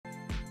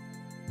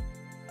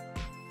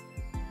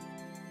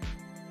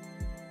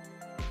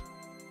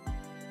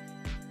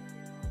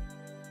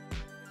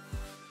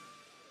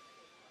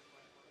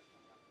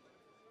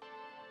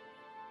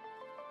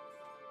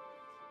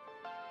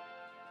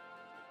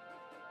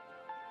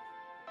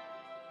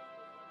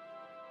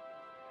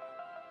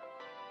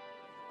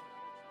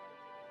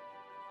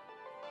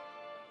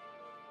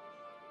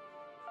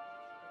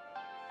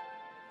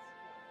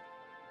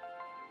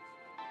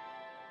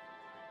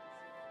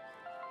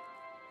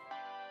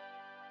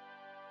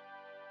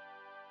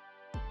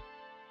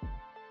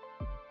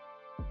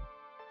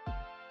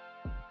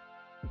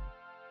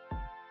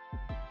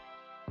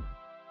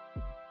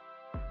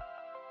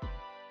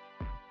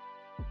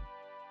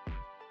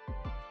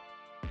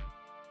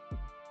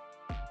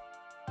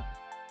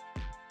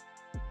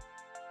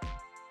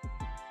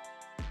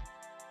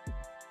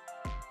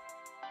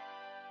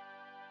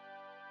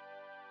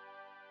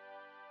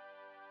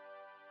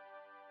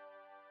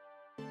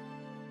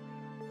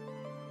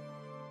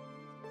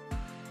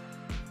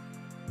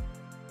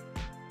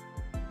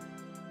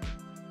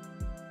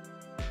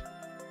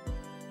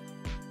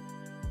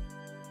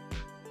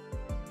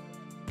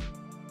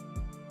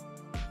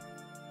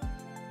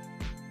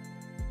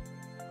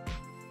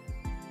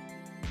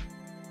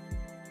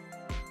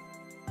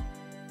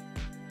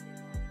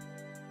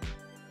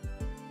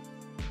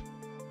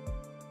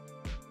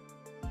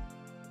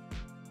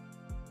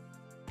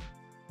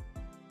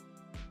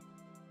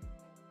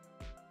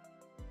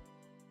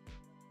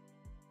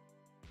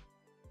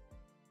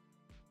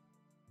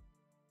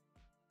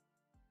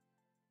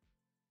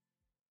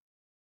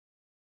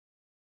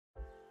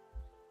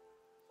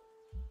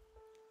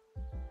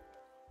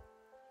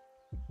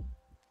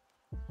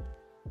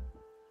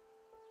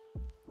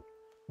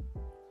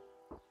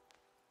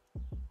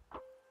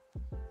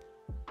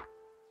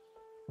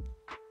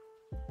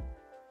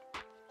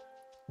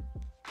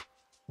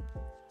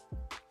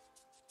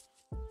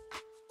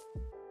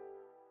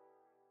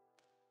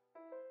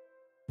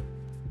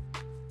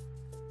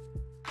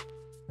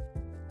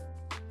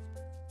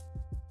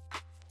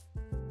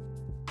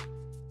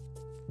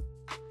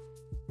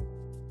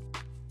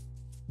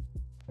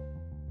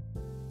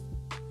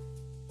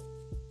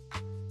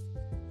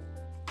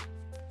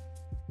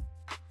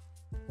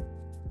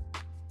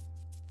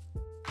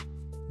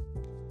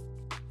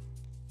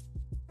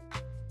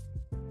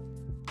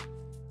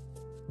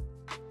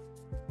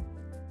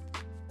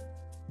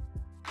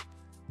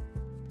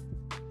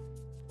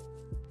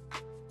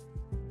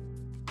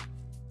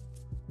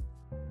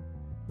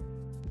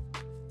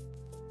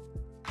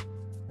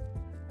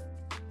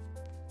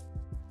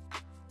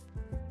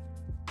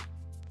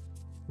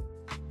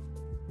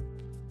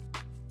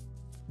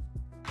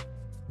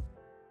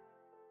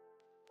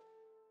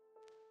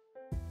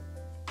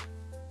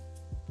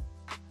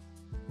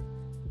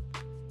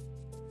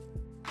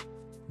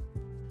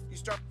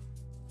start.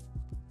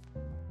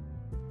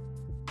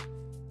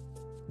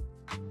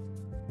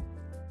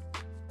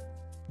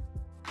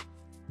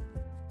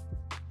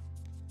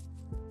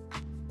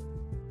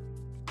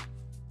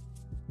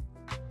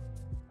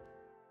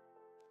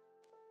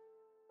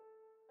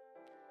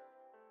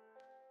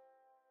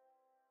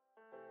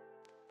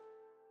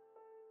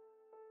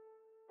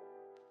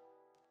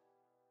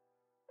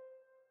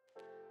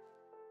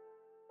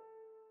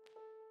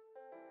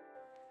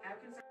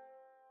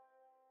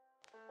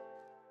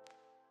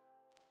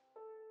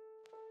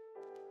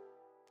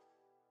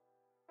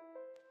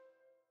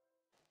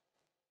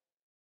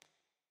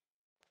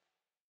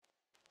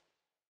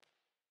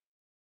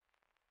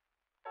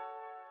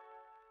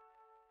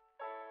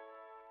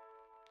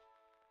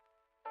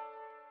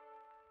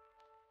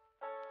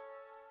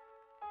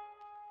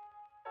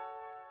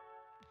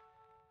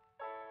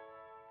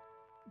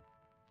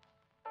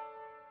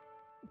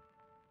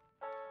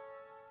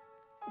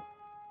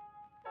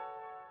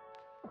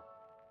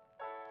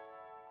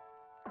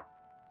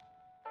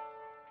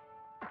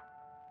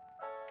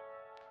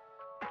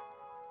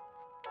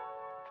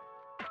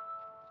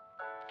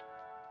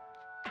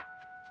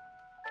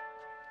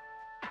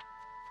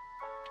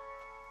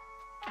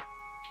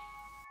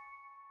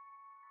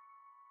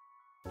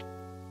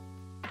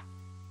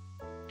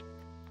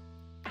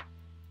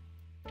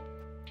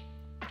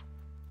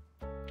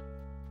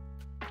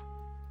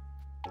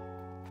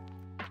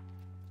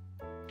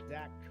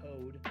 That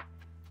code.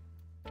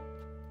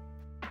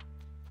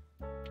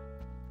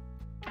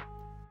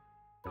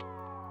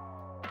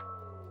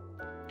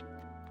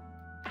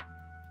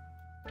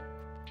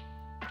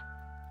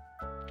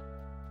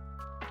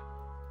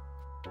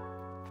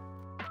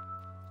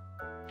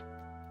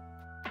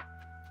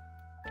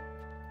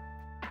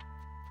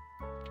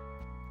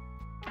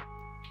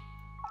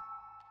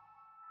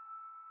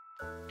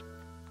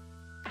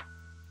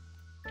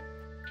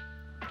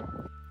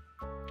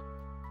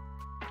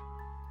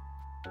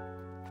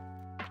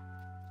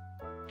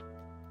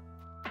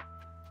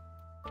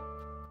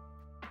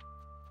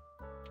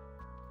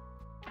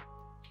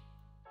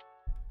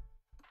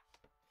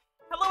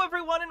 Hello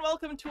everyone and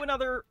welcome to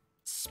another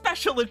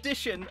special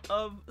edition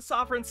of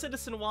Sovereign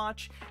Citizen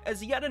Watch,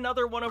 as yet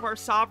another one of our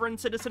Sovereign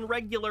Citizen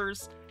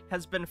regulars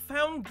has been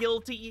found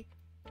guilty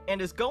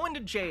and is going to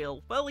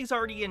jail. Well, he's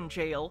already in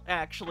jail,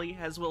 actually,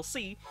 as we'll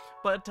see,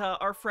 but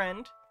our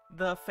friend,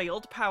 the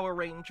failed Power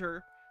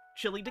Ranger,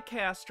 Chilie de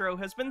Castro,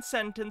 has been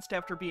sentenced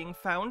after being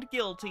found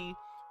guilty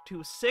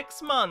to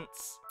 6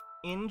 months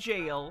in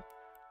jail.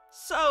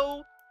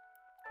 So,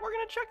 we're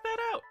gonna check that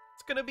out.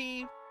 It's gonna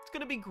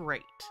be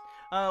great.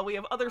 We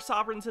have other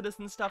Sovereign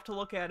Citizen stuff to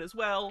look at as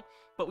well,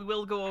 but we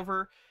will go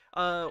over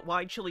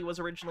why Chilie was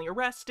originally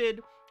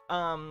arrested,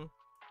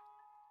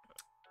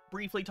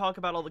 briefly talk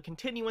about all the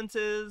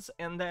continuances,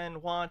 and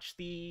then watch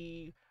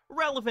the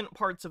relevant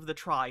parts of the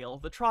trial.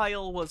 The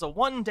trial was a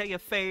one-day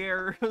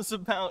affair. It was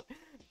about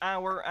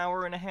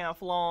hour and a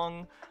half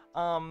long.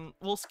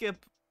 We'll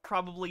skip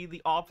probably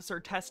the officer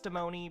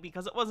testimony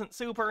because it wasn't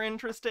super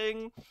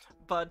interesting,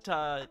 but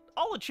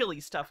all the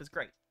Chilie's stuff is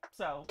great.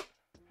 So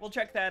we'll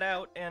check that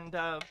out and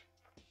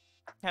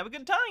have a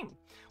good time.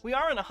 We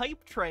are on a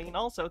hype train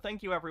also.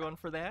 Thank you everyone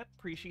for that.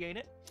 Appreciate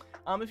it.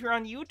 If you're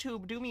on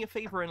YouTube, do me a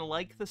favor and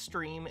like the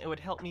stream. It would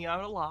help me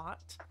out a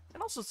lot.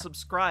 And also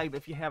subscribe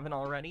if you haven't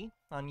already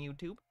on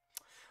YouTube.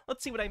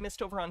 Let's see what I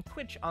missed over on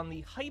Twitch on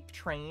the hype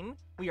train.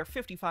 We are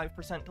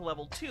 55% to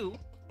level 2.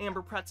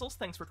 Amber Pretzels,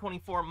 thanks for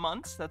 24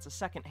 months. That's a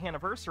second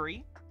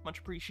anniversary. Much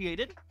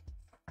appreciated.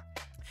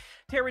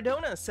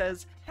 Terradona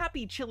says,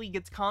 Happy Chilie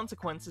Gets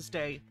Consequences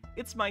Day.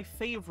 It's my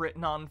favorite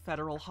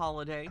non-federal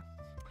holiday.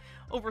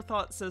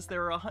 Overthought says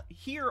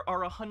here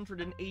are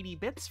 180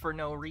 bits for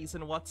no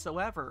reason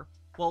whatsoever.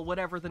 Well,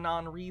 whatever the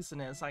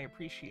non-reason is, I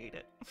appreciate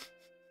it.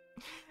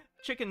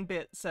 Chicken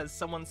Bit says,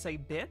 someone say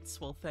bits?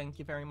 Well, thank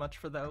you very much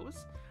for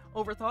those.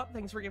 Overthought,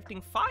 thanks for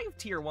gifting 5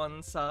 tier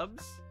 1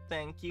 subs.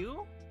 Thank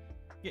you.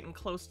 Getting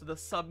close to the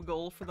sub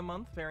goal for the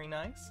month. Very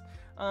nice.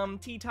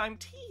 Tea Time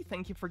Tea,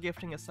 thank you for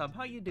gifting a sub.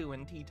 How you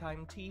doing, Tea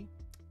Time Tea?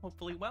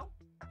 Hopefully well.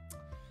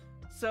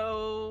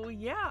 So,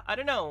 yeah, I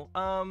don't know.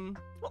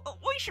 Well,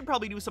 we should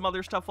probably do some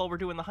other stuff while we're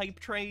doing the hype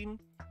train.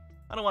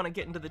 I don't want to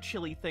get into the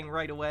Chilie thing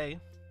right away.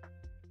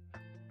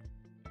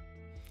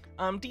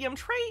 DM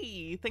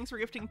Trey, thanks for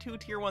gifting 2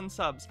 tier 1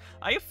 subs.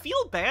 I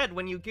feel bad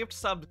when you gift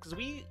subs, because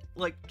we,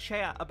 like,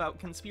 chat about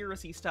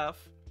conspiracy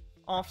stuff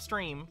off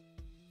stream.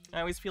 I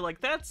always feel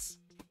like that's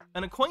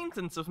an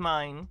acquaintance of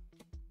mine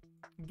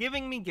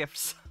giving me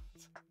gifts.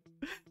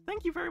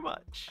 Thank you very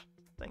much.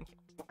 Thank you.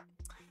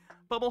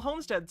 Bubble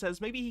Homestead says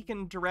maybe he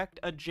can direct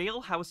a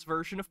jailhouse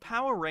version of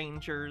Power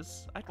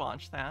Rangers. I'd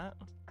watch that.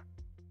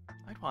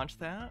 I'd watch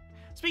that.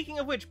 Speaking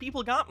of which,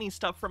 people got me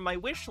stuff from my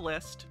wish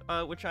list,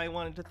 which I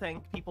wanted to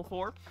thank people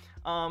for.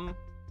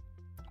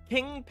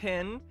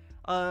 Kingpin,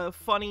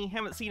 funny,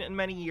 haven't seen it in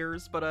many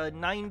years, but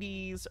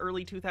 90s,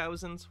 early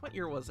 2000s. What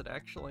year was it,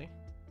 actually?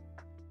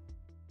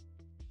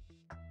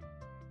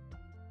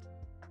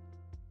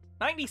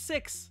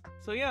 96!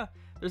 So yeah,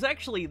 there's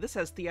actually, this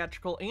has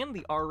theatrical and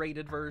the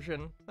R-rated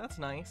version. That's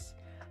nice.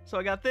 So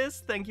I got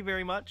this, thank you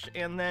very much.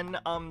 And then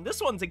this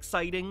one's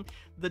exciting.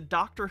 The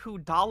Doctor Who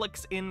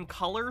Daleks in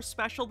Color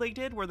special they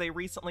did, where they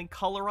recently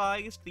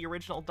colorized the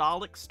original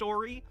Dalek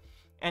story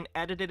and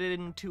edited it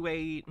into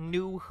a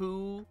New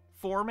Who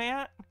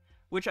format,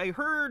 which I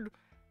heard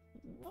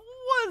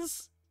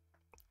was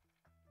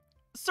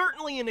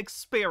certainly an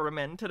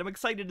experiment, and I'm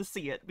excited to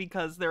see it,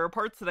 because there are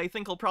parts that I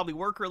think will probably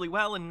work really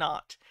well and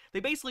not. They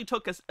basically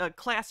took a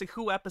classic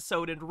Who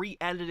episode and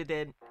re-edited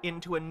it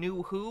into a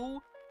New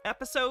Who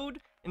episode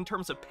in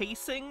terms of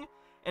pacing,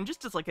 and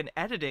just as like an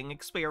editing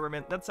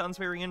experiment. That sounds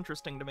very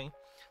interesting to me.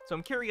 So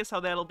I'm curious how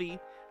that'll be.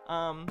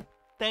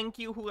 Thank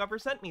you, whoever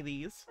sent me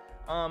these.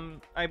 I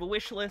have a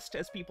wish list,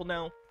 as people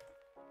know.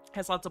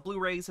 Has lots of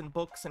Blu-rays and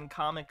books and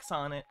comics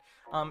on it.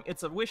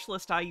 It's a wish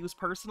list I use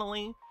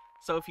personally.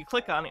 So if you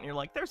click on it and you're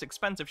like, there's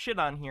expensive shit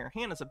on here,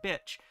 Hannah's a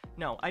bitch.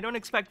 No, I don't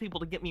expect people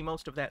to get me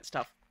most of that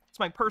stuff. It's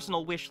my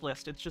personal wish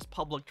list. It's just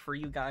public for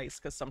you guys,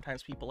 because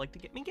sometimes people like to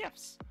get me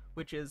gifts,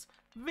 which is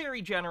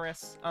very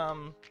generous.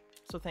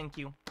 So thank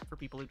you for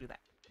people who do that.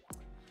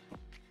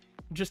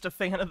 Just a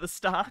fan of the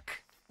stock.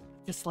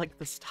 Just like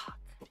the stock.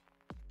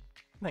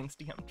 Thanks,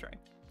 DM Trey.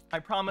 I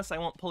promise I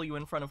won't pull you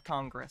in front of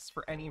Congress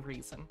for any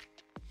reason.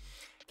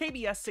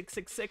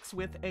 KBS666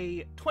 with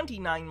a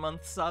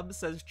 29-month sub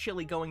says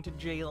Chilie going to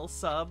jail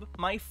sub.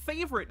 My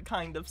favorite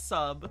kind of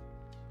sub,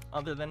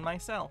 other than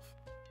myself.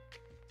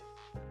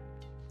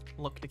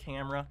 Look to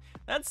camera.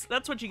 That's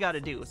what you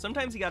gotta do.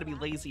 Sometimes you gotta be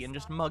lazy and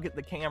just mug at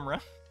the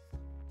camera.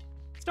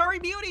 Starry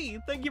Beauty,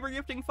 thank you for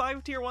gifting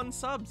 5 tier 1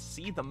 subs.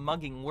 See, the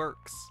mugging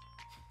works.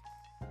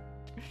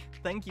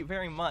 Thank you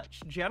very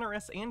much.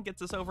 Generous and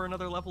gets us over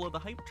another level of the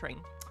hype train.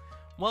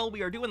 While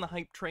we are doing the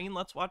hype train,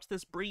 let's watch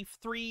this brief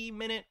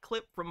 3-minute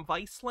clip from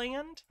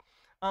Viceland.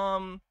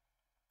 Oh,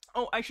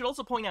 I should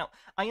also point out,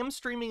 I am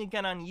streaming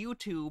again on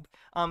YouTube,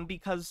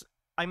 because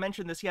I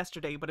mentioned this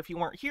yesterday, but if you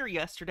weren't here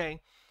yesterday,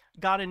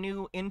 got a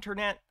new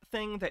internet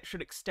thing that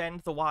should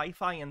extend the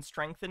Wi-Fi and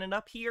strengthen it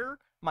up here.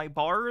 My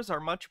bars are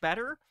much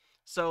better,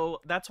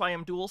 so that's why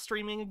I'm dual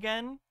streaming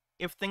again.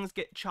 If things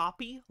get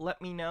choppy,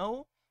 let me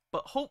know,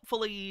 but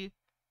hopefully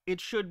it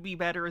should be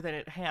better than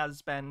it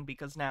has been,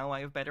 because now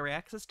I have better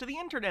access to the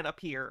internet up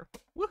here.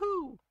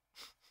 Woohoo!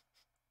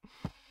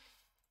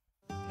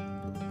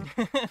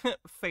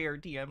 Fair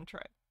DM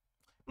try.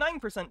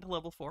 9% to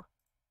level 4.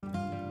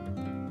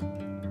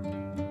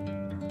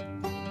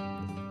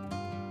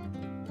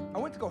 I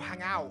went to go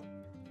hang out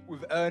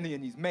with Ernie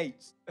and his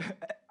mates.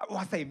 Well,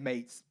 I say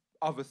mates,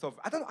 other stuff.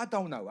 I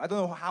don't know. I don't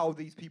know how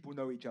these people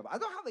know each other. I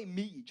don't know how they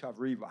meet each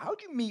other either. How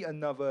do you meet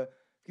another...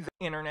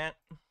 Internet.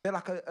 They're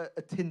like a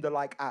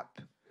Tinder-like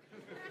app.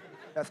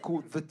 That's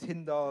called the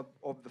Tinder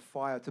of the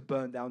fire to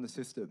burn down the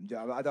system.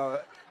 I don't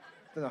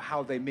know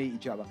how they meet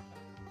each other.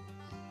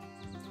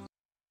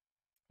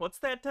 What's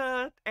that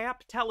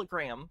app?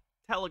 Telegram.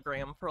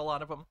 Telegram for a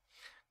lot of them.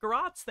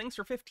 Garotz, thanks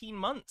for 15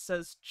 months,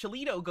 says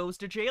Chilito goes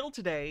to jail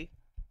today.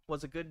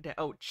 Was a good day.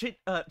 Oh,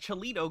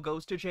 Chilito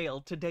goes to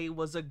jail. Today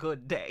was a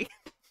good day.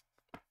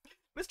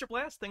 Mr.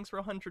 Blast, thanks for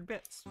 100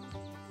 bits.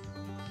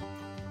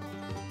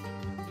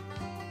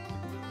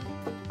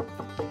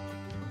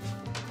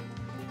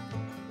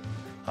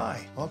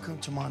 Hi, welcome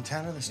to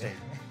Montana, the state.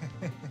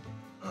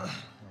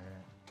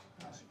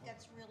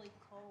 Gets really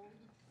cold,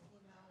 you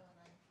know,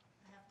 and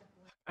I have to...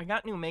 I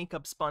got new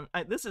makeup spun.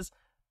 This is...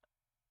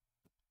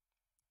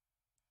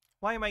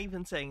 Why am I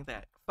even saying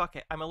that? Fuck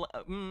it.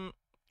 Let me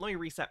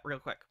reset real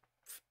quick.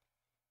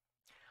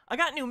 I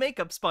got new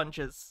makeup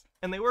sponges,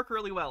 and they work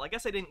really well. I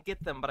guess I didn't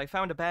get them, but I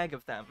found a bag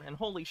of them, and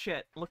holy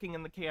shit, looking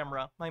in the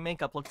camera, my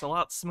makeup looks a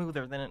lot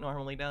smoother than it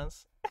normally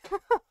does.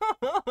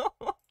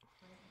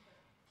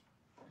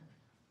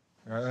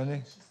 All right,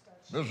 Ernie?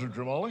 Mr.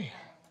 Jamali?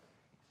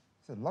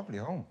 It's a lovely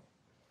home.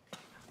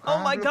 Oh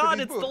my look at god,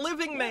 these it's the books.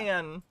 living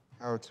man!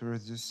 How to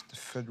resist the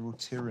federal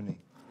tyranny.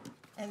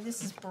 And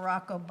this is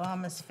Barack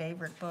Obama's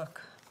favorite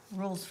book,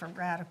 Rules for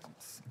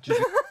Radicals.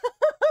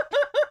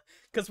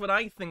 Because when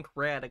I think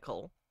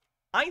radical,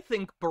 I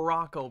think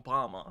Barack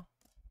Obama,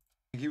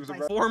 He was a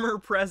former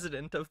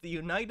president of the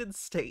United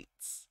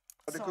States.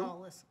 radical?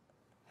 Solace.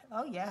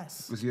 Oh,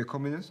 yes. Was he a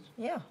communist?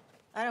 Yeah.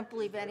 I don't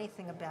believe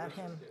anything about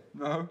him.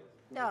 No.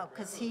 No,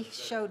 because he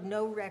showed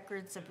no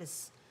records of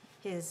his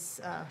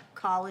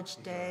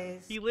college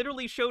days. He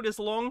literally showed his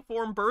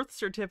long-form birth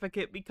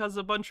certificate because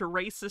a bunch of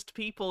racist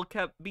people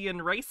kept being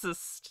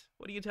racist.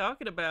 What are you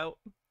talking about?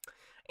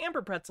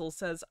 Amber Pretzel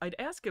says, I'd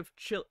ask if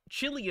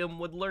Chilium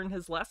would learn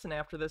his lesson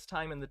after this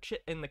time in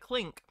the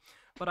clink,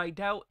 but I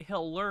doubt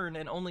he'll learn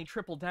and only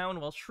triple down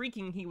while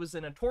shrieking he was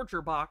in a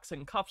torture box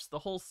and cuffs the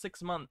whole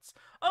 6 months.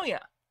 Oh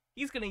yeah,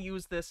 he's gonna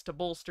use this to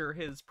bolster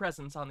his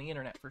presence on the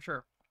internet for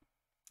sure.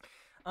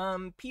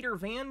 Peter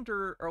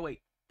Vleet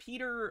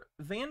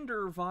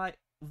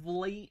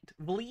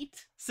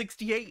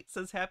 68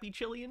 says happy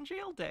Chilean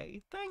jail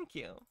day. Thank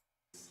you.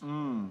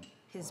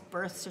 His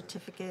birth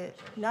certificate,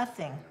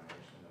 nothing.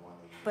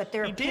 But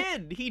there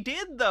He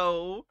did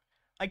though.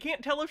 I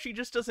can't tell if she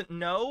just doesn't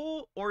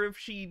know or if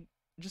she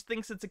just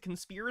thinks it's a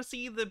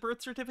conspiracy, the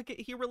birth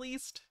certificate he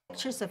released.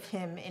 Pictures of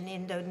him in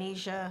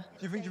Indonesia.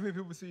 Do you think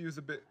people see you as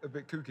a bit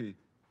kooky?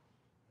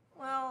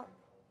 Well,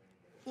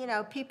 you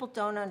know, people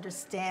don't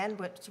understand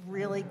what's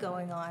really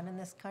going on in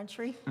this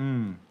country.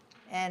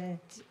 And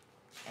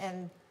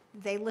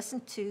they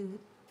listen to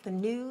the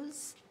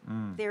news.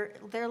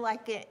 They're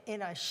like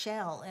in a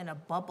shell, in a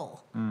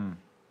bubble.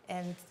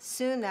 And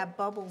soon that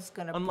bubble's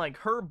gonna Unlike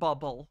her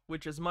bubble,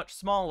 which is much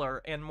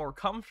smaller and more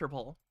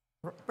comfortable.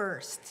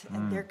 burst.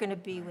 And they're gonna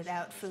be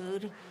without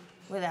food,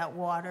 without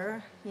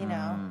water, you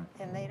know,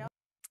 and they don't.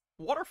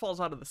 Water falls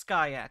out of the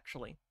sky,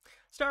 actually.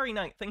 Starry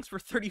Night, thanks for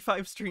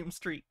 35 stream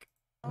streak.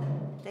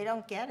 They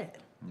don't get it.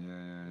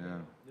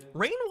 Yeah.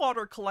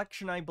 Rainwater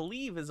collection, I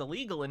believe, is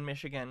illegal in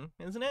Michigan,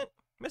 isn't it?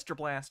 Mr.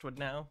 Blast would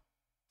know.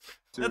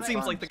 That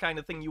seems like the kind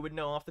of thing you would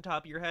know off the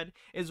top of your head.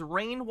 Is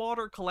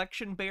rainwater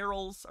collection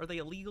barrels, are they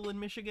illegal in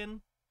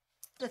Michigan?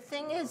 The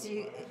thing is,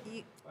 you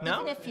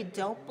No? even if you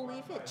don't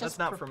believe it, just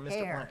not from Mr.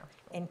 prepare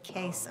Bland. in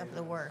case of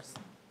the worst.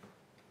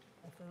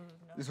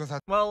 This was how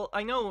Well,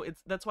 I know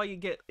that's why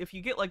if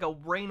you get like a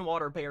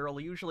rainwater barrel,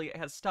 usually it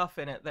has stuff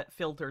in it that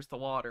filters the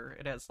water.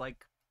 It has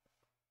like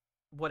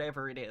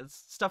whatever it is,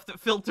 stuff that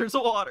filters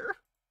the water.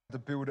 to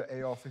build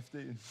an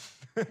AR-15.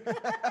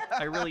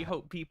 I really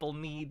hope people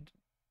need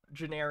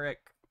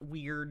generic,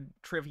 weird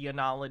trivia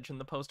knowledge in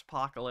the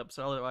post-apocalypse,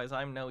 otherwise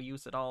I'm no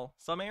use at all.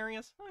 Some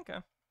areas? Okay.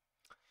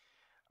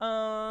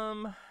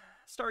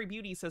 Starry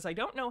Beauty says, I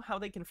don't know how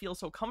they can feel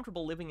so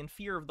comfortable living in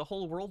fear of the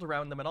whole world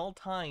around them at all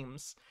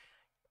times.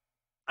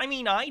 I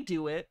mean, I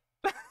do it.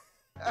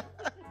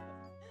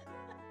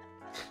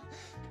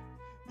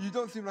 You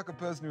don't seem like a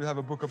person who would have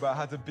a book about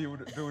how to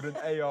build an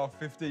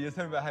AR-15. You're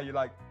telling about how you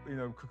like,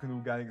 cooking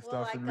organic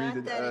Well, stuff I and got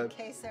reading. that in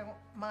case their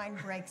mind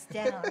breaks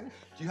down.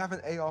 Do you have an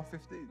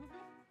AR-15?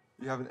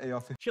 You have an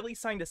AR-15? Chilie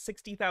signed a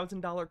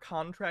 $60,000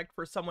 contract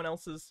for someone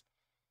else's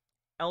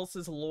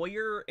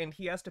lawyer, and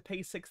he has to pay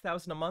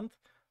 $6,000 a month.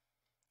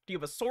 Do you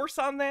have a source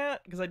on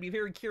that? Because I'd be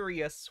very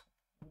curious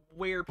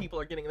where people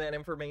are getting that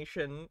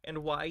information and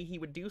why he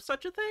would do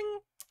such a thing.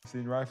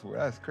 Seen rifle.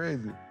 That's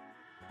crazy.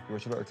 You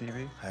watch a lot of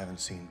TV? I haven't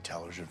seen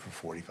television for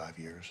 45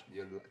 years.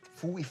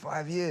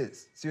 45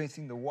 years. So you ain't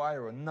seen The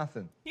Wire or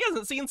nothing. He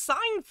hasn't seen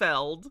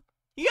Seinfeld.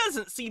 He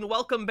hasn't seen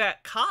Welcome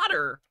Back,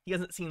 Kotter. He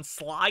hasn't seen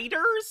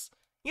Sliders.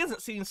 He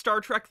hasn't seen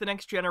Star Trek The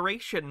Next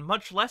Generation,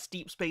 much less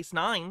Deep Space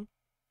Nine.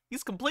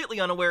 He's completely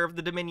unaware of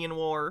the Dominion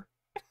War.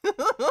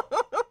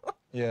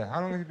 Yeah.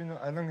 How long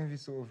have you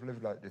sort of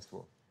lived like this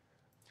for?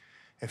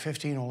 At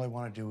 15, all I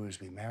want to do is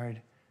be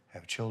married,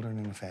 have children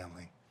and a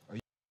family.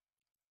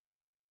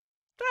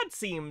 That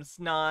seems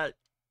not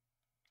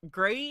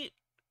great.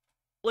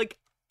 Like,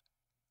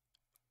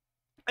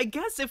 I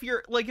guess if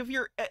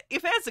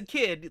as a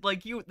kid,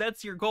 like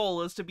that's your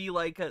goal is to be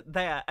like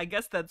that, I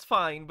guess that's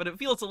fine, but it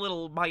feels a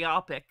little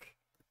myopic.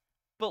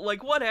 But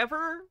like,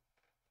 whatever.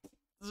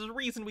 There's a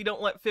reason we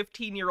don't let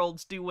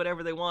 15-year-olds do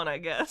whatever they want, I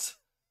guess.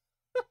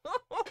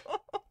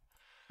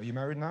 Are you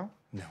married now?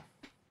 No.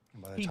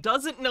 By the He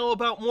doesn't know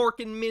about Mork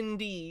and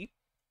Mindy.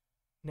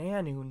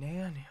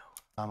 Nanu.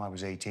 time I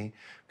was 18,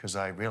 because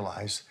I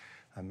realized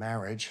a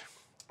marriage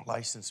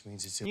license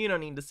means it's You don't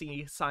need to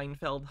see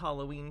Seinfeld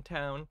Halloween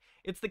Town.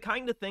 It's the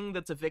kind of thing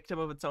that's a victim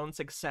of its own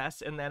success,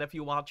 and that if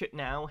you watch it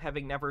now,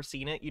 having never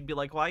seen it, you'd be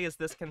like, why is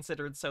this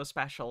considered so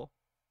special?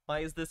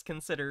 Why was this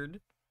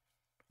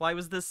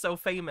so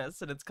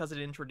famous? And it's because it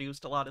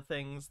introduced a lot of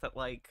things that,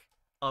 like,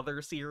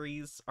 other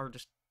series are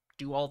just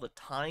do all the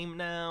time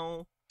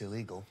now.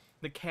 illegal.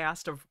 The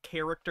cast of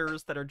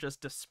characters that are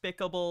just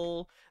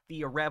despicable,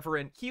 the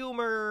irreverent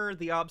humor,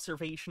 the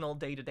observational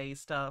day-to-day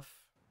stuff.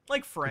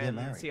 Like get Friends,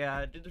 married.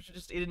 yeah.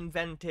 It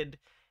invented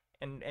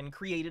and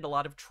created a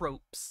lot of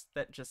tropes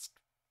that just,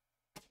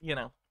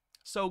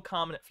 so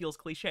common it feels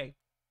cliche.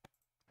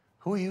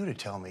 Who are you to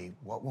tell me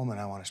what woman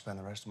I want to spend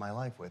the rest of my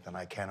life with, and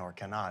I can or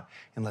cannot,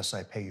 unless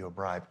I pay you a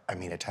bribe, I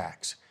mean a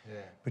tax.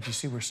 Yeah. But you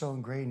see, we're so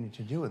ingrained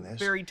into doing this.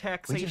 Very we just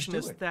taxation do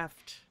is it.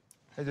 theft.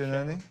 How you doing,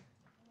 Andy?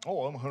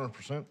 Oh, I'm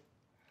 100%.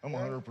 I'm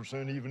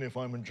 100% even if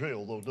I'm in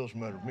jail, though it doesn't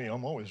matter to me.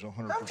 I'm always 100%.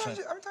 How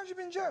many times you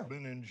been in jail?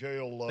 Been in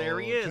jail There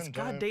he is. 10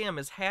 God times. damn,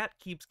 his hat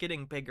keeps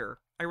getting bigger.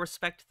 I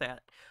respect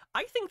that.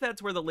 I think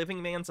that's where the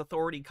living man's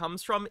authority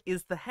comes from,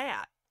 is the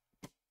hat.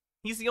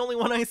 He's the only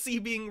one I see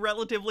being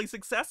relatively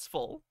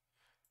successful.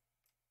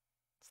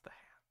 It's the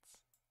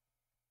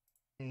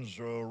hats.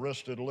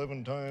 Arrested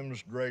 11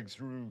 times, dragged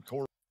through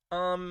court.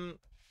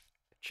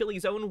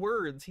 Chilie's own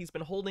words, he's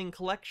been holding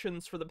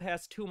collections for the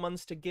past 2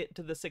 months to get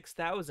to the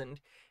 6,000.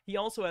 He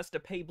also has to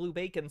pay Blue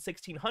Bacon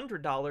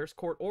 $1,600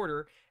 court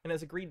order and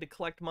has agreed to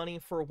collect money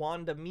for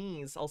Wanda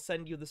Mies. I'll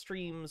send you the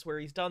streams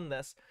where he's done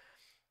this.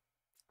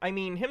 I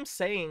mean, him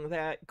saying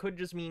that could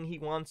just mean he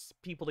wants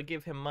people to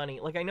give him money.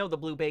 Like, I know the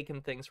Blue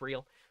Bacon thing's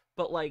real,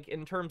 but like,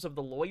 in terms of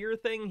the lawyer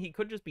thing, he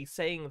could just be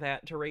saying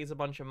that to raise a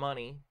bunch of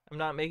money. I'm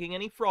not making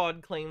any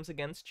fraud claims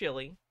against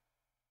Chilie.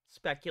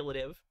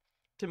 Speculative.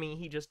 To me,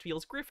 he just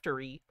feels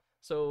griftery.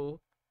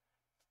 So,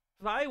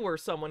 if I were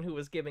someone who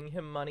was giving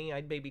him money,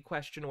 I'd maybe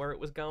question where it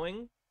was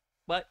going.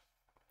 But,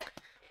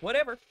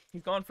 Whatever.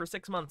 He's gone for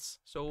 6 months,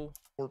 so...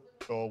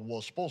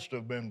 Was supposed to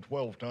have been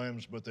 12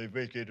 times, but they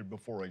vacated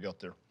before I got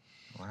there.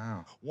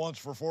 Wow. Once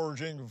for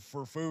foraging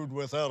for food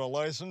without a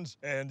license,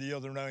 and the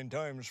other 9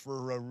 times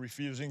for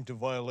refusing to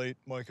violate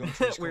my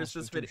country's Where's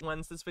this video?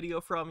 When's this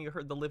video from? You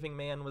heard the living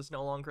man was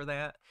no longer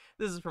that?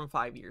 This is from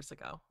 5 years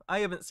ago. I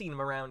haven't seen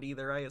him around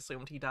either. I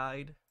assumed he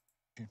died.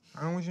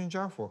 How long was you in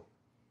jail for?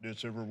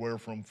 It's everywhere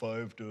from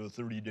 5 to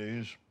 30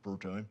 days per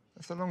time.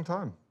 That's a long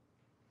time.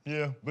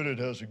 Yeah, but it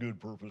has a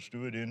good purpose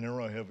to it. In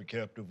there, I have a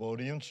captive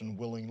audience and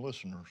willing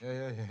listeners.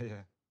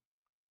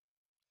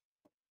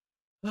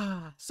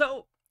 Yeah.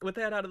 So, with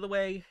that out of the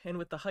way, and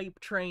with the hype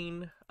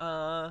train,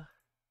 through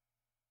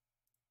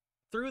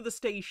the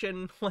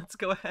station, let's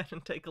go ahead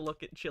and take a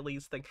look at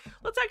Chilie's thing.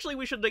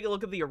 We should take a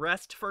look at the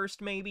arrest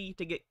first, maybe,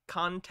 to get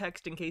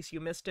context in case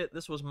you missed it.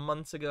 This was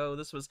months ago.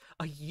 This was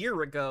a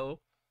year ago.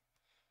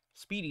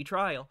 Speedy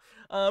trial.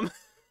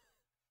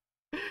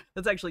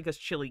 That's actually because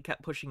Chilie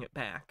kept pushing it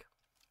back.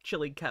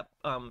 Chilie kept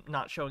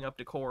not showing up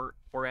to court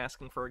or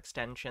asking for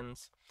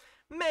extensions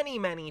many,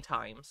 many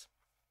times.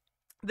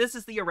 This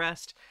is the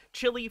arrest.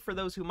 Chilie, for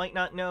those who might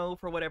not know,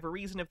 for whatever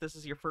reason, if this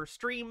is your first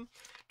stream,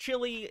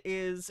 Chilie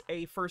is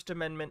a First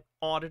Amendment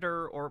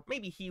auditor, or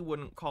maybe he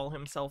wouldn't call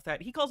himself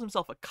that. He calls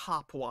himself a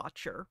cop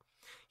watcher.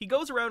 He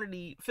goes around and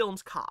he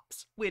films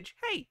cops, which,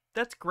 hey,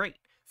 that's great.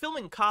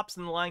 Filming cops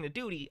in the line of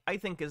duty, I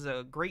think, is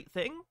a great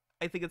thing.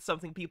 I think it's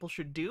something people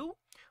should do,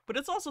 but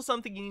it's also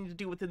something you need to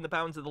do within the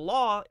bounds of the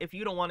law if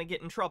you don't want to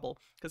get in trouble,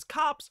 because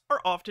cops are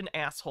often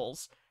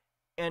assholes,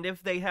 and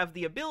if they have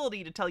the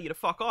ability to tell you to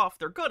fuck off,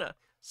 they're gonna.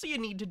 So you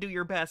need to do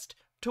your best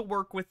to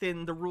work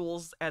within the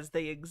rules as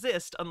they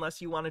exist,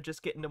 unless you want to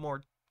just get into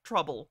more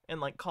trouble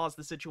and, like, cause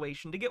the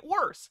situation to get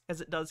worse,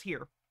 as it does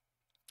here.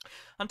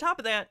 On top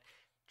of that,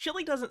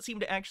 Chilie doesn't seem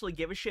to actually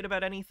give a shit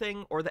about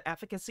anything or the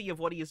efficacy of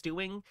what he is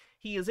doing.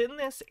 He is in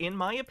this, in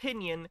my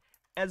opinion,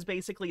 as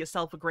basically a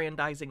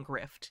self-aggrandizing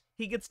grift.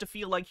 He gets to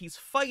feel like he's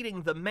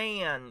fighting the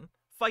man,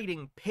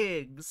 fighting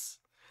pigs,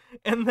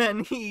 and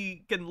then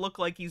he can look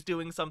like he's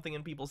doing something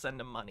and people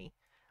send him money.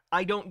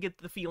 I don't get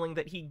the feeling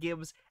that he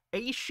gives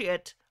a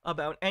shit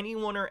about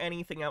anyone or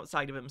anything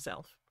outside of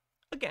himself.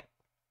 Again,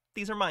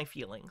 these are my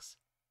feelings.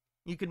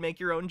 You can make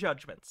your own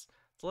judgments.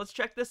 So let's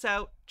check this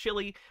out.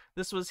 Chilie,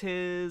 this was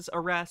his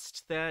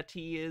arrest that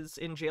he is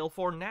in jail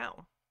for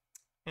now.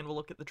 And we'll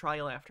look at the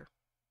trial after.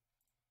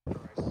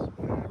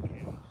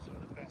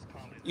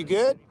 You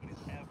good?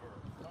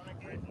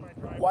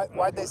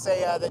 Why'd they say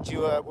that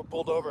you were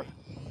pulled over?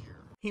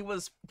 He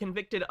was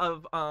convicted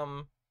of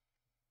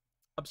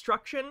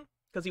obstruction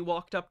because he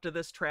walked up to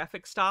this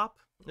traffic stop.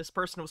 This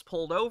person was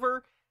pulled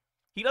over.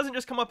 He doesn't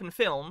just come up and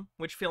film,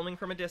 which filming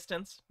from a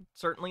distance,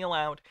 certainly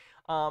allowed.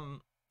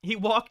 He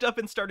walked up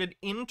and started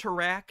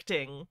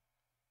interacting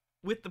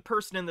with the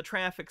person in the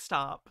traffic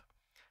stop.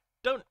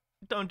 Don't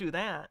do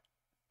that.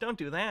 Don't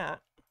do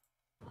that.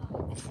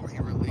 Before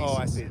you release. Oh,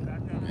 I see.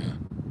 Like,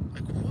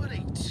 what a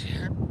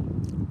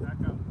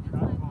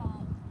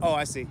Oh,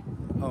 I see.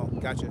 Oh,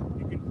 gotcha.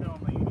 You can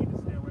film, but you need to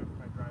stay away from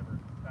my driver.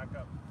 Back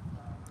up.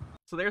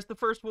 So there's the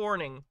first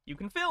warning. You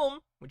can film,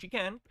 which you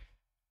can.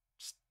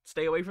 Just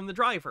stay away from the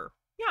driver.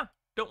 Yeah,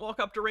 don't walk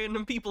up to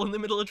random people in the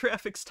middle of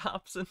traffic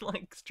stops and,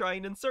 like, try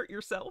and insert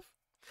yourself.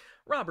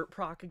 Robert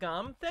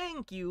Procagam,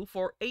 thank you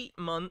for 8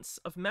 months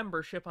of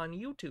membership on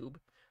YouTube.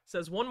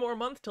 Says 1 more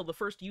month till the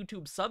first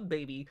YouTube sub,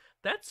 baby.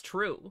 That's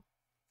true.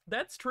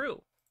 That's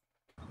true.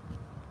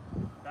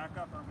 Back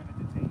up, or I'm going to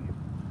detain you.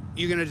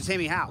 You're gonna detain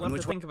me how? We'll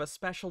have to think of a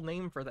special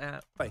name for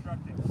that. Way? Get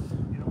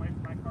away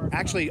from my car.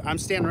 Actually, I'm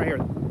standing right here.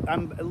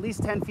 I'm at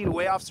least 10 feet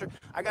away, officer.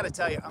 I gotta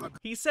tell you,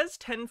 He says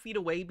 10 feet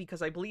away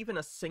because I believe in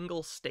a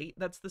single state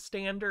that's the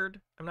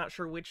standard. I'm not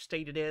sure which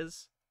state it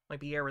is.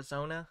 Might be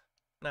Arizona.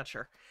 Not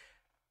sure.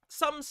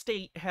 Some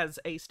state has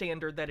a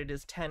standard that it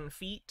is 10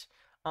 feet.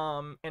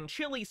 And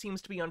Chilie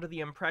seems to be under the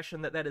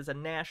impression that that is a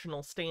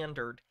national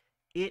standard.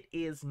 It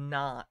is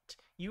not.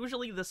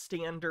 Usually the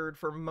standard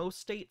for most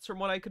states, from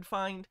what I could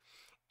find,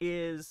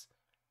 is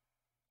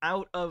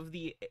out of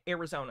the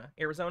Arizona.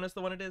 Arizona's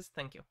the one it is?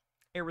 Thank you.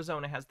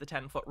 Arizona has the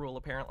 10-foot rule,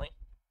 apparently.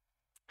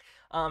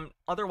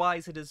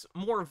 Otherwise, it is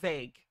more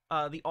vague.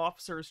 The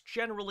officers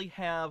generally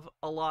have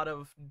a lot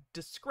of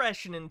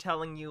discretion in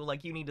telling you,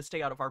 like, you need to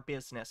stay out of our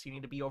business. You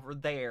need to be over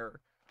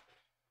there.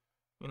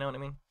 You know what I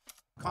mean?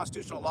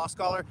 Constitutional law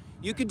scholar.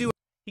 You could do.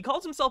 He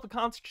calls himself a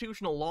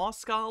constitutional law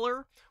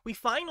scholar. We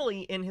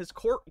finally, in his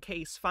court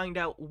case, find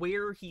out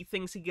where he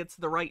thinks he gets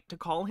the right to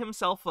call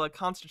himself a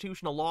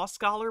constitutional law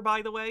scholar,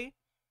 by the way.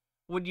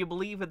 Would you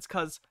believe it's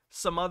because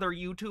some other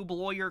YouTube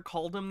lawyer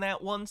called him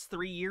that once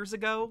 3 years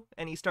ago,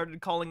 and he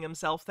started calling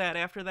himself that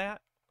after that?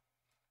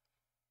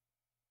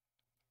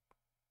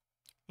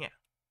 Yeah.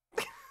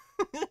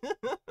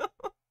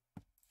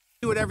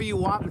 Do whatever you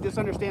want, but just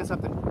understand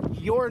something.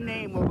 Your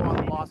name will go on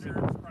the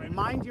lawsuit.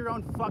 Mind your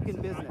own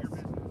fucking business.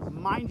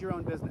 Mind your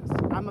own business.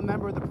 I'm a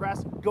member of the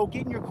press. Go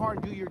get in your car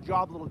and do your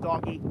job, little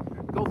doggy.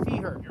 Go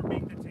feed her. You're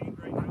being detained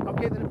right now.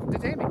 Okay, then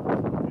detain me.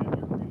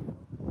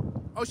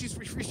 Oh, she's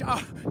free.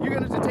 Oh, you're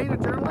gonna detain a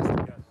journalist?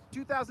 Yes.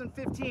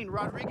 2015,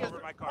 Rodriguez. over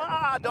my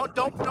car.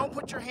 Don't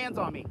put your hands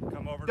on me.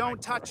 Come over to my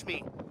Don't car. touch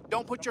me.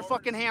 Don't put your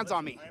fucking hands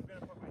on me. I am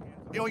gonna put my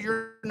hands on No,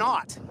 you're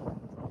not.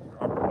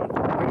 I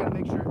gotta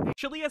make sure.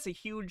 Chilie has a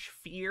huge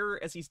fear,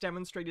 as he's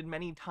demonstrated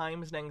many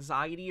times, and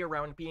anxiety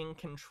around being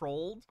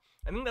controlled.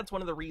 I think that's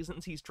one of the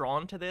reasons he's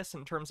drawn to this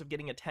in terms of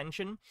getting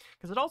attention,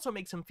 because it also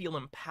makes him feel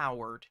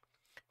empowered.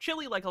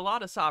 Chilie, like a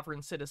lot of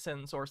sovereign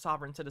citizens or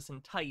sovereign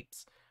citizen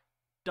types,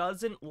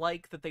 doesn't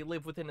like that they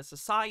live within a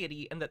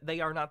society and that they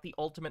are not the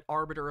ultimate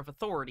arbiter of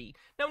authority.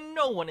 Now,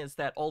 no one is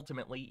that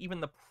ultimately. Even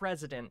the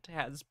president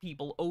has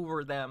people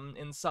over them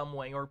in some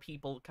way, or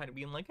people kind of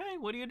being like, hey,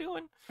 what are you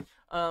doing?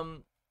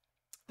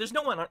 There's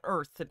no one on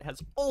Earth that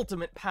has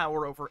ultimate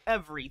power over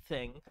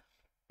everything,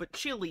 but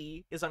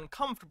Chilie is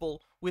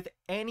uncomfortable with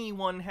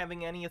anyone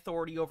having any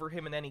authority over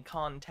him in any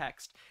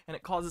context, and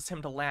it causes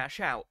him to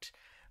lash out.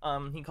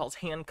 He calls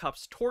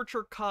handcuffs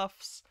torture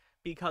cuffs,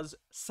 because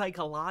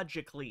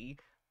psychologically,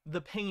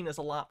 the pain is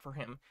a lot for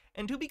him.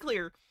 And to be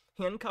clear,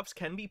 handcuffs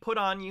can be put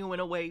on you in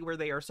a way where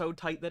they are so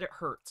tight that it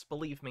hurts.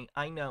 Believe me,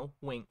 I know,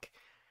 wink.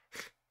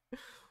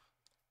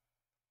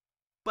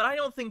 But I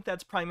don't think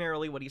that's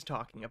primarily what he's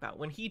talking about.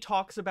 When he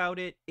talks about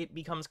it, it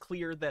becomes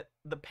clear that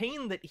the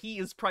pain that he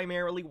is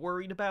primarily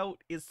worried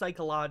about is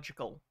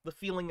psychological. The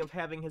feeling of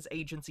having his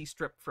agency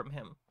stripped from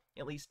him.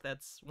 At least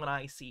that's what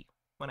I see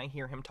when I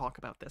hear him talk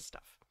about this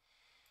stuff.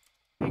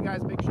 Hey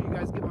guys, make sure you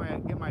guys get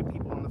my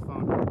people on the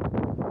phone.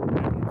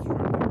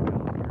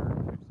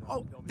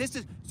 Oh, this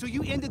is so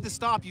you ended the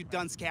stop, you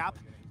dunce cap.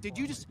 Did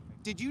you just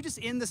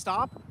end the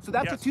stop? So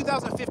that's Yes. a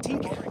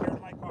 2015. Come over here to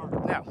my car.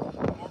 No,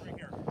 Come over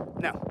here.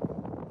 no.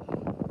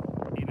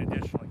 Need an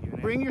additional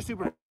unit. Bring your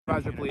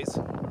supervisor, please.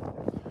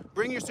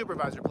 Bring your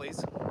supervisor,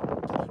 please.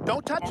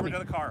 Don't touch Over me. to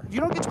the car. You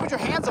don't get to put your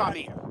hands on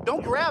me.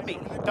 Don't grab me.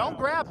 Don't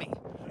grab me.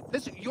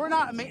 Listen, you're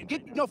not.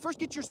 First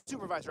get your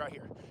supervisor out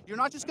here. You're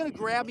not just gonna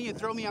grab me and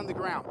throw me on the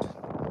ground.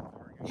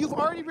 You've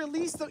already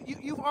released the.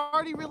 You've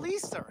already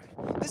released her.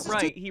 This is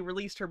Right, he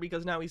released her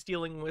because now he's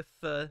dealing with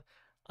the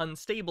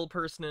unstable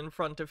person in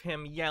front of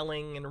him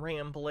yelling and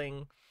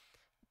rambling.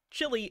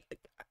 Chilie,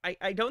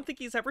 I don't think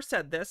he's ever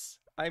said this.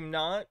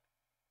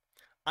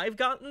 I've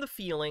gotten the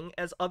feeling,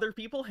 as other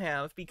people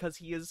have, because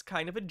he is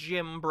kind of a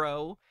gym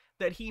bro,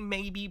 that he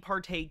may be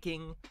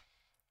partaking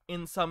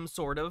in some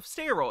sort of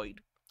steroid,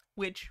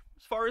 which,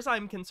 as far as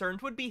I'm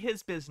concerned, would be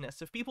his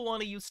business. If people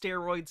want to use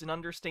steroids and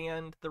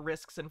understand the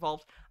risks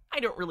involved, I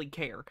don't really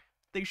care.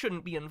 They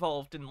shouldn't be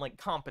involved in, like,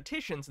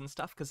 competitions and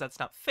stuff, because that's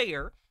not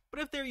fair,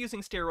 but if they're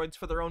using steroids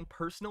for their own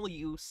personal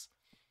use,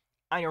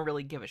 I don't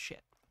really give a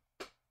shit.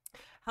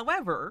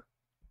 However,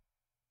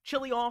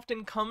 Chilie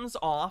often comes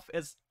off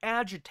as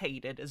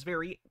agitated, as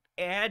very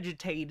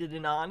agitated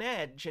and on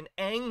edge and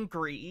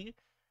angry,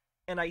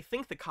 and I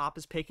think the cop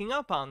is picking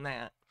up on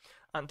that.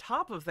 On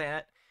top of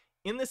that,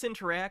 in this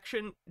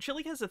interaction,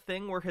 Chilie has a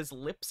thing where his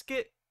lips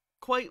get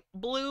quite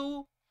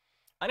blue.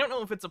 I don't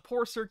know if it's a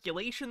poor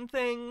circulation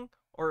thing,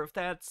 or if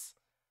that's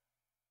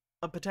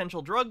a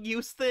potential drug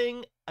use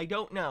thing. I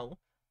don't know.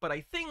 But I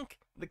think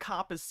the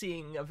cop is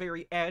seeing a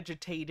very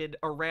agitated,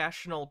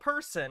 irrational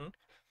person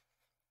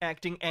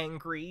acting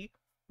angry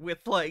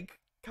with, like,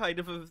 kind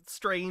of a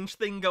strange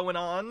thing going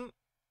on,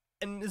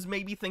 and is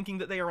maybe thinking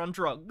that they are on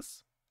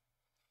drugs.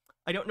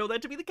 I don't know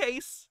that to be the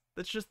case.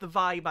 That's just the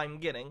vibe I'm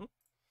getting.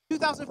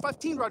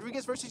 2015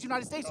 Rodriguez versus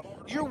United States.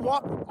 I'll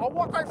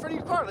walk right in front of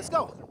your car. Let's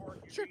go.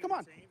 Sure, come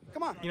on.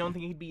 Come on. You don't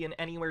think he'd be in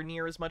anywhere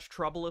near as much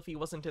trouble if he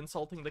wasn't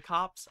insulting the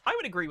cops? I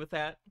would agree with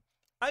that.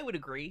 I would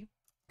agree.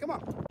 Come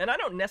on. And I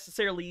don't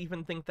necessarily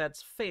even think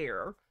that's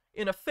fair.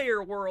 In a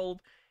fair world,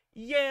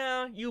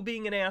 yeah, you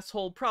being an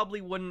asshole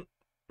probably wouldn't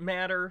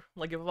matter.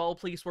 Like, if all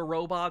police were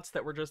robots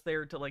that were just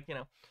there to, like, you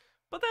know.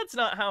 But that's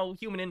not how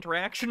human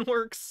interaction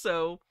works,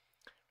 so,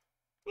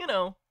 you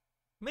know,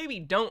 maybe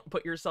don't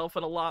put yourself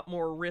in a lot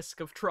more risk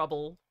of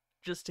trouble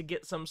just to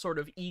get some sort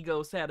of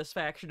ego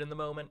satisfaction in the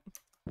moment.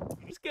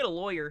 Just get a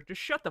lawyer. Just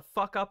shut the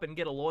fuck up and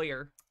get a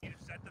lawyer. You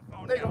set the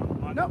phone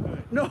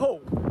down.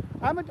 No.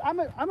 I'm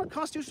a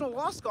constitutional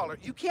law scholar.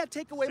 You can't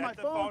take away my Set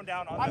the phone. phone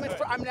down on the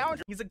hood. I'm now.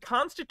 He's a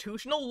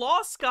constitutional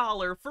law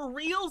scholar, for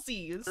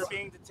realsies. You're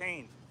being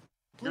detained.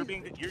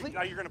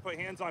 Now you're gonna put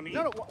hands on me.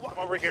 No. Come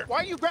over here. Why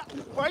are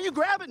you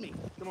grabbing me?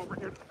 Come over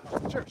here.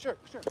 Sure.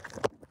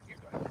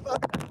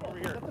 Over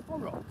here. Let the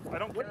phone roll. I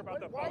don't care about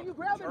the phone. Why are you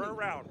grabbing Turn me?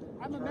 around.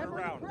 I'm a Turn member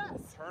around. of the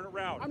press. Turn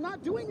around. I'm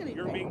not doing anything.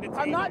 You're being detained.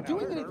 I'm not right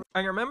doing now. anything.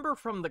 I remember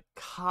from the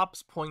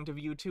cop's point of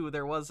view, too,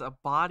 there was a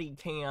body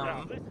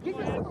cam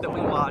that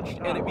we watched,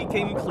 and it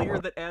became clear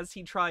that as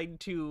he tried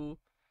to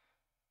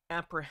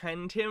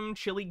apprehend him,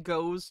 Chilie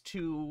goes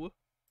to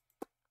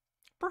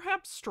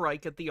perhaps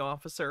strike at the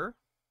officer.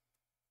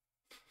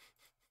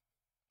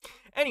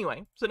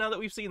 Anyway, so now that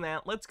we've seen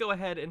that, let's go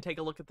ahead and take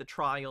a look at the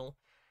trial.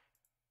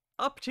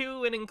 Up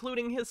to and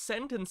including his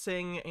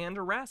sentencing and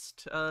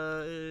arrest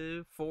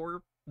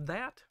for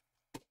that.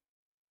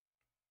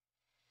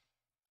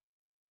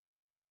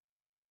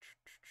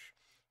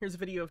 Here's a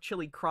video of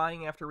Chilie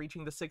crying after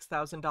reaching the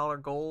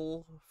 $6,000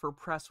 goal for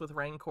Press with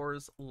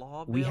Rancor's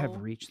law bill. We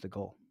have reached the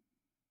goal.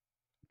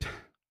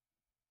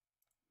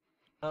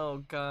 Oh,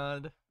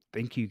 God.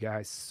 Thank you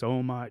guys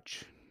so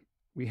much.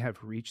 We have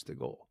reached the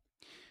goal.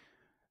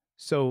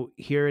 So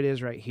here it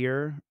is right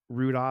here.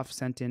 Rudolph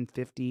sent in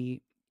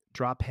 50,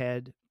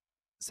 Drophead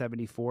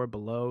 74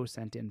 below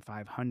sent in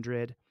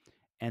 500,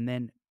 and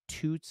then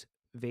Toots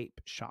Vape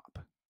Shop.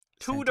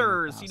 sent in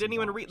Tutors, you didn't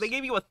even read. They $1,000.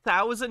 gave you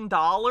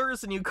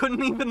 $1,000 and you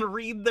couldn't even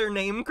read their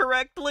name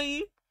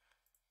correctly?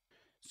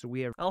 So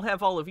we have I'll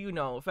have all of you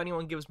know, if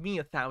anyone gives me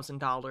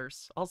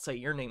 $1,000, I'll say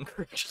your name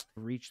correctly.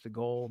 reached the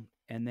goal.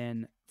 And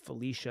then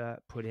Felicia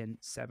put in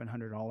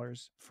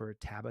 $700 for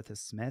Tabitha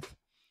Smith.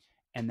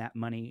 And that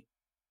money,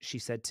 she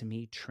said to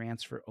me,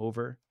 transfer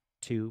over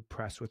to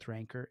Press with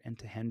Ranker and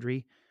to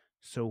Hendry.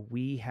 So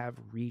we have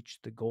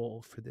reached the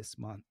goal for this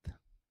month.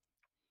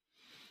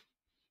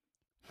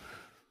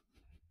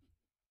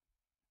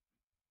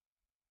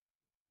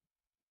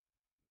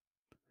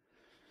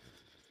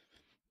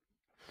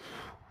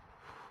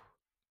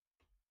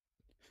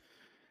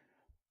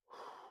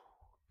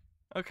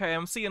 Okay,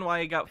 I'm seeing why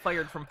he got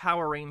fired from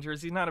Power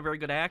Rangers. He's not a very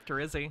good actor,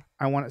 is he?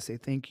 I want to say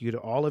thank you to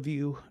all of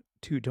you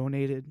who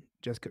donated.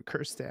 Jessica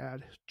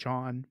Kerstad,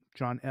 John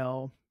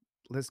L.,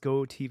 Let's Go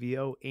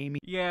TVO, Amy.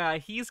 Yeah,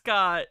 he's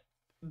got...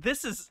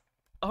 This is...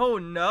 Oh,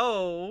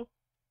 no.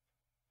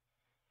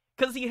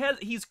 Because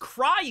he's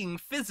crying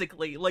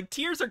physically. Like,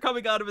 tears are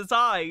coming out of his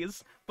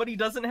eyes, but he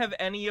doesn't have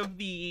any of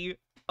the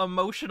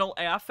emotional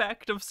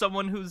affect of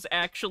someone who's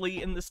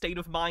actually in the state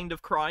of mind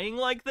of crying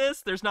like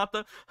this. There's not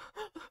the...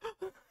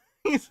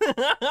 He's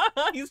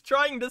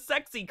trying to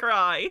sexy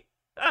cry.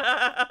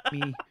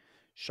 Me,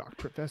 Shock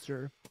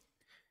Professor.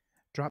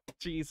 Drop.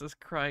 Jesus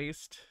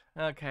Christ.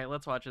 Okay,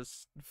 let's watch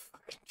his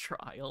fucking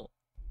trial.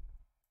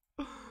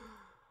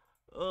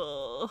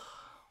 Ugh.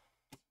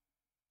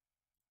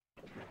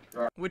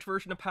 Which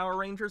version of Power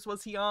Rangers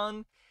was he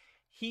on?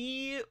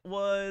 He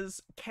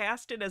was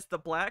casted as the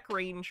Black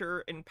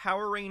Ranger in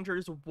Power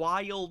Rangers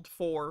Wild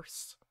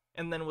Force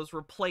and then was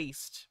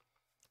replaced.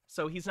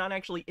 So he's not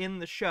actually in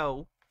the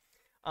show.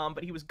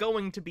 But he was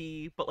going to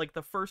be, but like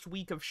the first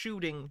week of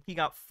shooting, he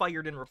got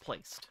fired and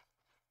replaced.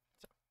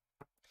 So,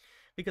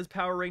 because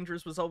Power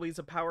Rangers was always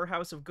a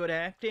powerhouse of good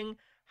acting,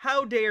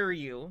 how dare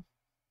you?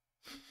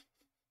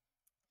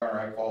 All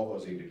right, all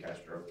those De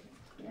Castro.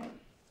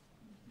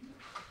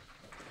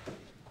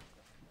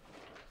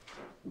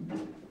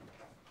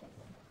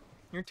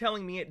 You're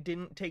telling me it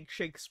didn't take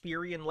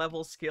Shakespearean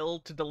level skill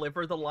to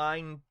deliver the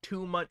line,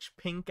 "Too much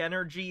pink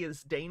energy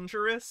is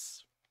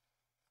dangerous"?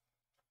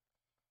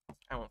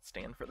 I won't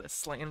stand for this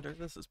slander.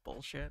 This is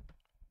bullshit.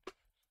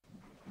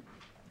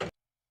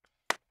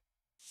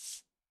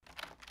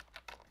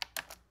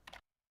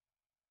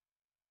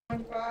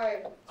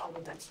 Five.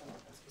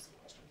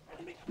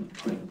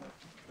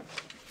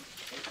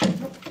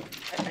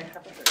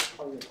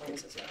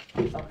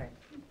 Okay.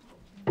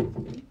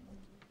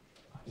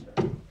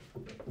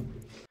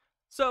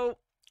 So,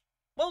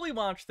 while we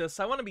watch this,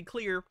 I want to be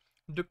clear.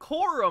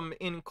 Decorum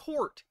in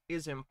court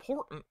is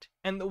important,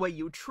 and the way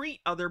you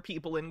treat other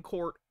people in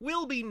court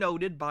will be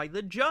noted by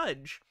the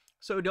judge.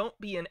 So don't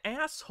be an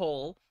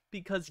asshole,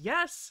 because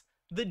yes,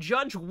 the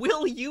judge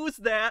will use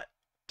that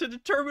to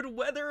determine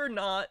whether or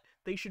not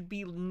they should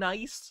be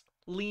nice,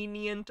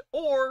 lenient,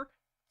 or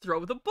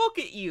throw the book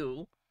at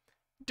you.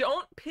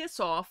 Don't piss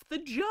off the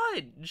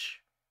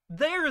judge.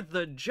 They're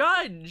the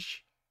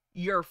judge.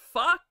 You're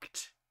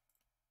fucked.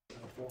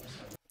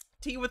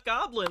 Tea with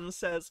Goblins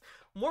says,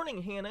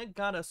 "Morning, Hannah.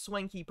 Got a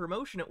swanky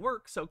promotion at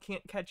work, so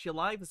can't catch you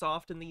live as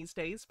often these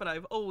days, but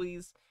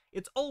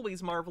it's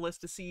always marvelous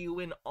to see you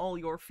in all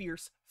your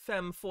fierce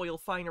femme foil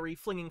finery,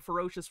 flinging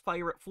ferocious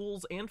fire at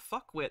fools and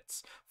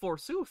fuckwits.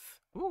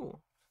 Forsooth."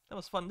 Ooh, that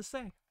was fun to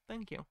say.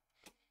 Thank you.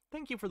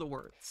 Thank you for the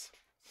words.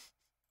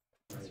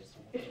 Good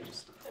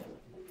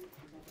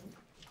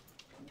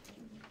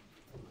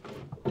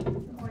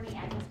morning,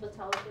 Agnes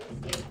Botello for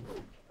the state.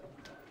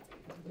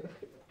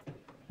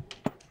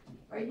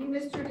 Are you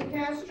Mr.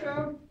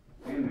 DeCastro?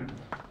 Can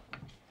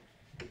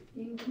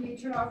you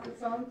turn off your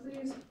phone,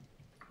 please?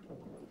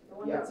 The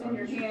one that's in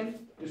your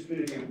hand? Just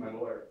communicating with my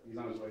lawyer. He's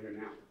on his way here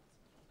now.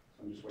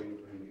 So I'm just waiting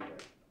for him to get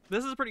there.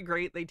 This is pretty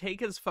great. They take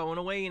his phone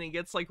away and he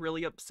gets like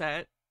really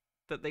upset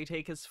that they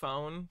take his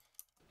phone.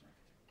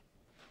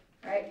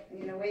 All right, I'm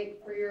gonna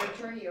wait for your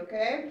attorney,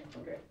 okay?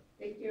 Okay.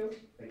 Thank you.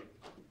 Thank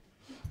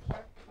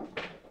All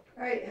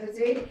right,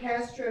 Jose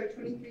DeCastro,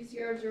 23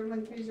 CR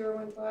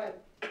 013015.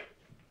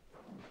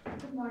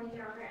 Good morning,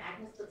 Your Honor.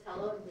 Agnes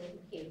Botello and Lincoln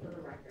Cave for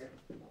the record.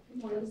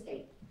 Good morning,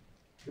 state.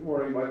 Good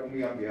morning, Michael.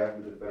 Me on behalf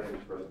of the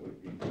defendant present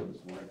with me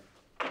this morning.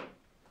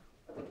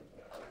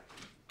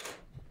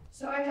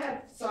 So I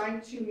have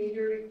signed 2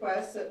 media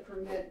requests that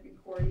permit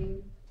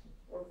recording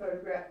or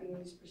photographing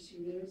these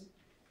proceedings,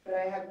 but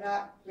I have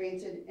not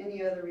granted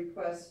any other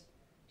requests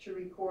to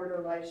record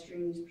or live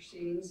stream these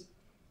proceedings.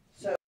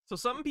 So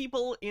some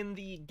people in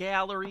the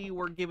gallery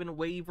were given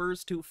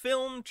waivers to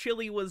film,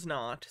 Chilie was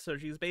not. So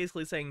she's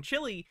basically saying,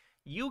 Chilie,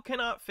 you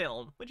cannot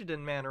film, which it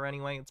didn't matter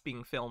anyway, it's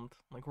being filmed,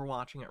 like we're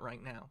watching it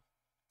right now.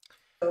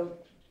 So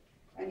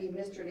I need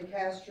Mr.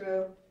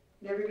 DeCastro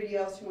and everybody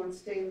else who wants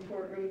to stay in the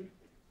courtroom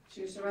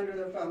to surrender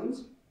their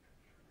phones,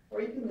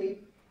 or you can leave.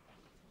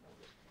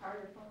 Are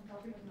your phone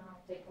covered and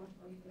I'll take one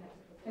for you guys.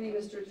 I need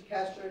Mr.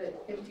 DeCastro to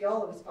empty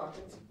all of his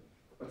pockets.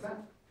 What's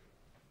that?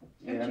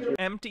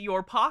 Empty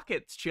your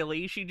pockets,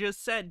 Chilie, she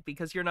just said,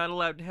 because you're not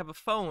allowed to have a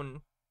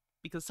phone.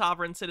 Because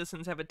sovereign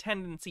citizens have a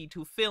tendency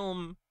to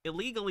film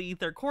illegally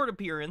their court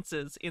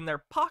appearances in their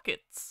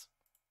pockets.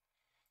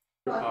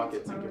 Your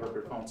pockets and give up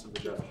your phones to the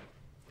judge.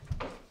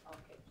 I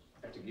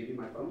have to give you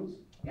my phones?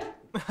 Yeah.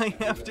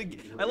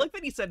 I like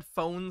that he said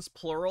phones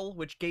plural,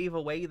 which gave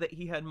away that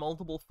he had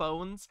multiple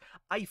phones.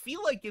 I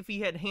feel like if he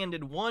had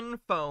handed one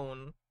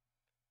phone,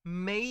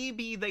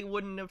 maybe they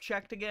wouldn't have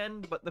checked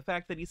again, but the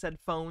fact that he said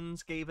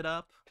phones gave it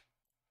up.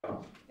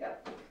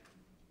 Yep.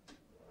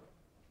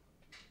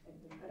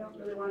 I don't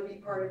really want to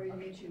be part of your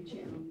YouTube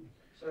channel.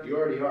 So You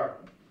already are.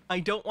 I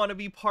don't want to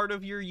be part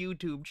of your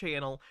YouTube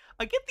channel.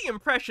 I get the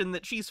impression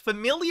that she's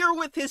familiar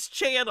with his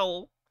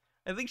channel.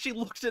 I think she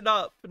looked it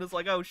up and is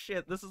like, oh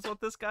shit, this is what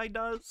this guy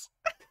does?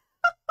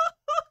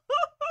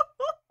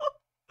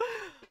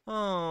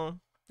 Oh,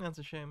 that's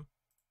a shame.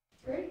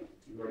 Great.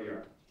 You already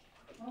are.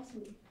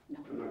 Awesome.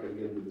 I'm not going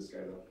to get into this guy,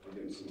 though. I'll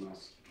get into someone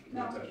else. I'm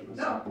No, not touching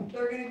myself. no,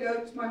 they're going to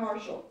go to my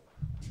marshal.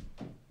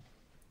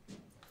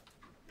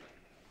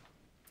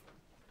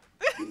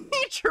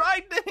 He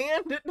tried to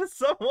hand it to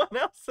someone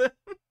else.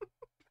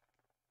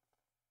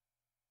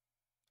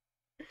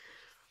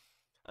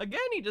 Again,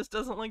 he just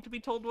doesn't like to be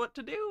told what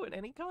to do in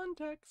any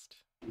context.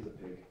 He's a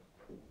pig.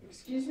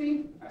 Excuse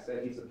me? I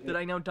said he's a pig. Did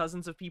I know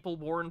dozens of people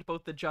warned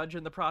both the judge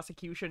and the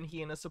prosecution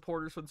he and his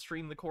supporters would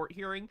stream the court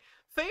hearing?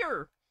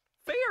 Fair!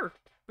 Fair!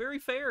 Very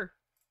fair.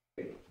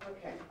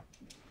 Okay.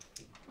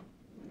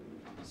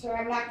 So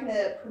I'm not going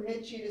to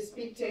permit you to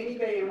speak to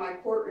anybody in my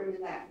courtroom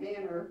in that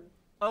manner.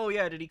 Oh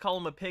yeah, did he call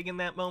him a pig in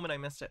that moment? I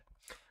missed it.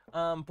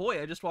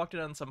 Boy, I just walked in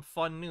on some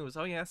fun news.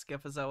 Oh yeah,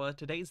 Skifazoa,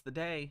 today's the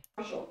day.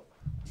 Marshal.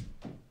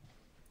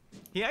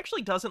 He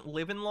actually doesn't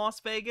live in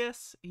Las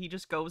Vegas. He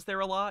just goes there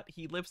a lot.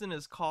 He lives in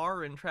his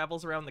car and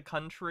travels around the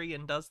country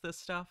and does this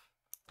stuff.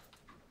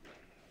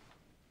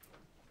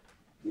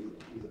 He's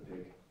a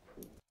pig.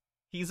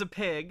 He's a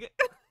pig.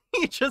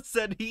 He just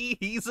said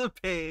he's a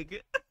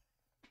pig.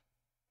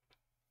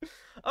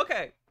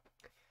 Okay.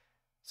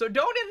 So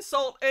don't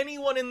insult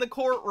anyone in the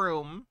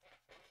courtroom.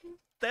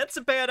 That's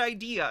a bad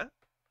idea.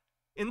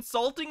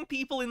 Insulting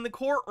people in the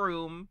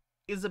courtroom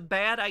is a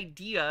bad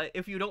idea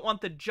if you don't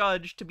want the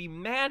judge to be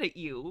mad at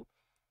you.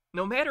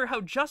 No matter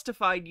how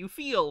justified you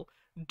feel,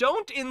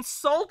 don't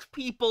insult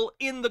people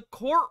in the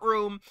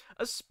courtroom,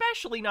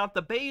 especially not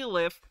the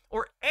bailiff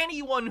or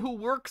anyone who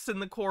works in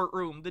the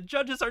courtroom. The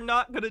judges are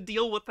not going to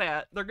deal with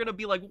that. They're going to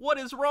be like, what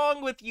is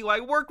wrong with you? I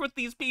work with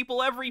these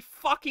people every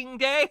fucking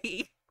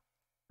day.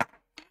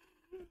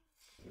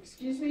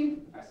 Excuse me?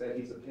 I said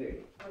he's a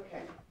pig.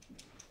 Okay.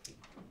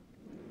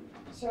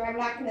 So I'm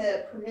not going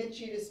to permit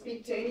you to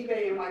speak to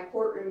anybody in my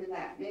courtroom in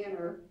that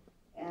manner.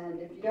 And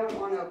if you don't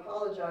want to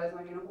apologize,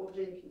 I'm going to hold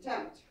you in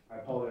contempt. I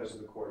apologize to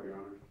the court, Your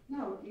Honor.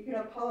 No, you can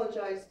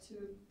apologize to...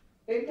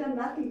 They've done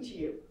nothing to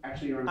you.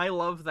 Actually, Your Honor. I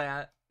love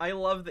that. I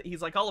love that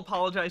he's like, I'll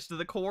apologize to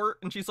the court.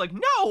 And she's like,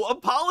 no,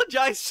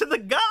 apologize to the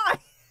guy.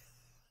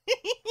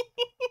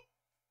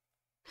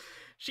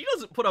 She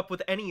doesn't put up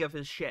with any of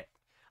his shit.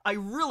 I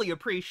really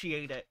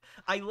appreciate it.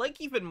 I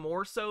like even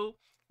more so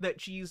that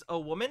she's a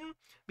woman,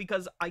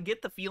 because I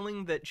get the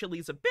feeling that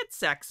Chilie's a bit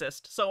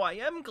sexist, so I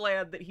am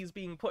glad that he's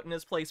being put in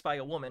his place by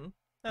a woman.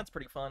 That's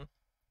pretty fun.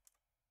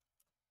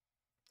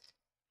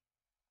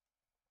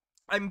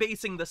 I'm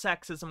basing the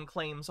sexism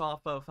claims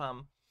off of,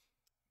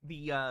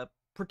 the,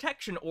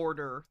 protection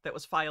order that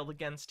was filed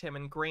against him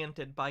and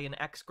granted by an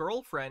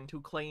ex-girlfriend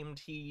who claimed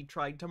he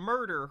tried to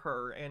murder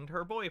her and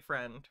her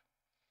boyfriend.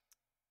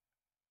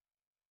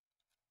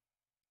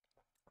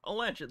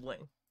 Allegedly.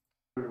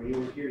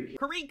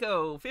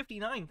 Kariko,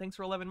 59, thanks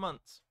for 11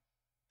 months.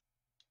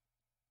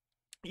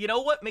 You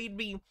know what made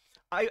me...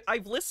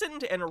 I've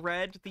listened and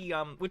read the,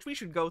 which we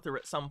should go through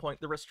at some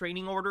point, the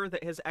restraining order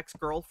that his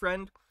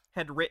ex-girlfriend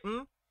had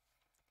written,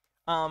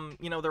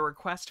 you know, the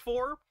request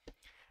for.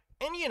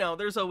 And, you know,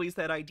 there's always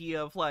that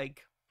idea of,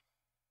 like,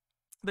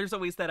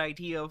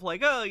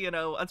 oh, you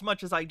know, as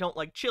much as I don't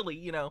like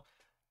Chilie, you know,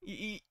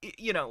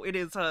 you know, it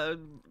is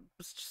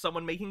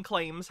someone making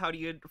claims. How do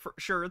you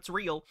sure it's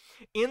real?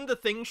 In the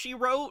thing she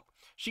wrote,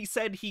 she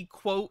said he,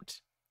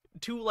 quote,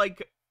 to,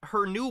 like,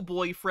 her new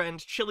boyfriend,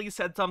 Chilie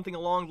said something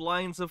along the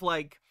lines of,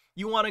 like,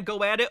 you want to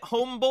go at it,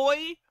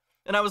 homeboy?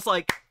 And I was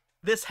like,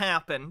 this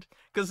happened.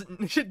 Because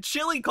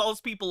Chilie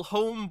calls people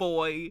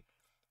homeboy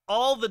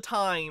all the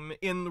time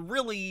in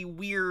really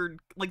weird,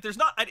 like, there's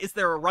not, is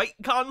there a right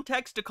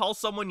context to call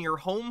someone your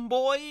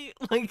homeboy?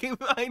 Like,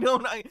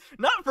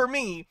 not for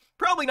me,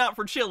 probably not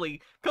for Chilie,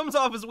 comes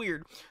off as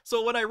weird.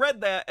 So when I read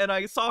that and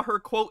I saw her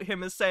quote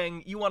him as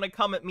saying, you want to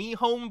come at me,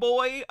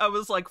 homeboy? I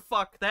was like,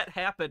 fuck, that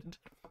happened.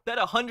 That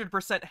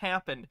 100%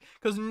 happened,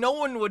 because no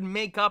one would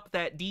make up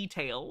that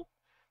detail.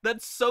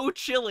 That's so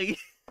Chilie.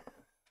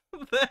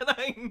 That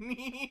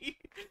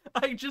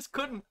I just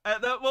couldn't.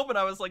 At that moment,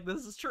 I was like,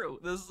 this is true.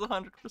 This is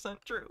 100%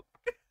 true.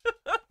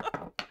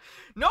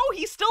 No,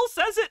 he still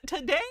says it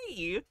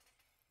today.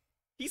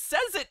 He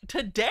says it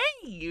today.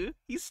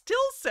 He still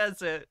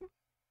says it.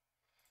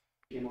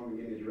 Came over and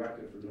gave me a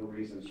directive for no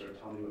reason, started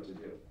telling me what to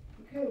do.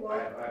 Okay,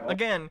 well.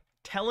 Again,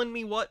 telling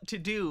me what to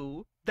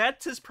do.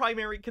 That's his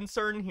primary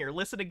concern here.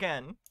 Listen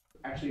again.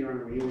 Actually, Your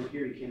Honor, when you were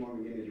here, he came over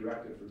and gave me a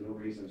directive for no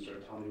reason,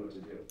 started telling me what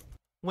to do.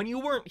 When you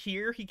weren't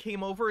here, he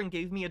came over and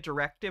gave me a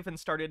directive and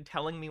started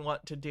telling me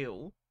what to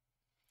do.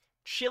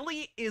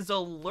 Chilie is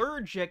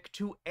allergic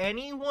to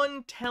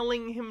anyone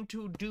telling him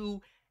to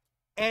do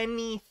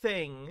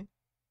anything.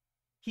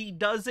 He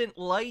doesn't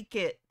like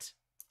it.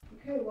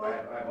 Okay, well.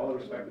 I have all the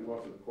respect and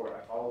love for the court.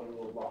 I follow the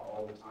rule of law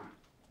all the time.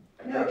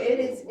 No, it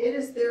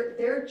is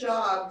their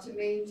job to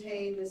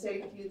maintain the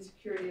safety and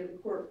security of the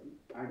court.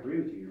 I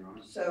agree with you, Your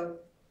Honor. So,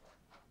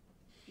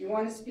 if you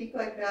want to speak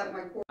like that in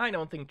my court. I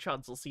don't think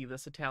Chuds will see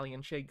this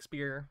Italian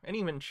Shakespeare, and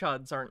even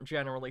Chuds aren't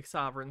generally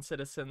sovereign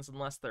citizens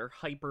unless they're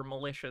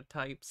hyper-militia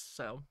types,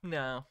 so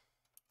no.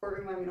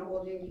 Courtroom, I'm going to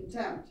hold you in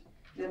contempt.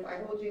 And if I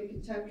hold you in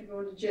contempt, you're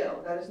going to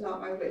jail. That is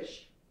not my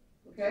wish.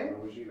 Okay? I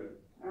wish you would.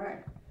 All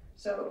right.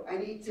 So, I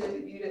need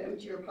you to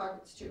empty your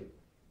pockets too.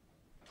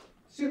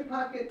 Suit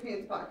pocket,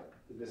 pants pocket.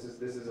 This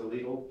is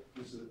illegal.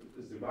 This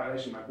is a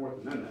violation of my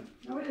Fourth Amendment.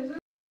 No, it isn't.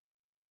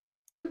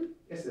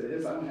 Yes, it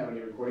is. I don't have any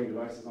recording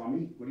devices on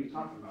me. What are you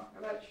talking about? How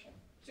about your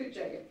suit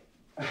jacket?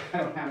 I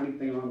don't have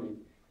anything on me.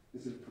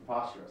 This is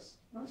preposterous.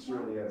 No, This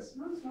really is.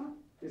 No, it's not.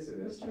 Yes, it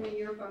is. Mr. Me,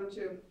 your phone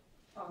too.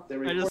 Off.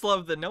 I just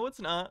love the no,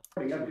 it's not.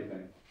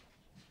 Everything.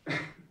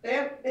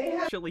 They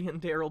have. Chilie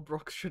and Daryl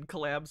Brooks should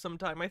collab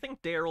sometime. I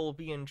think Daryl will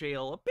be in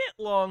jail a bit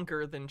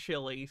longer than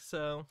Chilie,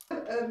 so.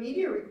 A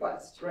media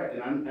request. Right,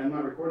 and I'm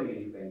not recording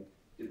anything.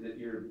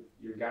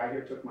 Your guy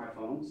here took my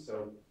phone,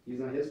 so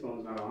his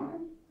phone's not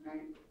on.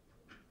 Right.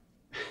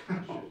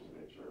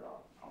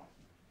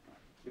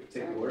 You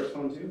take the lawyer's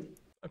phone too?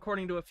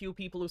 According to a few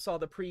people who saw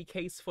the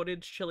pre-case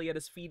footage, Chilie had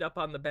his feet up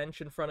on the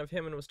bench in front of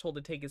him and was told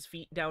to take his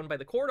feet down by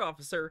the court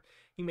officer.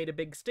 He made a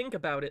big stink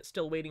about it,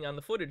 still waiting on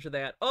the footage of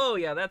that. Oh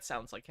yeah, that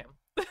sounds like him.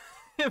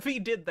 If he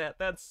did that,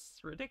 that's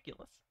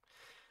ridiculous.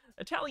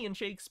 Italian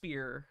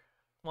Shakespeare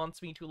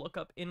wants me to look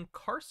up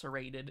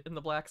incarcerated in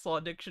the Black's Law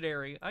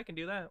Dictionary. I can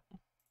do that.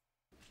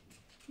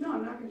 No,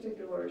 I'm not going to take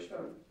the lawyer's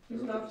phone. He's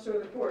an officer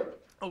of the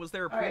court. Oh, was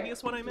there a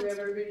previous one I missed? Do we missed?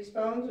 have everybody's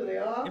phones? Are they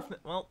off?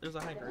 Well, there's a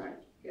hydrant. All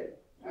right, good.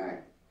 All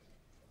right.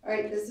 All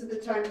right, this is the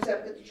time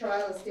set for the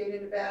trial of State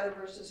of Nevada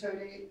versus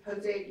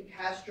Jose De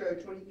Castro,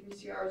 23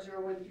 CR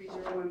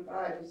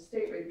 013015. Is the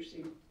state ready to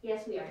proceed?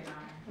 Yes, we are, Your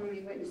Honor. How many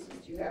witnesses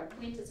do you have?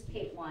 We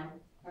anticipate one.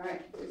 All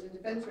right, is the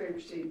defense ready to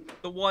proceed?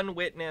 The one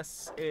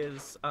witness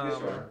is,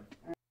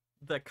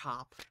 the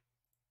cop.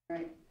 All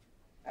right.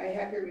 I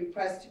have your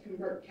request to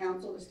convert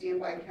counsel to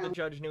standby counsel. The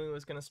judge knew he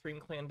was going to stream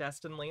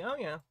clandestinely. Oh,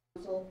 yeah.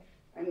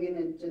 I'm going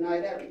to deny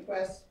that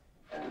request.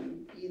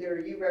 Either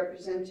you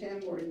represent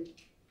him or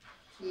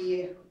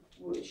he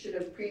should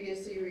have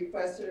previously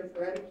requested a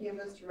Faretta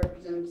canvas to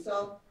represent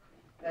himself.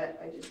 That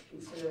I just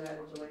consider that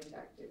a delay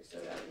tactic, so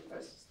that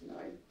request is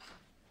denied.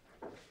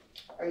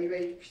 Are you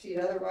ready to proceed?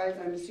 Otherwise,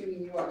 I'm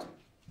assuming you are.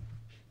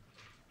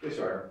 Yes,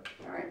 sir.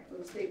 All right, will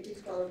the state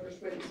please call the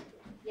first witness?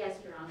 Yes,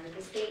 Your Honor.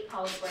 The state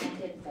calls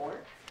Brandon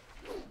Bork,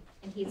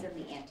 and he's in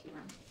the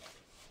anteroom.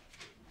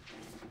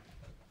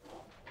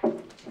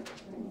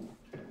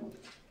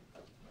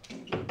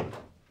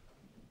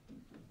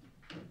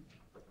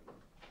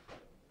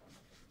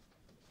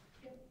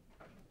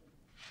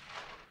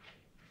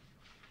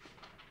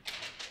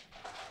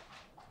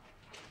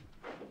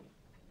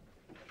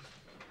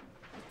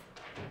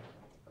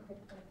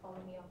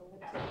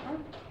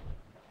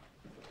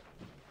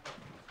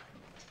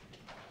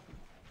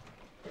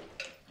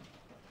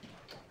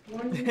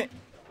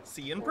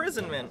 See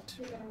imprisonment.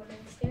 Do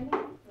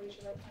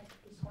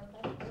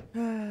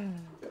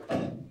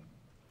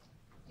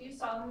you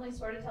solemnly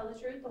swear to tell the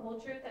truth, the whole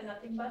truth, and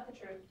nothing but the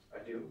truth? I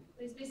do.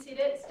 Please be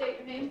seated. State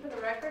your name for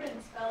the record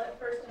and spell it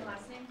first and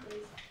last name,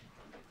 please.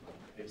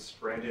 It's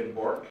Brandon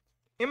Bork.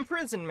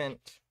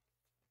 Imprisonment.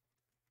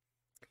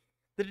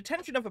 The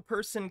detention of a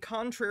person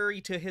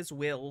contrary to his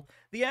will,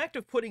 the act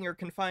of putting or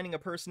confining a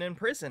person in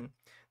prison,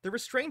 the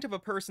restraint of a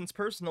person's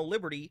personal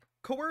liberty,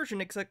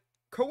 coercion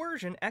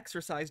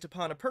exercised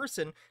upon a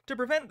person to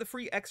prevent the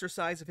free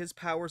exercise of his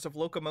powers of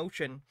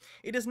locomotion.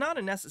 It is not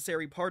a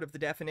necessary part of the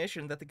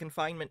definition that the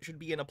confinement should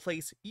be in a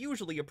place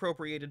usually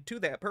appropriated to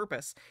that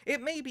purpose. It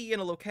may be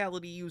in a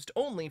locality used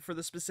only for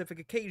the specific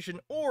occasion,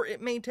 or it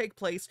may take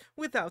place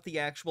without the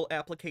actual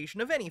application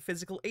of any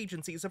physical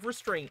agencies of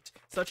restraint,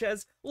 such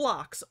as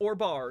locks or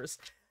bars,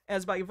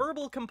 as by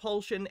verbal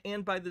compulsion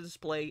and by the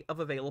display of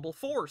available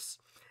force.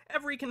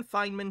 Every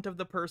confinement of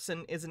the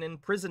person is an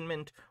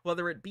imprisonment,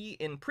 whether it be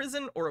in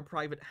prison or a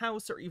private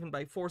house, or even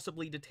by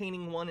forcibly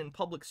detaining one in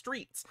public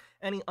streets.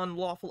 Any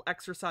unlawful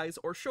exercise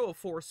or show of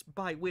force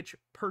by which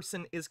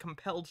person is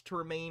compelled to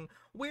remain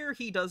where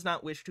he does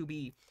not wish to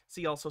be.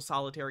 See also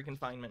solitary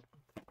confinement.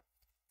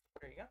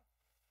 There you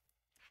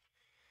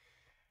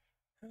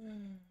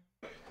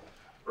go.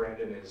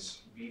 Brandon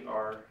is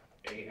B-R-A-N-D-E-N,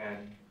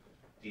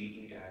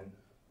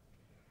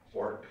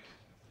 Bork,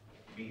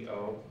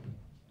 VOURQUE.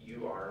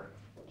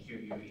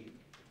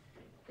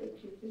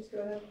 Thank you. Please go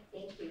ahead.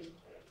 Thank you.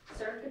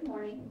 Sir, good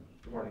morning.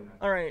 Good morning.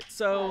 All right,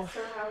 so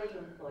Sir, how are you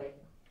employed?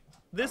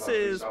 this I'm a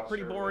police is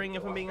pretty officer boring, with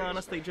if the I'm Las being Vegas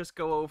honest. They Metro. just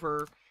go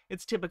over,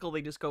 it's typical,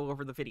 they just go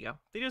over the video.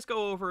 They just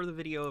go over the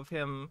video of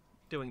him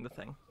doing the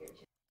thing.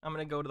 I'm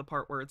gonna go to the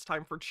part where it's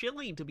time for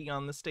Chilie to be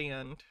on the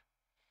stand.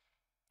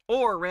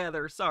 Or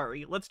rather,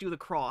 sorry, let's do the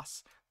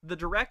cross. The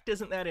direct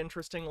isn't that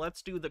interesting.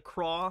 Let's do the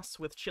cross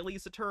with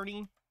Chilie's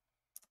attorney.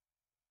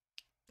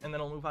 And then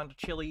I'll move on to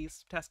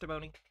Chilie's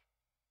testimony.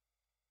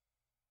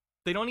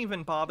 They don't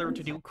even bother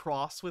to do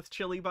cross with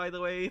Chilie, by the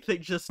way. They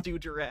just do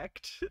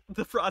direct.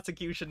 The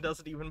prosecution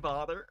doesn't even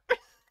bother.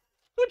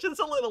 Which is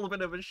a little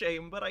bit of a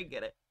shame, but I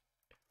get it.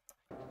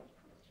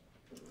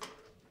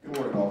 Good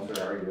morning,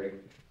 officer. How are you doing?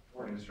 Good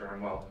morning, sir.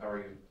 I'm well. How are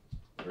you?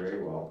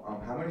 Very well.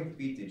 How many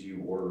feet did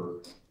you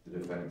order the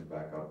defendant to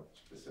back up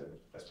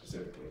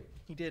specifically?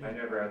 He didn't. I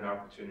never had an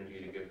opportunity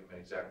to give him an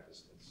exact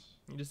distance.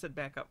 You just said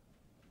back up.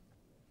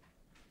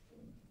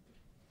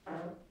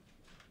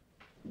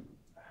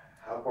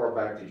 How far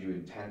back did you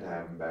intend to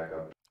have him back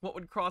up? What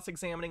would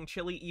cross-examining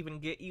Chilie even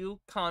get you?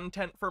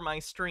 Content for my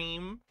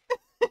stream?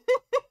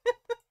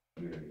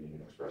 You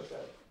didn't express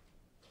that.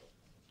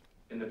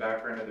 In the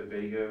background of the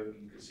video,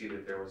 you could see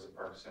that there was a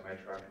parked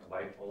semi-truck and a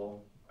light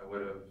pole. I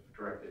would have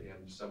directed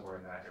him somewhere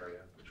in that area,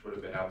 which would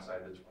have been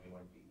outside the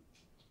 21 feet.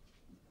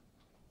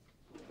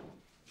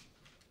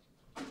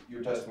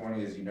 Your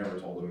testimony is you never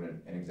told him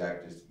an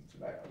exact distance to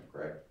back up,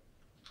 correct?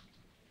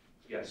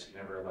 Yes, he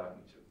never allowed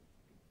me to.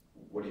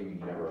 What do you mean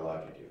he never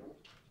allowed you to?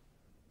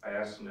 I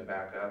asked him to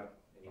back up,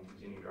 and he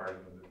continued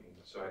arguing with me,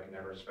 so I can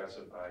never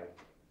specify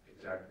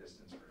exact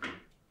distance for him.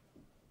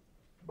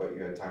 But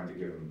you had time to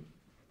give him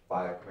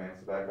 5 commands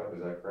to back up,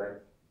 is that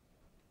correct?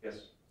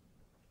 Yes.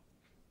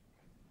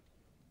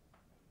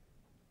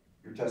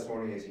 Your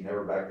testimony is he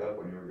never backed up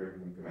when you were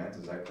giving him commands,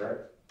 is that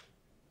correct?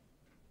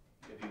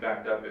 If he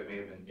backed up, it may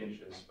have been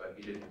inches, but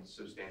he didn't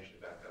substantially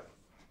back up.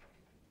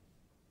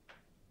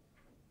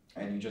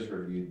 And you just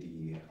reviewed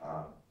the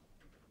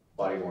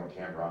body-worn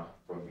camera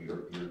from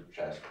your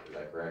chest, is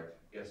that correct?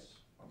 Yes.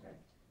 Okay.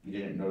 You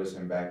didn't notice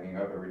him backing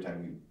up every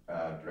time you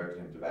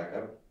directed him to back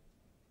up?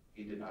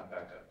 He did not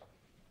back up.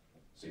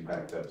 So you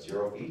backed up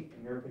 0 feet,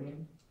 in your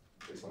opinion?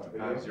 Based on that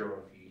video? Not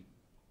 0 feet.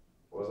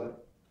 What was that?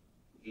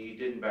 He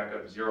didn't back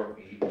up 0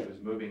 feet, he was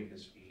moving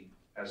his feet.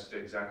 As to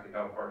exactly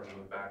how far he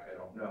moved back, I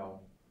don't know,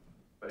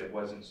 but it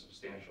wasn't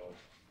substantial.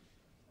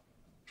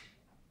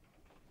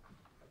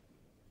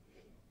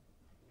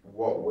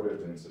 What would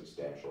have been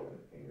substantial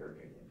in your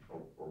opinion,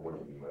 or what do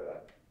you mean by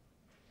that?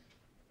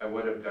 I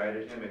would have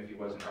guided him if he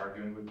wasn't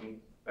arguing with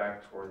me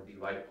back toward the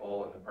light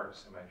pole and the parked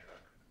semi-truck.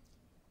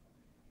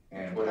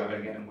 And would have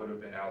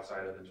been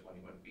outside of the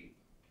 21 feet.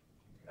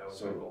 That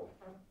was my goal.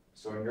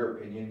 So in your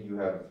opinion, you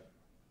have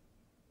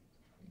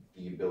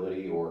the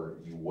ability, or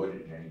you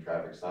would in any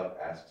traffic stop,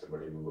 ask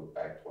somebody to move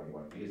back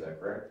 21 feet, is that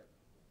correct?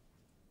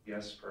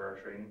 Yes, for our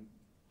training.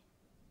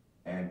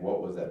 And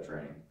what was that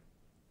training?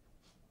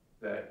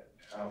 That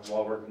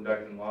while we're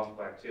conducting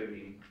lawful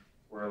activity,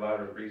 we're allowed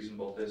a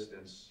reasonable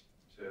distance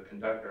to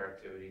conduct our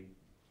activity.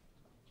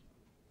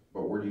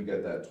 But where do you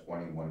get that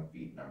 21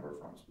 feet number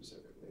from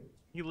specifically?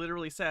 He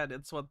literally said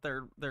it's what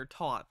they're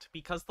taught.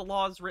 Because the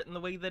law is written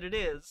the way that it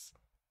is,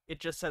 it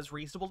just says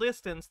reasonable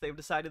distance. They've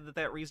decided that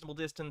that reasonable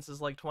distance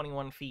is like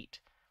 21 feet.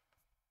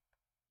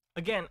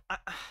 Again,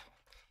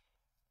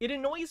 it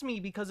annoys me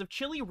because if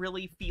Chilie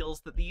really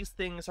feels that these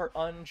things are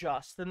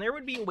unjust, then there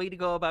would be a way to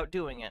go about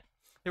doing it.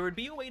 There would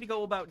be a way to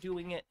go about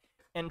doing it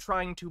and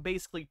trying to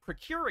basically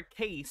procure a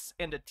case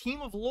and a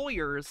team of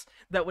lawyers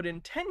that would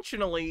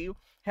intentionally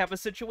have a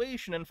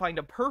situation and find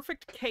a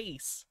perfect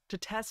case to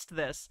test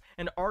this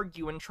and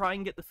argue and try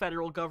and get the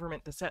federal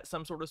government to set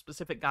some sort of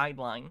specific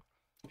guideline.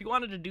 If you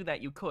wanted to do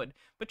that, you could.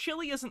 But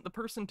Chilie isn't the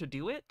person to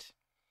do it.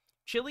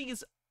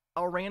 Chilie's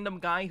a random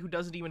guy who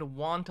doesn't even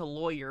want a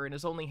lawyer and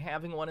is only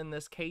having one in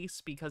this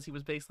case because he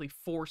was basically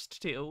forced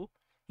to.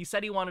 He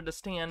said he wanted to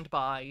stand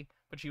by,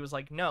 but she was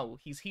like, no,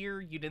 he's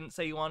here. You didn't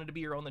say you wanted to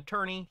be your own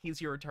attorney.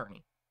 He's your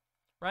attorney.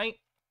 Right?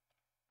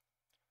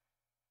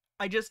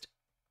 I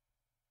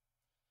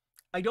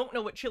don't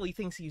know what Chilie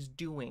thinks he's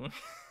doing.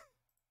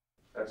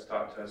 That's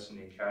taught to us in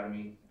the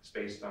academy. It's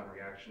based on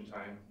reaction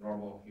time,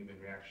 normal human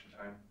reaction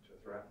time to a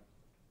threat.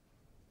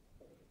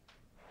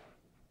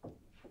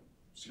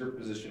 So your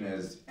position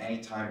is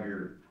anytime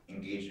you're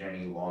engaged in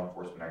any law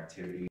enforcement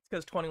activity. It's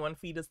because 21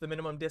 feet is the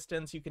minimum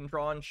distance you can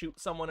draw and shoot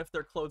someone if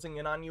they're closing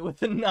in on you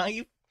with a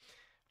knife.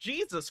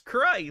 Jesus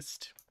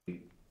Christ!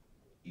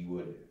 You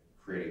would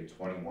create a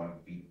 21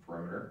 feet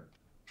perimeter?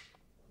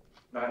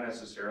 Not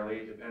necessarily.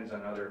 It depends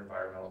on other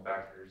environmental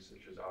factors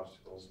such as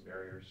obstacles and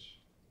barriers.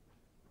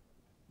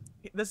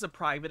 This is a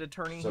private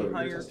attorney So he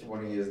hired. your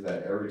testimony is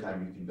that every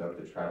time you conduct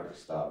a traffic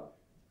stop,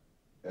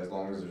 as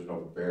long as there's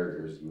no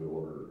barriers, you would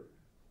order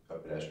a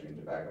pedestrian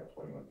to back up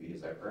 21 feet,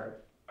 is that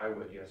correct? I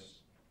would,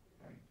 yes.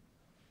 Okay.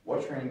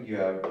 What training do you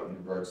have in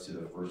regards to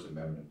the First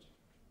Amendment?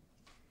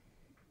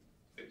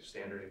 It's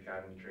standard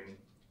academy training.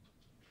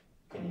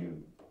 Can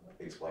you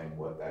explain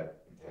what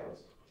that entails?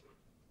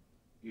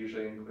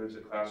 Usually includes a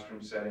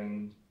classroom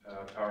setting,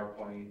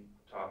 PowerPoint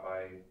taught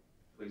by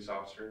police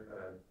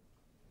officer,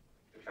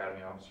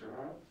 academy officer.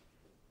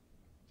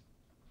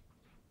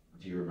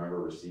 Do you remember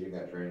receiving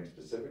that training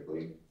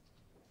specifically?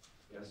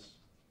 Yes.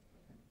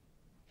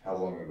 How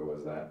long ago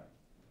was that?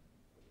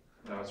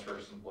 When I was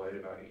first employed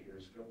about 8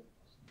 years ago.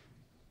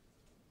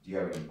 Do you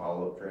have any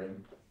follow-up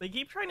training? They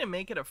keep trying to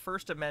make it a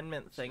First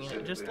Amendment thing, and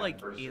it just, Specifically on like,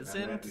 First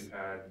Amendment, isn't. We've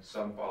had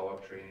some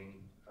follow-up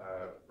training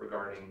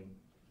regarding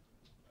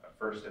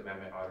First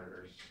Amendment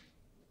auditors.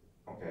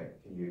 Okay,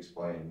 can you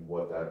explain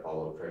what that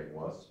follow-up training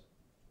was?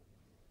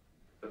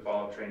 The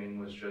follow-up training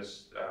was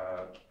just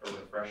a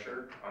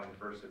refresher on the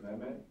First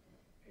Amendment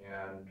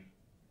and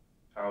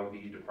how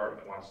the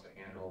department wants to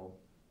handle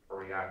or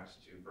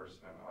react to First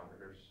Amendment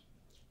auditors.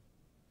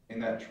 In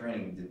that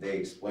training, did they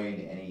explain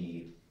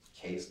any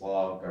case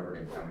law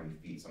governing how many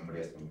feet somebody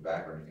has to move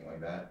back or anything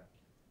like that?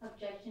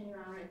 Objection, Your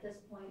Honor, at this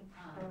point,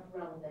 of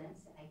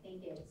relevance, I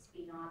think it's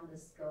beyond the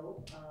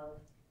scope of,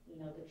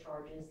 the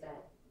charges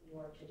that you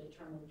are to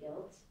determine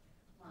guilt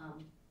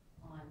on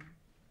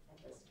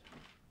at this time.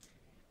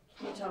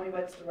 Can you tell me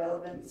what's the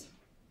relevance?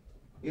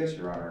 Yes,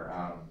 Your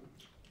Honor.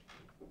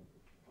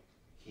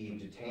 He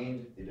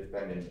detained the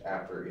defendant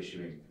after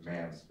issuing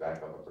commands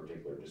back up a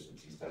particular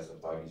distance. He's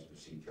testified he's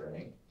received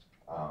training.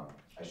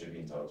 I should be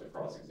entitled to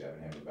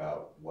cross-examine him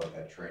about what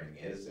that training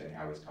is and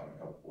how he's coming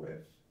up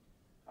with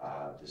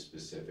the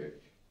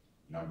specific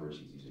numbers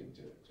he's using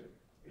to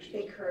I issue.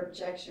 think her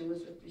objection was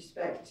with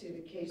respect to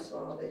the case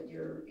law that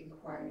you're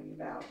inquiring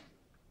about.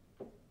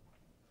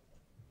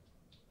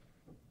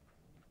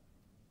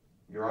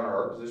 Your Honor,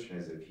 our position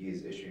is if he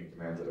is issuing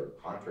commands that are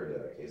contrary to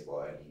that case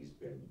law and he's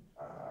been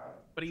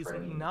But he's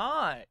trained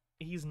not.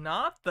 He's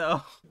not,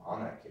 though.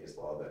 on that case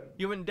law, then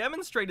You haven't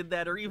demonstrated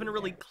that or even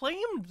really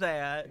claimed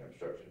that.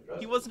 obstruction of justice.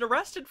 He wasn't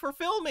arrested for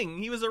filming.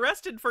 He was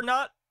arrested for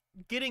not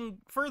getting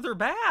further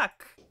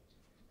back.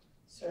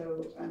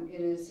 So I'm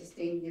going to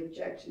sustain the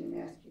objection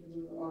and ask you to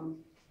move along.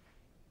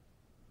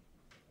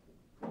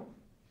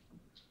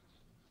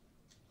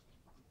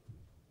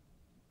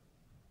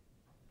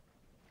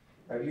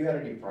 Have you had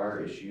any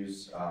prior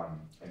issues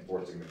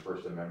enforcing the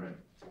First Amendment?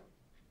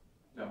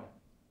 No.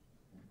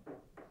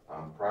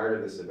 Prior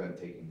to this event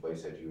taking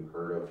place, had you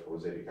heard of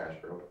Jose de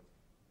Castro?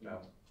 No.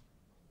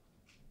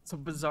 It's a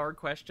bizarre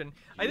question.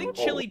 I You think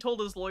recall- Chilie told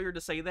his lawyer to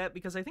say that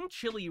because I think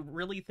Chilie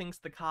really thinks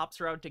the cops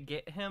are out to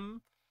get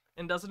him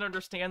and doesn't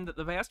understand that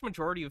the vast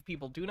majority of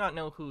people do not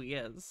know who he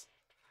is.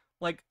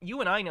 Like, you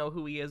and I know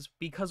who he is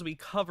because we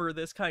cover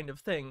this kind of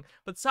thing,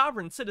 but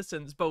sovereign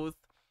citizens, both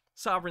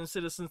sovereign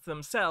citizens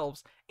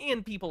themselves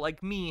and people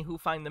like me who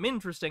find them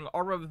interesting,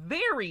 are a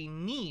very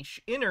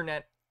niche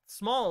internet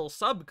small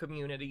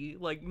sub-community.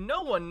 Like,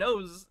 no one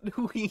knows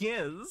who he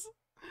is.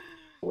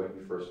 When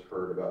you first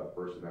heard about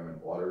First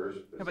Amendment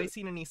auditors, Have I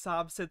seen any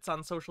sob sits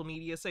on social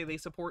media say they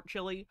support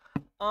Chilie?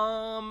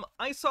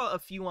 I saw a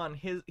few on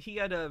his. He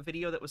had a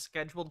video that was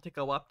scheduled to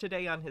go up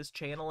today on his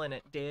channel, and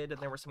it did, and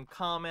there were some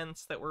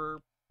comments that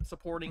were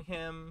supporting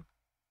him.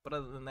 But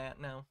other than that,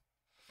 no.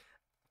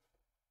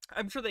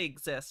 I'm sure they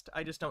exist.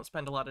 I just don't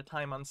spend a lot of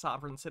time on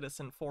sovereign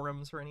citizen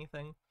forums or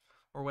anything,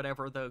 or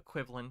whatever the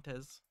equivalent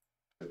is.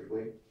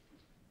 specifically?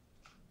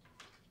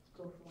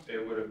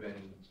 It would have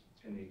been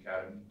in the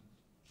academy.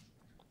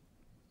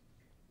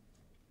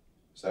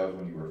 So that was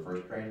when you were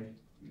first trained?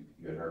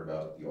 You had heard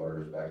about the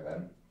auditors back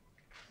then?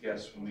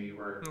 Yes, when we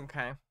were.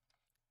 Okay.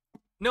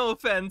 No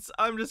offense,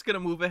 I'm just gonna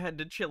move ahead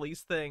to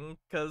Chilie's thing,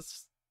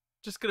 because,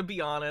 just gonna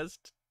be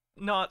honest,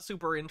 not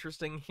super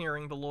interesting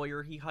hearing the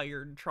lawyer he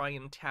hired try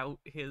and tout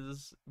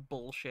his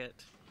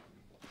bullshit.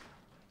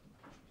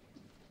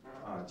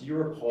 Do you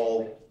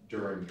recall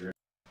during your...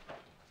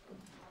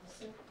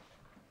 Officer,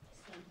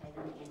 stand tight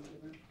on the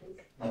anti-room,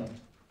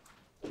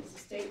 please. Does the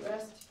state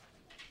rest?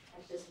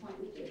 At this point,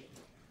 we do.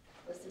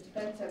 Does the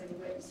defense have any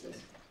witnesses?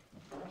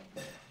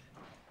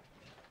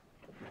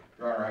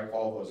 Your Honor, I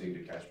call Jose de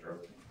Castro.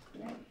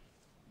 Yeah.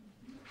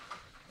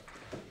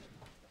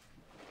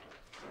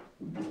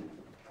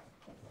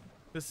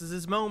 This is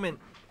his moment.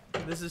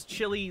 This is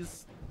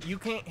Chilie's you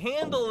can't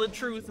handle the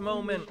truth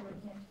moment. Do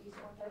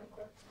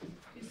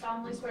you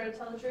solemnly swear to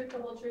tell the truth, the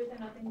whole truth, and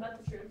nothing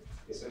but the truth?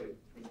 Yes, I do.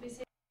 Please be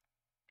seated.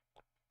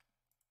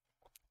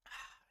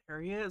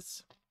 There he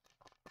is.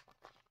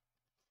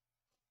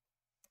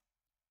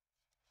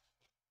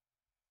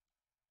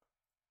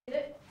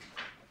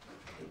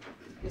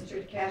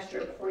 Mr.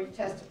 Castro, before you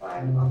testify,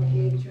 I'm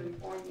obligated to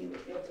inform you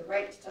that you have the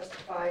right to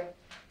testify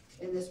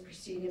in this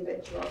proceeding,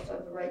 but you also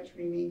have the right to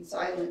remain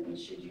silent, and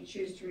should you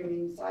choose to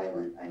remain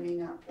silent, I may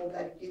not hold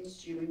that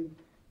against you in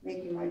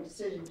making my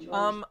decision. Do you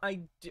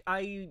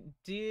I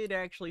did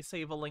actually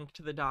save a link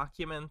to the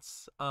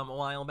documents a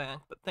while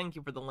back, but thank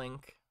you for the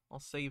link. I'll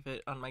save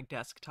it on my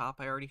desktop.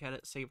 I already had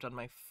it saved on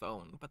my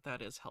phone, but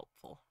that is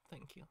helpful.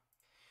 Thank you.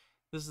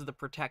 This is the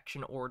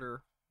protection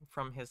order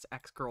from his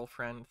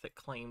ex-girlfriend that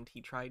claimed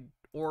he tried,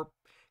 or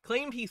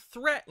claimed he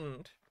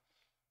threatened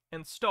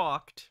and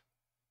stalked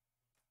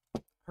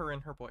her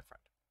and her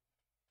boyfriend.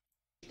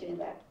 Stand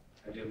back.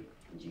 I do.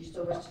 Do you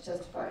still wish to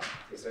testify?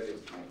 Yes, I do.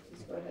 All right,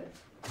 please go ahead.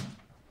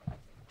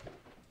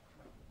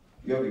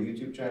 You have a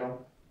YouTube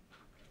channel?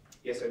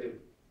 Yes, I do.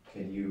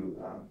 Can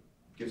you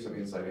give some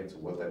insight into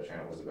what that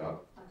channel was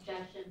about?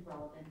 Objection,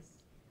 relevance.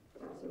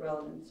 What's the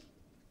relevance?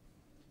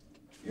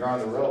 Your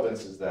Honor, the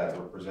relevance is that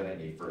we're presenting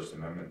a First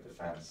Amendment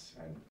defense,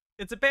 and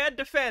It's a bad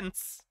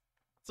defense.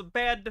 It's a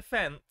bad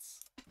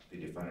defense. the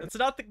defendant It's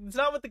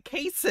not what the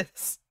case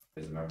is.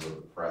 is a member of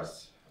the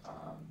press.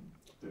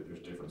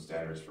 There's different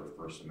standards for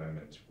First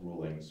Amendment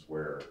rulings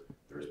where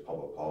there is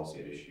public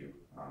policy at issue.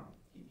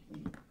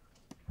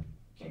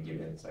 He can give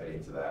insight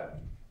into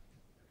that.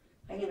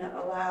 I'm gonna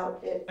allow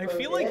it I for a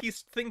feel like bit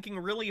he's thinking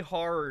really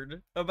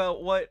hard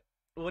about what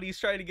he's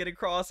trying to get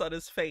across on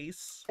his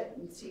face.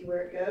 and see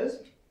where it goes.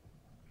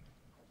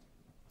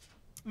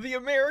 The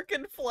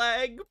American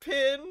flag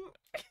pin.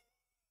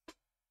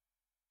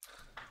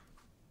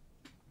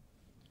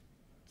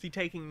 Is he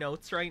taking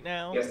notes right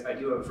now? Yes, I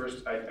do have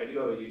I do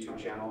have a YouTube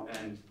channel,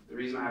 and the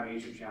reason I have a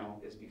YouTube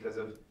channel is because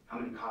of how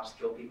many cops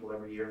kill people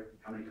every year,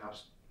 how many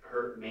cops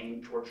hurt,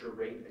 maim, torture,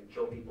 rape, and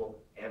kill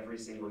people every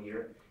single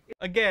year.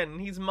 Again,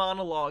 he's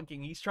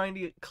monologuing. He's trying to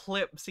get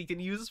clips he can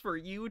use for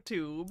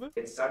YouTube.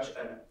 It's such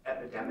an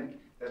epidemic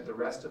that the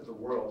rest of the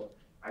world,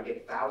 I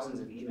get thousands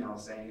of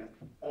emails saying,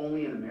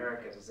 only in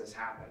America does this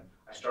happen.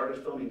 I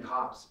started filming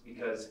cops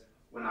because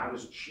when I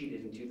was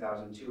cheated in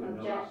 2002 and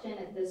Objection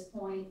at this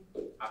point.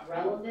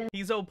 Relevant.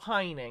 He's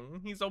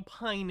opining. He's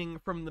opining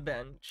from the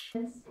bench.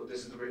 Well, this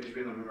is the British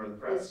being a member of the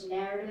press. This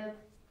narrative.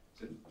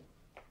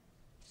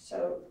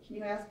 So, can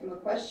you ask him a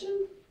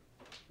question?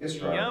 Yes,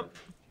 Your Honor. Yep.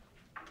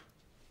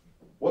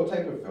 What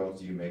type of films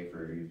do you make for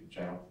your YouTube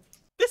channel?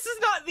 This is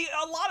not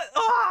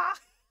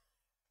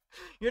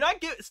You're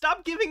not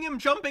stop giving him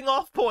jumping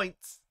off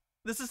points.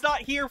 This is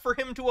not here for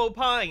him to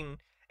opine.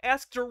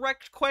 Ask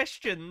direct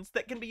questions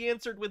that can be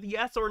answered with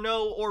yes or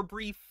no or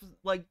brief,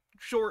 like,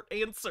 short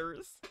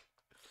answers.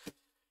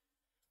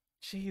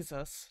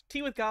 Jesus.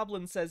 Tea with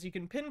Goblin says you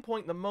can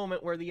pinpoint the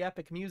moment where the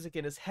epic music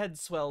in his head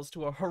swells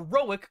to a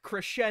heroic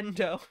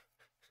crescendo.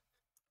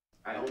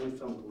 I only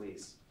film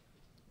police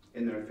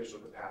in their official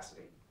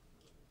capacity.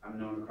 I'm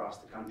known across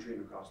the country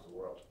and across the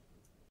world.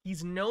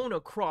 He's known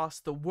across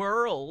the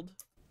world.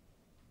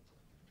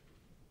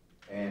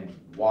 And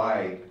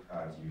why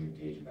do you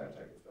engage in that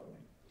type of filming?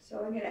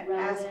 So I'm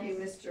gonna ask you,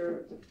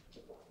 Mr.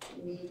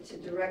 Mead, to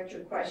direct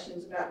your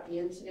questions about the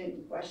incident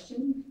in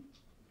question.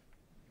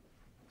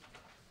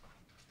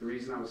 The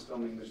reason I was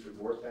filming this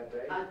report that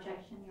day.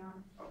 Objection, Your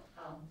Honor. Oh,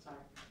 I'm sorry.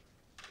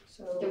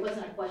 So There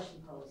wasn't a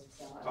question posed,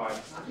 so Oh, I'm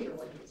not sure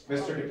what he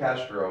was. Mr.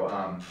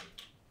 DeCastro,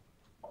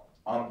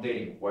 on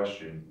dating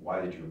question,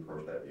 why did you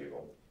approach that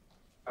vehicle?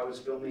 I was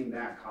filming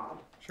that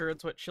cop. Sure,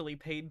 it's what Chilie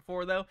paid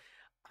for, though.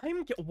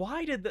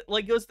 Why did that,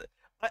 like,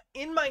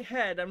 in my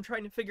head, I'm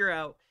trying to figure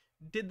out,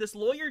 did this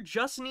lawyer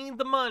just need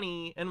the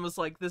money and was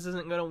like, this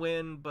isn't gonna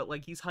win, but,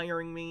 like, he's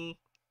hiring me,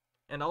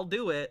 and I'll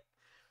do it?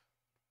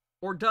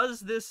 Or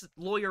does this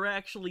lawyer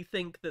actually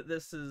think that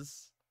this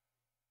is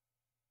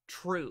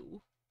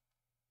true?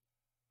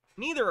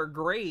 Neither are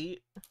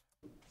great.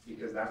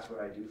 Because that's what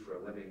I do for a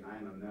living. I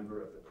am a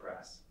member of the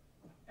press.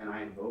 And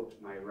I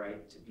invoked my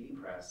right to be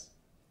press.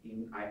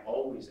 I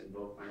always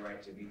invoke my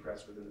right to be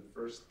press within the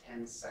first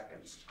 10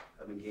 seconds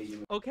of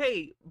engaging with.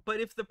 Okay, but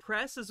if the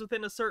press is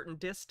within a certain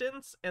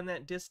distance, and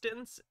that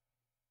distance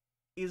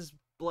is,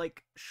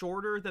 like,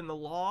 shorter than the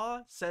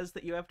law says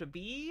that you have to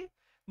be,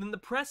 then the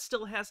press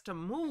still has to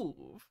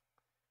move.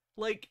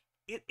 Like,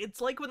 it's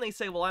like when they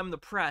say, well, I'm the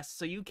press,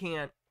 so you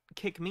can't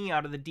kick me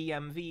out of the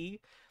DMV.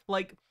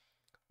 Like,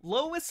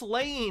 Lois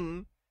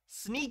Lane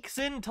sneaks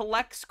into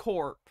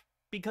LexCorp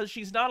because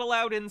she's not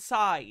allowed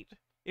inside.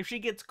 If she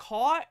gets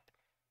caught,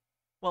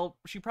 well,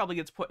 she probably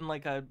gets put in,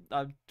 like, a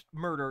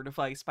murder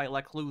device by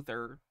Lex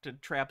Luthor to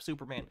trap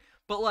Superman.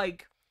 But,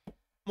 like,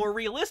 more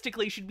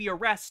realistically, she'd be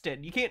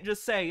arrested. You can't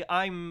just say,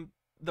 I'm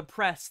the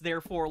press,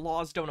 therefore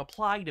laws don't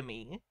apply to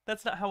me.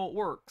 That's not how it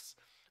works.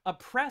 A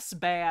press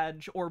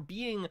badge, or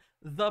being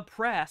the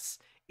press,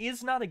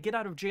 is not a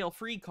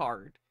get-out-of-jail-free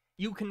card.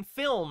 You can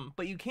film,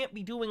 but you can't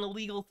be doing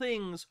illegal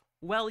things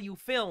while you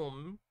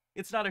film.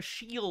 It's not a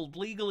shield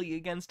legally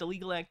against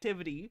illegal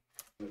activity.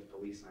 With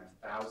police, and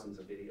I have thousands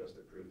of videos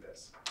that prove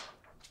this.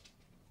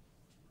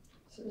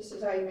 So this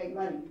is how you make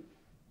money.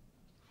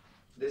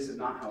 This is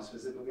not how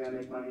specifically I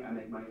make money. I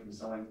make money from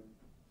selling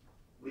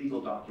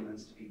legal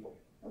documents to people.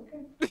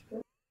 Okay.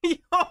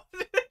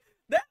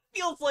 That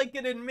feels like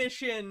an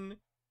admission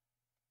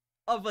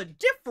of a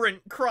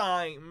different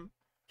crime.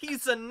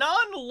 He's a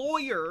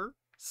non-lawyer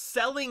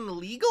selling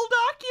legal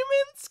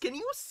documents? Can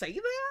you say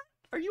that?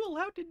 Are you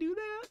allowed to do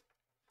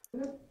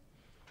that?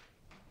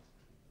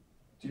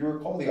 Do you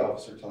recall the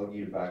officer telling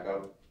you to back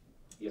up?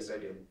 Yes, I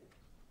do.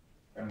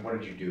 And what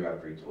did you do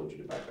after he told you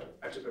to back up?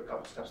 I took a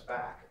couple steps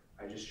back.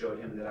 I just showed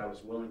him that I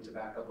was willing to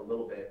back up a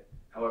little bit.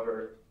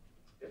 However,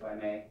 if I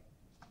may,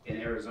 in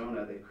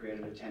Arizona, they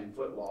created a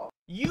 10-foot law.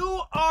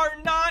 You are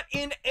not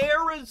in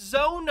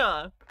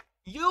Arizona.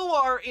 You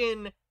are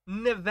in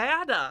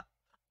Nevada,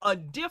 a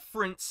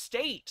different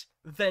state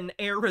than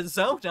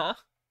Arizona.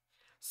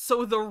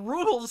 So the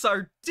rules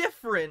are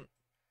different.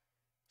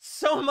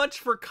 So much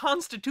for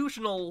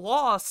constitutional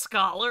law,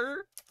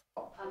 scholar.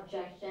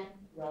 Objection,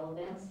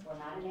 relevance, we're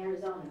not in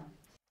Arizona.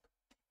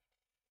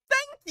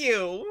 Thank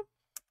you.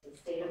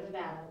 It's the state of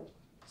Nevada.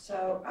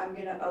 So I'm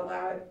gonna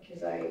allow it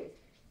because I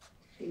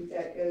think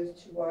that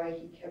goes to why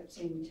he kept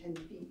saying 10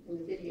 feet in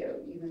the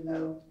video, even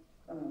though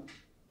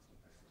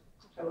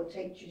I will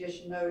take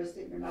judicial notice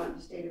that you're not in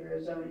the state of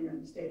Arizona, you're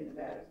in the state of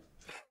Nevada.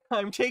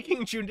 I'm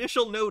taking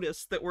judicial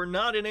notice that we're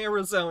not in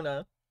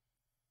Arizona.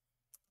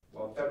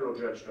 Well, a federal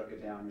judge struck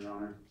it down, Your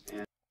Honor,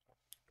 and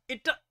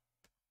It do-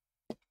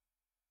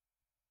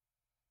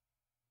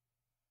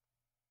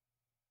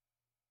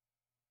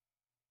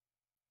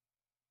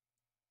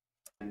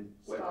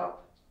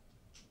 Stop.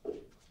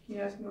 Can you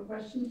ask him a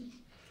question?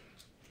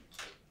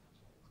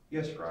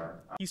 Yes, Your Honor.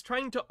 He's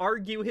trying to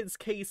argue his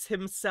case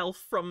himself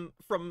from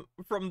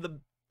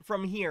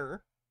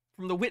here,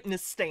 from the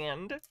witness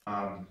stand.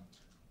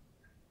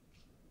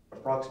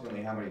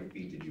 Approximately how many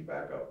feet did you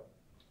back up?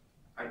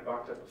 I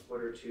backed up a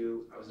foot or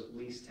two. I was at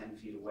least 10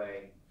 feet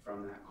away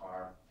from that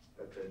car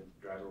that the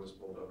driver was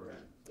pulled over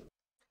in.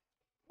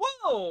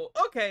 Whoa,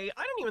 okay,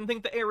 I don't even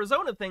think the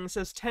Arizona thing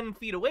says 10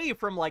 feet away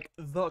from, like,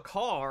 the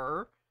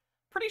car.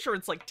 Pretty sure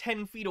it's, like,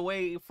 10 feet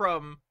away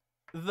from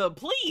the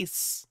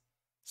police.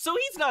 So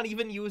he's not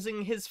even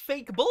using his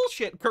fake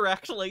bullshit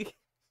correctly.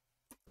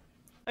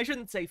 I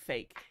shouldn't say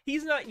fake.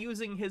 He's not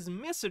using his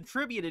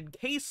misattributed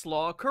case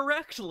law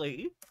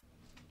correctly.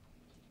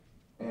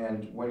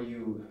 And when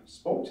you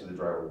spoke to the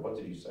driver, what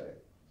did you say?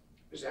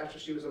 Just after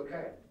she was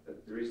okay. The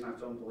reason I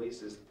filmed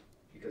police is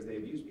because they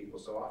abuse people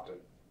so often.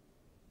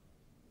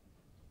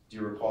 Do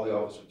you recall the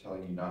officer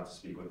telling you not to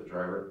speak with the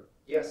driver?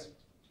 Yes.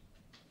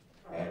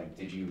 And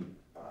did you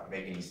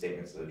make any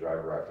statements to the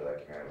driver after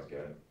that command was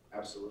given?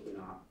 Absolutely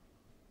not.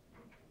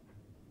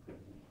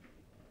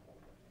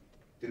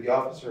 Did the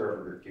officer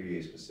ever give you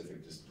a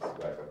specific distance to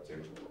back up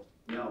to?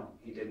 No,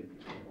 he didn't.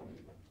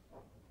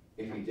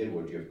 If he did,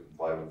 would you have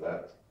complied with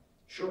that?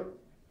 Sure.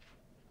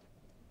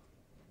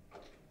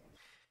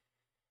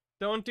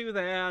 Don't do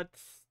that.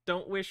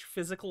 Don't wish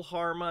physical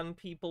harm on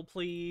people,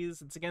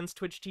 please. It's against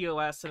Twitch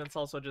TOS, and it's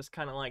also just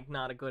kind of like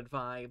not a good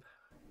vibe.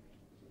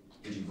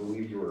 Did you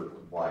believe you were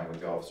complying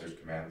with the officer's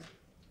commands?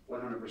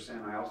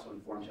 100%. I also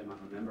informed him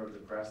I'm a member of the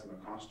press, I'm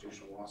a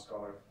constitutional law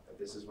scholar, that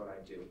this is what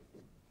I do.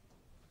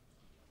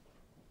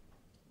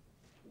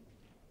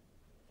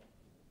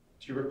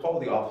 Do you recall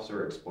the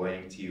officer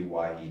explaining to you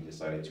why he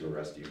decided to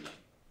arrest you?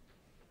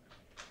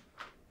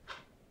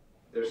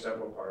 There's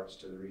several parts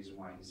to the reason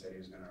why he said he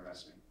was going to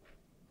arrest me.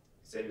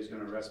 He said he was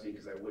going to arrest me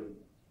because I wouldn't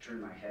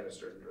turn my head a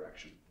certain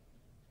direction.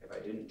 If I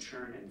didn't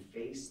turn and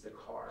face the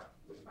car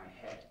with my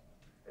head,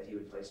 that he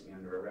would place me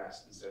under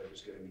arrest instead of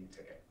just giving me a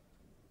ticket.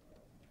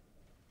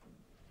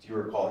 Do you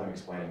recall him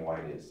explaining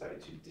why he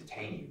decided to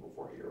detain you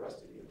before he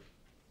arrested you?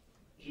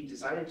 He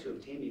decided to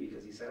detain me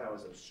because he said I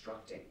was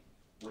obstructing,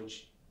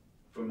 which,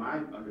 from my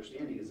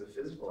understanding, is a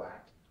physical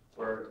act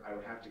where I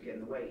would have to get in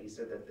the way. He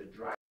said that the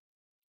driver...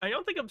 I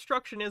don't think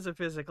obstruction is a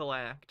physical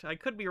act. I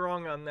could be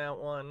wrong on that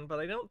one, but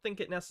I don't think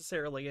it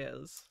necessarily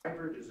is.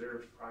 Driver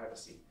deserves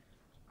privacy.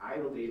 I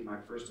believe my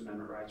First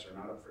Amendment rights are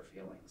not up for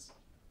feelings.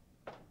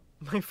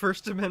 My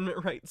First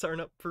Amendment rights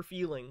aren't up for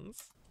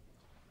feelings.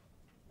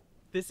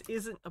 This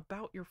isn't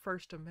about your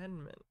First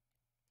Amendment. This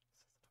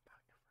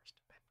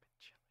isn't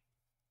about your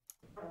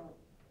First Amendment, Chilie.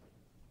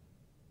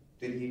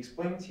 Did he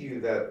explain to you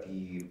that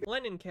the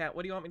Lennon Cat,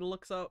 what do you want me to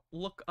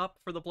look up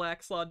for the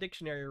Black's Law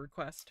Dictionary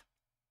request?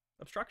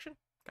 Obstruction?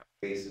 Okay.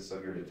 basis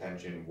of your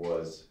detention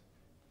was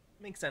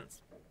Makes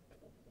sense.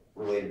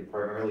 related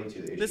primarily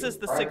to the issue This is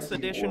of the 6th privacy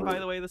edition, or- by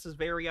the way. This is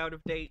very out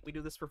of date. We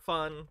do this for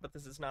fun, but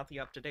this is not the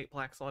up-to-date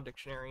Black's Law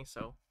Dictionary,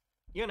 so,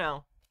 you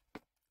know,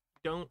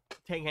 don't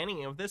take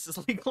any of this as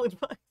legal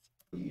advice.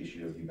 The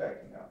issue of you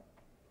backing up.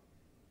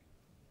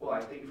 Well,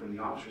 I think from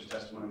the officer's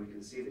testimony, we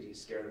can see that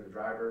he's scared of the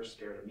driver,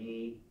 scared of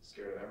me,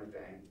 scared of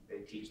everything. They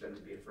teach them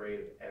to be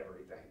afraid of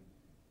everything.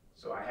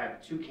 So I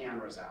had 2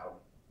 cameras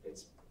out.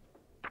 It's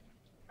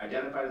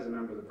identified as a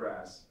member of the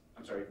press.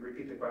 I'm sorry,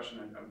 repeat the question.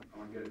 I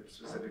want to get it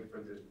specific for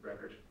the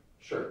record.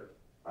 Sure.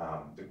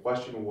 The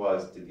question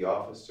was, did the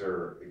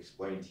officer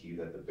explain to you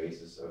that the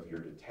basis of your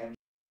detention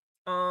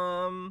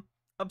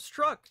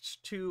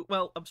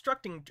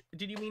obstructing,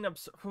 did you mean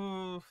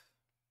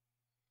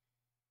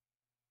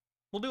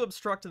we'll do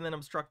obstruct and then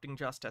obstructing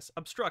justice.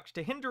 Obstruct,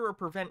 to hinder or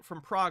prevent from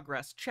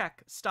progress,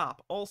 check,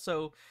 stop.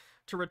 Also,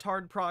 to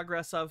retard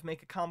progress of,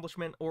 make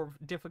accomplishment or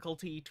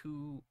difficulty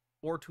to,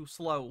 or to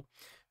slow.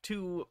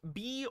 To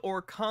be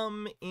or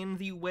come in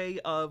the way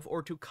of,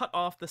 or to cut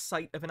off the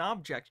sight of an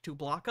object, to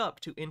block up,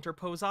 to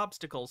interpose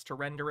obstacles, to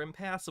render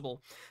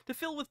impassable, to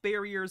fill with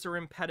barriers or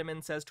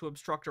impediments as to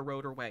obstruct a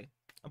road or way.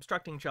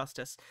 Obstructing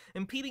justice,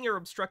 impeding or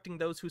obstructing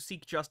those who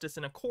seek justice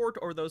in a court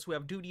or those who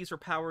have duties or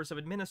powers of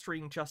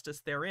administering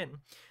justice therein.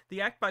 The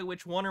act by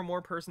which one or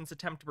more persons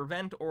attempt to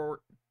prevent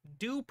or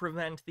do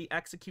prevent the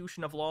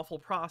execution of lawful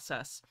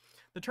process.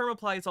 The term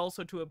applies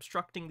also to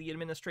obstructing the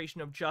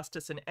administration of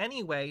justice in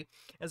any way,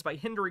 as by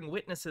hindering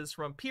witnesses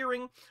from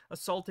appearing,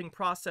 assaulting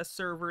process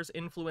servers,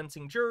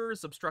 influencing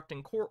jurors,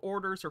 obstructing court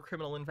orders, or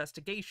criminal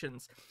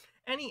investigations.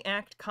 Any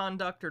act,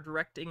 conduct, or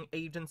directing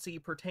agency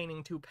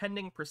pertaining to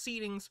pending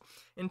proceedings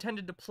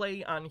intended to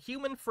play on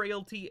human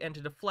frailty and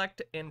to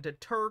deflect and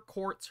deter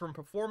courts from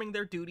performing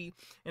their duty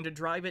and to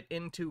drive it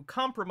into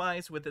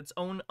compromise with its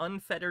own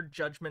unfettered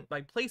judgment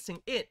by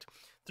placing it,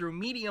 through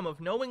medium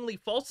of knowingly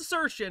false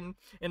assertion,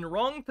 in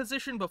wrong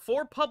position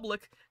before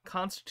public,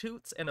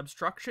 constitutes an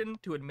obstruction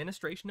to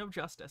administration of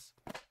justice.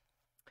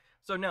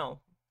 So no,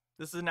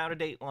 this is an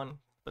out-of-date one,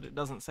 but it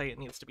doesn't say it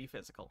needs to be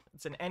physical.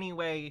 It's in any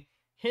way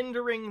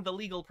hindering the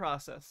legal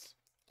process.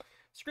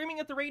 Screaming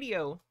at the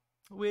Radio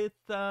with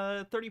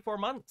 34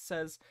 months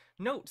says,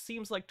 note,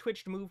 seems like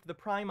Twitch moved the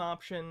Prime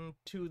option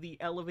to the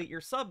elevate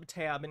your sub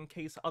tab in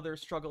case others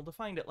struggle to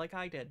find it like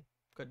I did.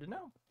 Good to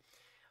know.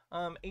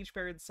 H.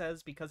 Baird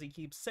says, because he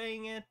keeps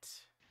saying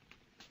it.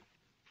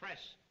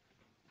 Press.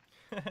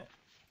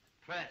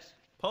 Press.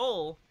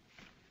 Pull.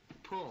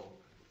 Pull.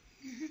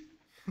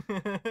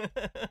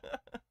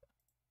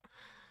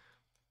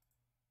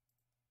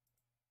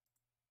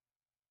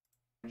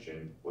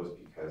 Was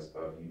because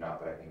of you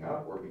not backing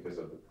up or because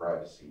of the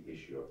privacy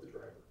issue of the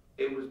driver?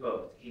 It was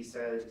both. He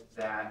said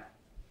that,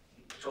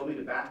 he told me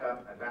to back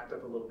up, I backed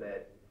up a little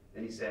bit,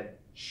 then he said,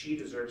 she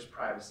deserves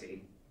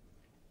privacy.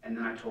 And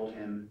then I told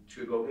him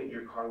to go get in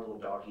your car, little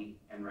doggy,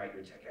 and write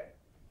your ticket.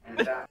 And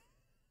at that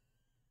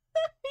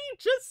He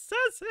just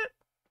says it.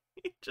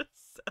 He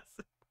just says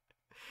it.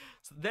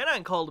 So then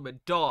I called him a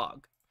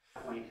dog.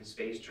 point, his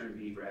face turned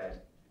beet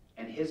red,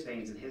 and his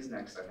veins in his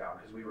neck stuck out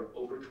because we were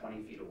over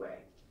 20 feet away.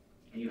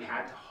 And you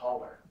had to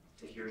holler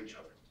to hear each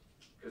other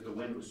because the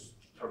wind was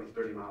probably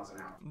 30 miles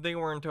an hour. They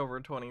weren't over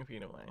 20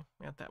 feet away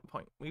at that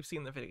point. We've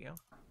seen the video.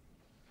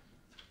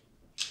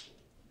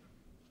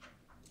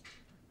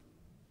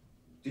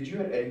 Did you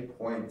at any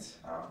point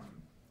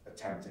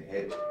attempt to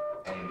hit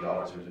any of the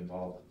officers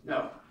involved?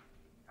 No,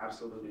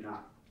 absolutely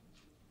not.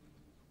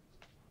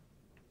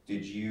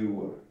 Did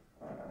you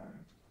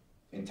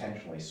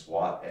intentionally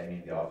swat any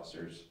of the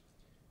officers?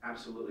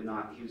 Absolutely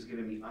not. He was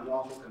giving me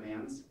unlawful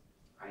commands.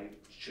 I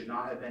should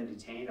not have been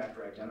detained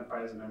after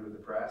identified as a member of the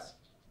press.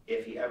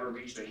 If he ever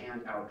reached a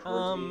hand out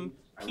towards me,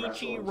 I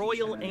Peachy wrestled,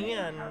 Royal teach MMA,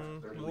 and have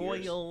Ann. 30 years.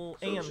 Royal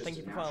So Ann, it's just thank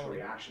you a for natural following.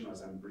 reaction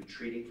as I'm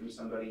retreating from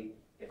somebody.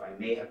 If I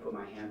may have put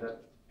my hand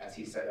up, as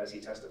he said, as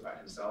he testified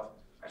himself,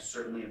 I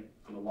certainly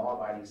am a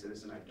law-abiding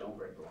citizen. I don't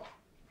break the law.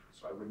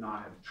 So I would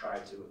not have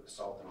tried to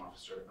assault an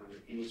officer under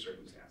any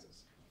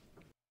circumstances.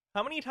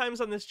 How many times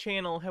on this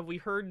channel have we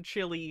heard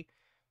Chilie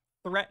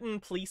threaten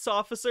police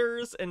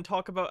officers and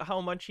talk about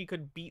how much he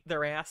could beat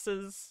their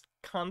asses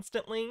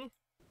constantly?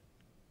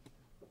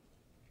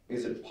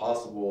 Is it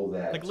possible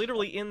that Like,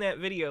 literally in that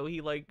video,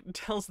 he, like,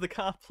 tells the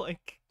cop,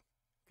 like,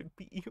 could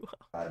beat you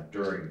up.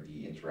 during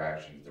the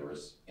interaction there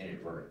was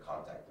inadvertent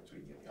contact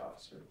between you and the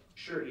officer?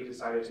 Sure, he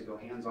decided to go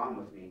hands-on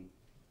with me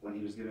when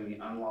he was giving me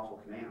unlawful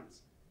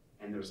commands.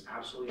 And there was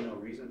absolutely no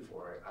reason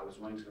for it. I was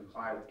willing to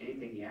comply with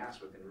anything he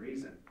asked within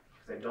reason,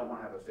 because I don't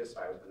want to have a fist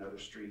fight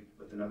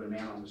with another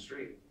man on the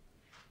street.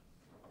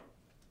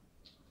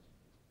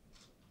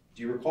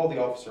 Do you recall the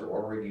officer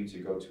ordering you to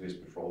go to his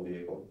patrol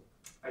vehicle?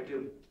 I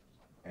do.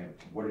 And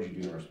what did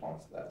you do in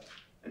response to that?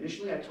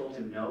 Initially, I told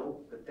him no,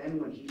 but then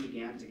when he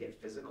began to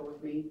get physical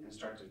with me and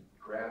start to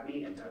grab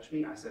me and touch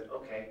me, I said,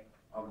 okay,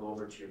 I'll go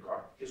over to your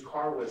car. His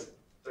car was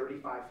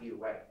 35 feet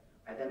away.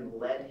 I then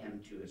led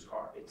him to his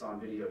car. It's on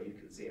video, you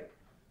can see it.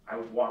 I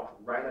walked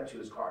right up to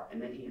his car,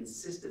 and then he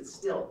insisted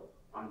still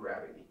on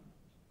grabbing me.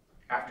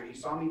 After he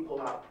saw me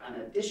pull out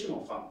an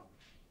additional phone,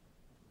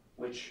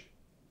 which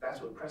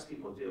that's what press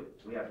people do.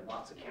 We have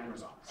lots of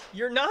cameras on us.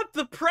 You're not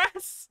the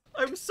press!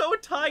 I'm so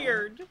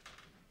tired!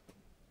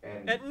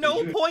 And At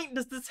no point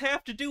does this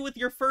have to do with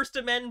your First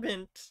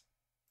Amendment.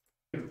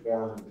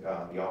 Inform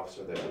the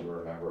officer that you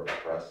were a member of the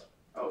press?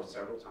 Oh,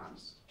 several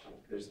times.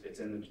 It's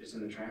in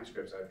the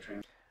transcripts.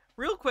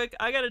 Real quick,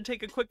 I gotta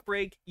take a quick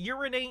break,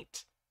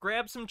 urinate,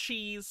 grab some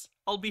cheese.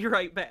 I'll be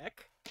right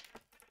back.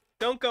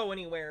 Don't go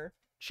anywhere.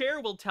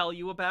 Chair will tell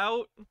you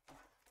about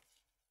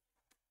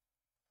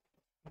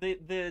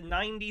the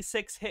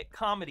 96 hit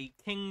comedy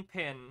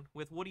Kingpin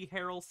with Woody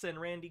Harrelson,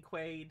 Randy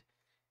Quaid,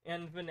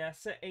 and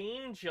Vanessa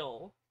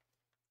Angel.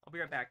 I'll be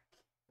right back.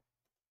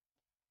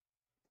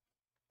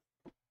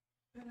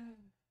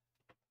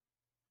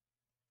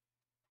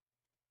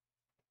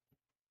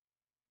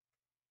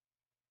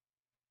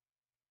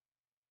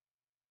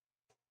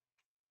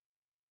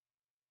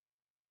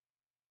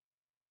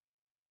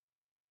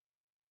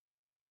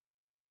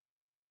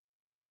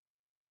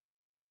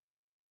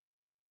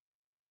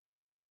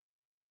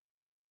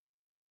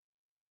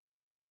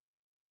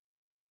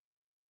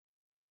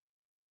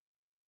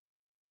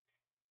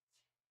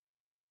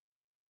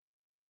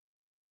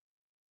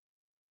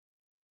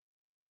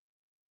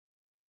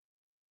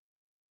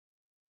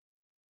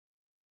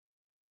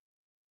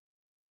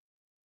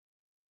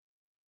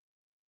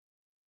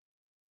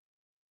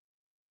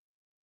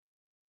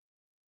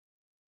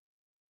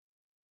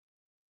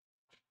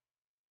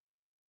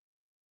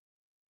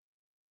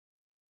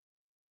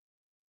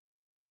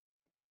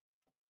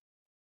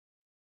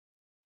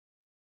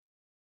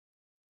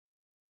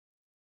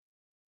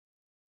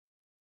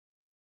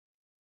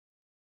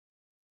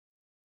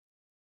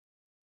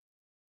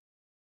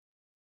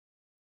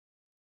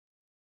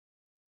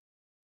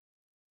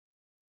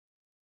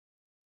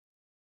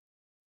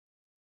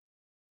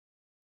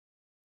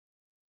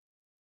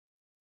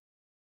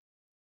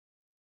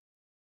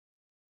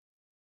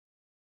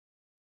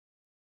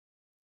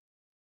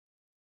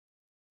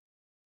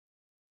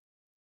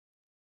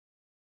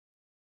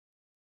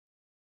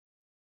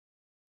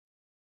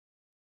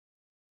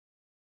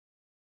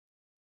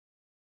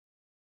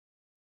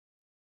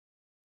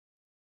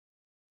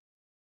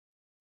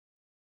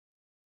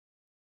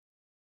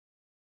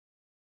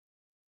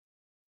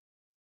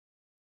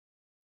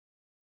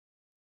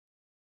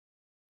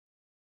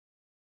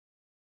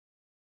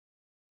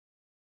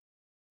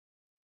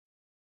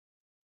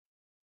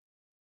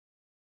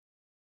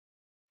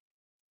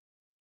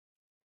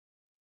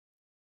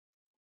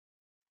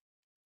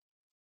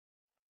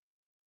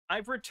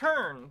 I've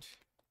returned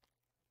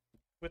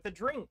with a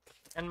drink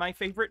and my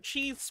favorite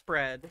cheese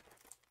spread.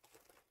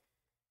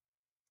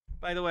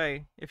 By the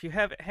way, if you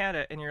haven't had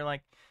it and you're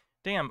like,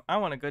 damn, I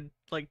want a good,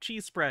 like,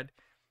 cheese spread,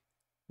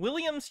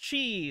 Williams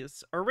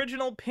Cheese,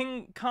 original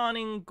pink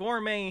conning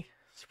gourmet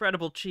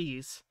spreadable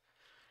cheese.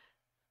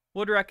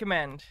 Would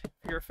recommend.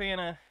 If you're a fan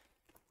of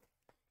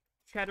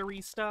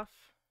cheddary stuff,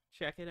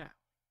 check it out.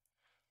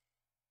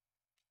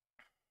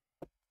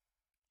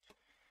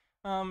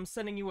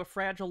 Sending you a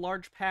fragile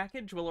large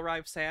package, will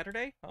arrive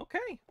Saturday.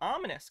 Okay,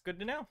 ominous, good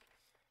to know.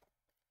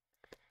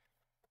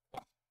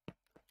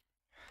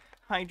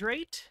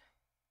 Hydrate,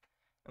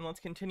 and let's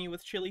continue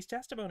with Chilie's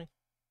testimony.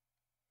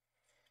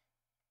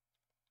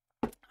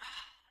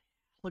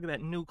 Look at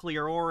that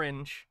nuclear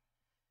orange.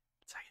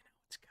 That's how you know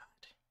it's good.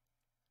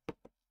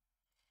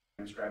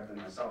 I described them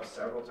myself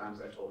several times.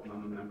 I told him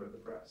I'm a member of the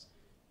press.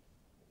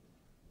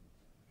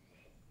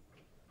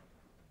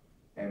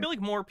 I feel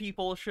like more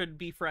people should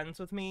be friends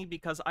with me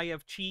because I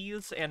have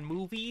cheese and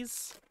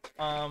movies.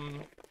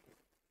 And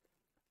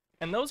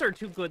those are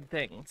two good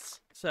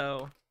things.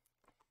 So,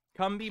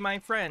 come be my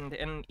friend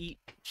and eat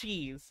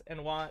cheese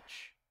and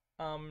watch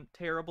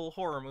terrible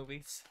horror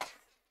movies.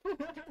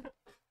 Alright.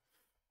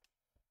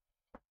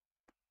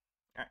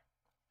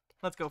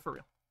 Let's go for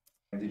real.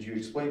 Did you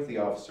explain to the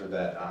officer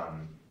that,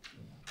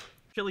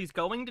 Chilie's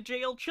going to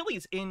jail?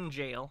 Chilie's in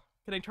jail.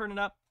 Can I turn it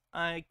up?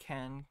 I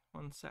can.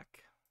 One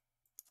sec.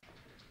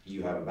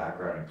 you have a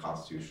background in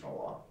constitutional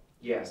law?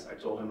 Yes, I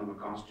told him I'm a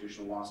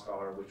constitutional law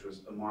scholar, which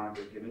was a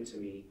moniker given to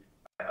me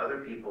by other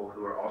people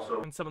who are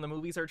also... And some of the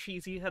movies are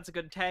cheesy. That's a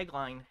good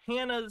tagline.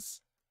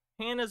 Hannah's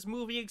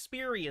movie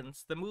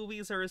experience. The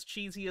movies are as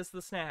cheesy as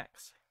the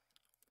snacks.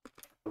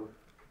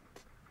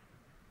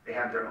 They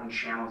have their own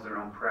channels, their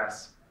own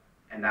press,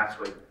 and that's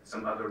what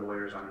some other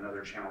lawyers on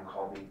another channel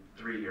called me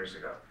 3 years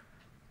ago.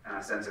 And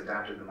I since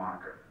adapted the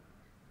moniker.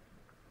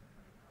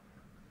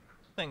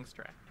 Thanks,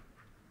 Trey.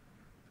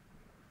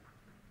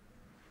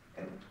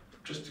 And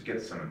just to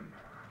get some,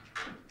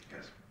 I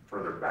guess,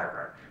 further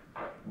background,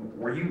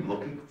 were you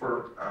looking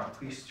for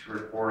police to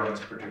report on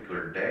this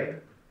particular day?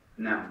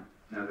 No,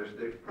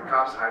 the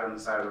cops hide on the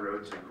side of the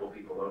road to pull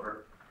people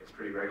over. It's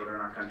pretty regular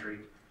in our country.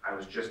 I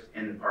was just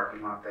in the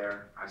parking lot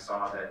there. I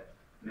saw that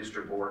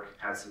Mr. Bork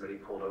had somebody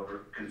pulled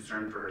over.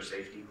 Concerned for her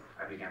safety,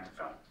 I began to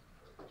film.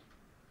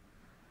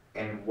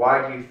 And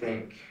why do you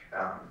think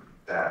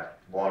that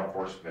law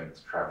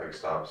enforcement traffic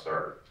stops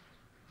are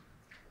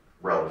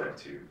relevant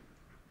to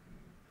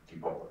the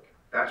public?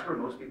 That's where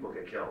most people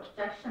get killed.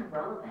 Objection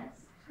relevance.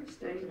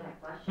 Stating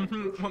that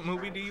question. What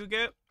movie do you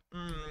get?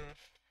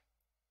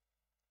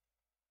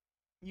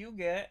 You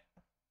get...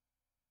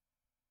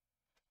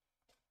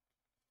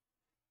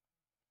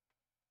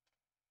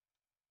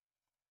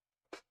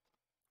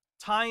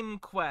 Time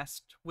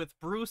Quest with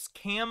Bruce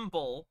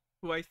Campbell,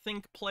 who I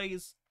think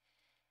plays...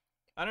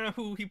 I don't know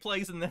who he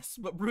plays in this,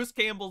 but Bruce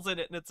Campbell's in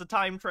it, and it's a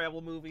time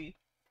travel movie.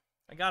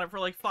 I got it for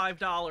like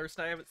 $5,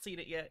 and I haven't seen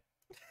it yet.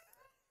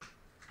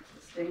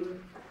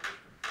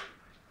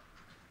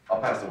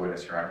 I'll pass the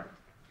witness, Your Honor.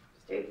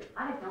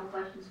 I have no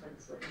questions for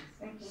this witness.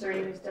 Thank you, sir.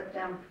 You may step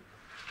down.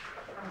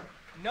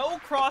 No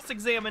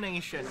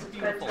cross-examination.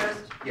 Beautiful.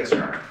 Yes,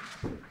 Your Honor.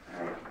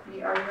 All right.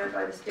 Any argument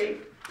by the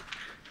state?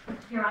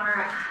 Your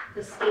Honor,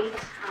 the state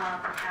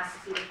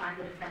asks you to find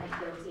the defendant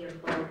guilty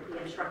of both the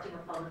obstructing a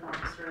public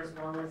officer as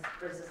well as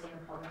resisting a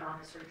public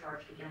officer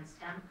charged against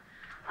him.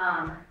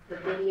 The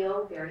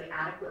video very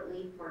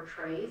adequately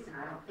portrays, and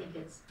I don't think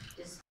it's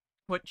just...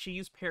 What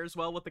cheese pairs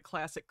well with the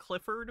classic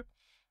Clifford?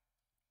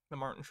 The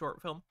Martin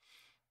short film.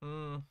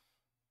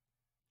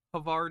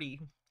 Havarti.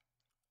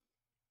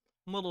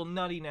 Little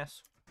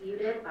nuttiness.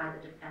 Disputed by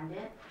the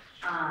defendant.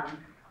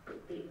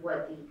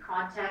 What the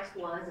context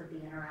was of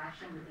the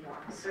interaction with the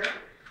officer.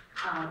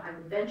 I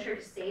would venture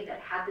to say that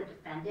had the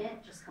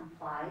defendant just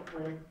complied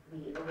with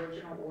the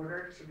original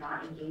order to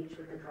not engage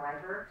with the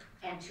driver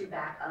and to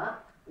back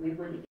up, we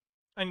wouldn't...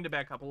 I need to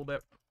back up a little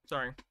bit.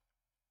 Sorry.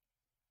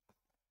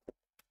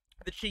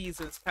 The cheese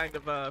is kind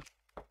of,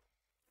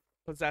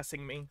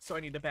 possessing me, so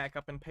I need to back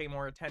up and pay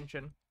more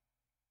attention.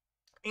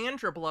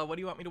 Androbla, what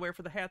do you want me to wear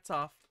for the hats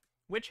off?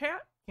 Which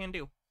hat? Can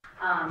do.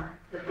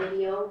 The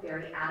video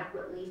very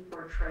adequately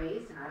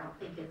portrays, and I don't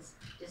think it's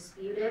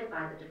disputed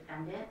by the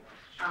defendant,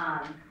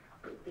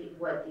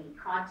 what the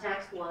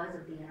context was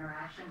of the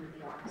interaction with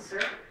the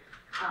officer.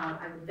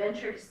 I would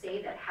venture to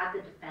say that had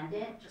the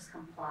defendant just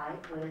complied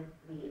with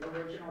the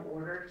original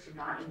order to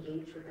not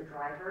engage with the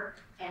driver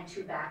and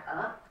to back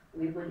up,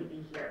 we wouldn't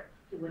be here.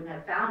 He wouldn't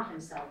have found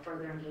himself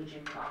further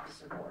engaging with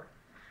Officer Bork.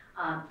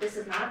 This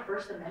is not a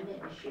First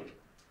Amendment issue.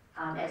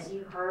 As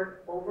you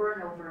heard over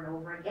and over and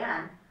over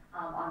again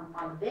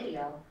on the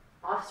video,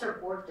 Officer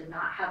Bork did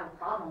not have a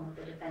problem with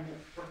the defendant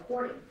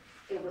recording.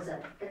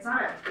 It's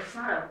not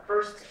a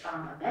First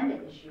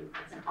Amendment issue.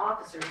 It's an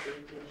officer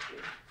safety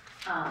issue.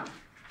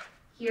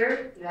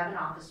 Here you have an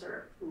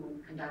officer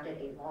who conducted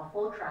a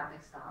lawful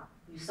traffic stop.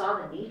 You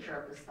saw the nature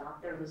of the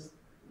stop. There was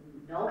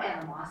no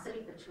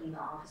animosity between the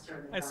officer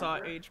and the driver. I saw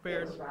H.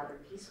 Baird. It was rather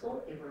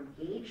peaceful. They were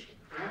engaged,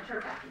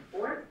 banter back and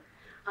forth.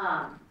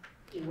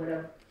 He would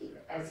have,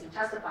 as he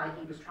testified,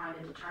 he was trying to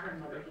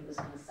determine whether he was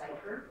going to cite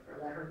her or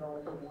let her go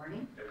with a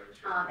warning.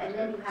 And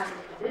then you have an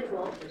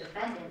individual, the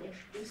defendant,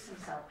 introduce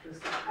himself to a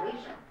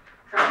situation.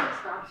 Traffic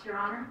stops, Your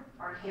Honor,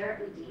 are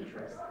inherently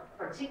dangerous,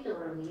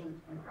 particularly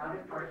in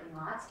crowded parking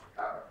lots,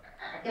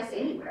 I guess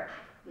anywhere,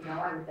 you know,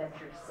 I would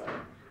venture to say.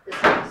 This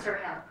officer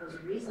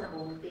was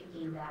reasonable in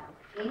thinking that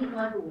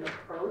anyone who would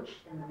approach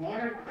in the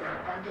manner that the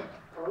defendant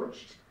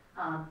approached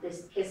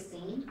his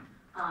scene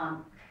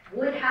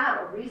would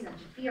have a reason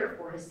to fear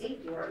for his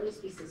safety, or at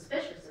least be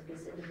suspicious of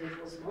this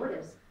individual's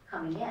motives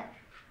coming in.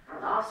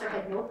 The officer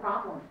had no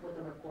problem with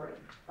the recording.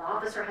 The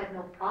officer had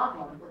no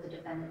problem with the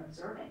defendant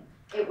observing.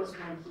 It was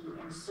when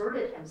he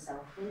inserted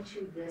himself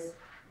into this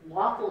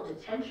lawful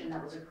detention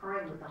that was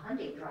occurring with the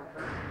Hyundai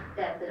driver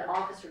that the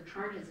officer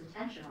turned his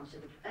attention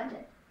onto the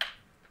defendant.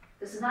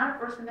 This is not a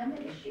First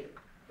Amendment issue.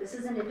 This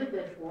is an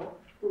individual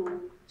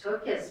who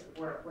took his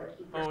work, what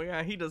he... Oh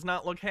yeah, he does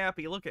not look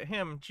happy. Look at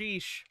him.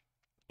 Jeesh.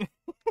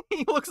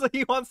 He looks like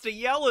he wants to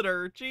yell at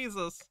her.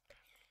 Jesus.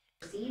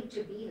 ...perceived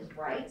to be his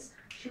rights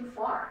too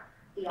far.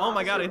 Oh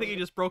my god, I think he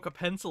just broke a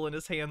pencil in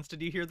his hands.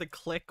 Did you hear the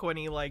click when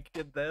he, like,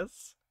 did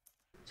this?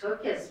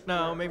 Took his...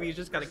 No, maybe he's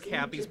just got a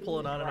cap he's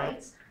pulling on and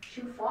off.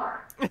 Too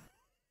far.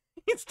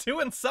 He's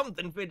doing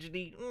something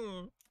fidgety.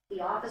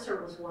 The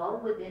officer was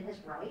well within his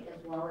right,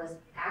 as well as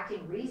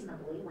acting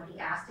reasonably when he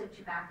asked him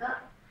to back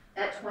up.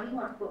 That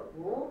 21-foot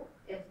rule,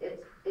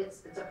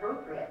 it's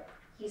appropriate.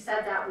 He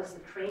said that was the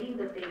training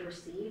that they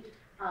received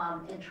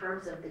in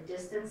terms of the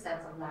distance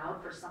that's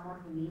allowed for someone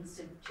who needs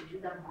to do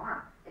them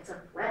harm. It's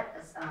a threat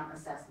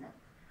assessment.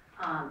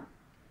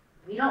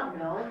 We don't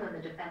know when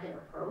the defendant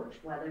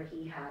approached whether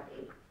he had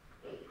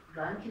a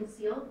gun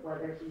concealed,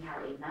 whether he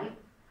had a knife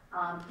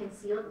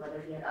concealed,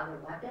 whether he had other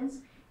weapons.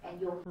 And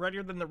you'll...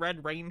 Redder than the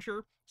Red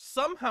Ranger?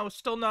 Somehow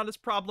still not as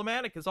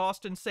problematic as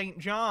Austin St.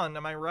 John,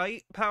 am I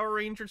right, Power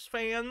Rangers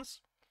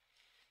fans?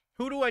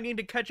 Who do I need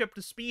to catch up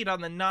to speed on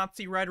the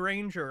Nazi Red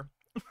Ranger?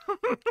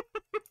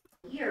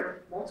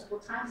 Here, multiple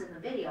times in the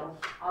video,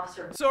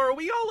 officer... So are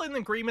we all in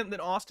agreement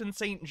that Austin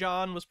St.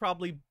 John was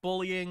probably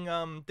bullying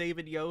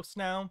David Yost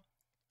now?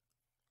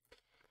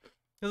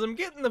 Because I'm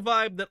getting the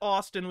vibe that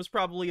Austin was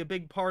probably a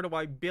big part of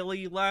why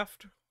Billy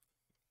left.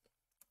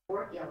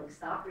 Yelling,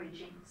 stop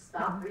reaching,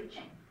 stop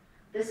reaching.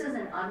 This is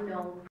an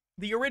unknown...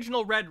 The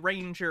original Red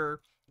Ranger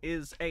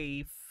is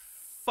a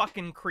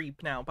fucking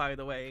creep now, by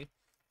the way.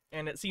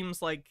 And it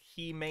seems like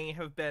he may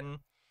have been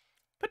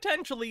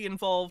potentially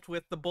involved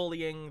with the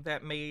bullying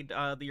that made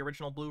the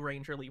original Blue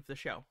Ranger leave the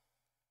show.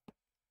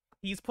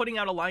 He's putting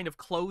out a line of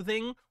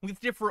clothing with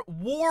different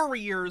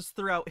warriors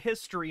throughout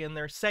history and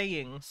their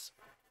sayings.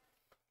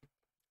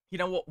 You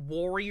know what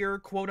warrior,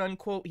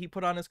 quote-unquote, he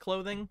put on his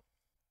clothing?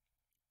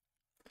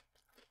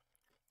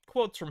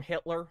 Quotes from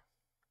Hitler.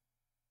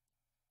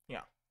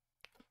 Yeah.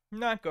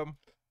 Not good.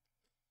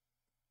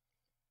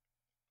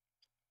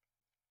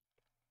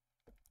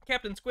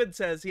 Captain Squid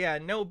says, yeah,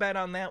 no bet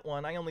on that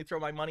one. I only throw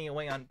my money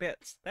away on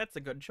bits. That's a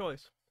good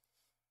choice.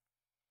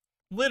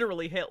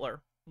 Literally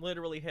Hitler.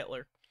 Literally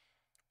Hitler.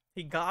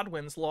 He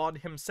Godwin's lawed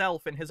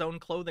himself in his own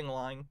clothing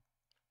line.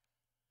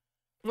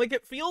 Like,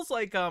 it feels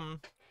like,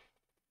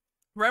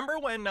 remember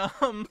when,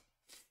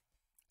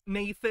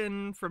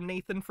 Nathan from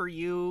Nathan For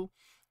You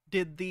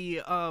did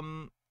the,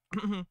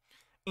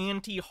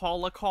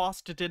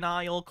 anti-Holocaust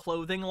denial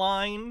clothing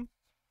line?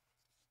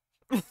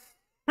 It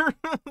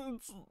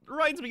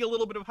reminds me a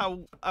little bit of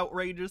how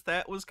outrageous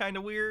that was kind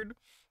of weird.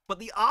 But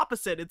the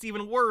opposite, it's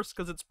even worse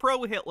because it's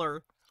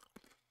pro-Hitler.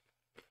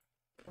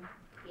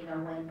 You know,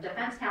 when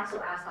defense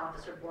counsel asked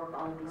Officer Bork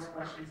all of these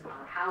questions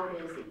about how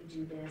it is that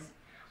you do this,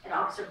 and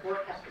Officer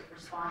Bork kept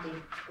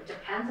responding, it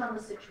depends on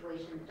the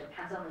situation, it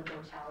depends on the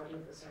totality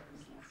of the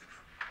circumstances.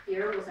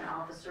 Here was an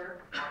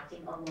officer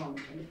acting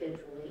alone,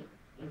 individually,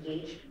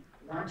 engaged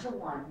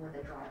one-to-one with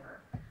a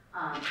driver.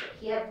 That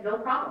he had no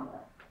problem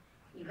with.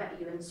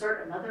 You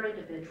insert another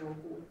individual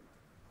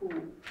who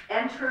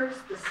enters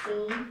the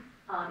scene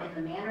in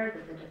the manner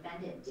that the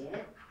defendant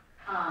did,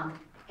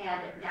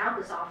 and now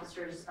this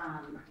officer's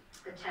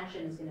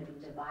attention is going to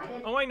be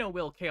divided. Oh, I know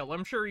Will Kale.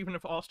 I'm sure even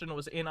if Austin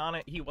was in on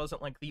it, he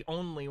wasn't like the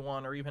only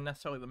one or even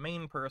necessarily the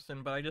main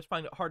person, but I just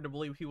find it hard to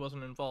believe he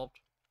wasn't involved.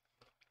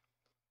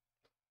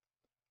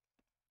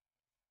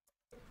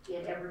 He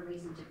had every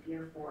reason to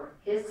fear for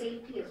his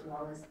safety as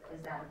well as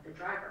that of the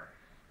driver.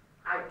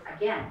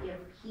 Again, if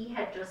he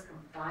had just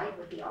complied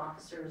with the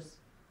officer's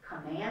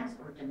commands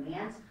or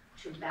demands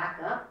to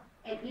back up,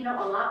 and you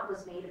know, a lot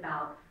was made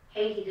about,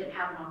 hey, he didn't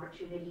have an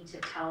opportunity to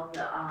tell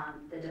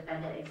the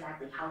defendant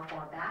exactly how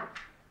far back.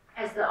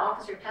 As the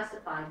officer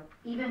testified,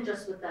 even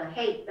just with the,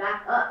 hey,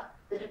 back up,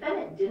 the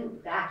defendant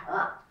didn't back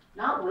up,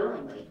 not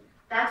willingly.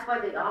 That's why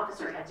the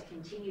officer had to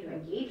continue to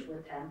engage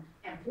with him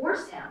and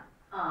force him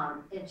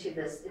into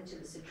the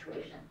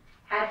situation.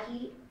 Had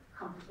he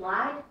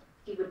complied,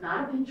 he would not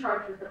have been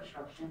charged with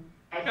obstruction.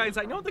 Guys,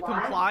 I know the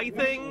comply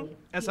thing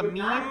as a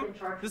meme.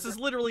 This is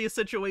literally a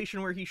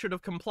situation where he should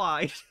have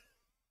complied.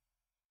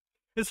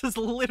 This is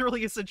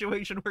literally a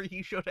situation where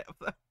he should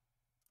have.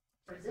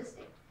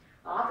 Resisting.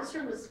 The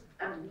officer was,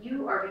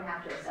 you are gonna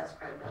have to assess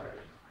credibility.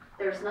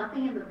 There's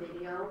nothing in the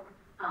video,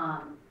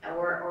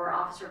 or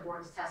Officer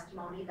Bourne's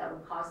testimony that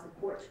would cause the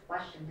court to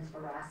question his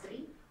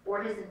veracity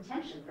or his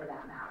intention for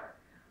that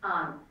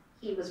matter.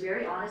 He was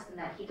very honest in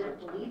that he didn't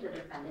believe the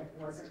defendant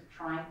wasn't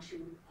trying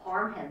to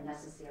harm him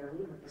necessarily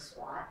with the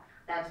SWAT.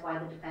 That's why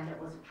the defendant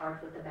wasn't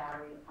charged with the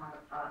battery on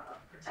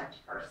a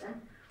protected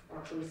person or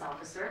a police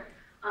officer.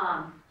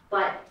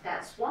 But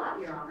that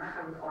SWAT, Your Honor,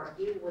 I would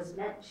argue, was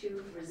meant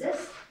to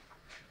resist.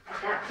 At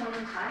that point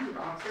in time, the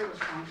officer was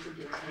trying to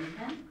detain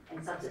him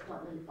and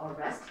subsequently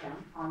arrest him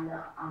on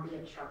the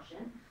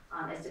obstruction,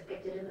 as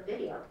depicted in the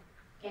video.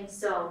 And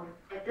so,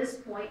 at this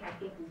point, I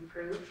think we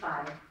proved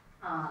by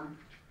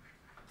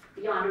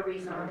beyond a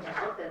reasonable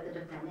doubt that the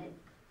defendant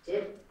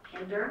did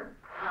hinder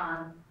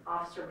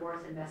Officer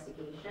Bourne's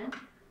investigation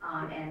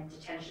and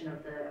detention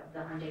of the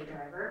Hyundai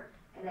driver.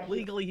 And that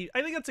Legally,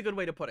 I think that's a good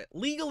way to put it.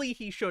 Legally,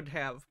 he should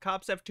have.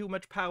 Cops have too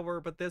much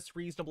power, but this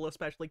reasonable,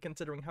 especially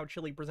considering how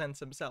Chilie presents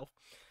himself.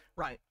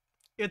 Right.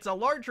 It's a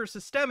larger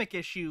systemic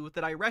issue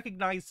that I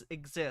recognize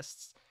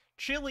exists.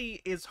 Chilie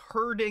is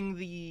hurting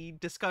the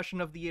discussion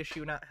of the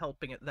issue, not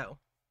helping it, though.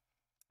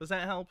 Does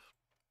that help?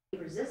 he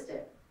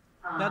resisted.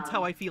 That's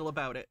how I feel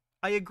about it.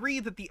 I agree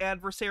that the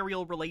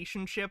adversarial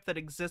relationship that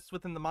exists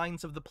within the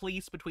minds of the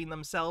police between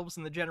themselves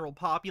and the general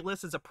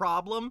populace is a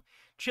problem.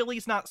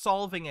 Chilie's not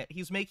solving it.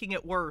 He's making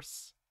it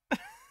worse.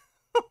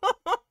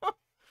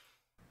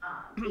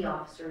 The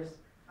officers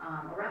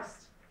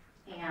arrest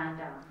and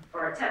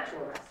or attempt to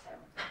arrest him.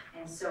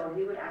 And so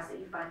we would ask that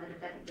you find the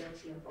defendant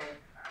guilty of both.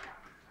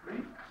 All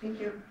right, thank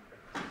you.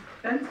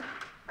 Ben?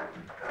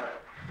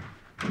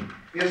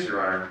 Yes,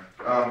 Your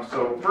Honor.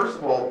 So first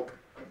of all,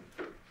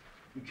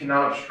 you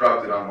cannot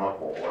obstruct an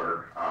unlawful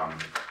order.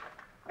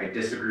 I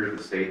disagree with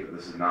the state that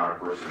this is not a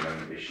First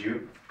Amendment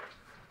issue.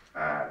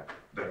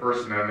 The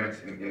First Amendment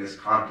in this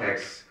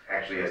context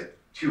actually has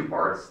two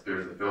parts.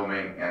 There's the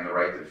filming and the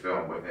right to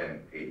film within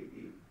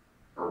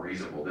a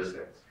reasonable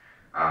distance.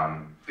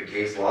 The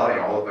case law in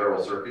all the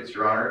federal circuits,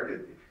 Your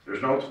Honor,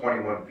 there's no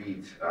 21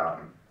 feet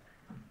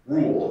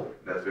rule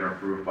that's been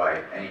approved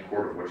by any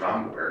court of which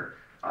I'm aware.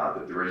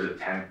 That there is a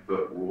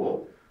 10-foot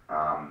rule.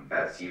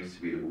 That seems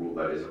to be the rule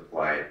that is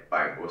applied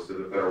by most of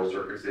the federal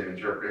circuits in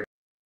interpreting.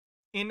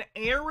 In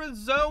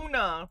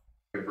Arizona.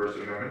 The First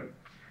Amendment.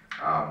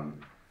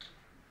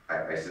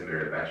 I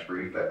submitted a bench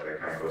brief that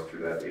kind of goes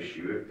through that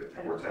issue if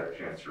the courts had a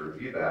chance to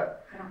review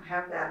that. I don't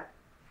have that.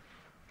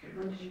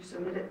 When did you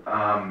submit it?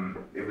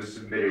 It was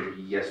submitted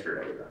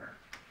yesterday, Your Honor.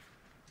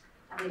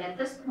 I mean, at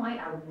this point,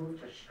 I would move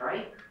to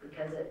strike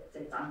because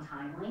it's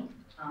untimely,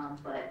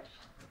 but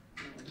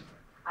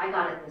I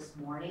got it this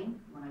morning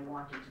when I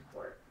walked into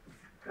court.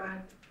 Go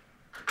ahead.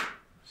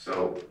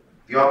 So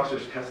the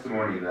officer's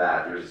testimony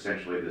that there's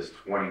essentially this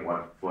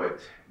 21-foot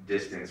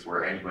distance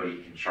where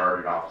anybody can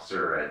charge an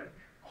officer and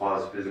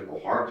cause physical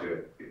harm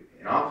to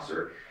an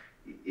officer,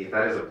 if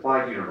that is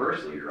applied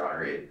universally, Your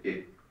Honor,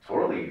 it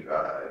totally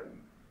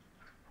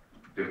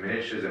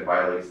diminishes and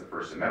violates the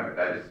First Amendment.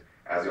 That is,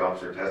 as the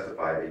officer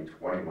testified,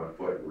 a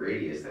 21-foot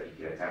radius that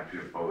he can attempt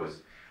to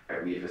impose. I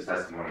believe his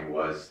testimony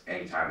was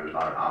anytime there's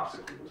not an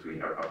obstacle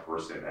between a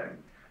person and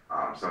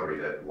somebody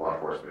that law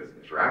enforcement is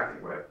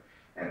interacting with.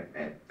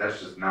 And that's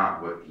just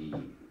not what the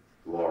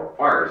law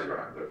requires, Your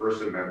Honor. The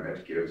First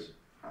Amendment gives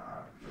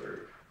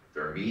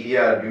their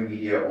media, new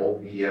media,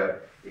 old media,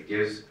 it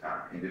gives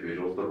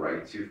individuals the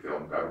right to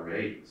film government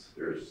agents.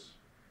 There's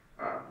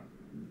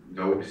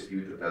no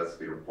dispute that that's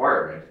the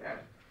requirement, and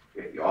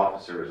if the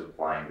officer is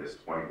applying this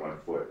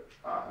 21-foot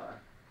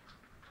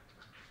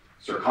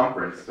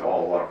circumference to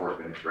all law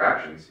enforcement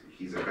interactions,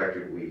 he's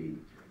effectively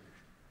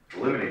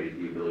eliminated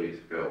the ability to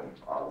film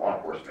law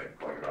enforcement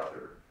going about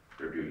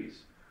their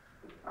duties.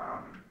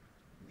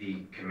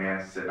 The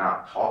commands to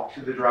not talk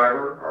to the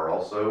driver are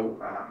also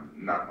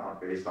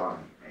not based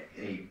on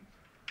any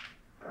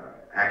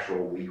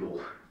actual legal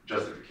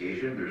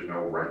justification. There's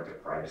no right to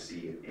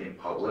privacy in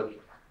public,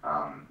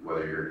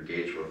 whether you're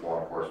engaged with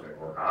law enforcement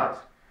or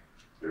not.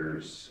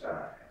 There's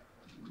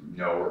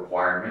no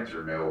requirements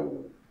or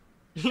no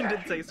He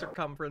did say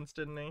circumference,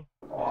 didn't he?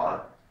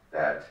 Law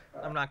that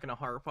I'm not going to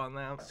harp on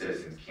that.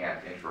 Citizens can't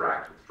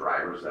interact with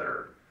drivers that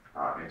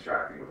are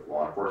interacting with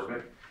law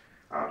enforcement.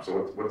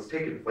 So what's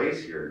taken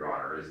place here, Your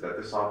Honor, is that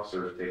this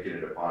officer has taken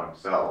it upon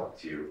himself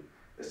to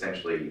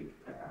essentially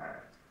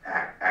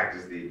act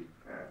as the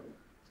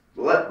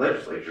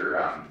legislature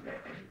and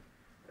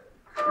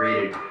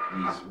created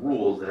these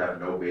rules that have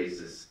no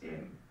basis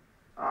in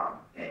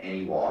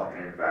any law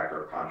and in fact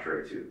are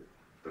contrary to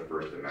the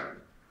First Amendment.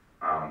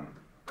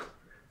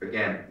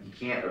 Again, you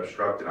can't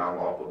obstruct an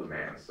unlawful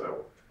demand,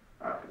 so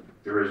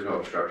there is no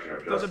obstruction of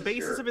justice. So the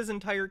basis here. of his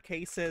entire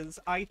case is,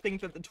 I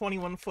think that the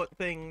 21-foot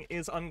thing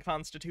is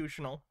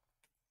unconstitutional.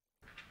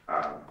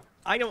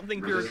 I don't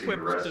think you're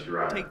equipped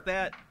to take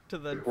that to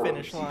the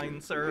finish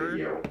line,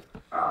 sir.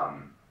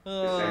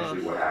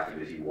 Essentially what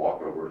happened is he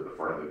walked over to the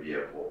front of the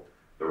vehicle.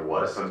 There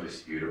was some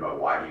dispute about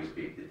why he was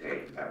being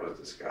detained, and that was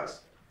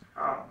discussed.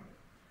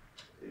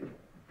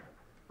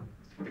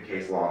 The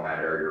case law in that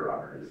area, Your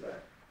Honor, is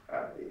that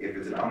If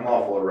it's an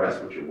unlawful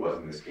arrest, which it was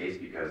in this case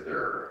because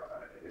they're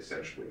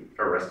essentially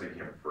arresting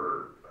him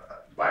for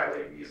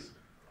violating these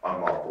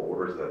unlawful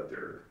orders that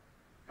they're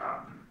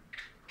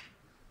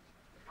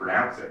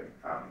pronouncing.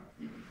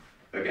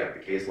 Again,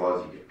 the case law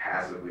is you can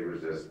passively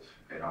resist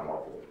an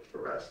unlawful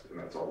arrest, and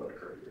that's all that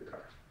occurred here, Your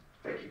Honor.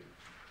 Thank you.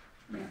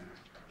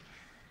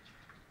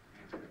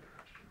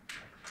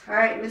 All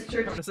right,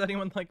 Mr. Does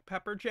anyone like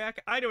pepper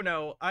jack? I don't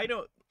know.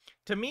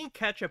 To me,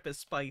 ketchup is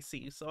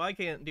spicy, so I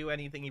can't do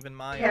anything even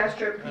mild.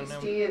 Castro,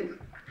 Christine.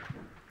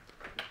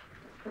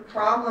 The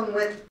problem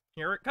with...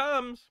 Here it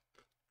comes.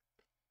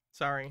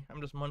 Sorry,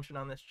 I'm just munching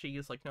on this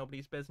cheese like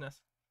nobody's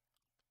business.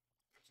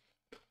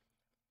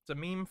 It's a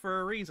meme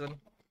for a reason.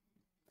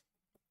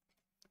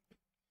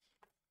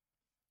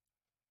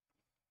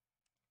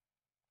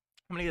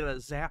 I'm gonna get a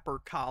zapper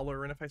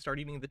collar, and if I start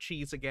eating the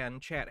cheese again,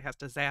 chat has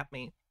to zap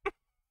me.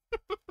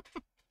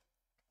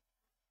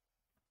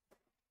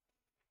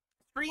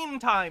 Stream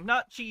time,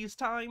 not cheese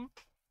time.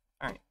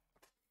 Alright.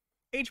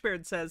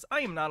 H-Baird says, I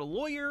am not a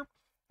lawyer,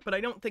 but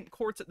I don't think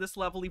courts at this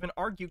level even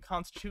argue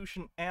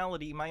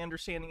constitutionality. My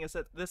understanding is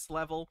at this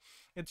level,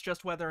 it's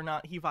just whether or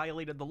not he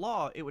violated the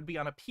law. It would be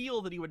on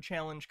appeal that he would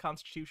challenge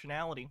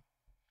constitutionality.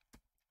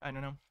 I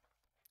don't know.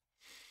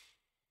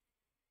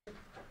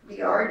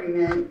 The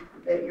argument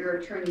that your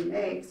attorney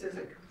makes is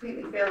it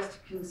completely fails to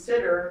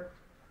consider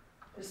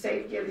the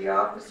safety of the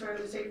officer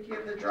and the safety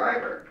of the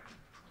driver.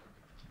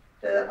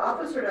 The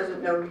officer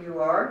doesn't know who you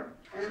are,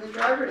 and the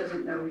driver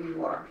doesn't know who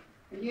you are.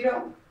 And you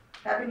don't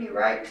have any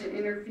right to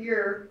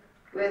interfere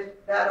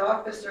with that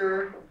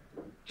officer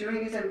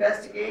doing his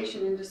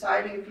investigation and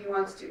deciding if he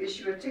wants to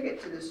issue a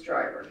ticket to this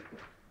driver.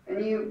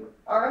 And you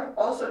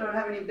also don't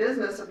have any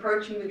business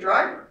approaching the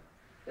driver.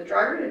 The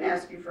driver didn't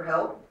ask you for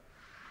help.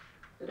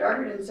 The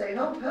driver didn't say,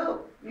 help,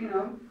 help, you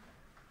know.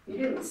 You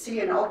didn't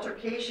see an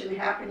altercation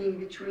happening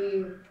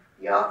between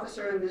the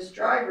officer and this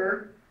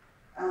driver.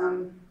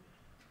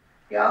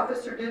 The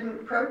officer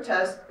didn't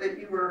protest that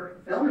you were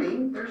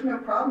filming. There's no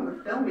problem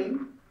with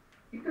filming.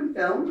 You can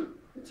film,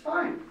 it's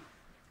fine,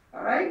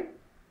 all right?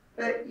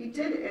 But you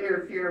did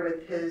interfere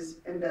with his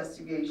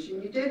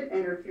investigation. You did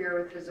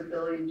interfere with his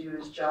ability to do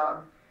his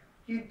job.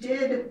 You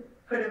did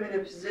put him in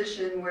a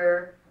position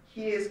where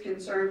he is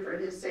concerned for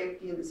his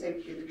safety and the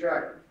safety of the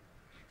driver.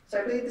 So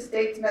I believe the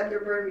state's met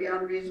their burden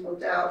beyond reasonable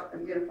doubt.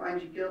 I'm going to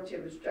find you guilty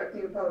of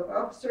obstructing a public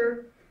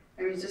officer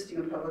and resisting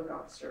a public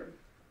officer.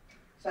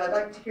 So I'd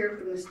like to hear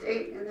from the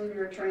state and then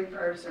your attorney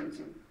prior to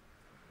sentencing.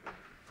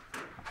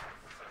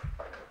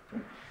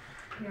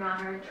 Your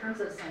Honor, in terms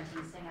of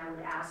sentencing, I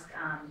would ask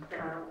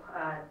that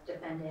our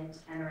defendant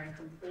enter and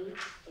complete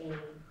an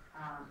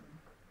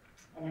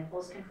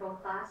impulse control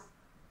class.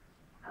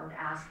 I would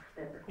ask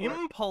that the court...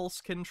 Impulse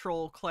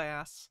control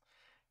class.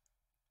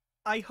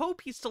 I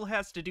hope he still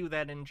has to do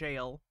that in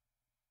jail,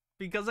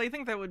 because I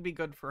think that would be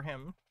good for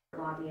him.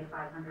 Lobby a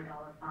 $500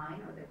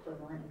 fine or the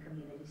equivalent in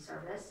community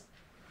service.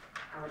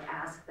 I would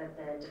ask that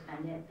the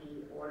defendant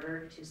be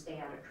ordered to stay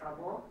out of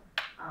trouble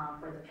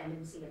for the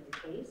pendency of the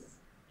case.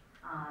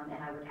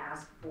 And I would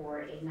ask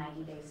for a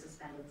 90-day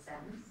suspended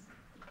sentence.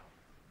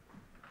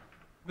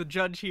 The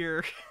judge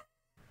here.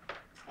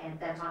 And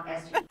that's on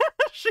SG.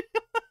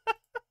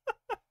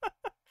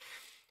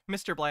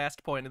 Mr.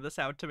 Blast pointed this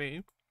out to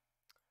me.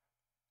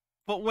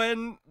 But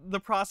when the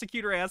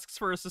prosecutor asks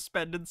for a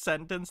suspended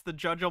sentence, the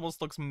judge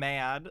almost looks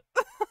mad.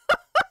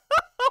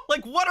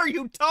 Like, what are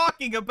you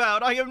talking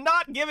about? I am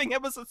not giving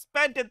him a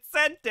suspended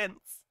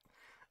sentence.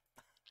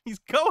 He's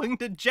going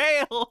to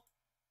jail.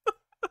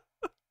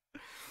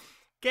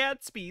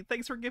 Gatsby,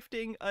 thanks for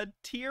gifting a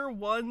tier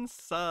 1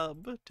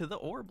 sub to the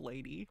Orb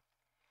Lady.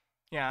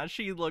 Yeah,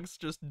 she looks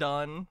just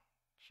done.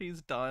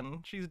 She's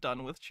done. She's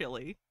done with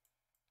Chilie.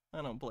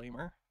 I don't blame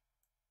her.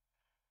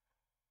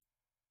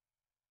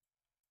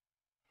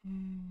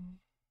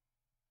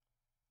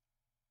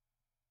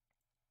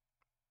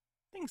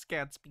 Thanks,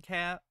 Gatsby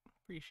Cat.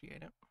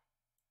 Appreciate it.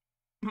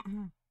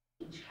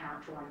 Each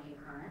count to one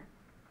concurrent.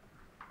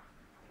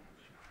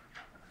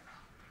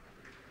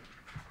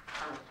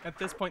 At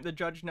this point, the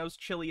judge knows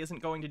Chilie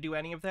isn't going to do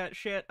any of that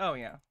shit. Oh,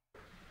 yeah.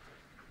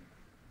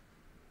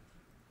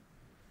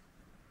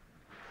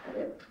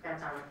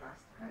 That's our request.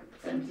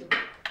 Thank you.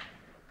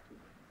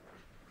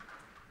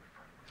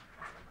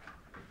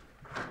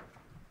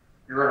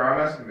 Your Honor,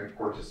 I'm asking the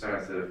court to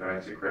sentence the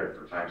defendant to credit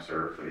for time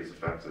served for these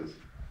offenses.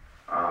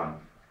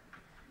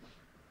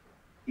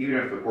 Even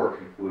if the court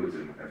concludes,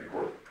 and the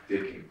court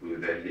did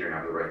conclude that he didn't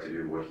have the right to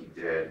do what he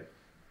did,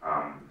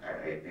 I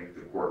think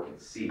the court can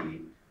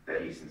see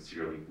that he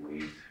sincerely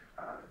believed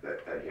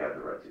that he had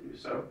the right to do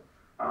so.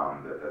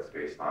 That's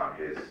based on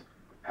his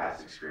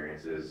past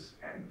experiences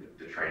and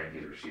the training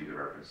he's received in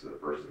reference to the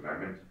First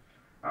Amendment.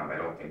 I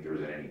don't think there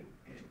was any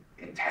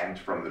intent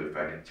from the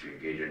defendant to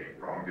engage in any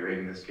wrongdoing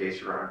in this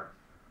case, Your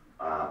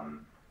Honor.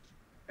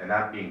 And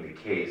that being the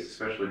case,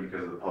 especially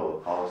because of the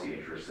public policy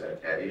interests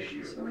at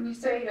issue. So when you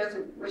say he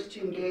doesn't wish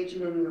to engage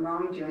in any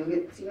wrongdoing,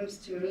 it seems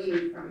to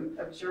me from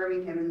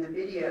observing him in the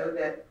video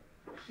that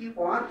he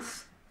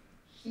wants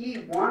He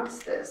wants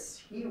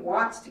this. He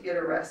wants to get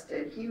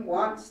arrested. He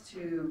wants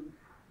to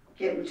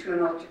get into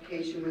an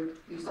altercation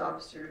with police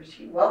officers.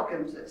 He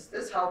welcomes this.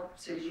 This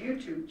helps his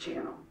YouTube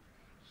channel.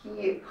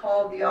 He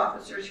called the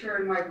officers here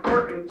in my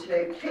courtroom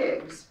today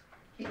pigs.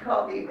 He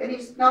called and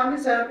he's nodding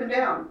his head up and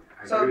down.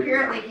 So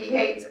apparently he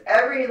hates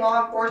every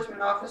law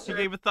enforcement officer.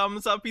 He gave a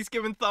thumbs up. He's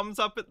giving thumbs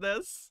up at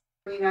this.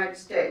 In the United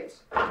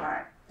States. All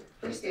right.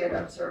 Please stand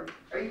up, sir.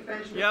 Are you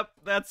finished? Yep,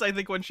 that's I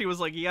think when she was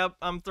like, yep,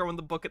 I'm throwing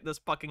the book at this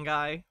fucking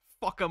guy.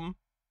 Fuck him.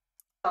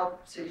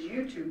 Helps his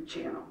YouTube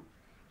channel.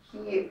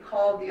 He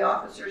called the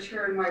officers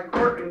here in my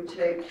courtroom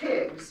today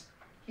pigs.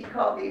 He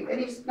called and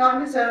he's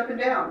nodding his head up and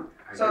down.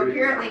 So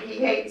apparently he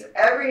hates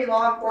every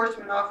law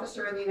enforcement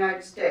officer in the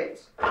United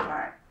States. All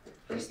right.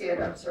 Please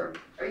stand up, sir.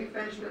 Are you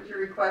finished with your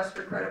request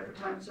for credit for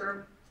time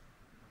served?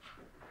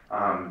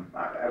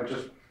 I would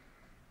just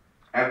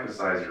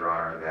emphasize, Your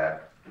Honor,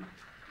 that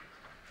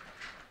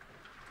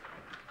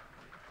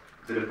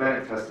the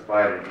defendant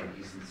testified and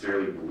he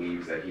sincerely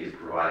believes that he is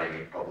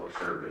providing a public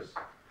service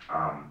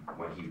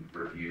when he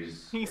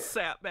refused. He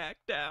sat back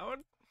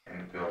down.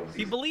 And films.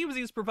 He believes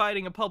he's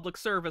providing a public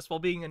service while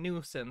being a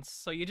nuisance,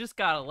 so you just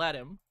gotta let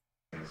him.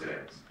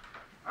 Incidents.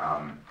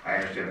 I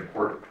understand the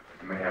court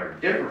may have a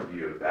different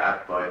view of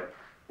that, but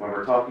when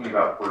we're talking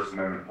about First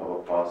Amendment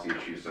public policy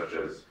issues such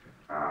as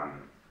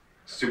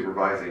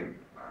supervising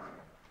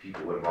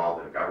people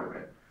involved in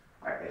government,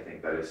 I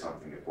think that is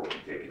something the court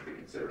can take into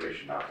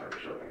consideration, not to have a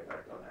chilling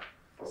effect on that.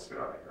 I'll spit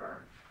on that, Your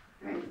Honor.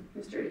 All right.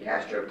 Mr.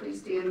 DeCastro,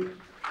 please stand.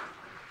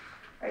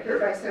 I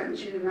hereby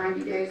sentence you to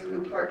 90 days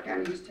in the Clark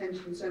County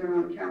Detention Center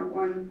on count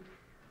 1,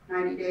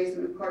 90 days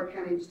in the Clark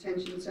County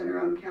Detention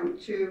Center on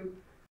count 2.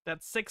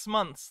 That's 6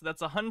 months.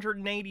 That's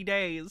 180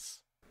 days.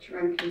 To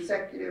run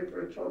consecutive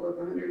for a total of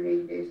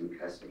 180 days in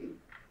custody.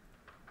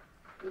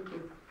 Thank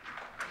you.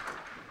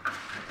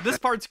 This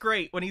part's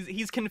great when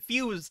he's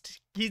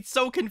confused. He's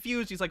so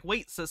confused. He's like,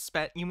 "Wait,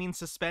 you mean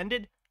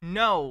suspended?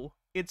 No,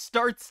 it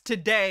starts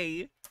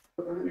today."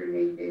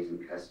 180 days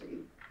in custody.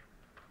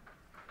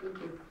 Thank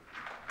you.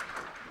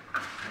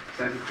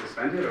 Sentence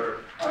suspended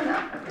or? Oh no,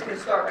 I'm going to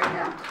start right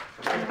now.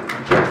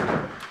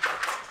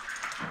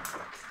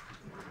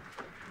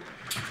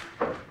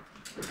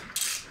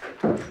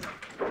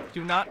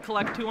 Do not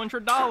collect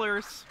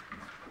 $200.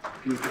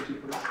 Can you put you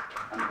please?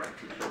 I'm back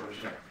to the shoulder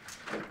check.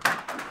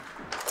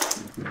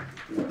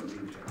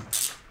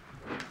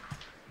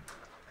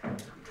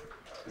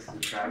 This is a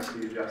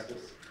travesty of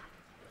justice.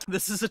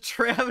 This is a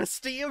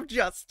travesty of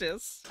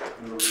justice.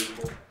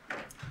 Unbelievable.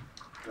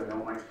 I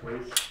don't like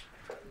police.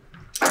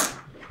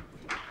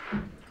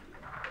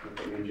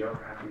 Put me in jail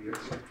for half a year.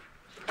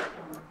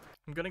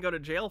 I'm gonna go to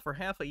jail for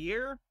half a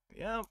year?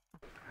 Yep.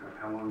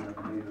 How long have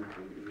I been in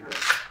the house?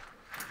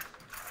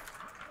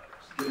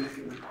 Just get it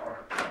in the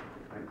car.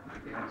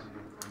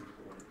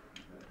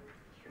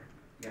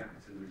 Yeah,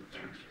 it's in the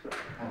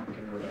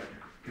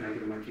Can I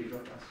give my keys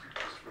off?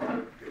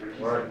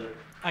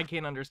 I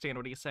can't understand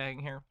what he's saying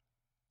here.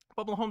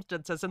 Bubble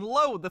Homestead says, and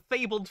lo, the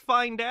fabled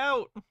find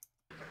out.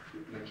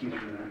 My keys are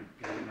in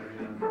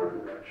the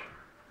garage.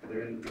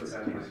 They're in the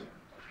side.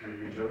 Can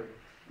you enjoy?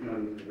 No,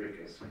 in the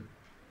briefcase.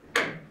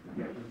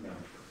 Yeah,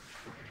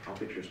 I'll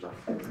fix your stuff.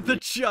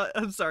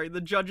 I'm sorry,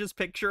 the judge's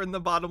picture in the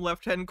bottom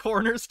left-hand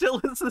corner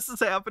still as this is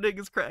happening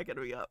is cracking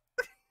me up.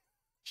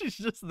 She's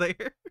just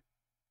there.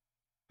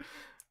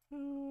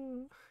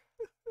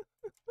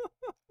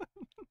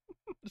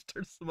 Just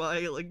her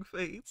smiling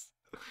face.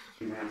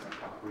 Get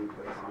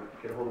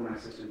a hold of my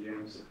assistant,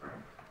 James.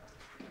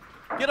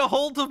 Get a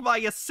hold of my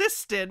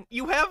assistant?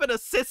 You have an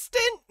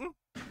assistant?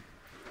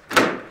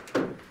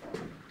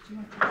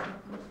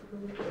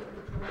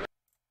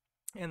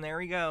 And there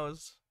he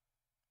goes.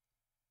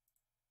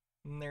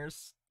 And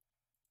there's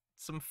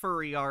some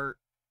furry art.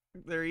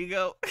 There you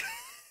go.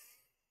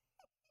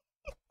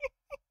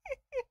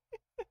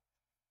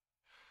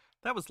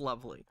 That was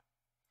lovely.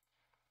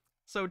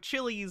 So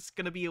Chilie's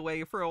gonna be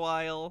away for a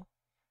while.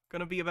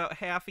 Gonna be about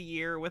half a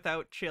year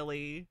without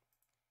Chilie.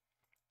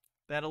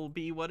 That'll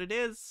be what it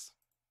is.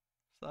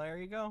 So there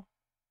you go.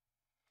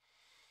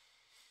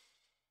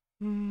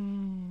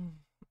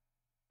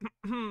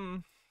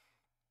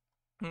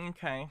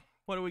 Okay,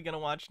 what are we gonna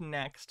watch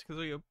next?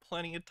 Because we have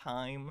plenty of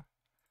time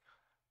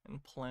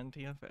and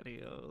plenty of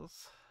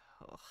videos.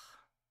 Ugh.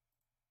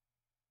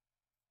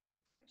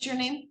 What's your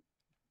name?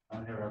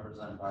 I'm here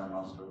representing Brian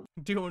Moscow.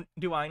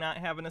 Do I not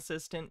have an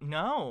assistant?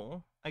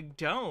 No, I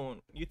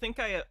don't. You think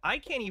I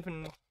can't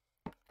even...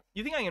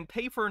 You think I can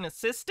pay for an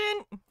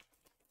assistant?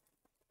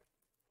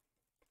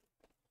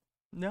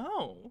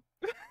 No.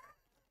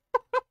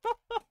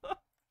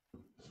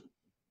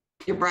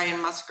 You're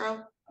Brian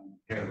Musgrove? I'm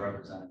here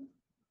representing.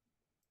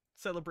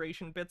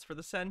 Celebration bits for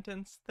the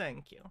sentence?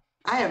 Thank you.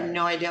 I have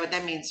no idea what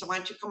that means, so why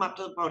don't you come up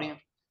to the podium?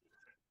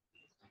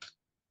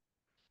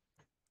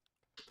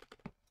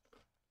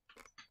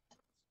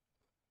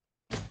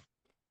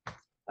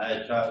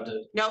 I tried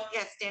to. Nope,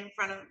 yeah, stand in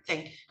front of the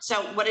thing.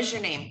 So what is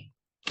your name?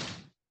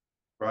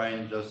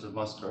 Brian Joseph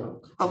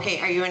Musgrove.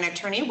 Okay, are you an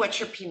attorney? What's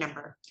your P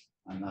number?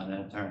 I'm not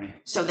an attorney.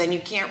 So then you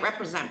can't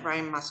represent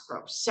Brian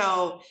Musgrove.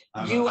 So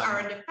you are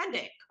a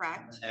defendant,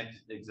 correct? I'm an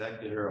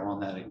executor on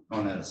that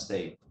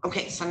estate.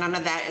 Okay, so none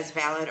of that is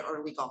valid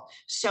or legal.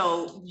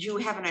 So you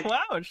have an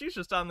Wow, and she's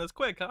just on this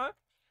quick, huh?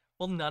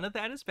 Well, none of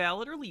that is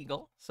valid or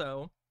legal,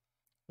 so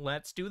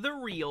let's do the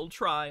real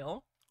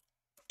trial.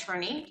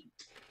 attorney.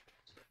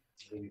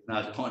 He's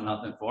not doing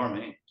nothing for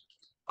me.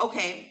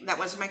 Okay, that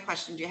was my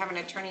question. Do you have an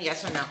attorney,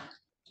 yes or no?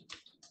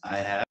 I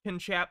have. Can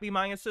chat be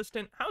my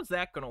assistant? How's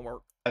that gonna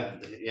work?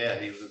 Yeah,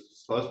 he was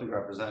supposed to be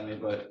representing me,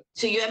 but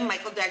So you have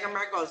Michael Dagger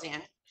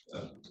Margosian.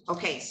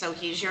 Okay, so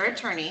he's your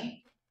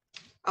attorney.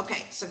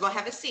 Okay, so go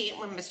have a seat.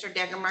 When Mr.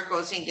 Dagger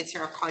Margosian gets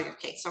here, I'll call your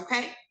case,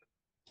 okay?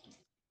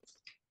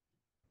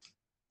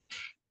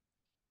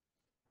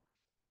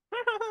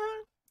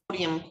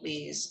 Podium,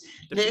 please.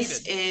 This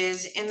Defeated.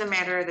 is in the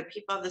matter of the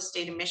people of the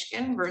state of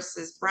Michigan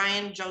versus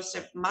Brian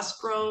Joseph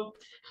Musgrove,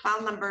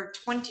 file number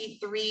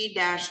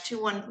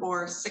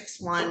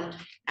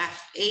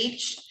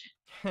 23-21461FH.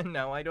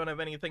 No, I don't have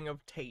anything of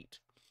Tate.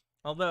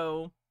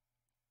 Although,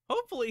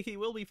 hopefully he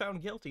will be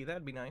found guilty.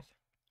 That'd be nice.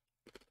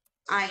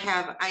 I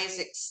have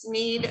Isaac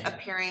Sneed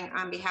appearing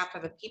on behalf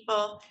of the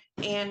people,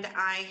 and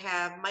I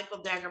have Michael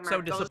Dagger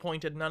So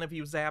disappointed none of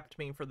you zapped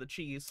me for the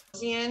cheese.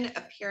 Margosian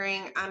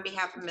appearing on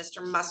behalf of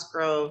Mr.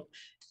 Musgrove.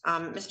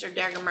 Mr.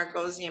 Dagger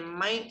Margosian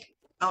might,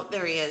 oh,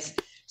 there he is.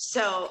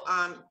 So,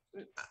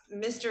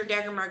 Mr.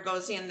 Dagger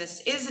Margosian, this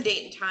is a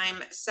date and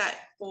time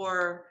set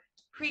for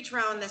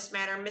pre-trial in this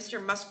matter.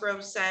 Mr.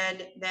 Musgrove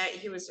said that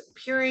he was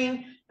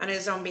appearing on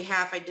his own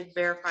behalf. I did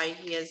verify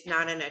he is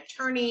not an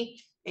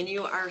attorney, and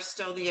you are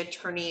still the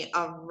attorney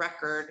of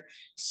record.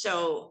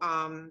 So,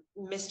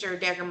 Mr.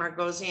 Dagger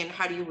Margosian,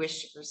 how do you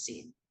wish to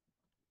proceed?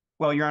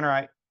 Well, Your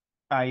Honor,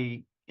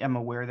 I am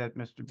aware that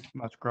Mr.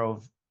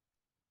 Musgrove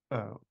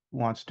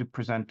wants to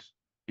present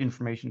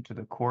information to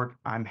the court.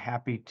 I'm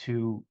happy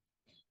to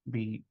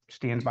be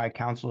standby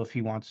counsel if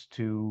he wants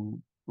to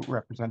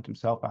represent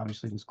himself.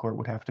 Obviously, this court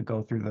would have to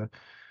go through the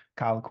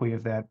colloquy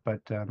of that,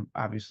 but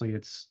obviously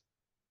it's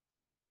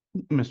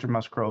Mr.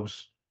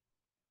 Musgrove's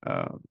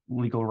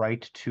legal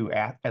right to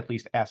at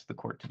least ask the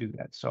court to do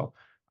that. So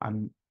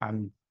I'm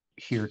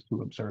here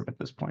to observe at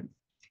this point.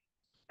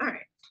 All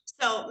right.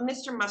 So,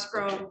 Mr.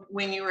 Musgrove,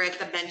 when you were at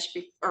the bench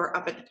or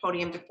up at the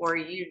podium before,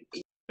 you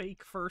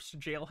Fake first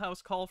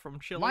jailhouse call from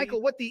Chilie.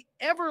 Michael, what the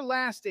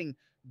everlasting,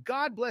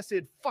 God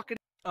blessed fucking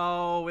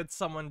Oh, it's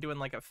someone doing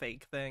like a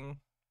fake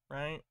thing,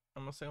 right?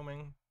 I'm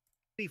assuming.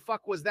 the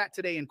fuck was that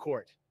today in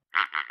court?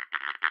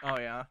 Oh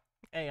yeah,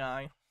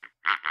 AI.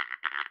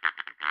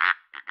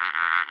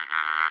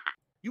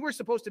 You were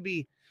supposed to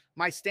be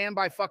my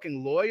standby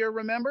fucking lawyer,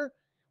 remember?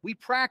 We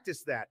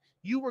practiced that.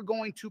 You were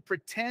going to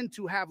pretend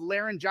to have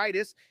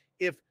laryngitis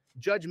if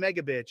Judge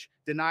Megabitch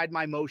denied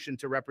my motion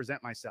to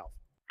represent myself.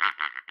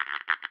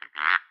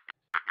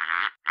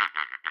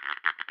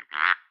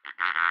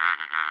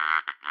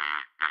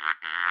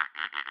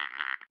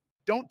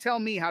 Don't tell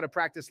me how to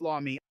practice law,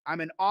 me.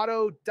 I'm an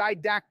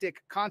autodidactic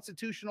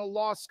constitutional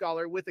law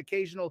scholar with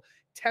occasional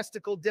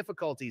testicle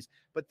difficulties.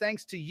 But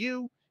thanks to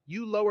you,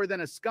 you lower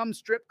than a scum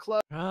strip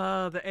club.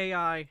 The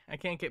AI. I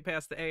can't get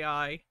past the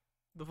AI.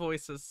 The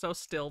voice is so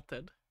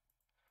stilted.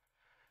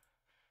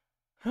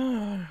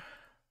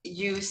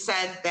 you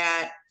said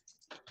that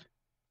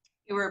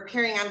you were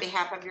appearing on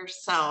behalf of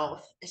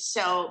yourself.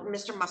 So,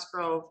 Mr.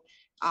 Musgrove,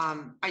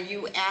 are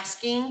you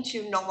asking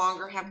to no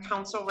longer have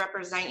counsel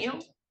represent you?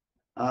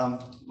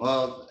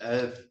 Well,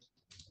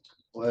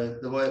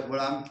 what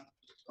I'm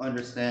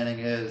understanding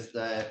is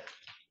that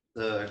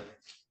the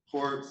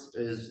courts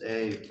is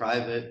a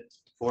private So,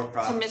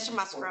 for-profit. Mr.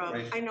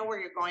 Musgrove, I know where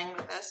you're going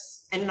with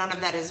this, and none of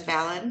that is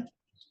valid.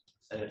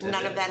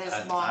 None of that is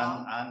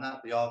law. I'm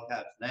not the all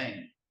caps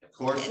name. Of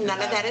course.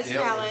 None of that is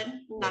valid.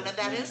 None of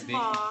that is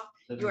law.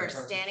 You are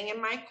standing in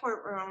my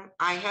courtroom.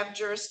 I have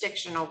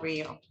jurisdiction over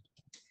you.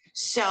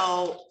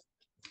 So,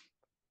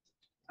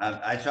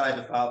 I tried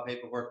to file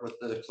paperwork with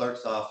the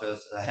clerk's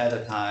office ahead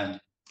of time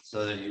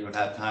so that you would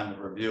have time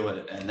to review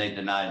it, and they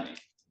denied me.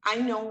 I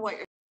know what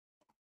you're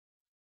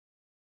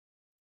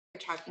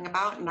talking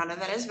about. None of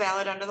that is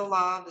valid under the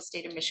law of the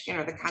state of Michigan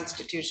or the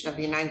Constitution of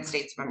the United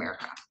States of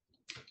America.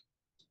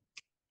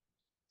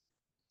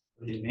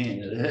 What do you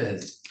mean it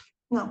is?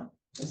 No.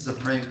 The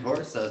Supreme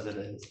Court says it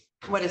is.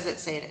 What does it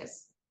say it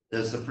is?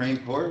 The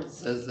Supreme Court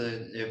says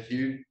that if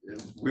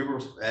we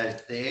were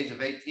at the age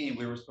of 18,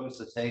 we were supposed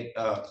to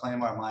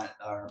claim our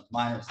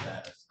minor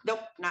status. Nope,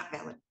 not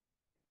valid.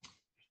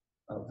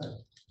 Okay.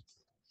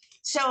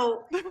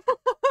 So I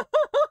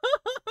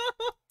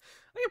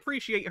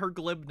appreciate her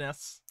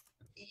glibness.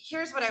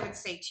 Here's what I would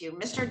say to you.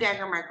 Mr.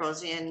 Dagger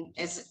Margosian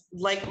is,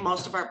 like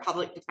most of our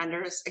public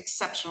defenders,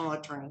 exceptional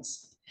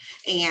attorneys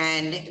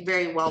and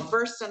very well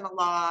versed in the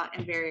law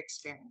and very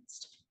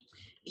experienced.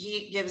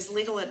 He gives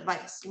legal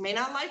advice. You may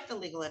not like the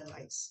legal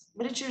advice,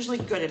 but it's usually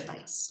good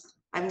advice.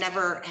 I've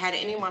never had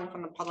anyone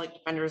from the public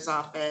defender's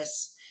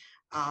office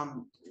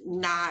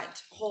not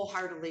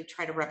wholeheartedly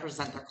try to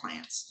represent their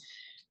clients.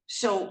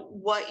 So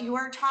what you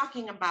are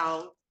talking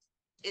about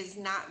is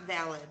not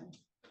valid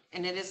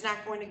and it is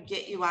not going to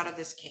get you out of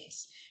this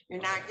case.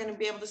 You're not going to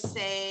be able to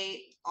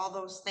say all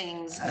those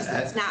things because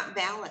it's not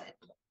valid.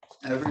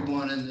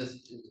 Everyone in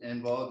this,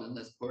 involved in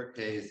this court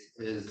case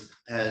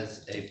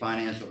has a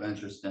financial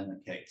interest in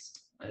the case.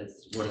 What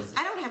is it?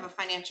 I don't have a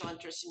financial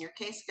interest in your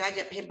case. I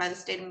get paid by the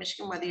state of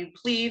Michigan, whether you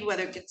plead,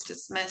 whether it gets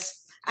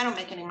dismissed. I don't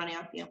make any money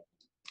off you.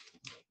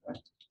 It's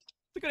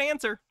a good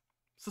answer.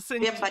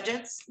 Succinct. We have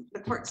budgets. The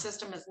court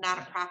system is not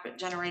a profit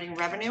generating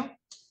revenue.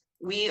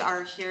 We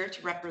are here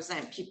to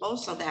represent people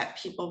so that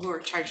people who are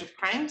charged with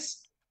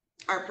crimes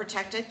are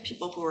protected,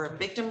 people who are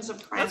victims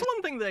of crimes. That's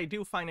one thing that I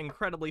do find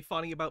incredibly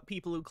funny about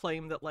people who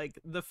claim that, like,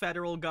 the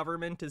federal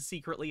government is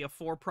secretly a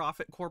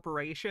for-profit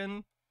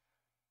corporation.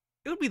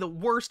 It would be the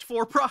worst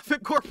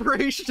for-profit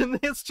corporation in the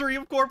history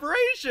of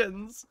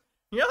corporations.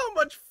 You know how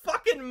much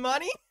fucking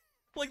money?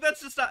 Like,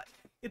 that's just not,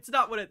 it's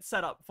not what it's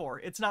set up for.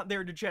 It's not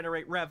there to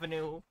generate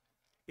revenue.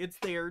 It's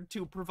there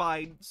to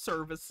provide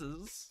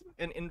services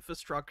and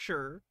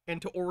infrastructure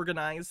and to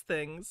organize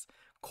things.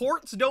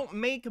 Courts don't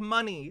make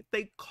money.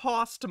 They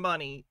cost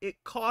money.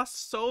 It costs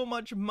so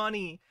much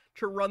money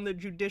to run the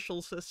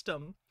judicial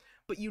system.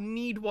 But you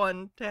need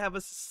one to have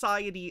a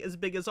society as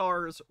big as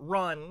ours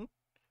run.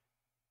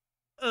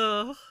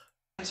 Ugh.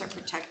 Are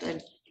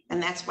protected,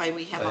 and that's why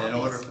we have But all in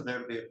order these. for there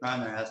to be a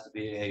crime, there has to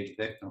be a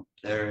victim.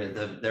 There is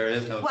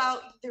no.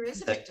 Well, there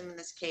is a victim in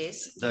this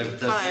case The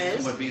victim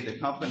because would be the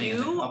company. and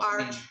the you are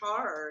company-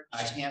 charged.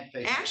 I can't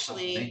face. the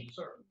Actually,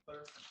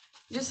 company.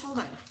 just hold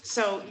on.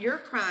 So your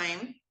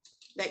crime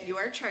that you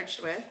are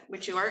charged with,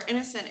 which you are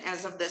innocent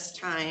as of this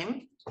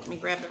time, let me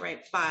grab the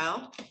right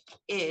file,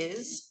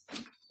 is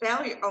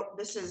failure. Oh,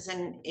 this is let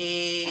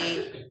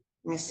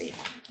me see.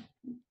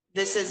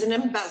 This is an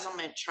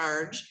embezzlement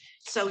charge.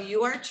 So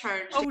you are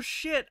charged. Oh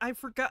shit, I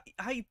forgot.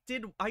 I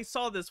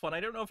saw this one. I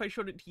don't know if I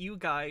showed it to you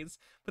guys,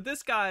 but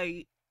this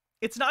guy,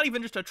 it's not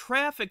even just a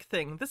traffic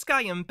thing. This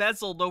guy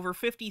embezzled over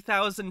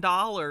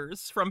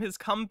 $50,000 from his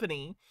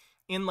company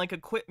in, like,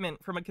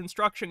 equipment from a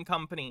construction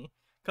company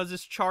because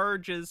his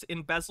charge is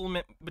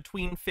embezzlement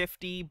between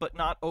 $50,000 but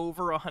not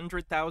over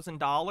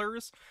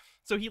 $100,000.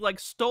 So he, like,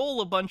 stole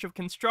a bunch of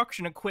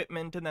construction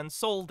equipment and then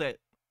sold it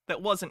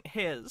that wasn't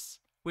his,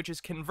 which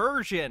is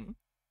conversion,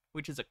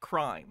 which is a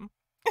crime.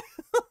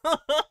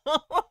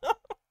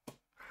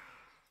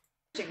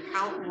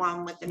 Count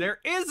one with There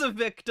is a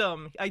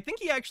victim. I think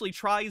he actually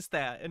tries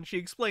that, and she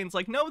explains,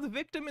 like, no, the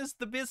victim is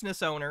the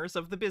business owners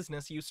of the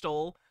business you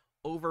stole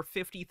over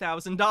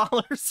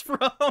 $50,000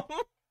 from.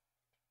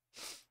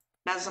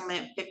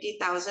 Embezzlement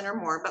 50,000 or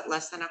more, but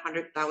less than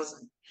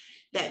 100,000.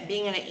 That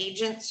being an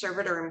agent,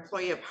 servant, or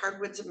employee of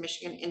Hardwoods of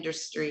Michigan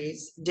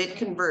Industries did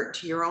convert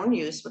to your own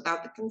use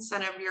without the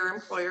consent of your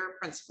employer or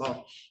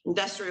principal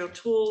industrial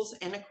tools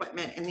and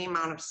equipment in the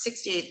amount of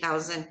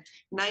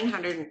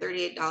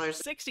 $68,938.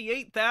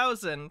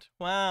 $68,000.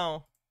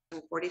 Wow.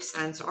 40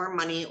 cents or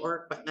money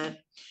or equipment.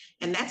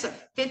 And that's a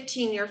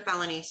 15-year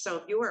felony. So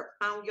if you are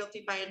found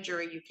guilty by a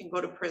jury, you can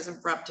go to prison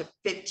for up to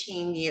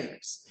 15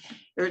 years.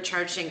 You're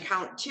charged in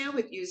count 2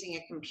 with using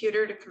a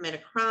computer to commit a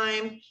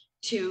crime.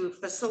 To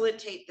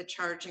facilitate the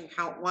charge in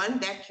count 1,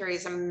 that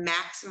carries a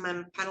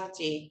maximum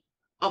penalty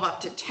of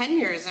up to 10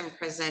 years in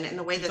prison. And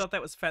the way I thought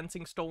that was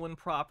fencing stolen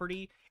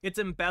property. It's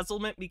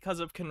embezzlement because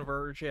of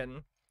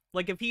conversion.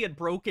 Like, if he had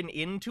broken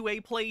into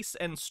a place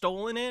and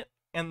stolen it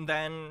and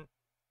then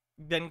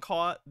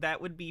caught,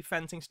 that would be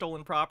fencing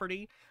stolen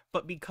property.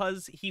 But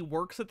because he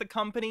works at the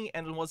company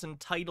and was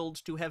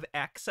entitled to have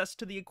access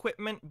to the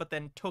equipment, but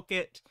then took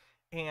it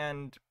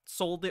and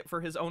sold it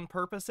for his own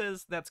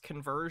purposes, that's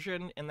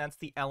conversion, and that's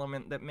the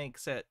element that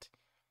makes it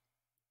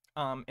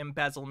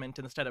embezzlement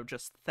instead of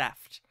just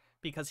theft,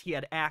 because he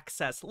had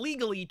access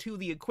legally to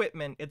the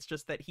equipment. It's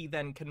just that he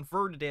then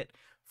converted it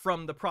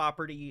from the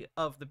property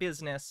of the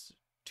business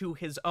to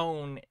his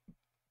own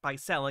by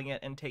selling it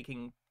and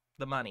taking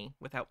the money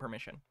without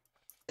permission.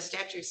 The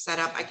statute's set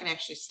up, I can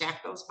actually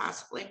stack those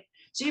possibly.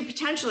 So you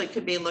potentially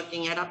could be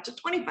looking at up to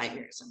 25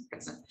 years in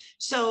prison.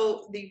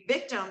 So the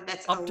victim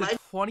that's Up alleged to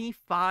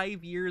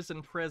 25 years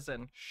in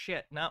prison.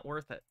 Shit, not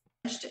worth it.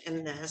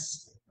 in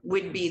this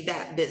would be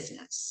that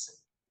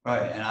business.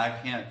 Right, and I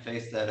can't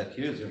face that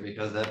accuser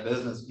because that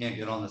business can't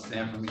get on the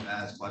stand for me to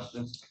ask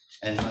questions,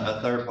 and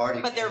a third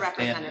party. But their can't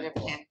stand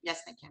representative it. can.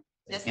 Yes, they can.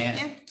 Yes, They they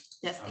can? can.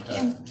 Yes, they Okay.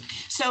 can.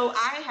 So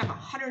I have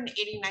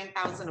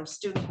 189,000 of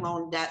student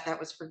loan debt that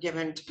was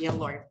forgiven to be a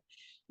lawyer.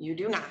 You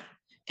do not.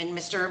 And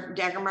Mr.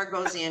 Dagger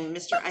Margosian,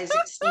 Mr.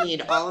 Isaac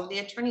Sneed, all of the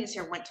attorneys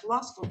here went to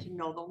law school to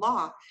know the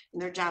law,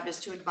 and their job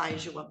is to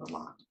advise you of the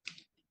law.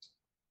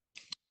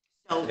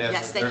 So Yeah,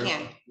 yes, but they they're can.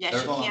 going- Yes,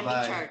 they're you going can be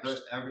by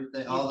charged.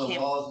 Everything, You all the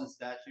can't- laws and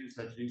statutes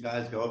that you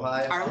guys go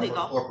by Are for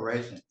legal.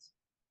 corporations.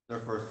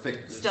 They're for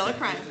Still a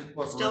crime.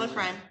 Still a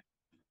crime.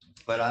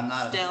 But I'm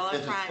not Still a a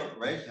business crime.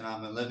 corporation,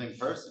 I'm a living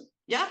person.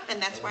 Yep,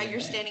 and that's why Okay. you're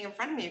standing in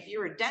front of me. If you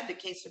were dead, the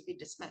case would be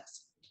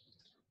dismissed.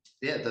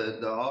 Yeah,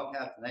 the all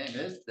caps name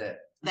is that.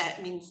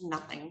 That means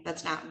nothing.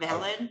 That's not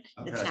valid.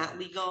 It's Okay. not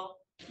legal.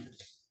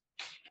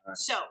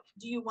 So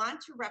do you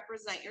want to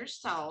represent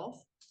yourself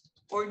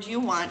or do you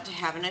want to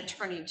have an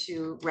attorney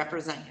to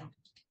represent you?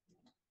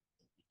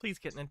 Please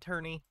get an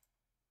attorney.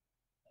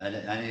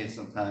 I need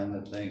some time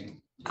to think.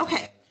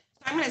 Okay,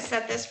 so I'm gonna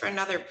set this for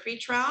another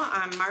pretrial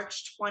on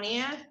March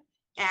 20th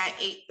at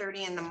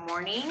 8:30 in the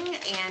morning.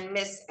 And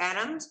Miss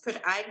Adams, could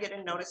I get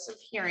a notice of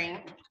hearing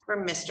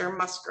for Mr.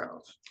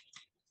 Musgrove?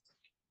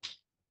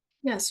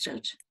 Yes,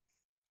 Judge.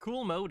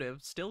 Cool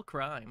motive, still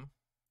crime.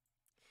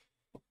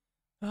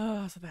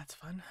 So that's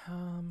fun.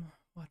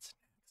 What's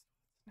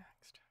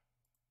next?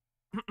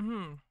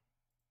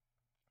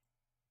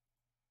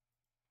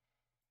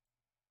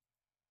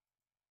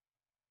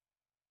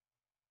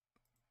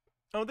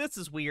 Oh, this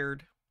is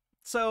weird.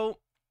 So,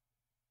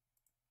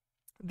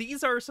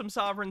 these are some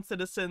sovereign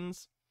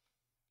citizens.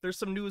 There's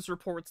some news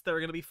reports that are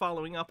going to be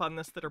following up on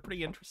this that are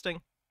pretty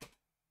interesting.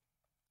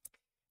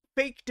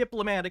 Fake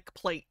diplomatic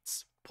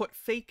plates. Put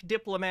fake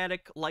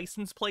diplomatic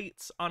license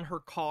plates on her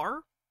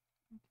car,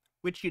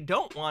 which you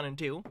don't want to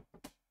do.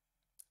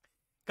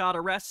 Got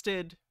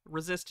arrested,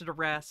 resisted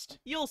arrest.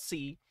 You'll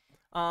see.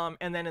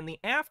 And then in the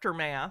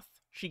aftermath,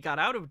 she got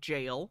out of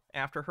jail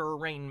after her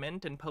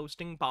arraignment and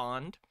posting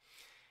bond.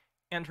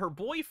 And her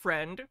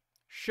boyfriend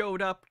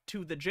showed up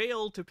to the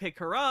jail to pick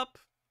her up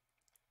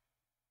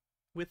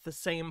with the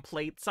same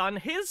plates on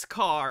his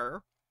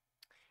car.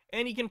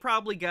 And you can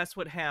probably guess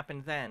what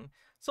happened then.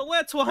 So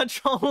let's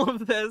watch all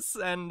of this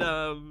and,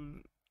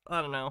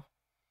 I don't know,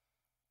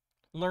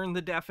 learn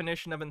the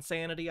definition of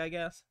insanity, I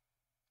guess.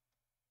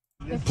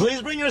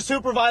 Please bring your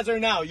supervisor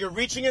now. You're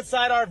reaching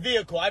inside our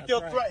vehicle. I feel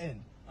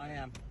threatened. I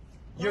am.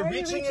 You're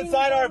reaching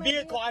inside our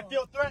vehicle. I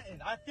feel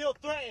threatened. I feel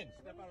threatened.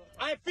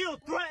 I feel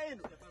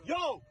threatened.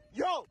 Yo,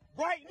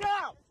 right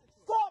now.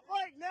 Stop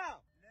right now.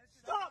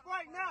 Stop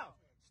right now.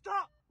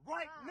 Stop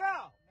right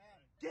now.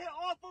 Get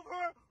off of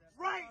her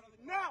right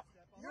now.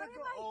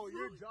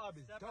 Your job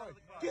is done.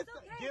 Get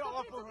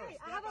off of her.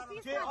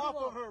 Get off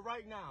of her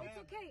right now. It's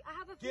okay. I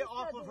have a fee Get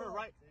off of her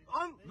right.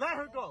 Let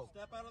her go.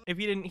 If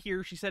you didn't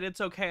hear, she said,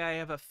 it's okay, I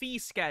have a fee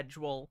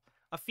schedule.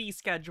 A fee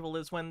schedule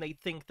is when they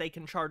think they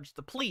can charge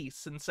the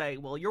police and say,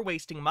 well, you're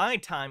wasting my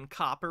time,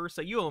 copper,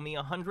 so you owe me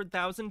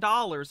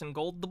 $100,000 in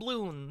gold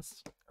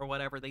doubloons. Or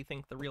whatever they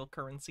think the real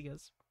currency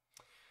is.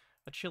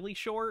 A Chilie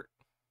short?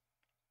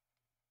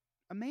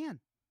 A man.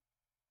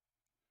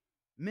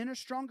 Men are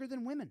stronger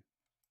than women.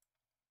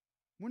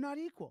 We're not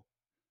equal.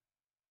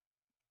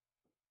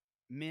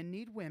 Men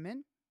need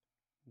women.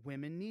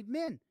 Women need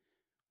men.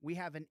 We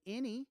have an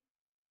innie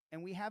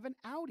and we have an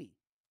outie.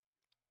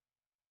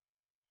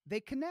 They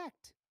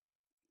connect.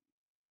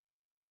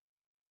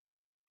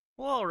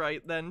 Well, all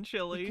right then,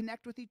 Chilie. We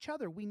connect with each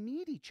other. We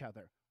need each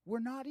other. We're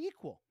not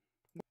equal.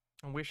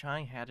 I wish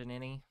I had an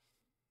innie.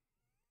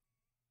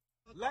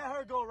 Let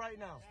her go right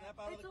now.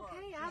 It's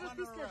okay. I have a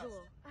fee schedule.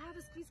 I have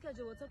a fee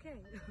schedule. It's okay.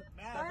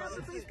 I have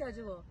a fee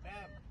schedule.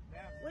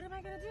 What am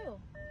I going to do?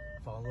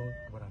 Follow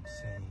what I'm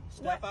saying.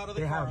 Step out of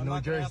the They car. have I'm no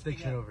not gonna ask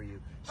jurisdiction again. over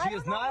you. She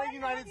is not a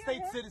United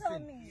States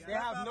citizen. They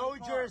have no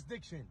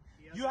jurisdiction.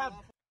 You have.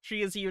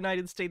 She is a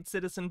United States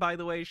citizen, by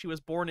the way. She was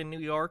born in New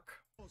York.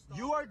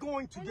 You are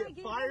going to get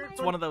fired.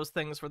 It's one of those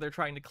things where they're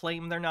trying to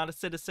claim they're not a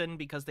citizen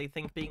because they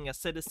think being a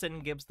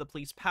citizen gives the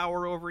police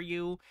power over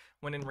you,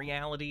 when in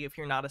reality, if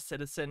you're not a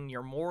citizen,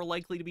 you're more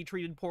likely to be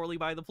treated poorly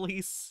by the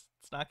police.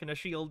 It's not going to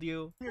shield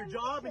you. Your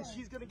job, and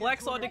she's gonna get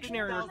Black's Law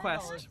Dictionary $250,000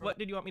 request. for- What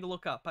did you want me to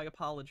look up? I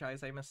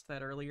apologize, I missed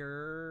that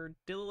earlier.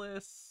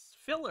 Dillis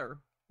filler.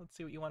 Let's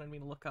see what you wanted me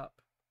to look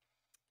up.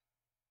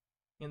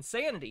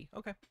 Insanity.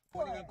 Okay.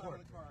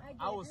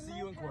 I will see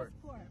you in court.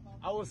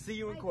 I will see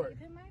you in court.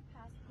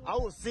 I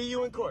will see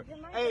you in court.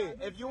 Hey,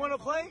 if you want to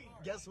play,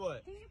 guess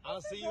what? I'll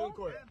see you in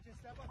court.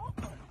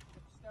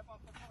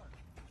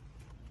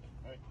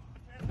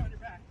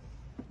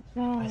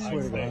 I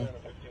swear to God.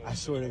 I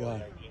swear to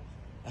God.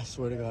 I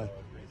swear to God.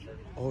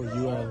 Oh,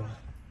 you are.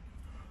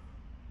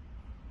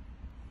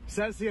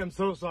 Ceci, I'm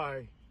so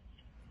sorry.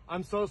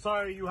 I'm so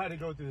sorry you had to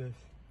go through this.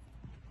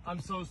 I'm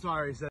so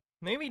sorry, Ceci.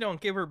 Maybe don't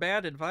give her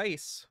bad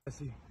advice.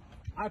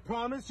 I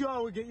promise you I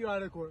will get you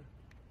out of court.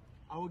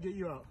 I will get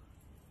you out.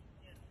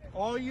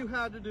 All you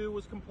had to do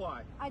was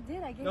comply. I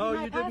did. I gave No, you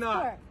my you passport. did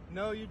not.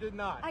 No, you did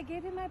not. I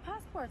gave you my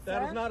passport, sir.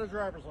 That is not a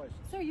driver's license.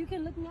 Sir, you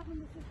can look me up in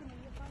the system and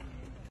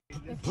you'll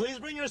find me. Please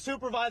bring your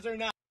supervisor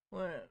now.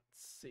 Let's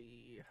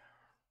see.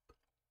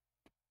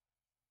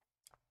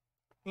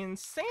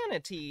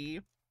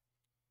 Insanity.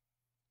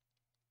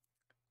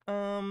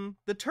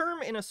 The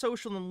term in a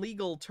social and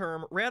legal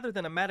term rather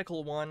than a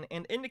medical one,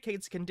 and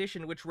indicates a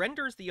condition which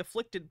renders the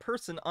afflicted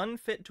person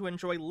unfit to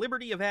enjoy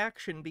liberty of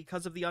action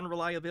because of the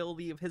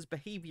unreliability of his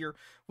behavior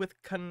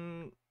with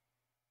concomitant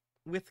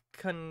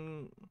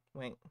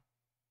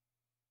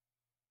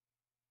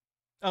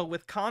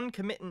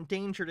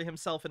danger to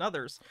himself and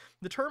others.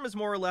 The term is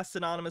more or less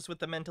synonymous with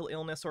the mental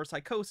illness or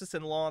psychosis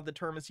in law. The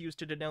term is used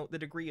to denote the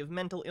degree of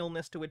mental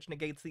illness to which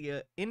negates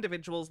the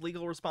individual's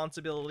legal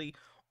responsibility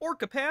or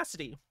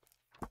capacity.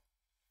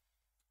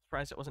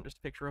 Surprised it wasn't just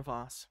a picture of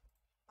Voss.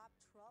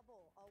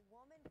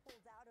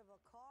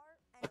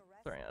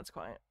 Sorry, that's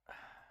quiet.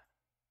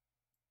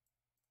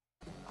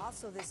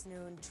 Also this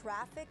noon,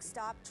 traffic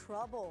stop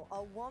trouble.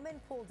 A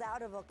woman pulled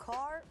out of a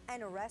car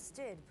and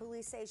arrested.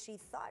 Police say she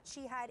thought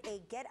she had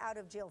a get out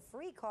of jail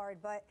free card,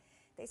 but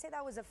they say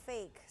that was a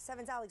fake.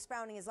 7's Alex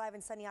Browning is live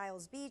in Sunny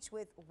Isles Beach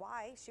with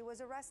why she was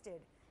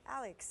arrested.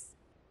 Alex.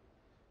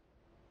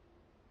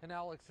 And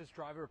Alex, this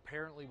driver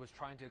apparently was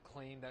trying to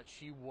claim that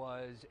she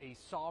was a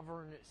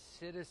sovereign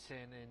citizen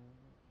and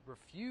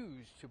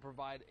refused to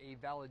provide a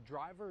valid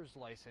driver's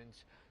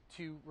license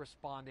to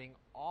responding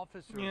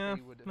officers. Yeah,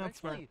 They would that's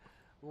smart. eventually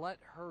let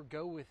her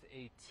go with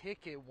a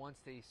ticket once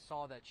they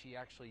saw that she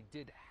actually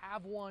did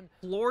have one.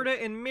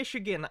 Florida and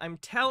Michigan, I'm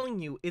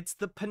telling you, it's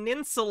the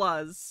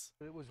peninsulas.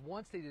 It was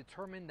once they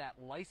determined that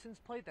license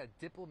plate, that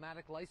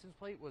diplomatic license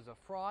plate, was a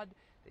fraud,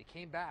 they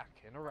came back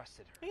and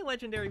arrested her. Hey,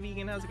 legendary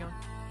vegan, how's it going?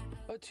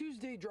 A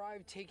Tuesday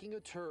drive taking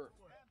a turn.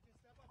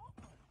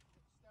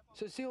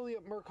 Cecilia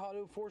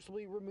Mercado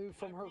forcibly removed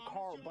from her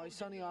car by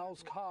Sunny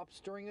Isles cops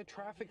during a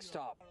traffic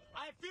stop.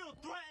 I feel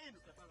threatened.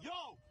 Yo,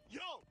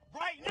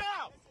 right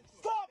now.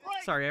 Stop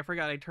right. Sorry, I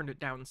forgot I turned it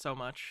down so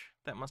much.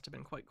 That must have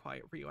been quite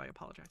quiet for you. I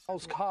apologize.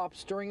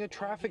 Cops during a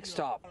traffic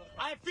stop.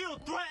 I feel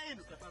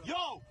threatened.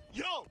 Yo,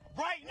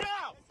 right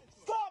now.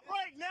 Stop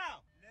right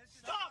now.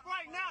 Stop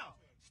right now.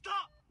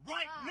 Stop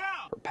right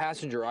now. Her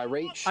passenger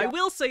irate. I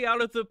will say,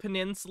 out of the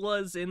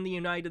peninsulas in the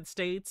United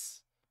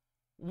States,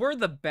 we're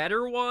the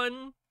better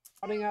one.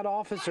 Shouting at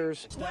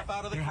officers. Step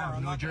out of the car.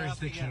 have no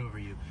jurisdiction over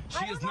you.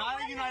 She is not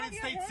a United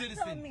States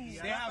citizen.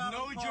 They have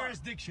no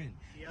jurisdiction.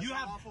 You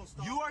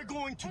are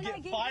going to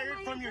get fired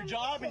from your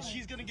job, and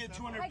she's going to get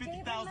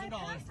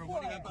 $250,000 for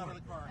what out of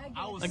the car.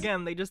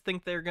 Again, they just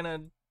think they're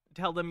gonna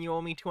tell them you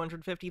owe me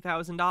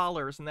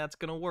 $250,000 and that's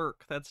gonna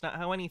work. That's not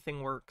how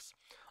anything works.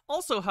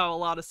 Also how a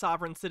lot of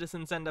sovereign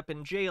citizens end up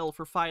in jail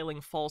for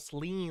filing false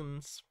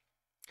liens.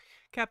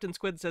 Captain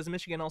Squid says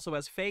Michigan also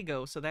has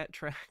Fago, so that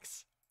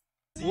tracks.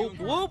 Whoop,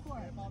 whoop.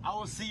 I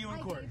will see you in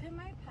court.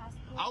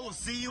 I will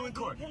see you in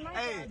court.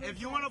 Hey, if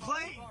you want to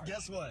play,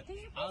 guess what?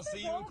 I'll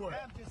see you in court.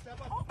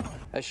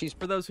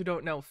 For those who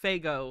don't know,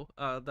 Fago,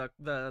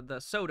 the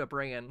soda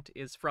brand,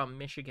 is from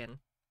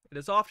Michigan. It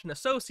is often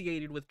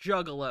associated with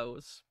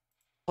juggalos.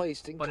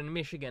 But in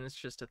Michigan, it's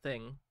just a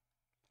thing.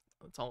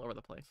 It's all over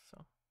the place,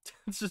 so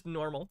it's just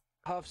normal.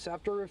 Cuffs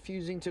after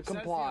refusing to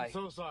comply. I'm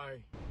so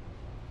sorry.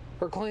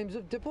 Her claims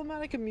of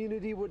diplomatic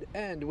immunity would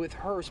end with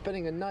her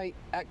spending a night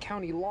at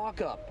county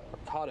lockup.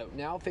 Mercado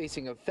now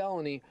facing a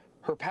felony.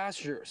 Her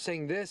passenger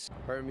saying this.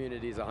 Her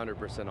immunity is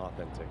 100%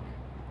 authentic.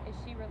 Is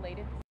she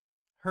related?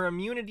 Her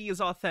immunity is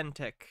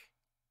authentic.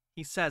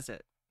 He says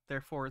it,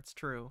 therefore it's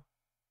true.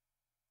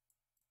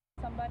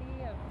 Somebody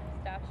of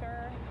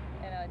stature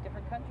in a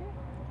different country?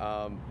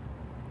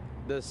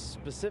 The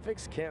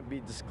specifics can't be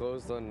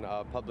disclosed on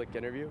a public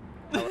interview.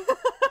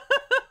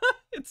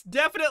 It's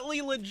definitely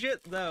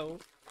legit, though.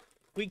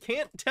 We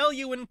can't tell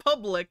you in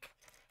public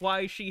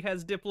why she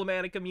has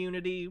diplomatic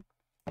immunity,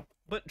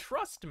 but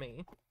trust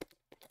me.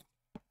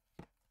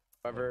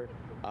 However,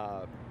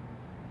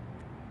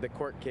 the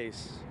court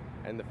case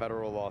and the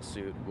federal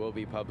lawsuit will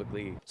be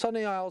publicly.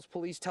 Sunny Isles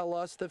police tell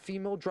us the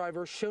female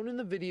driver shown in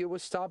the video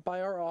was stopped by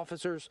our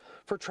officers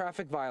for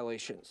traffic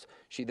violations.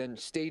 She then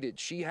stated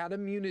she had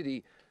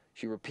immunity.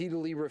 She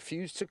repeatedly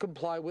refused to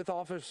comply with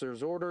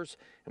officers' orders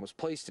and was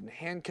placed in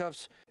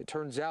handcuffs. It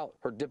turns out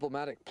her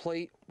diplomatic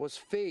plate was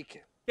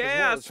fake.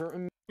 Yes!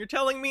 You're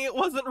telling me it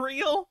wasn't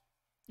real?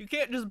 You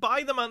can't just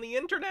buy them on the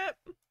internet?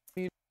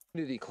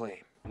 Immunity claim.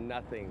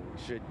 Nothing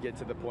should get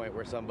to the point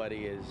where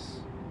somebody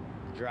is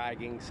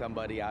dragging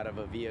somebody out of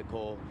a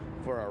vehicle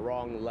for a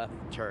wrong left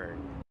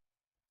turn.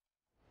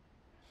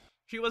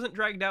 She wasn't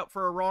dragged out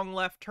for a wrong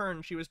left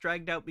turn. She was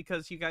dragged out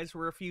because you guys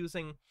were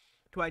refusing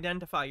to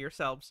identify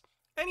yourselves.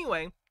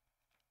 Anyway,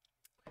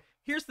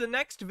 here's the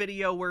next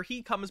video where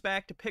he comes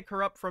back to pick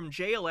her up from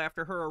jail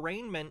after her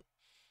arraignment,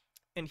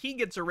 and he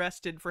gets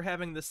arrested for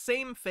having the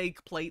same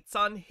fake plates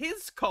on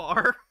his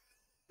car.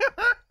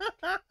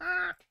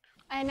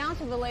 I announced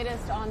the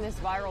latest on this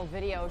viral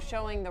video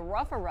showing the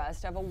rough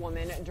arrest of a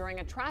woman during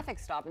a traffic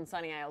stop in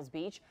Sunny Isles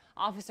Beach.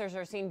 Officers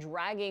are seen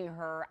dragging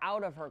her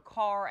out of her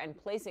car and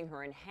placing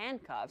her in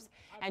handcuffs.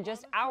 And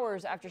just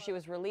hours after she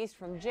was released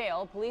from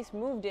jail, police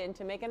moved in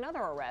to make another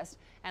arrest.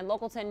 And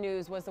Local 10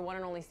 News was the one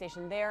and only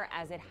station there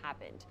as it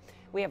happened.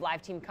 We have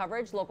live team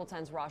coverage. Local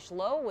 10's Rosh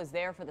Lowe was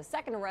there for the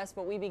second arrest,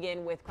 but we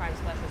begin with crime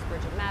specialist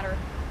Bridget Matter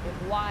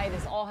with why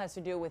this all has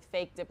to do with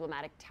fake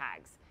diplomatic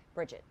tags.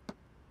 Bridget.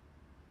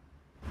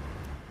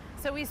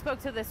 So we spoke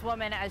to this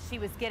woman as she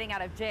was getting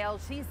out of jail.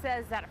 She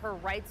says that her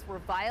rights were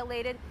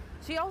violated.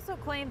 She also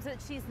claims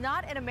that she's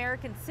not an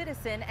American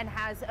citizen and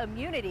has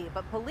immunity,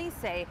 but police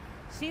say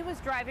she was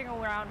driving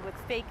around with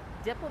fake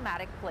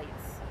diplomatic plates.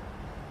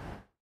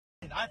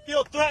 I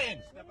feel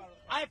threatened.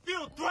 I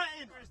feel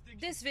threatened.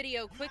 This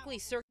video quickly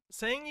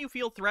Saying you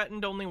feel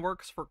threatened only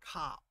works for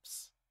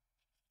cops.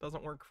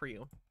 Doesn't work for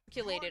you.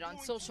 circulated on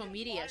social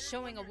media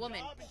showing a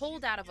woman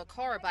pulled out of a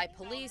car by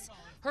police,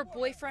 her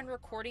boyfriend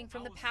recording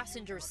from the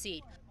passenger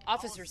seat.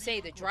 Officers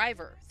say the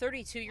driver,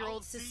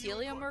 32-year-old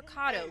Cecilia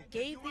Mercado,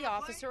 gave the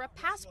officer a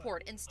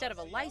passport instead of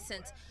a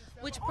license,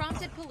 which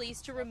prompted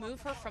police to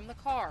remove her from the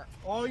car.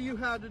 All you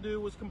had to do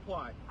was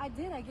comply. I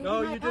did. I gave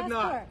No, you my you passport. did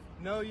not.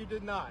 No, you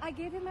did not. I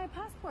gave you my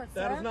passport,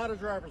 sir. That is not a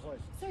driver's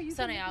license. Sir, you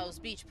Sunny can- Isles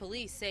Beach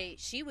police say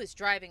she was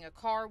driving a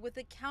car with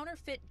a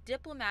counterfeit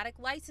diplomatic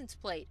license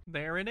plate.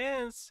 There it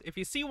is. If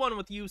you see one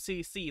with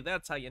UCC,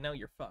 that's how you know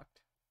you're fucked.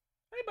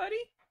 Hey,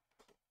 buddy.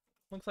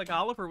 Looks like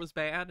Oliver was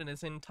bad and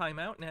is in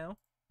timeout now.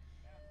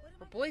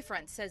 Her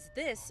boyfriend says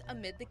this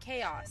amid the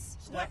chaos.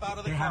 Step out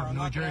of the car. I'm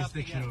not gonna ask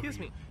again. Excuse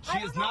me. She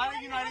is not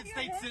a United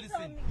States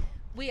citizen.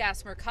 We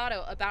asked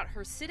Mercado about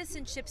her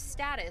citizenship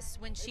status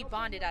when she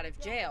bonded out of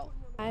jail.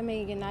 I'm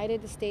a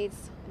United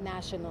States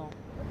national.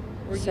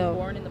 Were you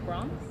born in the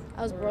Bronx?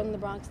 I was born in the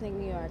Bronx,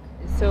 New York.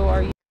 So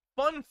are you?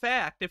 Fun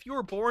fact, if you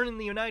were born in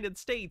the United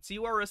States,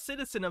 you are a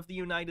citizen of the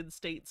United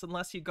States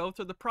unless you go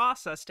through the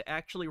process to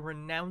actually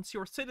renounce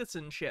your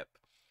citizenship.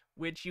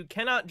 Which you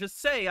cannot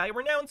just say, I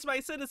renounce my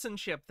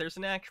citizenship. There's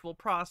an actual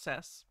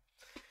process.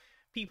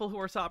 People who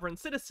are sovereign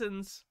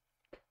citizens,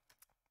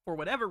 for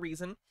whatever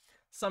reason,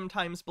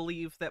 sometimes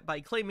believe that by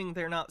claiming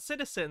they're not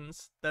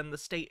citizens, then the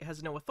state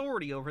has no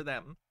authority over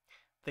them.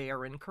 They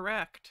are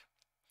incorrect.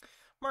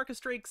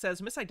 Marcus Drake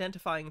says,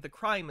 misidentifying the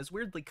crime is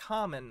weirdly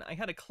common. I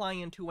had a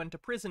client who went to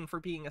prison for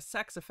being a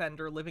sex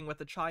offender living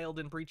with a child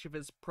in breach of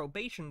his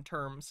probation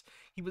terms.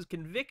 He was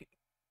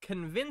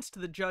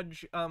convinced the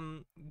judge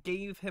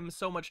gave him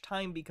so much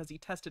time because he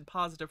tested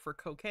positive for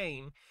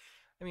cocaine.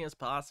 I mean, it's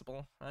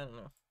possible. I don't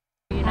know.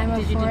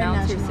 Did you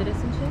denounce your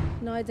citizenship?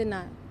 No, I did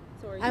not.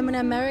 So are you? I'm an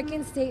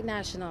American state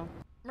national.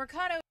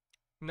 Mercado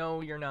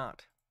No, you're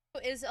not.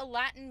 is a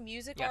Latin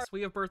music Yes,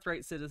 we have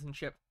birthright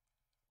citizenship.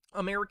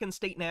 American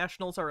state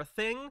nationals are a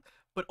thing,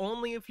 but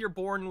only if you're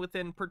born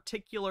within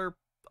particular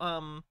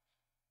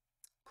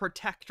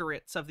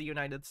protectorates of the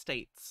United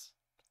States.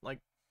 Like,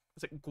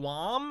 is it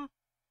Guam?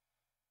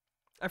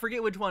 I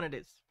forget which one it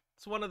is.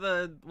 It's one of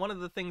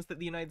the things that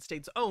the United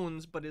States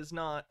owns, but is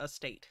not a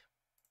state.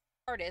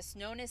 artist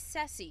known as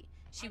Ceci.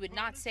 She would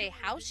not say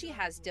how she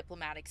has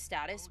diplomatic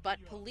status,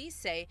 but police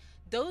say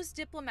those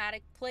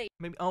diplomatic plates.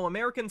 Maybe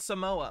American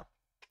Samoa.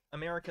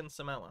 American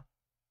Samoa.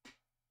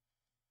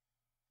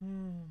 Hi,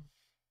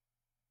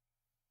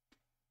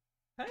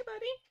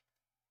 buddy.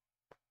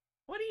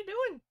 What are you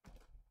doing?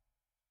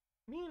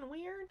 Being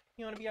weird?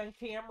 You want to be on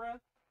camera?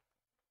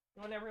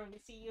 You want everyone to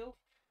see you?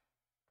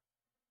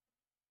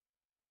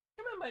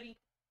 Come on, buddy.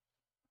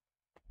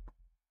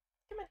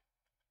 Come on.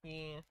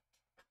 Yeah.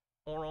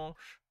 Orange.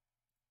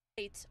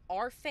 Plates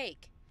are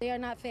fake. They are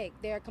not fake.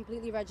 They are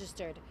completely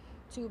registered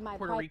to my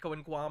Puerto Rico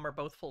and Guam are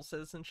both full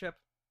citizenship.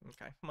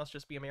 Okay. Must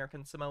just be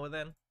American Samoa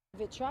then.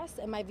 private trust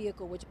and my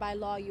vehicle, which by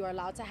law you are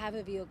allowed to have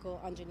a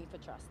vehicle underneath a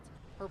trust.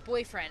 Her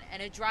boyfriend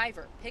and a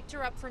driver picked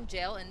her up from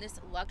jail in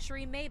this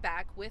luxury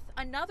Maybach with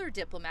another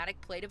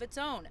diplomatic plate of its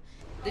own.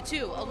 The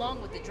two,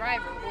 along with the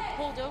driver, were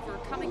pulled over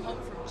coming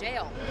home from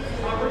jail.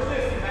 Stop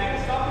resisting,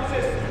 man. Stop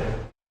resisting.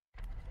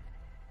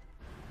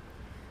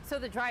 So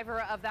the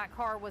driver of that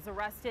car was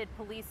arrested,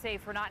 police say,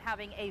 for not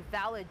having a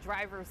valid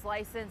driver's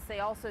license.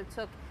 They also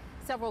took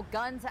several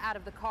guns out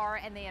of the car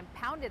and they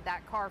impounded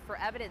that car for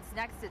evidence.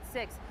 Next at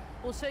 6,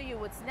 we'll show you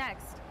what's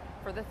next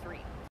for the 3.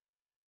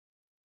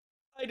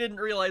 I didn't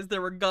realize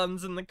there were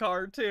guns in the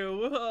car,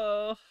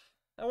 too.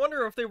 I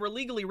wonder if they were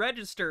legally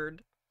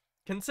registered.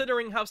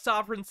 Considering how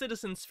sovereign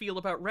citizens feel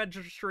about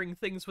registering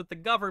things with the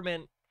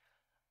government,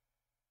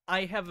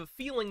 I have a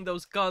feeling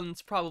those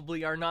guns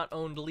probably are not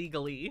owned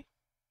legally.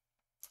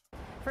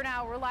 For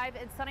now, we're live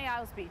in Sunny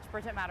Isles Beach.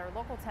 Bridget Matter,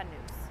 Local 10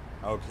 News.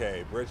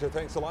 Okay, Bridget,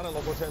 thanks a lot. And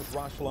Local 10's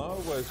Rosh Lowe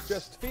was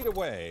just feet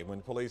away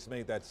when police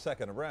made that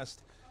second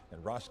arrest.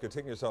 And Rosh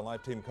continues our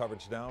live team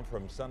coverage now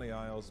from Sunny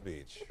Isles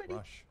Beach.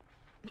 Rosh.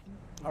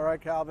 All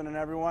right, Calvin and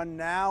everyone,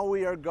 now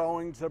we are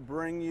going to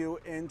bring you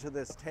into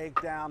this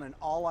takedown, and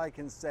all I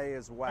can say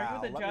is wow. Are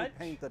you the Let judge? me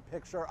paint the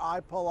picture.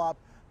 I pull up,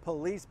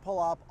 police pull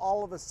up,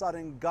 all of a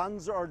sudden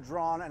guns are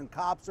drawn and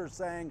cops are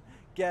saying,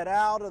 get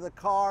out of the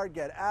car,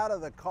 get out of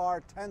the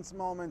car, tense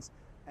moments,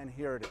 and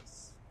here it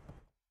is.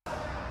 Get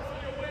out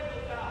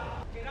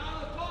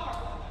of the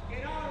car.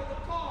 Get out of the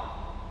car.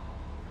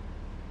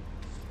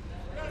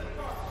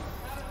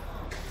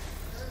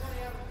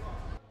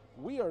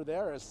 We are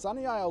there as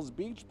Sunny Isles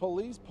Beach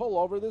police pull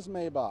over this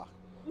Maybach.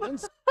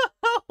 Look at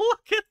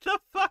the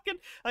fucking...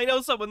 I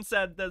know someone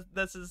said that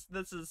this is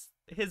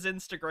his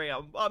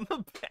Instagram on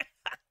the back.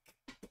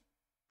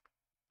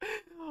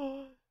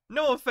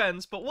 No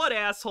offense, but what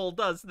asshole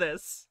does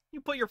this?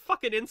 You put your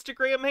fucking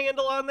Instagram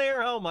handle on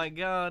there? Oh my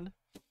god.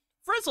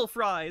 Frizzle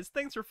Fries,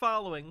 thanks for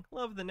following.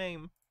 Love the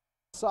name.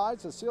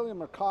 Inside, Cecilia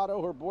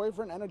Mercado, her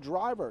boyfriend, and a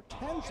driver.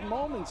 Tense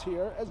moments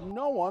here as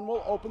no one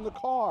will open the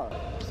car.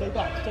 Stay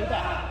back. Stay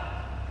back.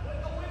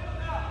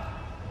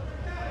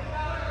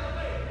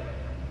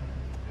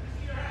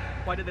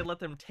 Why did they let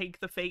them take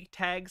the fake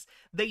tags?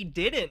 They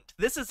didn't.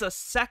 This is a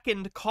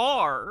second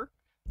car.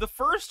 The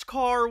first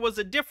car was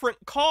a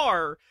different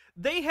car.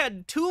 They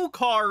had 2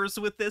 cars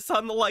with this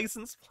on the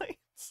license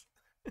plates.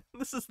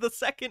 This is the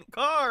second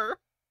car.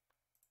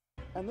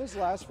 and this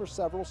lasts for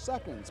several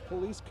seconds.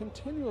 Police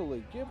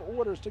continually give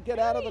orders to get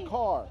out of the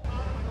car.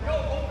 Yo,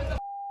 open the door.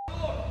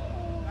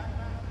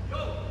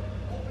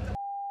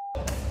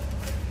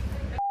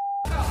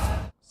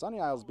 Sunny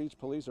Isles Beach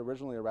police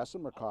originally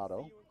arrested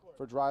Mercado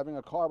for driving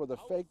a car with a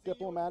fake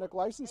diplomatic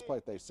license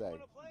plate, they say.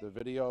 The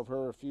video of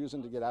her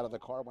refusing to get out of the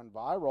car went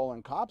viral,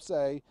 and cops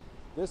say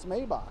this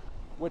Maybach,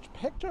 which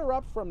picked her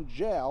up from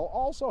jail,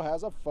 also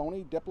has a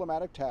phony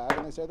diplomatic tag,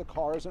 and they say the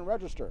car isn't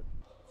registered.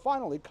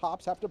 Finally,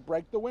 cops have to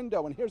break the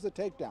window, and here's the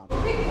takedown.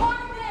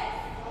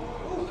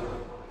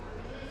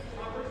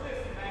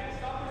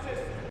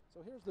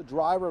 So here's the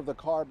driver of the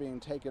car being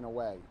taken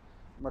away.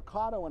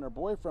 Mercado and her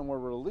boyfriend were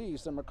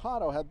released, and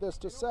Mercado had this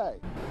to say.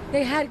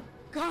 They had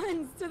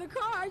guns to the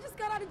car. I just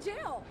got out of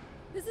jail.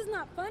 This is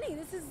not funny.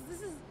 This is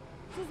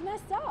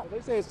messed up. They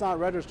say it's not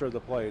registered, the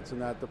plates,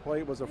 and that the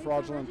plate was a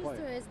fraudulent plate.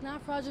 It's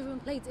not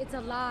fraudulent plates. It's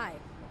a lie.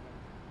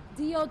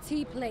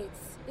 DOT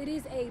plates. It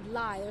is a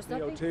lie. There's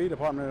nothing. DOT,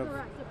 Department of...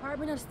 Correct.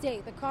 Department of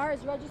State. The car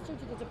is registered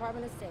to the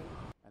Department of State.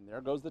 And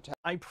there goes the tag.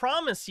 I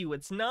promise you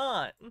it's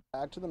not.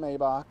 Back to the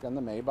Maybach, and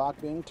the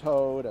Maybach being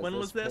towed as when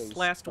was this? case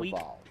Last week?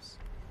 evolves.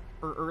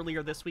 Or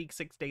earlier this week,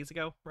 6 days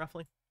ago,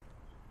 roughly?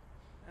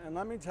 And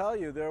let me tell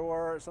you, there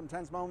were some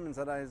tense moments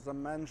that, as I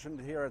mentioned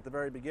here at the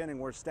very beginning,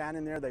 we're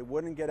standing there, they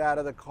wouldn't get out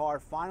of the car.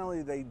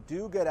 Finally, they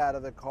do get out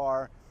of the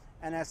car.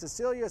 And as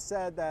Cecilia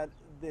said, that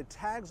the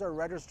tags are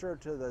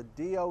registered to the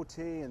DOT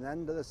and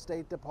then to the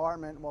State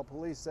Department. Well,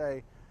 police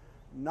say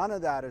none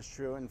of that is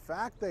true. In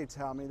fact, they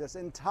tell me this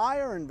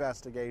entire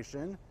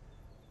investigation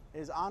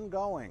is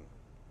ongoing.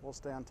 We'll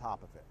stay on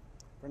top of it.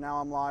 For now,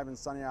 I'm live in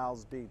Sunny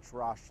Isles Beach,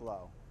 Rosh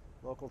Lowe,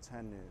 Local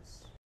 10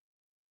 News.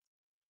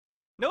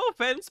 No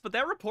offense, but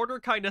that reporter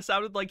kind of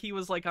sounded like he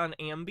was like on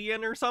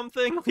Ambien or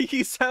something. Like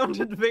he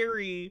sounded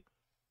very...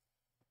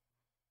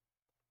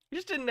 He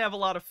just didn't have a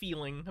lot of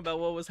feeling about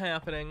what was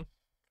happening.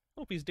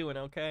 Hope he's doing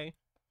okay.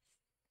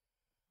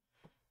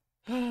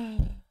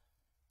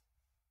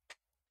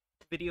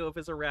 Video of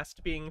his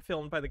arrest being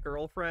filmed by the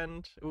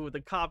girlfriend. Ooh, the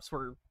cops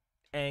were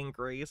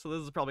angry, so this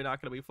is probably not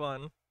going to be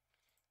fun.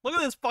 Look at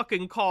this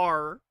fucking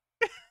car.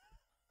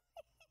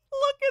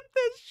 Look at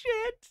this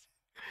shit.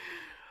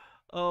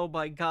 Oh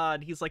my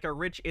god, he's like a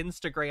rich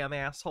Instagram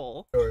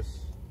asshole. Do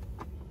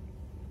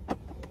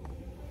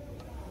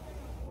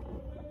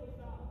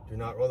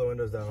not roll the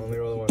windows down, only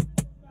roll the one.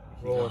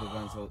 Roll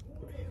one.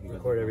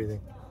 Record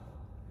everything.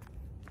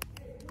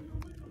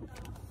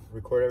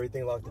 Record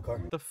everything, lock the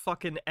car. The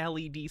fucking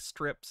LED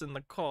strips in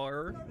the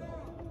car.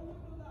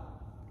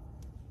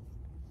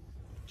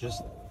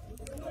 Just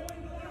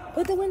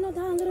put the window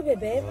down a little bit,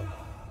 babe.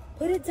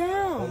 Put it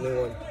down. Only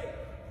one.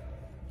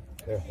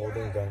 They're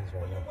holding guns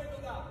right now.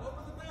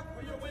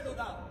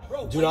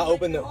 Do not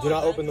open the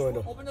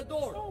window. Open the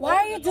door. Why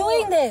are you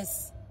doing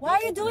this? Why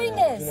are you doing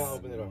this? Do not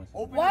open the door.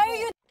 Why are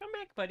you... Come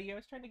back, buddy. I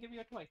was trying to give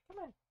you a toy. Come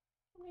on.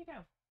 Come lay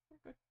down. You're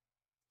good.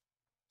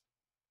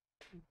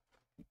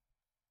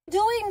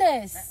 Doing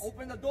this?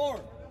 Open the door.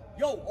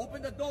 Yo,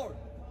 open the door.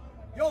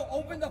 Yo,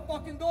 open the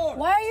fucking door.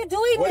 Why are you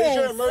doing What this? is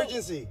your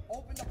emergency?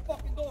 Open the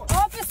fucking door.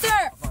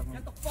 Officer!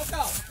 Get the fuck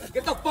out.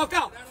 Get the fuck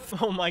out.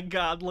 Oh my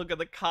god, look at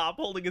the cop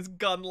holding his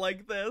gun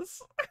like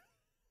this.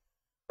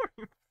 Are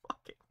you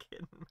fucking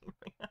kidding me,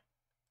 man?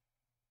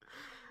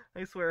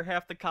 I swear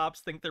half the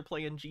cops think they're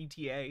playing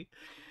GTA.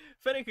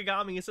 Fene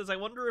Kagami says, I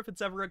wonder if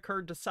it's ever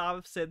occurred to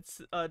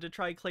Savsits to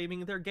try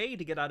claiming they're gay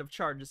to get out of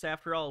charges.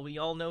 After all, we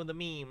all know the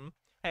meme.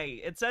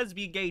 Hey, it says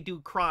be gay, do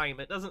crime.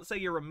 It doesn't say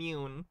you're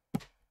immune.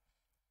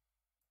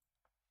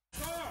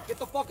 Get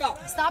the fuck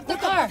out. Stop the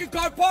Put car. the fucking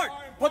car park.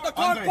 Put the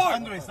car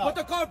park. stop. Put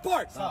the car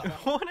park.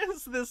 What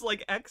is this,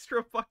 like,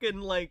 extra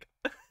fucking, like,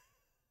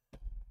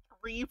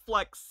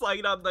 reflex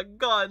sight on the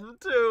gun,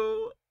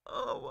 too?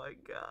 Oh my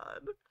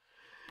god.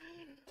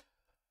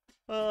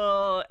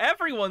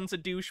 Everyone's a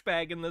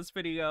douchebag in this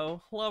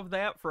video. Love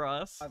that for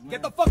us.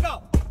 Get the fuck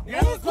out.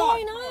 Get What is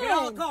going on? Get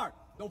out of the car.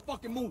 Don't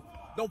fucking move.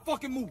 Don't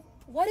fucking move.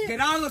 What is... Get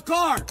out of the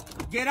car.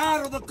 Get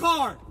out of the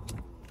car.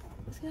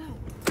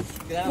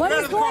 What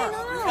is going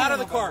on? Out of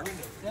the car.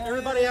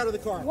 Everybody out of the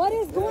car. What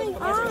is going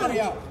on? Everybody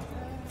out.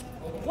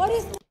 What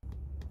is...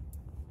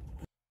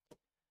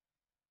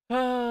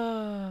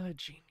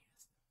 Genius.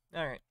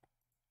 Alright.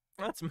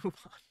 Let's move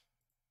on.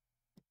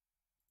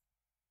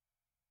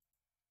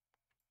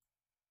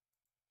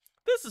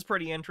 This is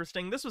pretty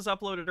interesting. This was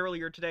uploaded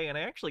earlier today, and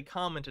I actually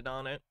commented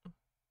on it.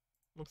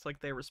 Looks like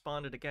they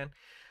responded again.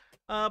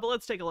 But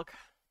let's take a look.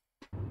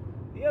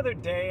 The other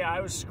day,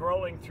 I was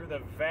scrolling through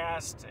the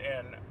vast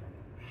and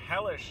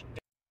hellish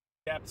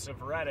depths of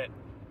Reddit,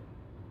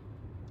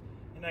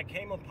 and I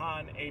came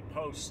upon a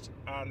post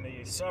on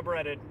the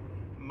subreddit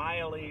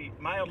Mildly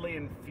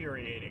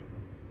Infuriating.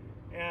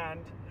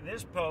 And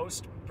this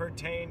post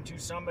pertained to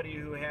somebody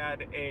who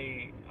had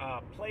a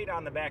plate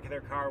on the back of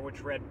their car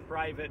which read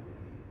private,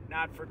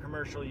 not for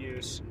commercial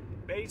use.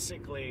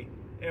 Basically,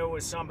 it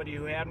was somebody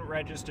who hadn't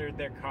registered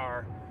their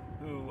car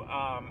who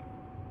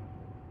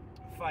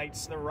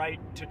fights the right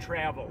to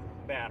travel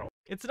battle.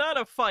 It's not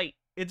a fight.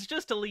 It's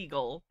just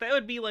illegal. That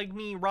would be like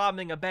me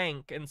robbing a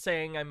bank and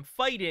saying I'm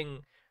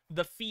fighting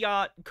the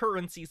fiat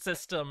currency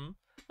system.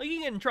 Like, you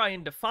can try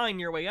and define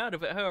your way out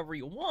of it however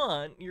you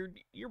want.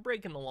 You're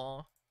breaking the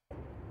law.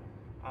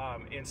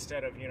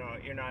 Instead of, you know,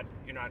 you're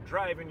not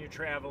driving, you're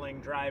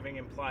traveling. Driving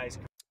implies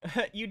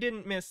You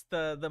didn't miss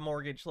the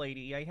mortgage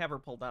lady. I have her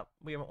pulled up.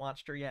 We haven't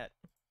watched her yet.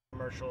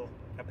 commercial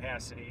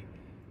capacity.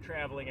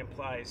 Traveling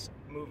implies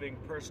moving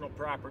personal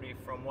property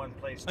from one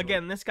place to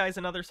Again, this guy's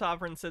another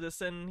sovereign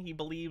citizen. He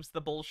believes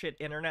the bullshit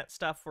internet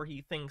stuff where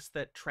he thinks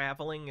that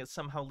traveling is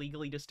somehow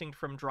legally distinct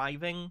from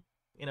driving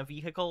in a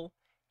vehicle.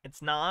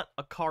 It's not.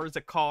 A car's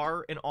a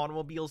car. An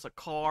automobile's a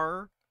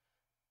car.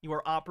 You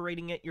are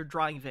operating it, you're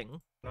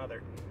driving.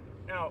 another.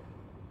 Now,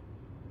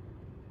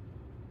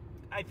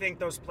 I think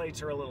those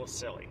plates are a little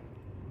silly.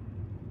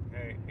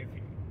 Okay, if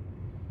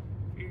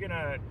you're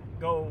gonna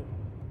go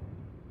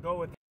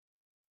with,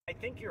 I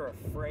think you're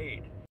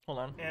afraid. Hold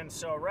on. And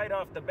so right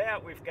off the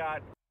bat, we've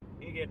got,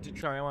 you get to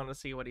Sorry, I wanted to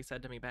see what he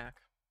said to me back.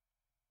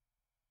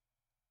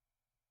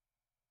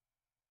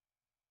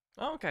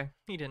 Oh, okay.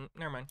 He didn't.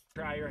 Never mind.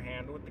 try your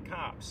hand with the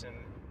cops, and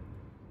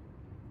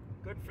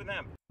good for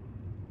them.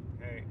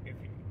 Okay, if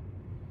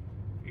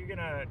you're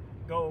gonna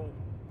go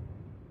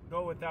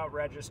without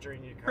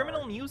registering your car,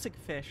 Criminal Music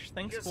Fish,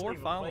 thanks just for leave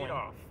a following. plate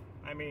off.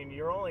 I mean,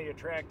 you're only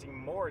attracting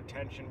more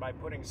attention by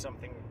putting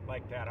something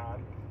like that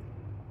on.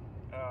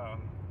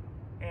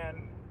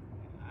 And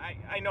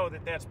I know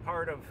that that's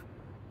part of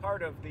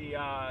the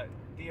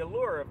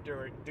allure of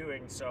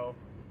doing so,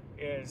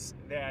 is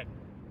that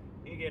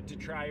you get to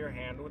try your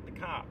hand with the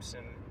cops.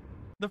 And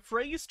The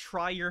phrase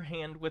 "try your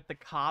hand with the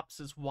cops"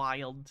 is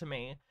wild to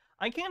me.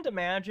 I can't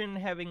imagine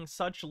having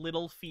such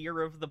little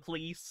fear of the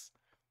police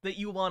that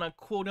you want to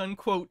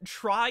quote-unquote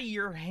try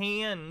your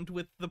hand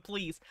with the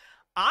police.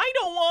 I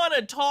don't want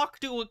to talk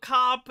to a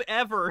cop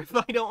ever if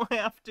I don't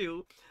have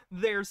to.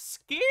 They're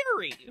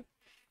scary.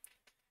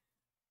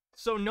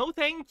 So no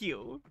thank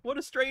you. What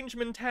a strange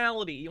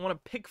mentality. You want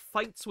to pick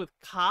fights with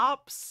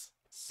cops?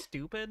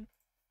 Stupid.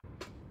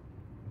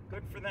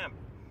 good for them.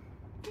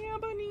 Yeah,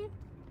 bunny.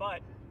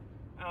 But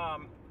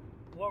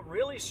what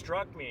really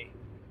struck me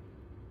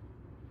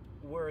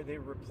were the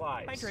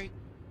replies. Hydrate.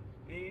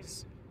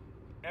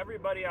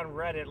 Everybody on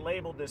Reddit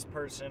labeled this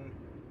person,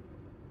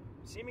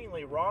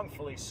 seemingly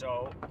wrongfully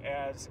so,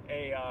 as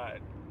a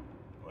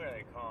what do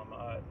they call him?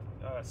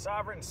 A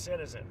sovereign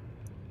citizen.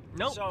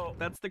 Nope, So-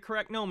 that's the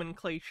correct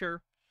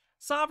nomenclature.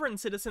 Sovereign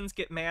citizens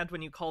get mad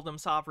when you call them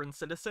sovereign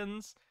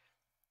citizens,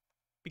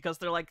 because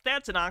they're like,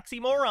 that's an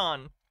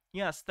oxymoron.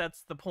 Yes,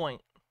 that's the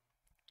point.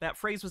 That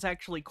phrase was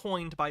actually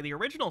coined by the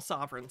original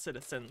sovereign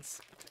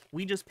citizens.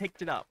 We just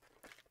picked it up.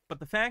 But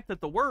the fact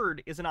that the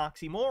word is an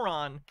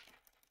oxymoron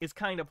is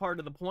kind of part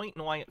of the point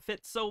and why it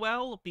fits so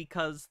well,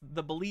 because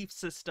the belief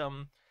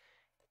system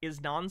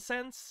is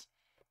nonsense.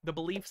 The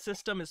belief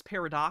system is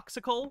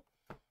paradoxical,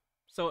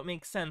 so it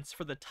makes sense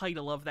for the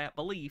title of that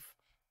belief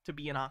to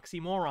be an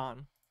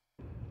oxymoron.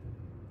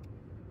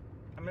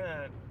 I'm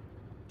gonna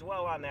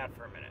dwell on that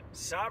for a minute.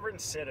 Sovereign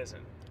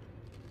citizen.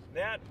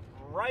 That,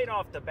 right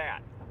off the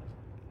bat,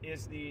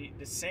 is the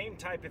same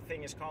type of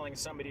thing as calling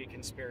somebody a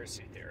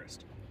conspiracy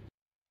theorist.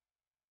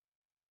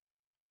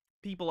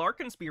 People are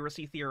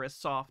conspiracy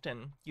theorists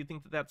often. You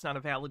think that that's not a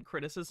valid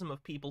criticism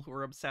of people who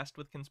are obsessed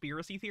with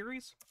conspiracy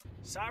theories?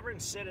 Sovereign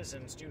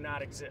citizens do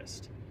not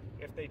exist.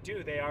 If they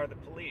do, they are the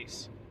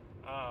police.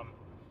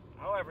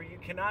 However, you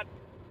cannot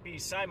be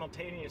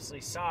simultaneously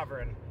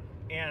sovereign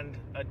and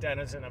a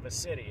denizen of a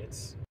city.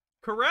 It's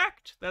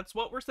correct. That's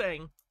what we're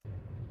saying.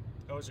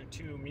 Those are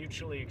two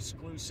mutually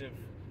exclusive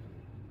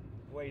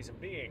ways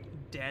of being.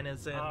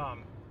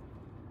 Denizen.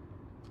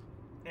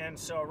 And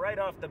so right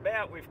off the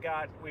bat, we've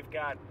got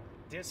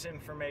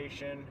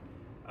disinformation,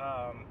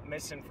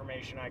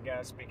 misinformation, I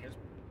guess, because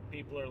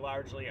people are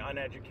largely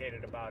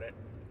uneducated about it.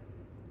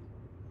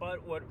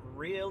 But what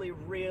really,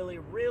 really,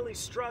 really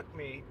struck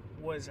me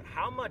was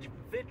how much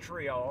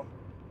vitriol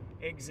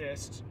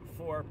exists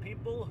for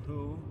people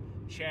who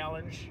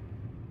challenge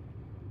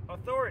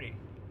authority.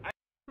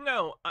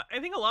 No, I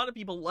think a lot of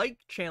people like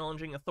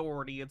challenging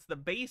authority. It's the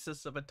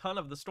basis of a ton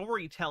of the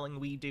storytelling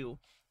we do.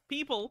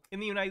 People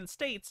in the United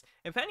States,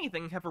 if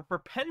anything, have a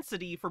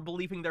propensity for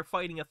believing they're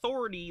fighting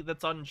authority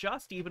that's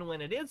unjust even when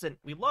it isn't.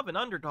 We love an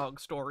underdog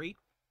story.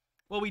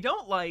 What we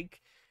don't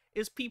like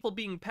is people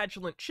being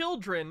petulant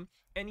children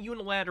and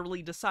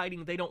unilaterally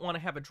deciding they don't want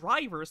to have a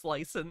driver's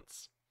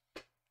license.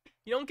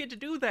 You don't get to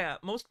do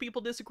that. Most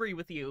people disagree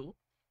with you.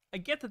 I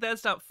get that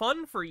that's not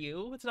fun for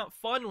you. It's not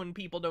fun when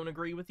people don't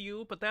agree with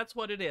you, but that's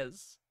what it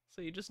is.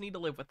 So you just need to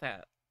live with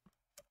that.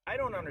 I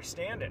don't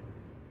understand it.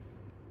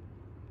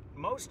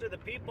 Most of the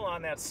people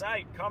on that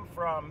site come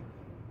from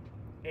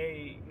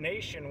a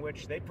nation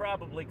which they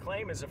probably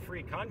claim is a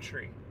free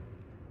country.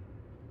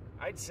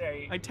 I'd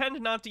say... I tend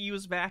not to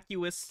use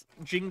vacuous,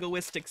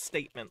 jingoistic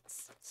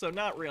statements, so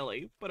not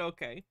really, but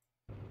okay.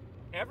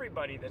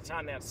 Everybody that's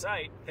on that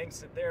site thinks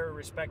that their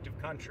respective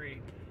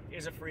country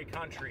is a free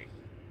country.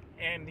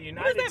 And the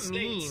United What does that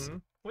States...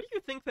 mean? What do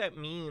you think that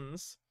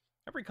means?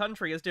 Every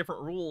country has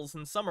different rules,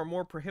 and some are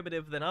more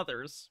prohibitive than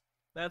others.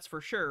 That's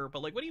for sure,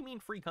 but like, what do you mean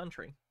free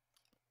country?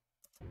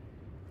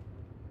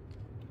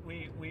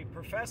 We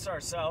profess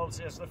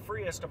ourselves as the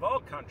freest of all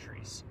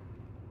countries.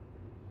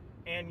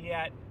 And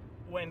yet,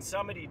 when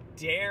somebody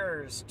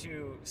dares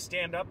to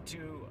stand up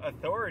to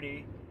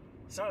authority,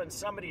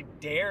 somebody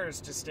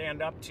dares to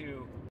stand up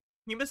to...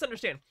 You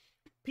misunderstand.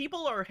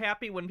 People are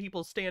happy when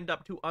people stand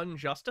up to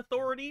unjust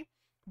authority,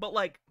 but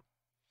like,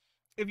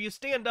 if you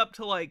stand up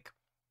to like,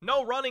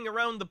 no running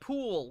around the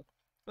pool,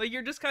 like,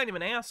 you're just kind of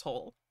an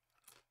asshole.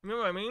 You know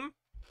what I mean?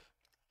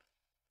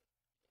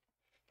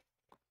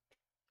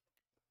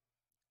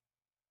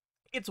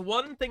 It's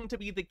one thing to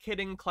be the kid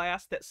in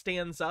class that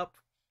stands up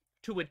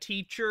to a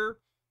teacher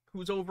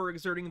who's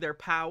overexerting their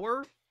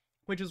power,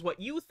 which is what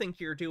you think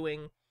you're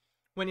doing,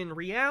 when in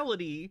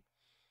reality,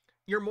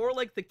 you're more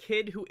like the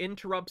kid who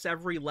interrupts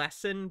every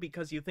lesson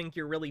because you think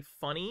you're really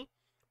funny,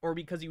 or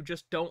because you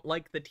just don't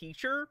like the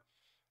teacher,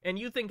 and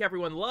you think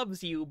everyone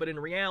loves you, but in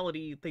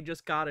reality, they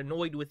just got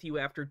annoyed with you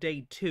after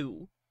day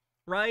 2,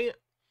 right?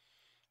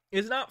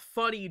 It's not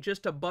funny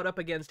just to butt up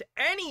against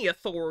any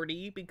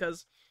authority,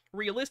 because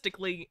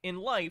realistically, in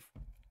life,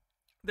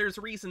 there's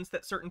reasons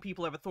that certain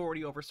people have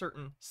authority over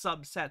certain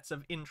subsets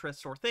of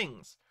interests or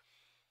things.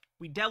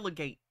 We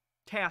delegate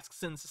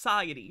tasks in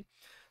society.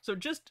 So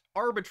just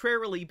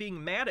arbitrarily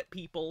being mad at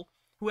people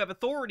who have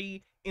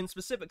authority in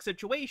specific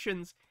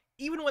situations,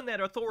 even when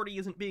that authority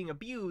isn't being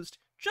abused,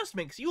 just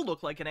makes you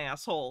look like an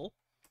asshole.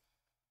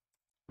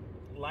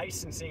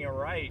 Licensing a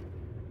right.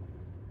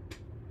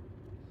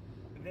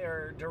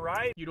 They're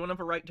derided. You don't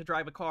have a right to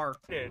drive a car.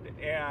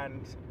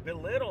 And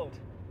belittled.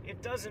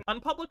 It doesn't...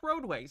 On public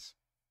roadways.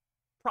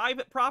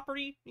 Private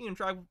property, you can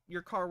drive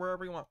your car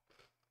wherever you want.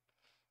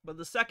 But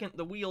the second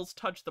the wheels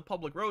touch the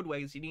public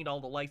roadways, you need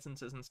all the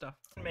licenses and stuff.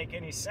 Doesn't make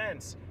any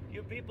sense.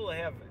 You people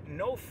have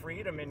no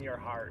freedom in your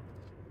heart.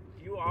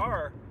 You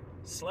are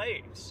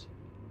slaves.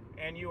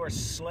 And you are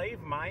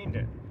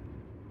slave-minded.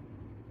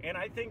 And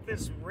I think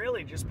this is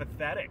really just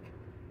pathetic.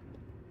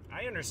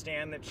 I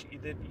understand that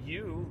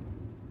you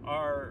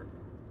are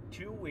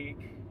too weak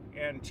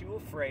and too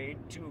afraid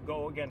to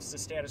go against the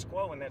status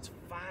quo, and that's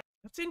fine.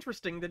 It's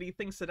interesting that he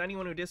thinks that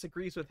anyone who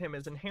disagrees with him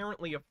is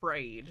inherently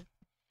afraid.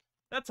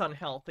 That's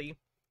unhealthy.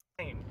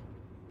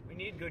 We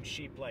need good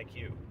sheep like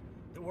you.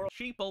 The world...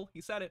 Sheeple,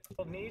 he said it.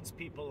 Needs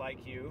people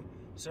like you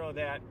so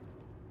that,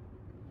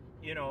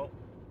 you know,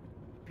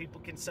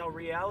 people can sell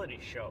reality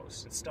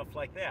shows and stuff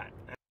like that.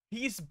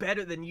 He's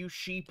better than you,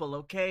 Sheeple,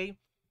 okay?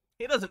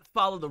 He doesn't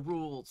follow the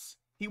rules.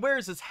 He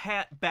wears his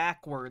hat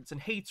backwards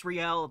and hates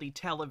reality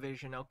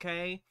television,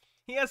 okay?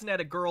 He hasn't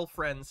had a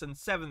girlfriend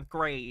since 7th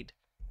grade.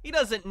 He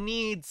doesn't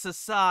need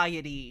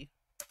society.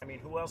 I mean,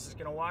 who else is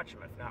gonna watch him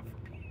if not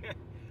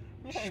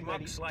for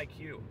schmucks like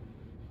you?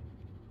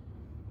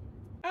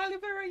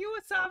 Oliver, are you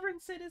a sovereign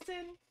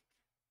citizen?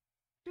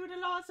 Do the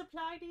laws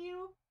apply to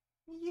you?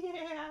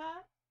 Yeah.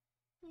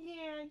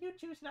 Yeah, you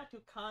choose not to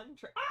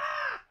contract.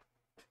 Ah!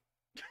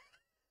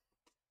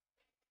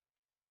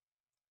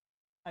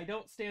 I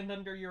don't stand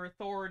under your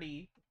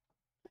authority.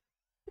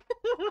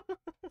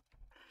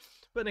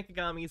 But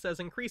Nikigami says,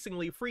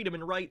 increasingly, freedom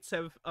and rights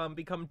have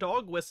become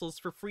dog whistles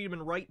for freedom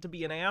and right to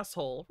be an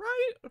asshole,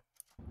 right?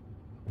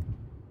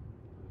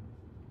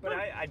 But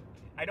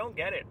I don't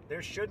get it.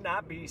 There should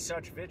not be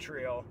such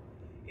vitriol.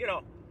 You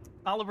know,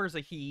 Oliver's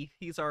a he.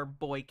 He's our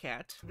boy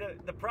cat.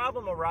 The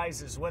problem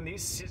arises when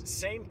these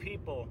same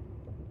people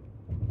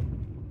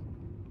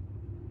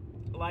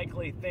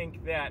likely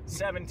think that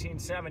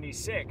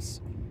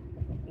 1776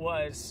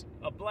 was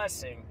a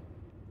blessing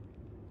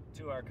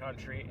to our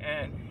country,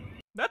 and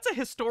that's a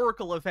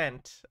historical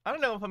event. I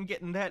don't know if I'm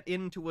getting that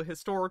into a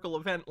historical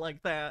event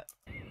like that.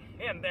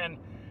 And then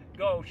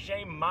go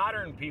shame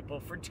modern people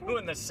for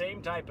doing the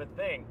same type of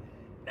thing.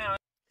 Now,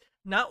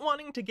 not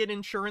wanting to get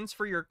insurance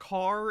for your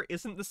car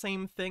isn't the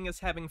same thing as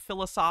having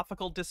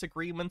philosophical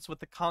disagreements with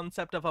the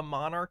concept of a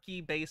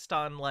monarchy based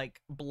on,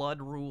 like, blood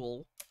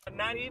rule.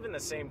 Not even the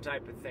same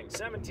type of thing.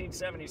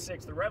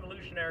 1776, the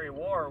Revolutionary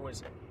War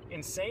was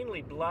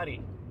insanely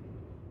bloody.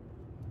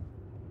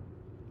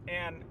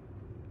 And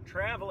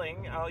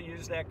traveling, I'll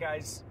use that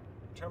guy's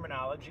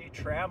terminology,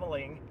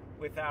 traveling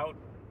without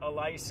a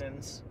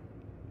license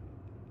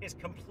is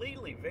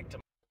completely victim.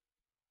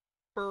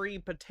 Furry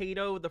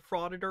Potato, the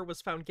frauditor,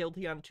 was found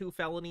guilty on 2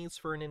 felonies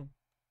for an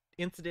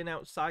incident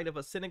outside of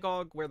a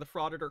synagogue where the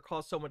frauditor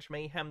caused so much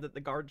mayhem that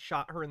the guard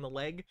shot her in the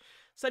leg.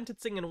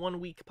 Sentencing in 1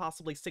 week,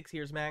 possibly 6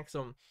 years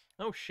maximum.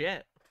 Oh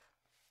shit.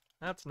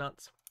 That's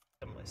nuts.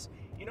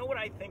 You know what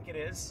I think it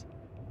is?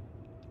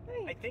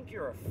 I think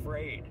you're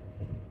afraid.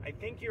 I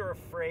think you're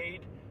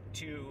afraid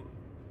to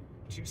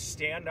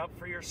stand up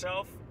for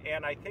yourself,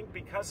 and I think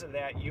because of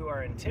that you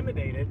are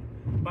intimidated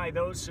by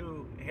those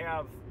who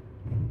have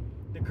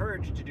the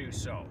courage to do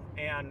so,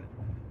 and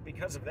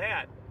because of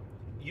that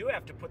you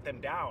have to put them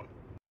down.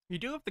 You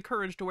do have the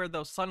courage to wear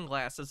those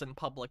sunglasses in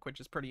public, which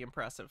is pretty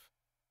impressive.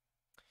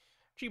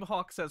 Chiba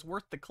Hawk says,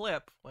 worth the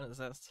clip. What is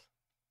this?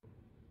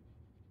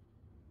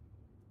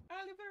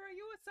 Oliver, are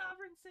you a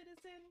sovereign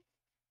citizen?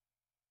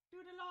 Do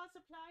the laws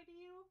apply to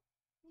you?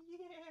 Yeah.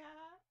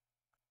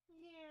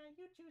 Yeah,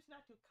 you choose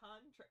not to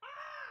contract.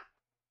 Ah!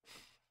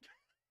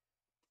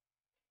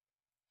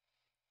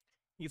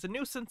 He's a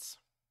nuisance.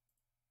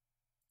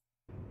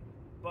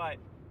 But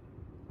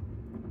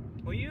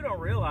what you don't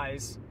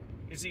realize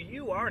is that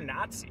you are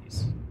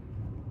Nazis.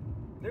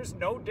 There's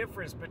no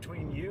difference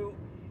between you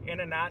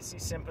and a Nazi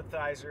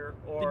sympathizer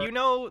or... Did you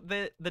know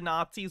that the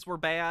Nazis were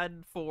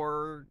bad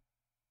for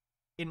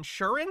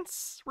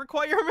insurance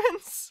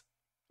requirements?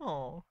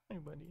 Oh, hey,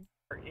 buddy.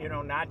 You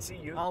know, Nazi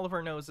youth.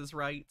 Oliver knows his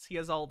rights. He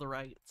has all the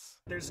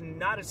rights. There's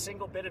not a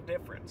single bit of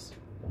difference.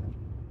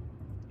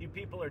 You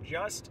people are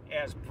just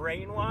as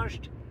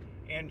brainwashed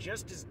and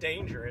just as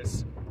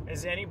dangerous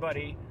as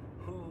anybody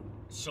who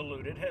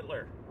saluted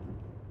Hitler.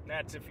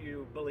 That's if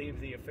you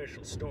believe the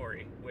official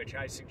story, which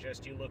I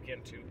suggest you look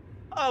into.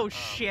 Oh,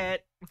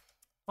 shit.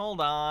 Hold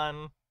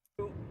on.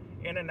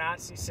 And a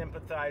Nazi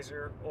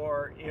sympathizer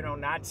or, you know,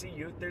 Nazi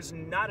youth, there's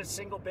not a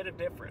single bit of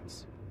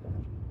difference.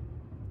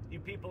 You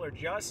people are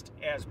just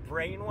as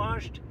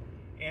brainwashed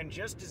and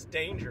just as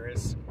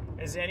dangerous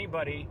as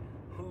anybody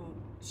who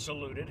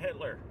saluted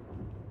Hitler.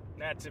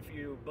 That's if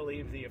you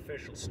believe the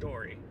official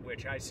story,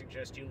 which I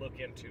suggest you look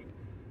into.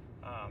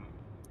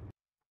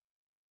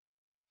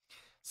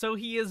 So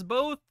he is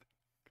both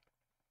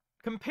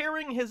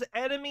comparing his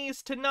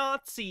enemies to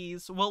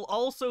Nazis while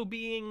also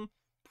being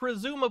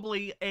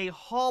presumably a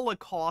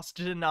Holocaust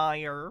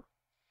denier.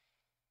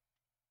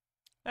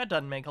 That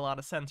doesn't make a lot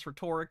of sense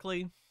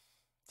rhetorically.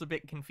 It's a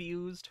bit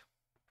confused.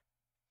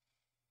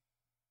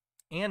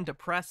 And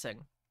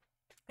depressing.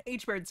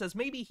 H-Bird says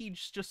maybe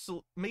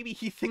maybe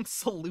he thinks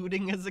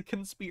saluting is a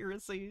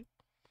conspiracy.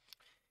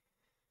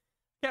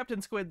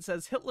 Captain Squid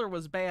says Hitler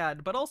was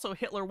bad, but also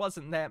Hitler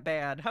wasn't that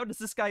bad. How does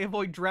this guy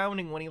avoid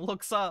drowning when he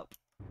looks up?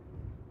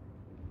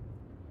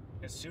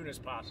 As soon as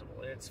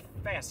possible. It's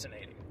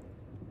fascinating.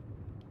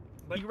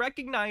 But he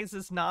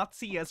recognizes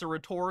Nazi as a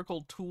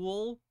rhetorical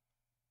tool,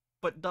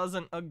 but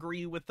doesn't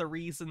agree with the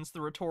reasons the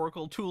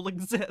rhetorical tool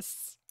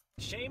exists.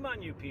 Shame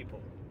on you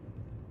people.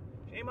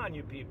 Shame on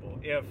you people.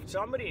 If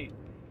somebody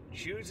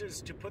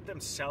chooses to put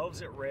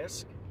themselves at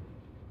risk,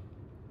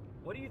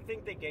 what do you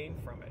think they gain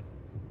from it?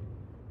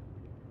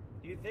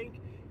 Do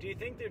you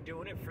think they're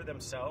doing it for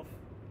themselves?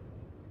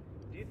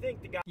 Do you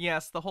think the guy...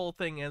 Yes, the whole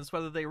thing is,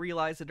 whether they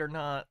realize it or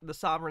not, the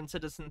sovereign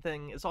citizen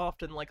thing is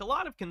often, like a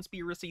lot of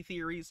conspiracy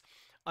theories,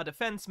 a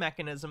defense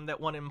mechanism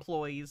that one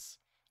employs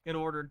in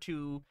order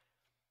to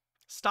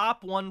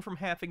stop one from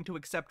having to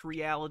accept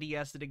reality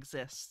as it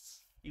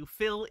exists. You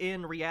fill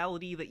in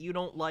reality that you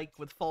don't like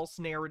with false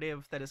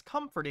narrative that is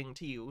comforting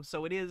to you,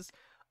 so it is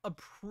a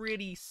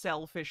pretty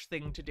selfish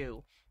thing to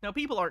do. Now,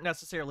 people aren't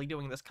necessarily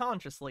doing this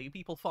consciously.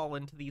 People fall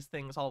into these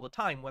things all the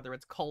time, whether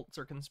it's cults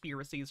or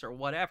conspiracies or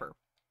whatever.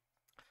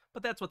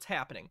 But that's what's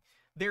happening.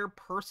 Their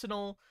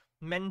personal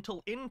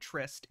mental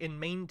interest in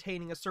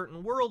maintaining a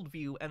certain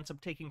worldview ends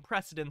up taking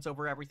precedence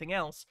over everything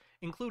else,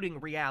 including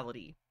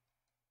reality.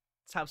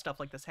 That's how stuff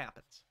like this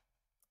happens.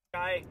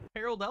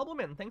 Harold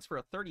Elbelman, thanks for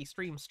a 30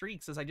 stream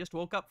streak, says I just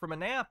woke up from a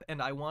nap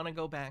and I want to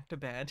go back to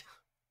bed.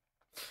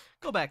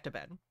 Go back to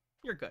bed.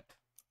 You're good.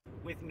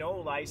 With no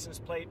license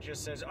plate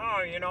just says,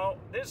 oh, you know,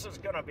 this is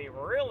going to be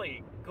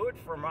really good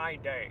for my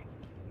day.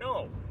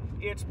 No,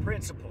 it's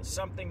principles,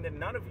 something that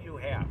none of you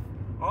have.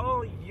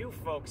 All you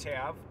folks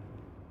have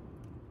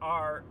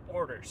are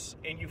orders,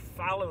 and you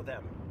follow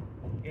them.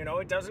 You know,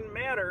 it doesn't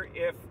matter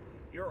if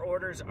your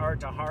orders are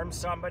to harm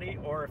somebody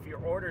or if your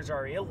orders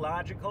are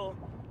illogical.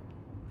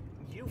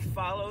 You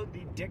follow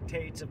the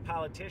dictates of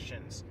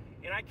politicians,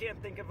 and I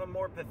can't think of a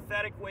more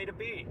pathetic way to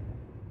be.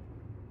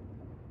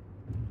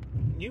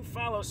 You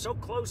follow so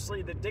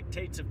closely the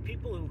dictates of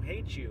people who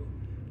hate you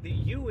that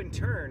you, in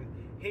turn,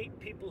 hate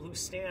people who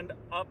stand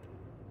up.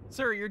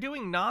 Sir, you're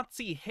doing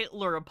Nazi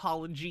Hitler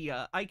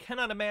apologia. I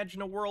cannot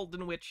imagine a world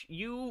in which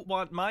you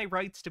want my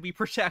rights to be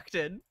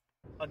protected.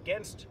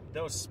 Against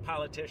those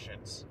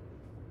politicians.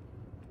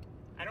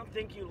 I don't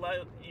think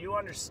you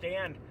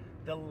understand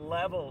the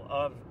level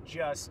of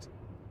just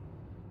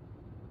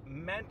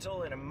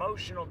mental and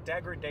emotional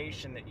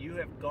degradation that you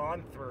have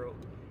gone through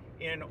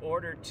in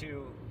order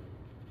to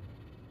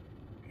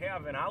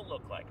have an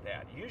outlook like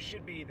that. You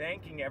should be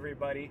thanking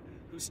everybody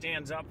who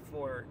stands up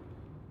for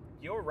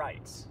your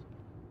rights.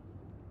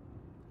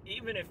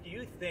 Even if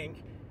you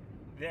think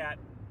that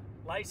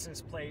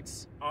license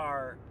plates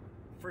are,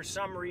 for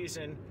some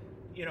reason,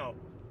 you know,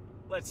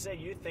 let's say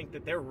you think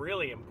that they're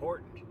really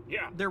important.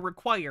 Yeah. They're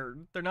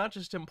required. They're not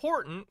just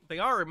important, they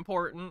are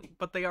important,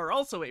 but they are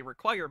also a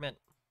requirement.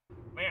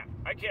 Man,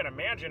 I can't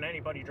imagine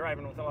anybody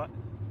driving with a lot.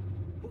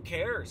 Who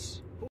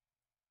cares?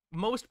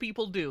 Most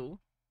people do.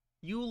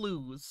 You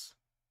lose.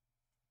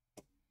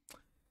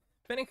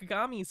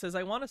 Fenikagami says,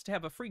 I want us to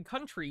have a free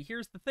country.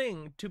 Here's the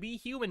thing. To be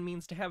human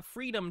means to have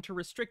freedom to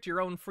restrict your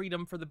own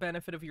freedom for the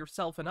benefit of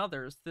yourself and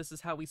others. This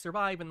is how we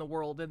survive in the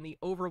world in the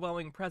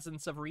overwhelming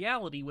presence of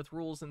reality with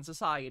rules in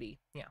society.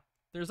 Yeah.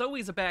 There's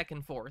always a back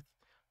and forth.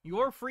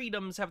 Your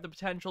freedoms have the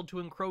potential to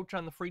encroach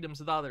on the freedoms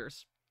of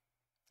others.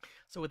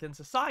 So within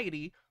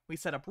society, we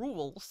set up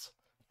rules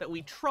that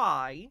we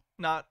try,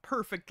 not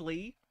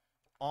perfectly,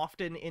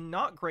 often in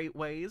not great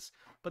ways,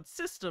 but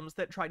systems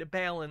that try to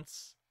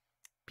balance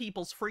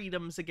people's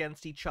freedoms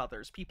against each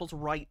other's, people's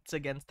rights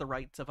against the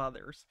rights of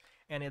others.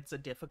 And it's a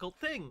difficult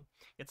thing.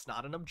 It's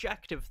not an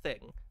objective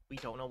thing. We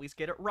don't always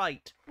get it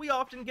right. We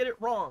often get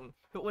it wrong.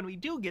 But when we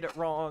do get it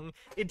wrong,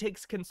 it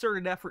takes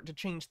concerted effort to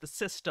change the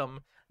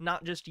system,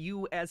 not just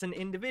you as an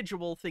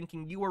individual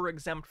thinking you are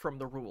exempt from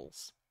the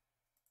rules.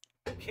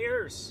 Who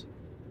cares?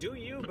 Do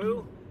you,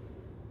 boo?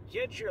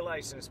 Get your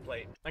license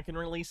plate. I can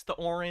release the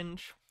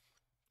orange.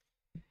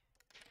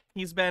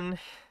 He's been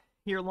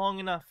here long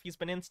enough. He's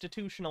been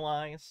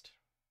institutionalized.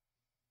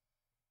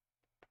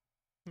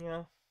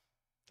 Yeah,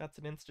 that's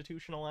an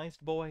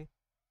institutionalized boy.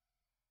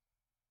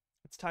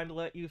 It's time to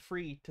let you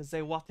free to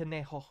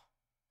Zewatenejo,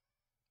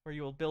 where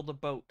you will build a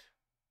boat.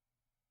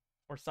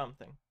 Or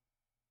something.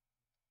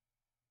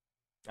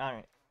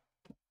 Alright.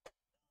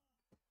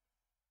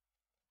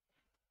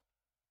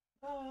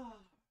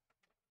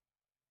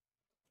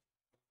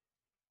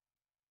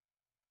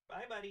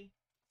 Bye, buddy.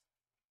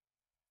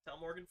 Tell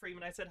Morgan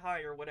Freeman I said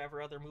hi, or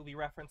whatever other movie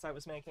reference I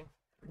was making.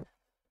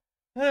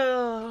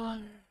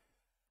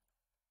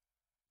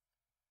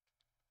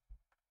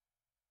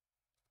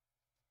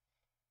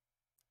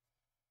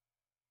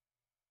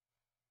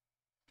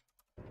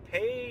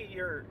 Pay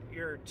your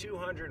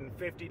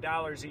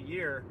 $250 a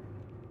year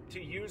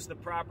to use the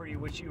property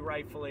which you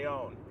rightfully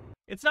own.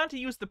 It's not to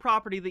use the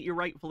property that you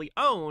rightfully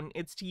own,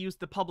 it's to use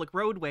the public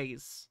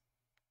roadways,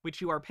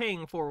 which you are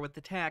paying for with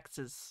the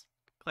taxes.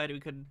 Glad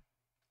we could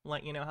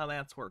let you know how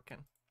that's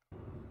working.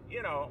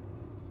 You know,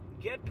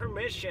 get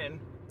permission.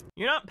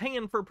 You're not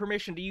paying for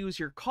permission to use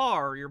your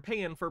car, you're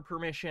paying for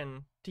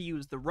permission to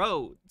use the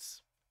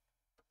roads.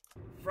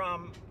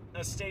 From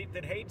a state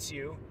that hates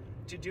you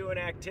to do an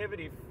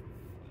activity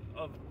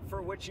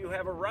for which you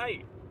have a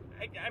right.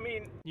 I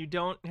mean... You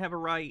don't have a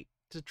right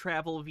to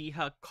travel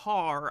via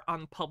car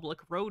on public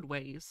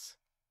roadways.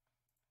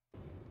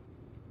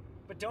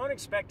 But don't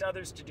expect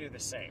others to do the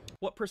same.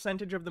 What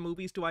percentage of the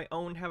movies do I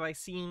own have I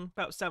seen?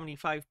 About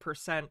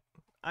 75%.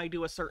 I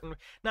do a certain...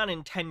 Not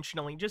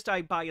intentionally, just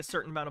I buy a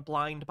certain amount of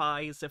blind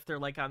buys if they're,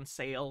 like, on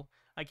sale.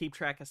 I keep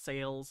track of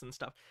sales and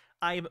stuff.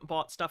 I haven't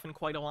bought stuff in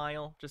quite a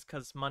while, just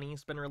because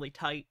money's been really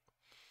tight.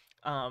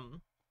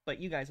 But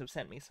you guys have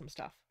sent me some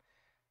stuff.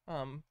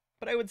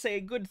 But I would say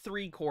a good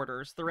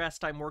 3/4. The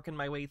rest I'm working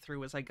my way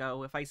through as I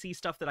go. If I see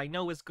stuff that I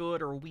know is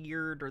good or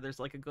weird, or there's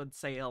like a good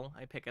sale,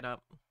 I pick it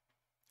up.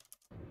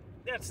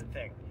 That's the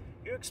thing.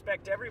 You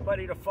expect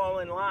everybody to fall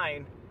in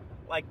line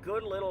like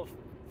good little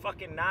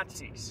fucking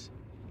Nazis.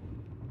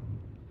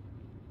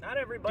 Not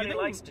everybody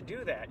likes to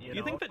do that, you know? Do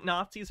you think that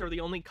Nazis are the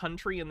only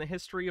country in the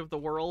history of the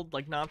world,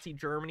 like Nazi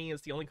Germany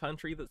is the only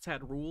country that's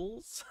had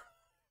rules?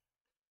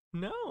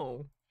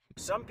 No.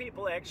 Some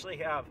people actually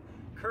have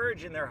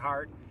courage in their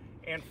heart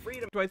and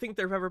freedom. Do I think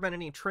there have ever been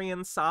any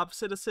trans Sob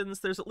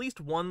citizens? There's at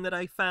least one that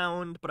I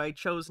found, but I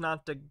chose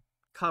not to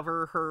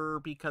cover her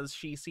because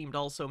she seemed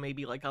also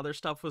maybe like other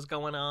stuff was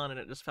going on and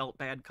it just felt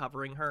bad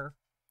covering her.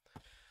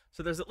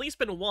 So there's at least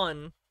been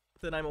one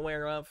that I'm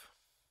aware of.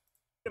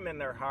 In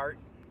their heart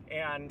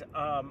and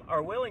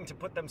are willing to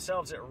put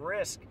themselves at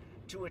risk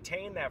to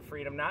attain that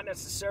freedom, not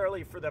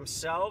necessarily for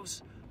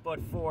themselves, but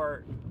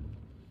for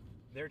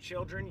their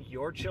children,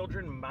 your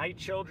children, my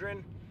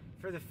children,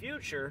 for the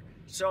future,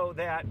 so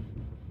that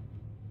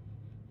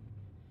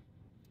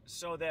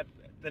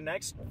the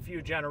next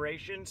few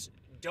generations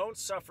don't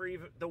suffer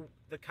even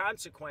the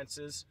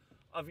consequences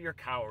of your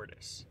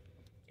cowardice.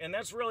 And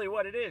that's really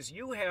what it is.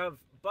 You have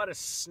but a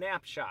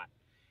snapshot.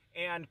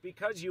 And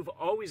because you've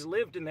always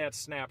lived in that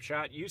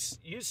snapshot, you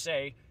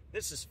say,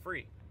 this is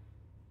free.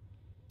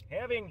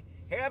 Having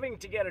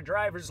to get a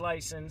driver's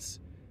license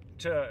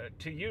to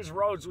use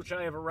roads, which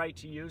I have a right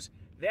to use,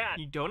 that...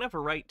 You don't have a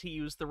right to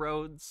use the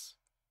roads.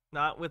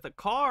 Not with a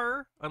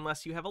car,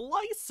 unless you have a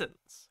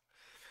license.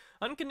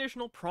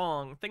 Unconditional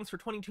Prong, thanks for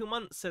 22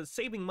 months, says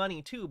saving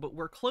money too, but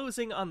we're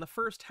closing on the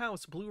first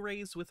house,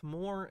 Blu-rays with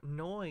more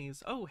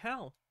noise. Oh,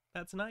 hell,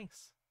 that's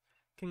nice.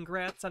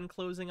 Congrats on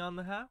closing on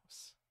the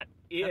house.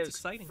 That's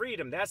exciting.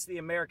 Freedom, that's the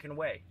American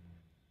way.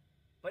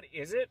 But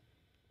is it?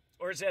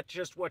 Or is that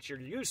just what you're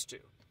used to?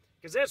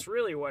 Because that's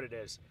really what it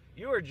is.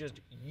 You are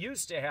just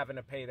used to having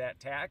to pay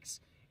that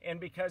tax, and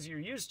because you're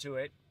used to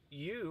it,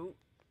 you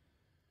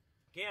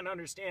can't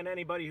understand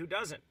anybody who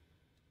doesn't.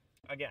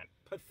 Again,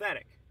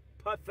 pathetic.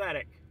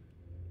 Pathetic.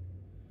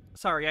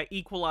 Sorry, I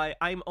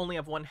only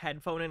have one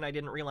headphone and I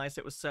didn't realize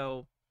it was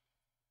so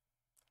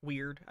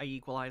weird. I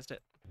equalized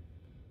it.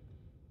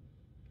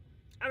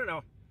 I don't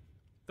know.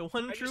 The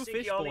one true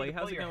fish boy.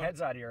 How's it your going? Heads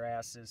out of your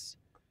asses.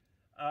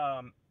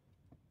 I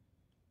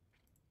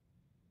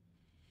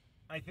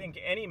think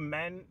any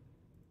men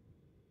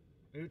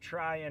who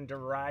try and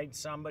deride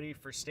somebody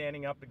for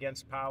standing up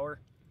against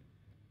power,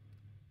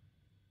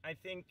 I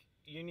think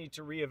you need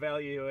to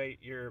reevaluate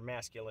your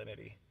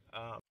masculinity.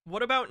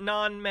 What about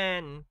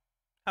non-men?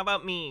 How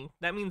about me?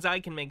 That means I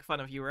can make fun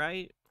of you,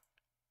 right?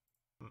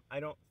 I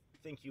don't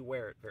think you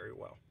wear it very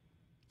well.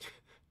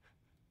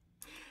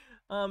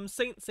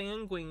 Saint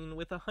Sanguine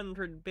with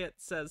 100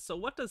 bits says, so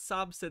what does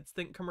Sobsits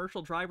think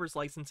commercial driver's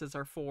licenses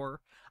are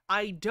for?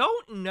 I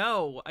don't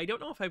know. I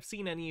don't know if I've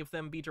seen any of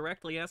them be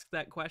directly asked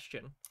that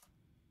question.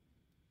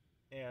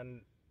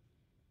 And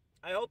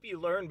I hope you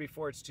learn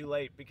before it's too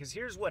late, because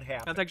here's what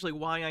happens. That's actually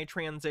why I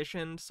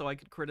transitioned, so I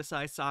could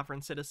criticize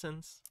sovereign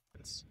citizens.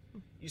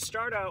 You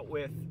start out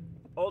with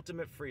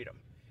ultimate freedom,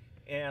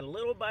 and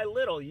little by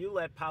little, you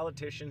let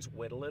politicians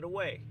whittle it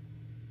away.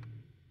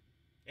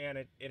 And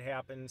it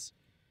happens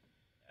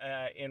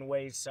in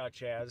ways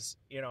such as,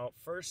 you know,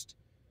 first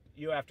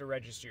you have to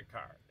register your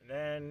car.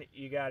 Then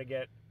you got to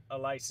get a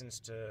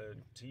license to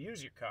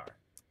use your car.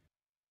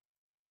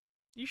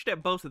 You should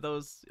have both of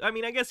those. I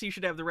mean, I guess you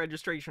should have the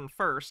registration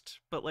first,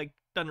 but, like,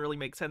 doesn't really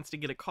make sense to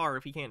get a car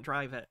if you can't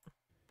drive it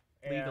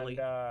legally.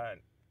 And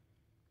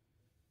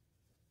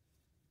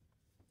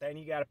then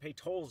you got to pay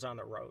tolls on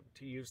the road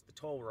to use the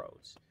toll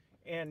roads.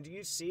 And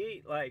you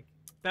see, like...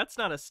 That's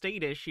not a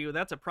state issue,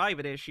 that's a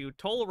private issue.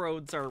 Toll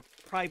roads are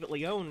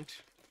privately owned,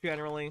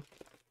 generally.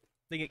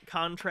 They get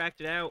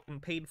contracted out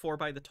and paid for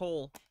by the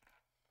toll.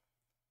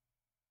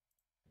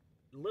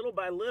 Little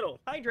by little,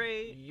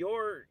 hydrate.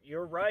 Your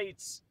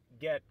rights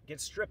get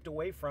stripped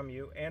away from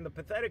you, and the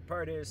pathetic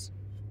part is,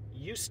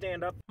 you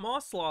stand up.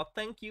 Mosslaw,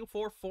 thank you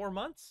for 4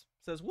 months.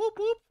 Says whoop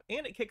whoop,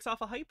 and it kicks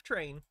off a hype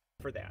train.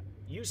 For that.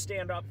 You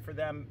stand up for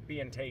them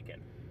being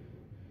taken.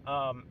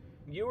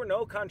 You are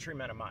no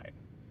countryman of mine.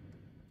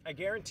 I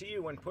guarantee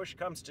you, when push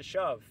comes to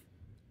shove,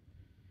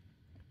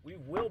 we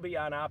will be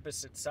on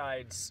opposite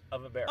sides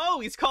of a barrel.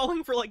 Oh, he's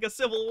calling for, like, a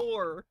civil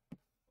war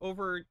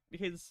over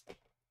his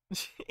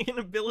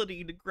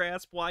inability to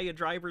grasp why a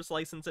driver's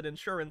license and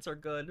insurance are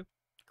good.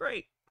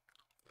 Great.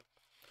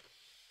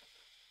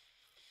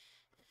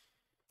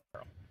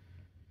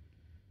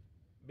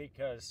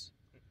 Because,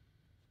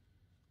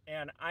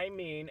 and I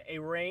mean a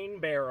rain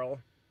barrel,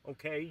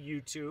 okay,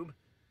 YouTube.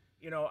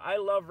 You know, I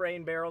love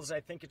rain barrels. I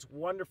think it's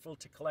wonderful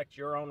to collect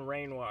your own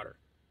rainwater.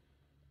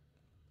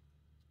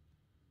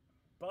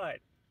 But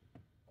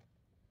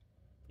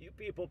you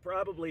people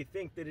probably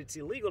think that it's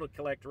illegal to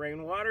collect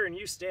rainwater, and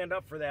you stand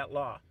up for that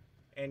law.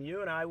 And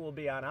you and I will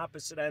be on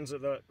opposite ends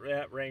of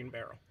that rain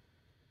barrel.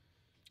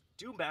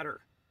 Do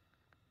better.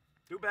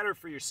 Do better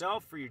for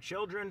yourself, for your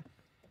children,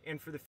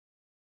 and for the...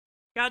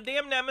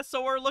 Goddamn,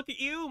 Nemesaur, look at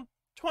you!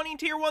 20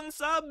 tier 1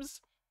 subs!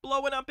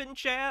 Blowing up in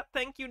chat.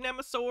 Thank you,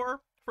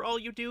 Nemesaur, for all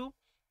you do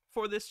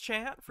for this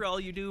chat, for all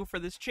you do for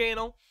this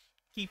channel,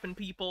 keeping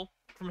people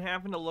from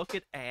having to look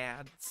at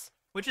ads.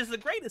 Which is the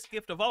greatest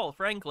gift of all,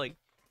 frankly.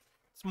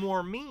 It's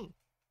more me.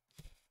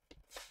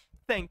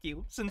 Thank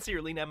you.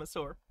 Sincerely,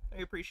 Nemesaur.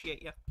 I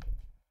appreciate you.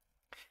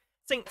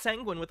 Saint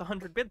Sanguine with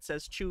 100 bits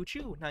says, choo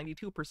choo,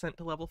 92%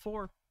 to level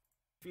 4.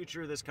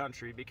 Future of this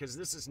country, because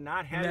this is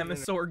not headed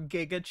Nemesaur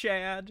Giga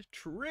Chad.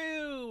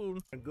 True.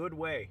 In a good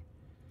way.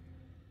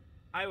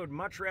 I would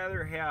much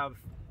rather have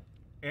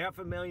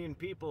 500,000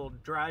 people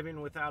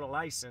driving without a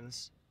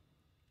license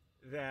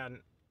than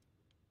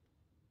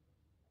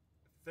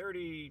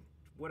 33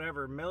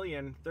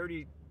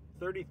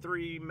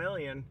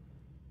 million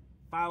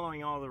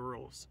following all the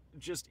rules.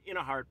 Just in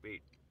a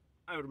heartbeat.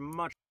 I would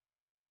much...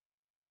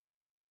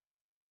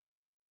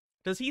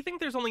 Does he think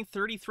there's only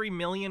 33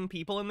 million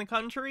people in the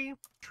country?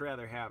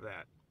 Rather have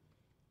that.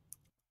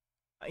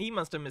 He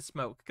must have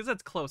misspoke, because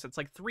that's close. It's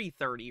like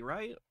 330,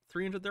 right?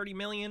 330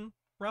 million,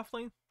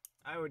 roughly?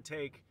 I would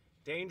take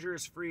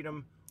dangerous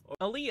freedom...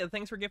 Aaliyah,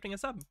 thanks for gifting a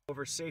sub.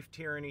 ...over safe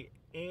tyranny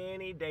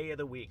any day of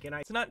the week. And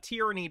it's not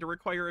tyranny to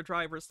require a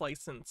driver's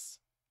license.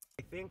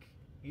 I think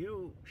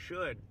you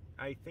should.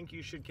 I think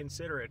you should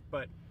consider it.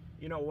 But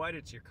you know what?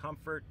 It's your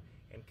comfort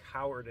and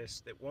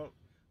cowardice that won't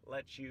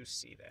let you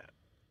see that.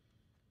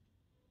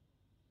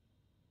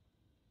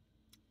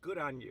 Good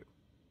on you.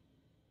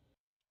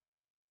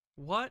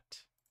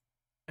 What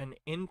an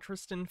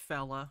interesting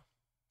fella.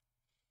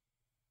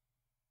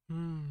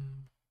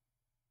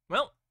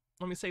 Well,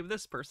 let me save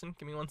this person.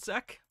 Give me 1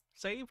 sec.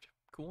 Saved.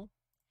 Cool.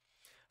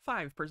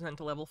 5%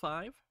 to level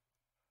 5.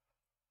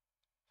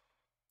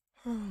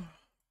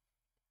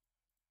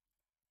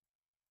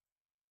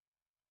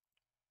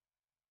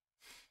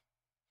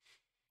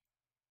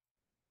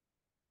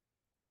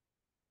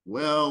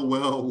 Well,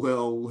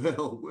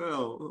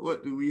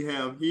 what do we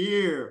have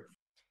here?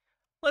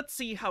 Let's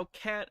see how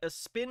Kat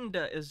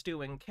Espinda is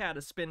doing. Kat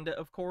Espinda,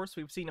 of course,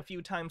 we've seen a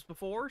few times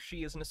before.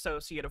 She is an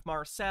associate of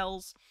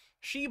Marcel's.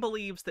 She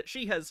believes that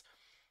she has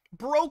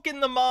broken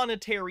the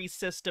monetary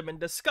system and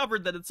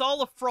discovered that it's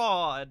all a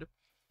fraud,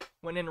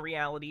 when in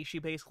reality she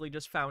basically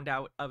just found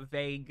out a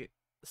vague,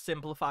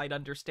 simplified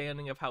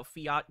understanding of how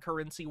fiat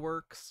currency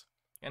works,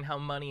 and how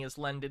money is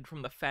lended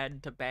from the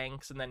Fed to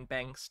banks, and then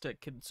banks to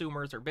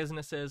consumers or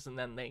businesses, and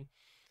then they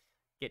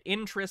get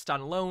interest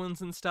on loans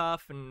and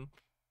stuff, and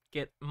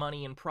get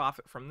money and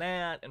profit from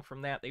that, and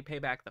from that they pay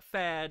back the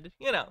Fed.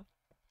 You know,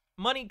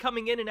 money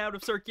coming in and out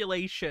of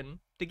circulation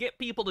to get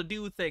people to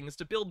do things,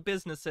 to build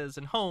businesses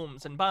and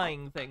homes and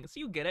buying things.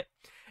 You get it.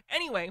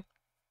 Anyway,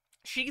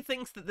 she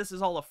thinks that this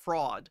is all a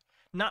fraud.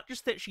 Not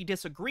just that she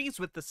disagrees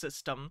with the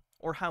system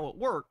or how it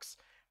works,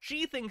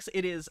 She thinks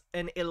it is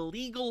an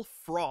illegal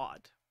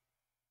fraud.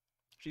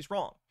 She's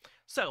wrong.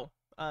 So,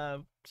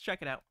 let's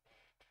check it out.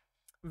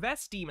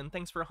 Vest Demon,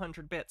 thanks for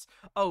 100 bits.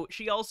 Oh,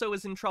 she also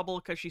is in trouble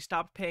because she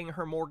stopped paying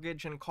her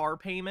mortgage and car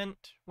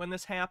payment when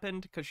this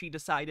happened, because she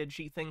decided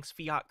she thinks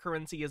fiat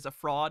currency is a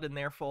fraud and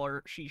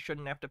therefore she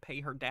shouldn't have to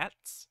pay her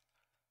debts.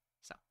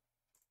 So.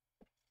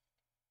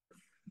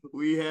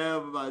 We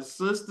have my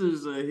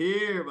sisters are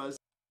here.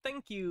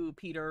 Thank you,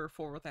 Peter,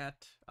 for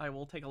that. I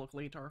will take a look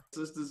later.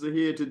 Sisters are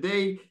here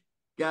today.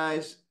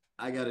 Guys,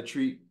 I got a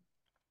treat.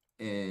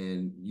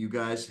 And you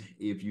guys,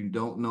 if you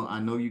don't know, I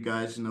know you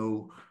guys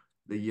know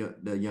the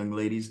young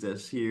ladies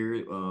that's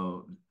here,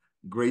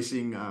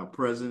 gracing our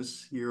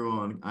presence here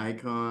on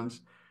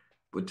Icons.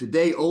 But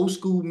today, old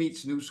school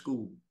meets new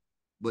school.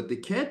 But the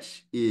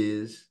catch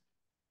is,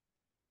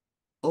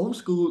 old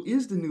school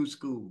is the new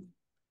school,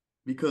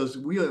 because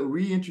we are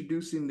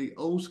reintroducing the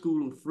old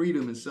school of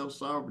freedom and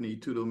self-sovereignty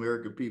to the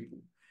American people.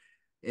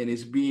 And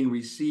it's being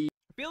received.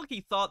 I feel like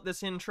he thought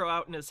this intro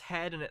out in his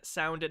head and it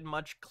sounded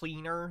much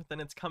cleaner than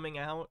it's coming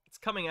out. It's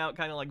coming out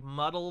kind of like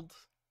muddled.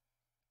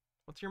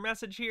 What's your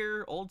message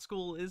here? Old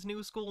school is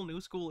new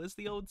school is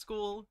the old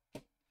school.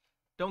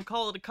 Don't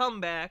call it a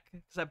comeback,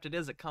 except it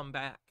is a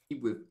comeback.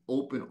 With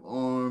open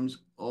arms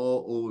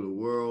all over the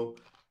world.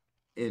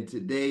 And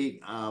today,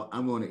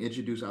 I'm going to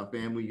introduce our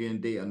family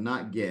again. They are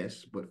not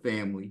guests, but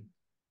family.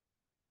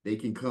 They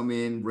can come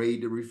in,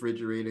 raid the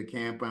refrigerator,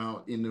 camp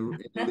out in the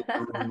living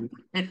room,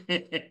 and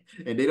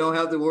they don't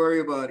have to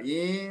worry about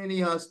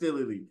any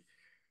hostility.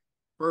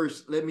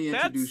 First, let me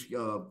introduce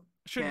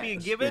should Kat be a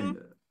given.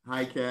 Spender.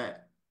 Hi,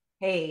 Kat.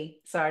 Hey,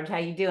 Sarge, how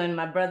you doing?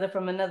 My brother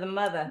from another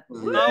mother.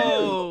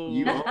 Oh,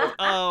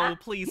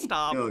 please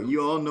stop.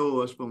 You all know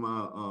us from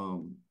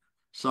our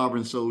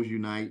Sovereign Souls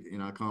Unite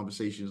in our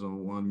conversations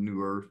on One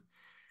New Earth.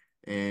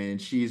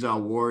 And she's our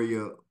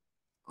warrior,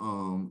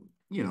 you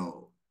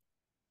know,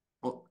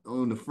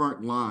 on the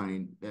front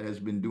line that has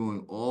been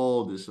doing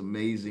all this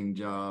amazing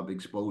job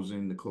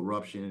exposing the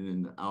corruption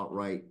and the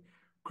outright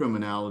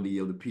criminality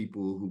of the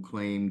people who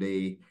claim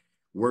they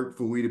work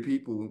for we the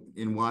people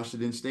in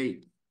Washington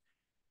State.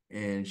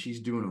 And she's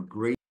doing a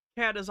great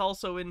Kat is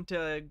also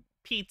into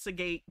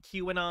Pizzagate,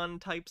 QAnon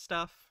type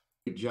stuff.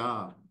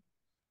 job.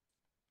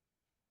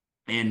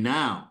 And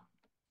now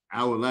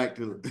I would like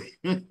to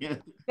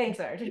thanks,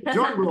 Sarge.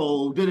 drum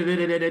roll. I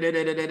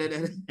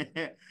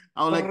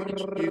would like to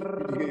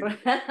introduce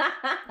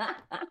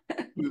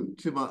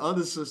to my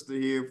other sister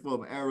here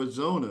from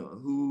Arizona,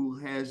 who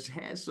has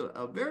had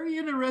a very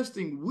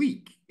interesting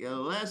week. The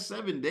last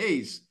 7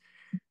 days,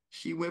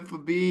 she went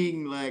from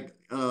being like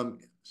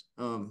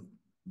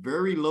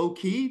very low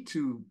key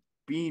to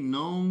being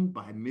known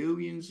by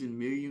millions and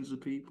millions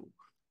of people.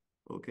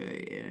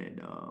 Okay,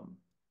 and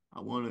I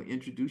want to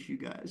introduce you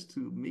guys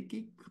to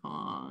Mickey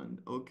Khan.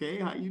 Okay,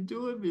 how you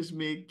doing, Miss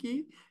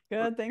Mickey?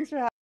 Good, thanks for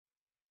having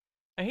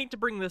I hate to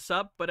bring this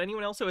up, but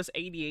anyone else who has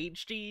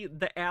ADHD,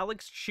 the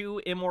Alex Chu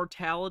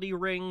immortality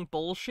ring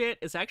bullshit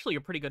is actually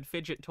a pretty good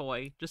fidget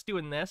toy. Just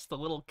doing this, the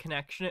little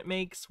connection it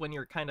makes when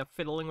you're kind of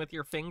fiddling with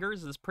your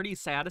fingers is pretty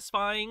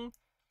satisfying.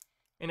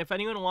 And if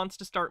anyone wants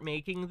to start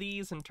making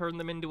these and turn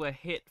them into a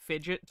hit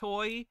fidget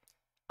toy,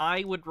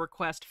 I would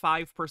request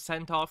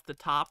 5% off the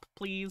top,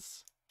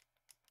 please.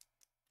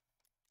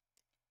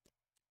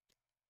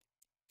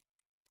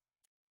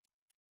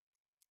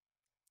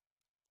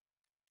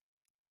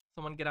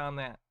 Someone get on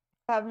that.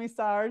 me,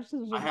 Sarge. It's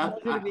a pleasure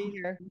to be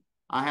here.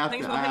 I have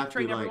to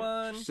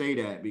like say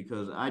that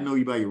because I know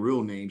you by your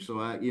real name, so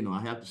I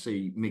have to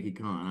say Mickey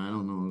Khan. I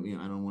don't know,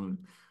 I don't want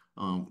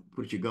to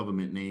put your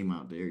government name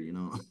out there,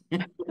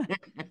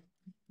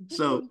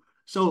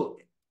 So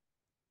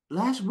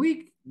last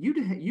week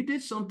you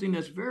did something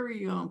that's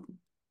very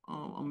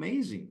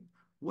amazing.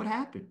 What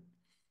happened?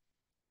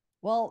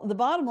 Well, the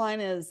bottom line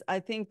is,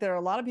 I think there are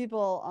a lot of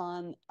people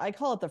on, I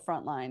call it the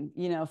front line,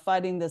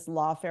 fighting this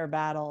lawfare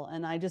battle.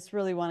 And I just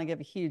really want to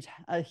give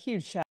a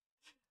huge shout.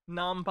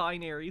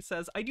 Non-binary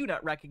says, I do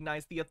not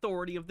recognize the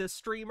authority of this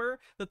streamer,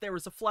 that there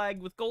is a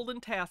flag with golden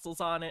tassels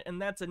on it,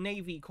 and that's a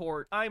Navy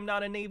court. I'm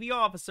not a Navy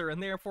officer,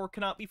 and therefore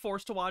cannot be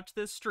forced to watch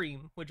this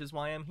stream, which is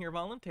why I'm here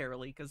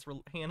voluntarily, because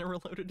Hannah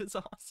Reloaded is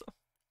awesome.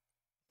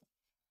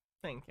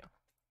 Thank you.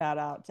 Shout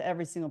out to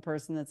every single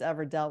person that's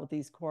ever dealt with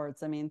these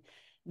courts. I mean,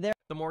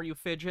 the more you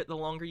fidget, the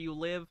longer you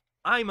live.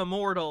 I'm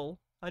immortal.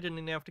 I didn't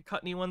even have to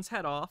cut anyone's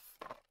head off.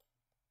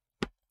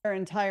 Their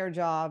entire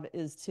job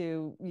is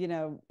to,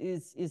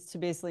 is to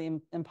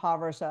basically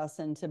impoverish us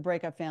and to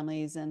break up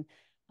families and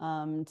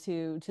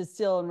to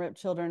steal and rip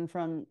children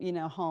from,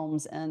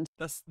 homes. And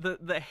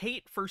the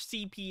hate for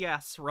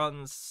CPS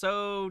runs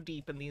so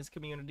deep in these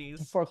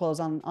communities. Foreclose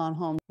on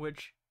homes.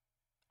 Which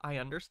I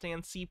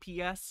understand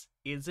CPS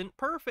isn't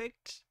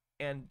perfect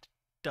and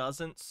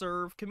doesn't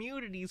serve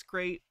communities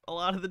great a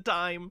lot of the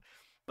time,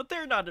 but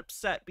they're not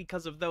upset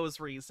because of those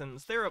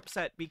reasons. They're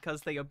upset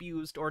because they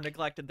abused or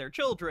neglected their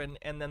children,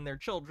 and then their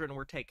children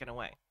were taken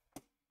away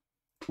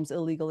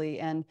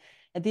illegally. And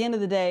at the end of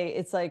the day,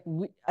 it's like,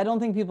 I don't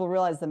think people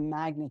realize the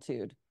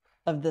magnitude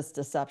of this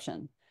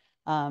deception.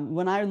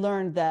 When I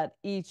learned that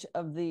each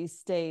of these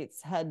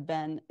states had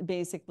been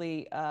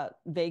basically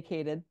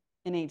vacated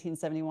in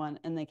 1871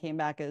 and they came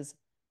back as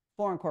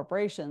foreign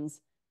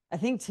corporations, I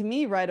think to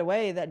me right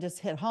away that just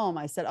hit home.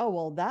 I said, oh,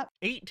 well, that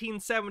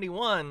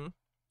 1871.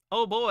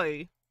 Oh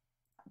boy.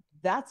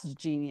 That's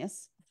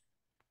genius.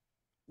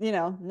 You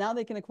know, now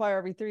they can acquire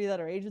every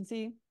three-letter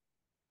agency,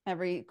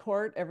 every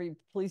court, every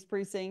police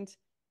precinct,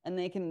 and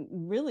they can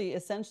really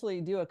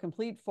essentially do a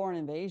complete foreign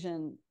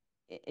invasion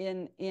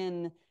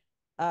in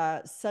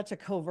such a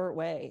covert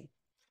way.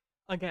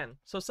 Again,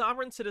 so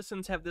sovereign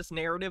citizens have this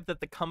narrative that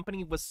the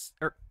country was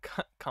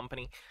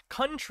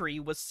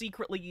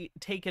secretly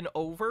taken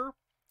over.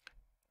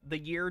 The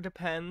year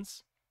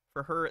depends.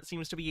 For her, it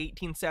seems to be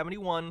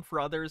 1871. For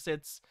others,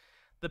 it's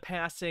the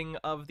passing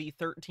of the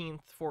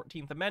 13th,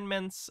 14th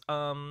Amendments.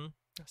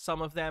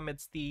 Some of them,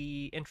 it's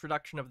the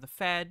introduction of the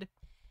Fed.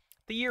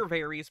 The year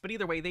varies, but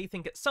either way, they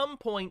think at some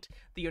point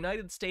the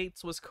United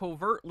States was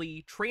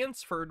covertly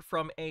transferred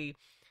from a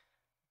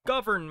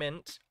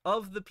government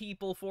of the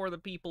people, for the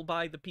people,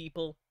 by the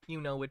people,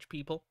 you know which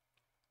people.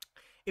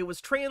 It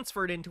was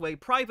transferred into a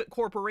private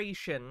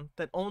corporation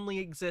that only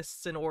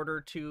exists in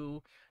order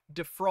to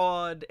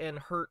defraud and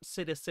hurt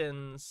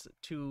citizens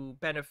to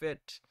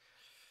benefit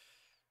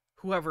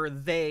whoever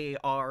they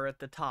are at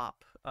the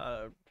top.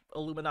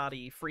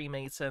 Illuminati,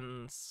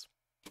 Freemasons,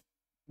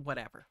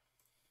 whatever.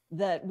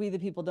 That we, the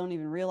people, don't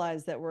even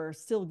realize that we're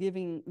still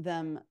giving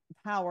them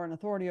power and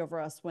authority over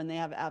us when they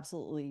have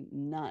absolutely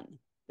none.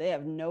 They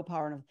have no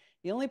power.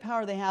 The only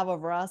power they have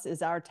over us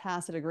is our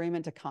tacit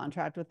agreement to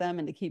contract with them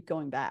and to keep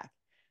going back.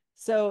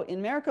 So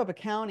in Maricopa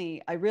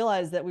County, I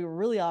realized that we were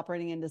really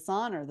operating in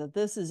dishonor, that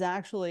this is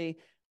actually...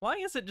 Why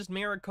is it just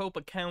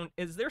Maricopa County?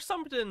 Is there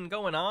something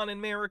going on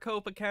in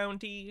Maricopa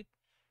County?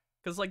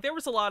 Because, like, there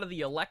was a lot of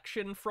the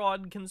election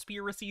fraud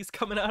conspiracies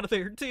coming out of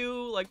there,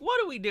 too. Like,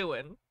 what are we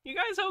doing? You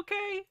guys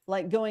okay?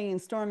 Like going and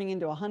storming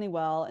into a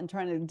Honeywell and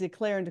trying to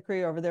declare and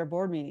decree over their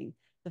board meeting.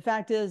 The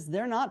fact is,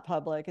 they're not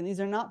public, and these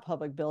are not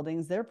public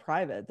buildings. They're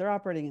private. They're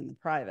operating in the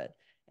private.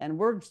 And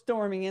we're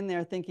storming in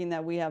there thinking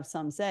that we have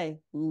some say.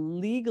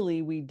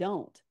 Legally, we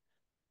don't.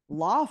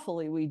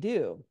 Lawfully, we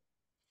do.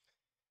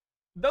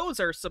 Those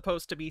are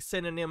supposed to be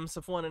synonyms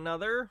of one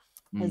another.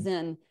 As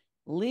in,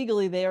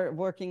 legally, they are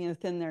working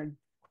within their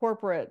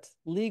corporate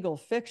legal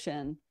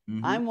fiction.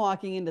 I'm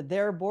walking into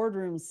their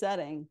boardroom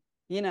setting,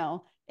 you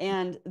know,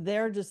 and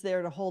they're just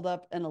there to hold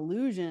up an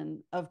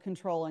illusion of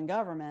control and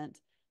government.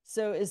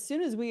 So as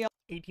soon as we...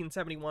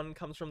 1871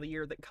 comes from the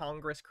year that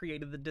Congress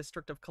created the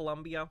District of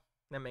Columbia.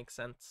 That makes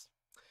sense.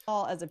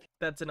 All as a...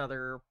 That's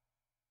another...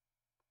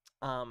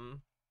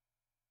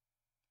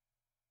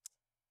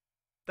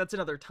 That's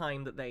another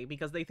time that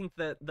because they think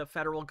that the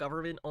federal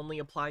government only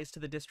applies to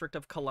the District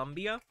of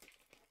Columbia.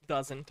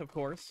 Doesn't, of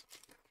course.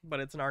 But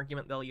it's an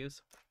argument they'll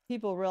use.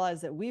 People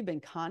realize that we've been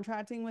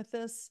contracting with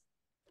this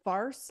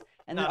farce,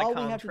 and Not all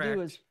we have to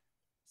do is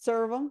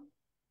serve them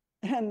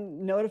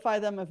and notify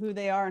them of who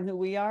they are and who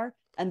we are,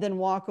 and then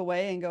walk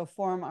away and go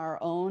form our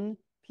own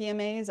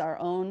PMAs, our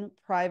own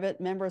private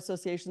member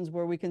associations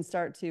where we can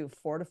start to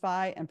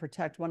fortify and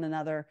protect one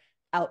another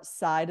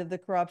outside of the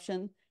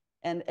corruption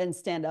and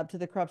stand up to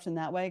the corruption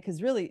that way.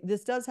 Because really,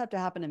 this does have to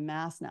happen in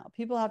mass now.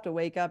 People have to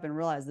wake up and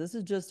realize this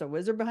is just a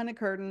wizard behind a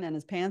curtain and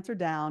his pants are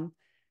down.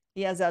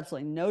 He has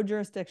absolutely no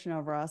jurisdiction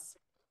over us.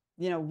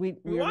 You know, we're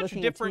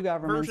looking at two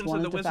governments,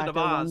 one is de facto,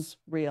 one's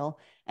real.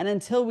 And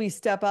until we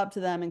step up to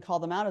them and call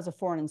them out as a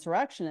foreign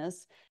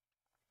insurrectionist.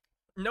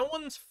 No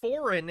one's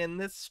foreign in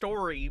this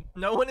story.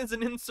 No one is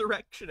an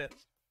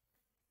insurrectionist.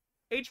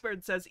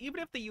 H-Bird says,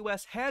 even if the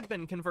U.S. had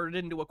been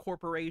converted into a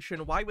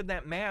corporation, why would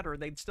that matter?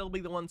 They'd still be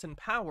the ones in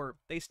power.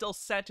 They still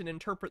set and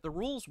interpret the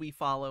rules we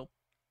follow.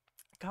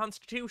 The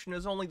Constitution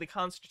is only the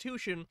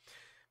Constitution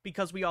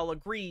because we all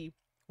agree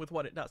with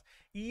what it does.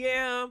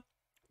 Yeah,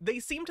 they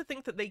seem to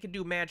think that they can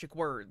do magic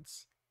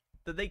words,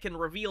 that they can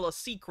reveal a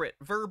secret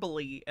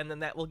verbally, and then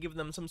that will give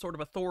them some sort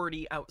of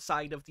authority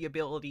outside of the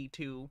ability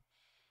to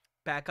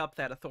back up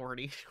that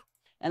authority.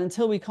 And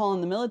until we call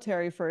in the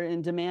military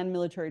and demand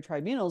military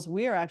tribunals,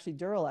 we are actually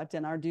derelict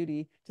in our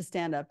duty to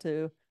stand up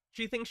to.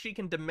 She thinks she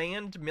can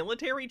demand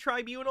military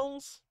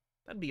tribunals?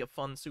 That'd be a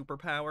fun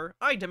superpower.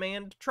 I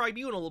demand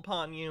tribunal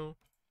upon you.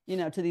 You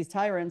know, to these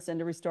tyrants and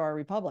to restore our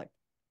republic.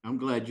 I'm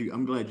glad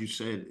you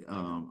said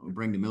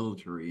bring the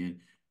military in,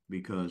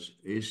 because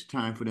it's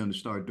time for them to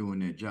start doing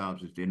their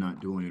jobs if they're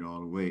not doing it all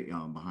the way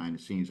behind the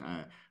scenes.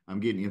 I'm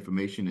getting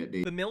information that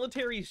the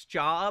military's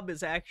job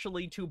is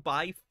actually to,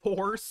 by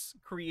force,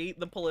 create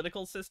the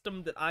political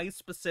system that I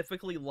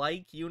specifically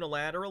like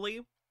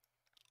unilaterally.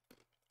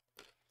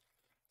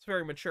 It's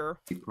very mature.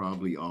 They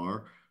probably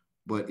are,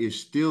 but it's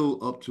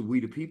still up to we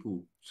the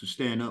people to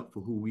stand up for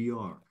who we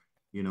are.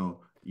 You know,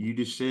 you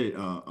just said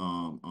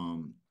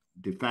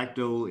de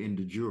facto and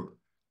de jure.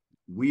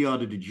 We are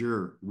the de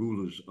jure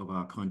rulers of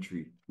our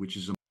country, which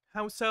is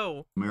how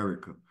so?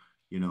 America,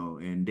 you know,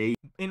 and they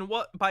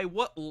by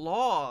what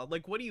law?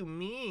 Like, what do you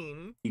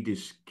mean? He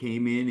just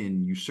came in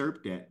and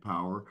usurped that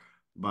power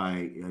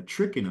by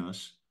tricking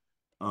us,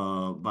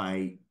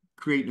 by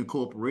creating a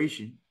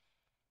corporation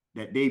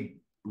that they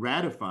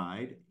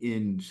ratified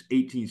in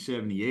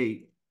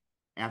 1878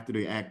 after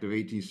the Act of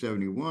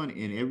 1871.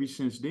 And ever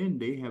since then,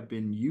 they have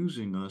been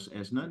using us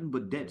as nothing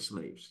but debt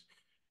slaves,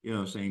 you know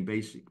what I'm saying,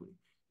 basically,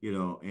 you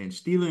know, and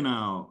stealing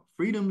our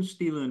freedom,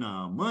 stealing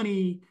our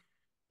money,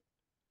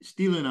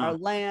 stealing our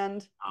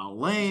land,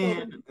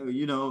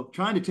 you know,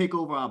 trying to take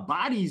over our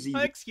bodies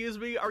even. Excuse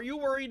me, are you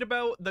worried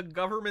about the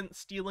government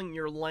stealing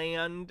your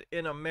land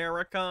in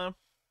America?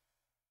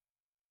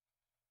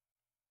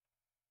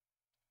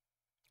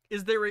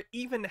 Is there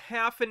even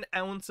half an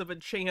ounce of a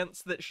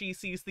chance that she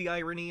sees the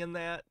irony in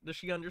that? Does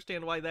she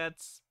understand why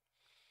that's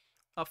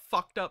a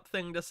fucked up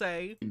thing to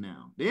say?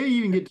 Now, they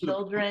even get to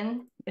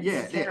children.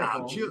 It's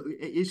terrible.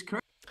 It's crazy.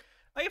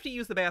 I have to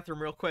use the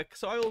bathroom real quick,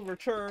 so I will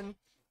return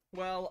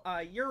while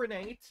I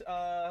urinate.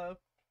 While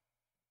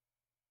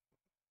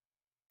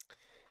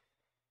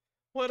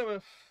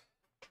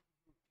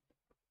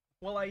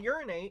I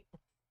urinate,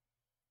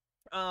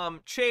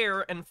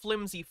 Chair and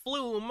Flimsy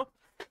Flume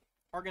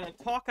are gonna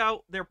talk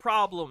out their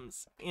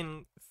problems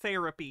in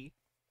therapy.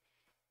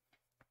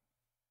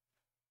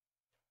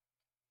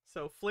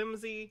 So,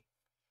 Flimsy,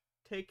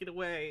 take it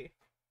away.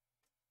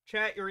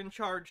 Chat, you're in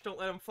charge. Don't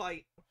let them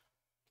fight.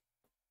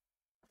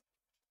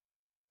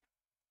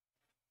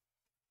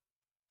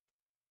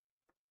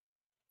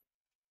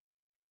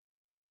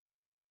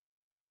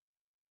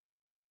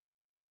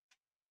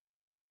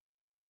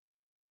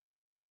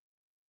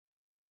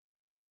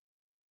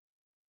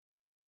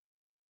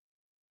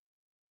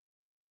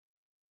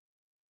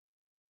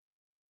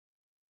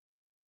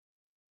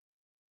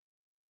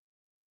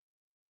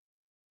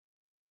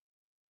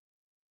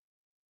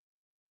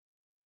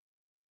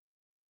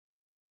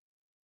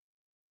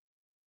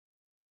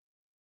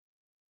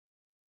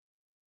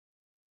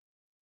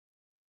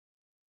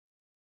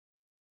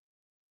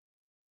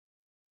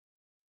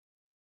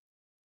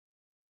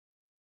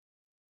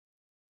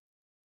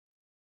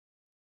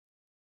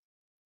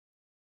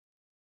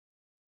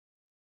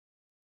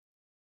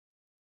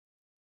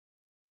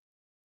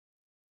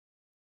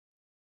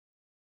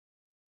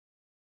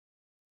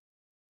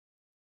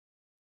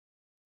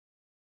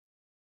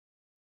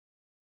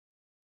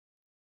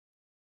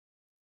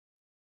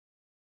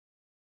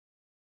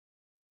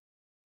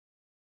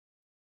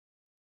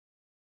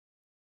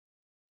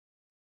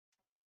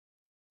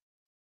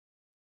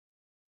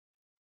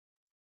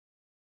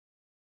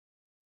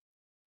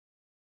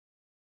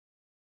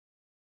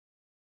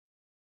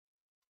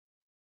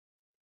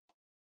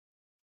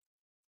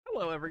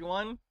 Hello,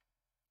 everyone.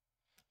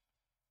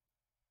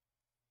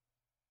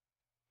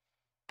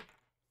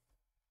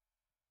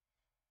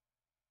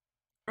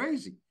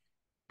 Crazy.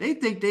 They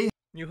think they...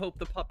 You hope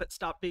the puppet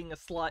stopped being a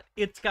slut.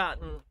 It's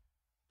gotten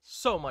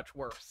so much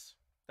worse.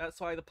 That's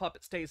why the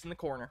puppet stays in the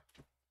corner.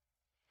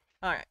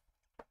 Alright.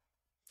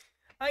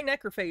 Hi,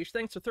 Necrophage.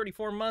 Thanks for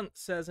 34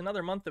 months. Says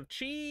another month of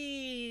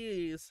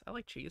cheese. I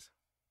like cheese.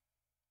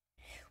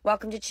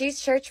 Welcome to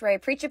Cheese Church, where I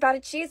preach about a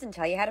cheese and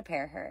tell you how to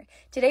pair her.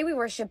 Today we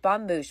worship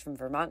Bambouche from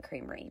Vermont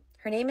Creamery.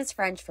 Her name is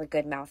French for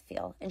good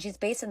mouthfeel, and she's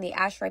based on the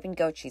ash-ripened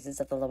goat cheeses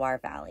of the Loire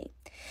Valley.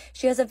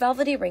 She has a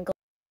velvety, wrinkled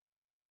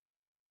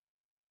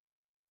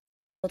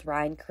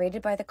rind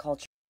created by the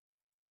culture.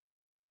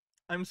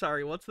 I'm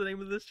sorry, what's the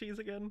name of this cheese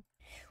again?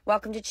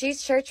 Welcome to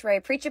Cheese Church, where I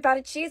preach about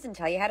a cheese and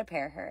tell you how to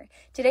pair her.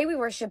 Today we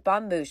worship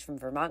Bambouche from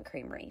Vermont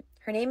Creamery.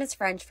 Her name is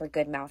French for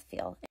good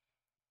mouthfeel.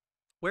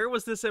 Where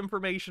was this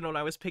information when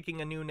I was picking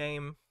a new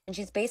name? And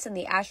she's based on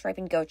the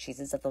ash-ripened goat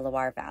cheeses of the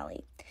Loire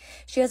Valley.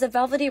 She has a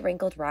velvety,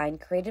 wrinkled rind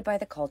created by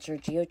the culture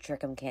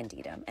Geotrichum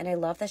candidum, and I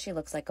love that she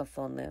looks like a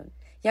full moon.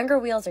 Younger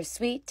wheels are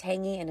sweet,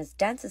 tangy, and as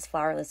dense as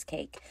flourless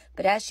cake,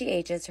 but as she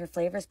ages, her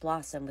flavors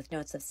blossom with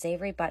notes of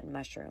savory button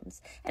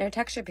mushrooms, and her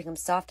texture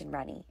becomes soft and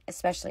runny,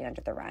 especially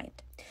under the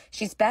rind.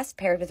 She's best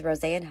paired with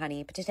rosé and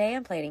honey, but today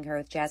I'm plating her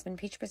with jasmine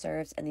peach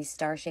preserves and these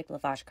star-shaped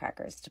lavash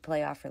crackers to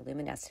play off her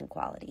luminescent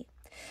quality.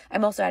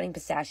 I'm also adding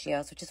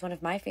pistachios, which is one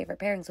of my favorite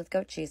pairings with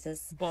goat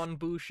cheeses.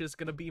 Bambouche is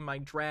gonna be my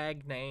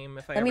drag name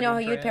if I Let me know how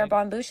ever you'd pair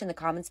Bambouche in the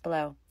comments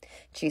below.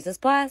 Cheeses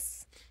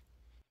bless!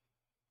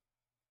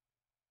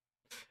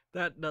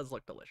 That does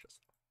look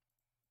delicious.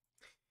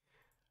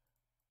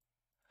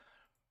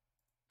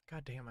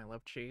 God damn, I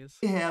love cheese.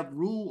 They have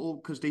rule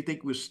because they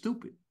think we're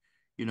stupid.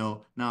 You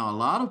know, now a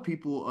lot of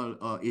people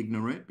are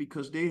ignorant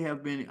because they're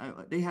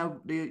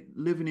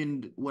living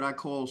in what I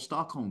call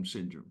Stockholm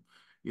syndrome.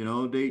 You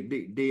know, they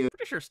are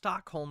pretty sure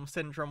Stockholm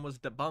syndrome was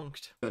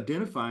debunked.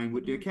 Identifying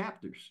with their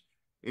captors,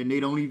 and they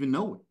don't even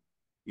know it.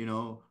 You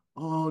know,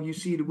 oh, you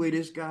see the way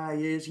this guy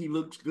is, he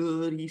looks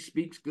good, he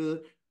speaks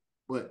good,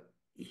 but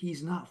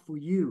he's not for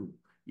you.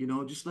 You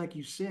know, just like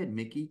you said,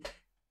 Mickey,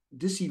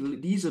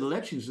 these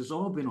elections has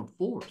all been a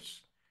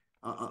force.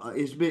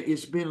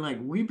 It's been like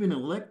we've been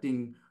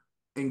electing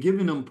and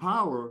giving them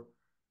power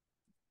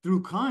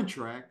through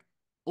contract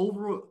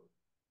over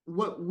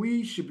what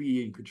we should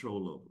be in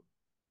control over.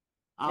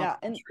 Our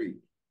country,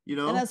 you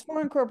know. And as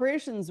foreign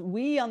corporations,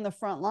 we on the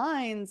front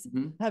lines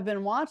have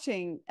been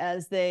watching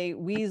as they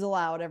weasel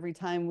out every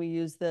time we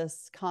use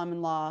this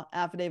common law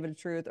affidavit of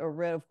truth or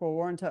writ of quo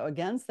warranto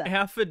against them.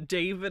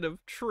 Affidavit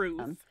of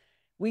truth.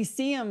 we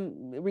see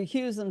them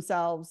recuse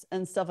themselves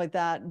and stuff like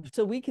that.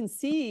 So we can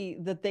see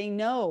that they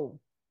know,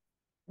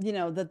 you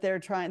know, that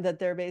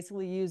they're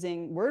basically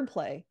using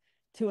wordplay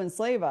to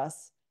enslave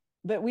us.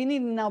 But we need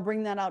to now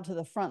bring that out to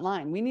the front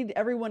line. We need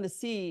everyone to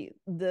see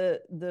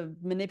the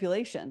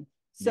manipulation.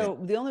 So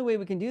the only way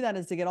we can do that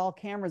is to get all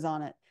cameras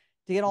on it,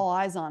 to get all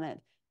eyes on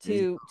it,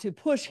 to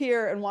push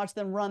here and watch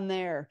them run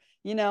there,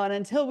 you know. And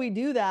until we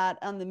do that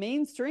on the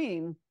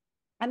mainstream,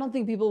 I don't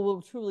think people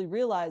will truly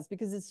realize,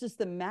 because it's just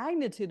the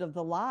magnitude of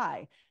the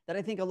lie that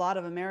I think a lot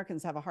of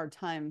Americans have a hard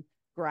time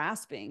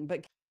grasping.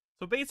 But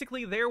so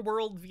basically their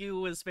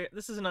worldview is,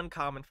 this isn't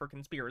uncommon for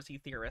conspiracy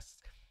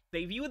theorists.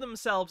 They view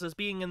themselves as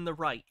being in the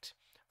right.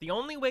 The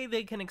only way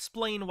they can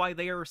explain why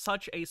they are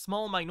such a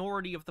small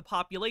minority of the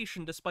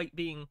population despite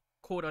being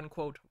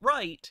quote-unquote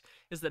right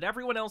is that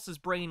everyone else is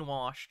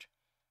brainwashed.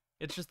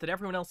 It's just that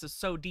everyone else is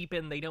so deep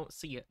in they don't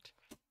see it.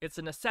 It's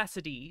a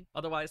necessity,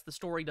 otherwise the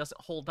story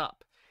doesn't hold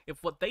up.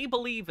 If what they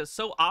believe is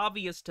so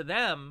obvious to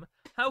them,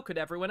 how could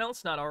everyone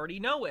else not already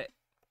know it?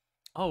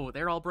 Oh,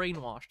 they're all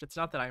brainwashed. It's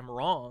not that I'm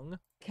wrong.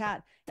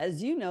 Kat,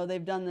 as you know,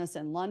 they've done this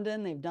in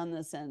London, they've done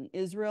this in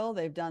Israel,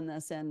 they've done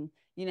this in,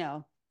 you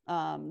know,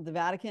 the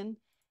Vatican.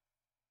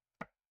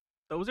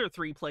 Those are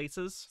 3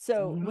 places.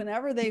 So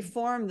whenever they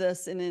form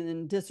this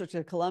in District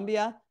of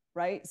Columbia,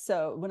 right?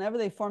 So whenever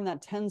they form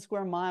that 10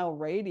 square mile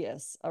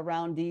radius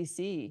around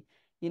DC,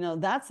 you know,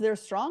 that's their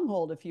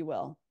stronghold, if you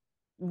will.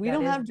 We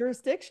don't have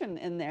jurisdiction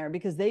in there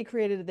because they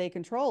created it, they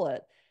control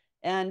it.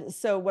 And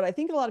so what I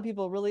think a lot of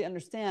people really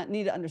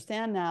need to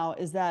understand now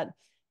is that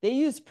they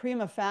use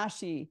prima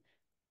facie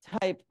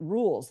type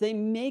rules. They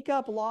make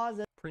up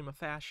laws prima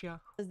facie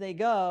as they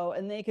go,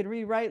 and they could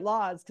rewrite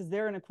laws because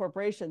they're in a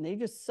corporation. They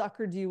just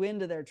suckered you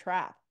into their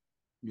trap.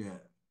 Yeah.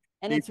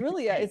 And it's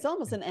really, it's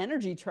almost an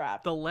energy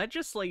trap. The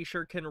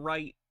legislature can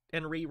write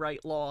and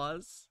rewrite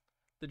laws.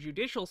 The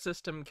judicial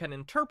system can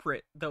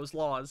interpret those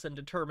laws and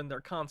determine their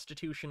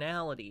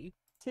constitutionality.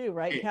 Too,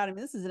 right,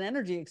 Academy? This is an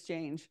energy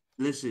exchange.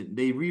 Listen,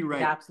 they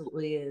rewrite. It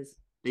absolutely is.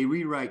 They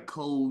rewrite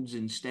codes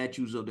and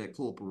statutes of that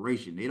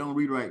corporation. They don't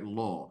rewrite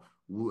law.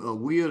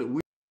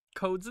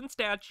 Codes and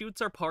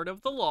statutes are part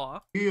of the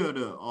law. We are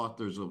the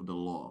authors of the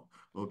law,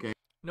 okay?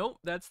 Nope,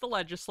 that's the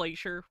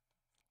legislature.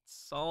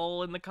 It's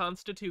all in the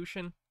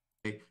Constitution.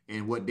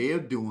 And what they're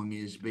doing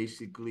is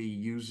basically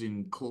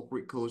using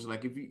corporate codes.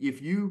 Like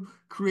if you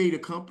create a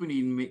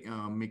company,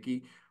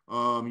 Mickey,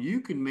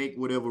 you can make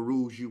whatever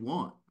rules you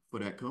want for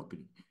that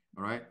company,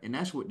 all right? And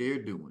that's what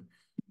they're doing.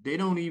 They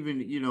don't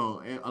even, you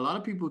know, a lot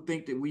of people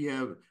think that we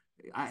have...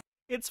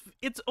 It's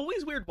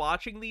always weird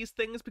watching these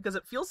things because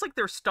it feels like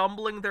they're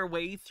stumbling their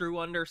way through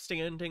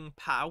understanding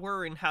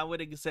power and how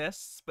it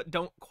exists, but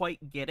don't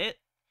quite get it.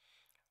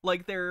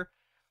 Like they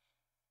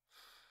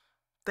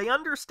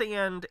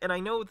understand, and I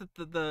know that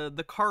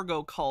the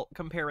cargo cult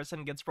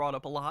comparison gets brought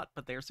up a lot,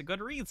 but there's a good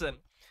reason.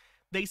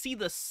 They see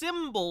the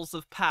symbols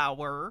of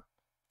power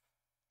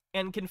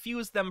and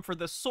confuse them for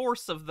the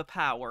source of the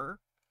power.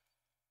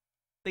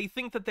 They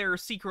think that there are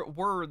secret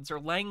words or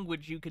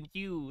language you can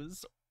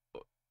use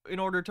in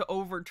order to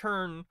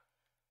overturn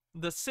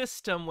the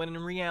system, when in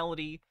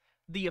reality,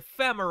 the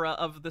ephemera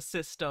of the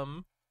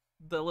system,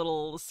 the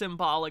little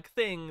symbolic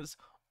things,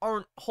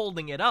 aren't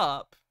holding it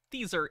up.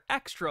 These are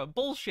extra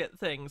bullshit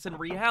things. In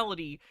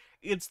reality,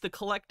 it's the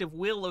collective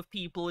will of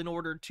people in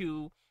order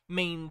to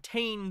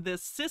maintain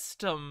this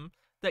system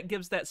that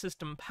gives that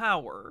system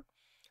power.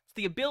 It's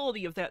the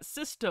ability of that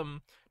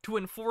system to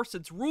enforce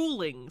its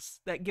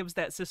rulings that gives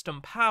that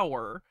system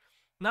power,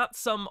 not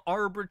some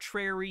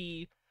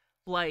arbitrary,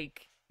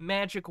 like,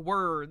 magic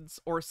words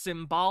or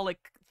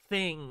symbolic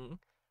thing,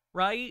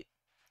 right?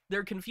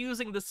 They're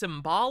confusing the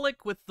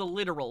symbolic with the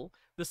literal,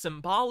 the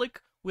symbolic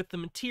with the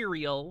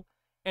material,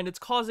 and it's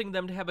causing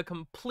them to have a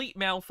complete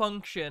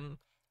malfunction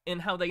in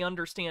how they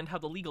understand how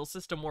the legal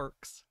system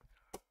works.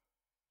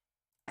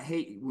 I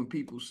hate when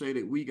people say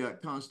that we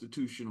got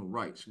constitutional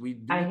rights. We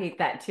do. I hate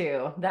that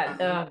too. That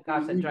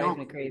gosh, that drives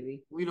me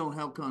crazy. We don't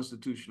have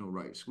constitutional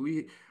rights.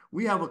 We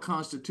have a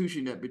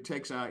constitution that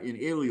protects our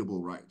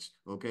inalienable rights.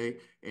 Okay,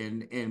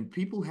 and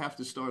people have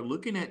to start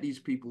looking at these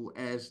people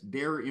as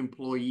their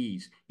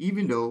employees,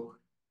 even though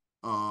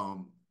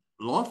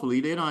lawfully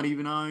they're not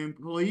even our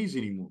employees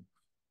anymore.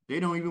 They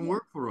don't even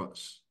work for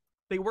us.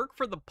 They work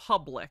for the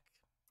public.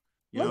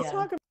 Let's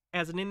talk about.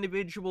 As an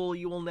individual,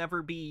 you will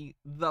never be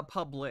the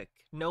public.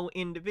 No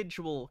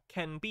individual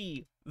can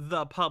be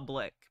the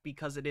public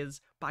because it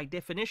is, by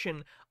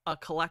definition, a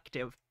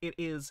collective. It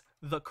is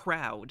the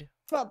crowd.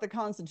 About the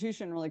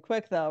Constitution really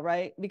quick, though,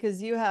 right?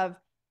 Because you have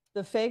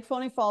the fake,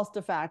 phony, false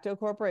de facto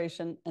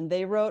corporation, and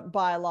they wrote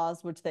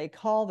bylaws, which they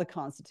call the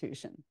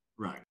Constitution.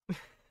 Right.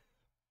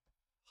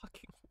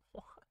 Fucking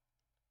what?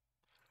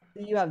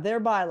 You have their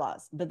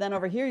bylaws. But then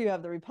over here, you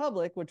have the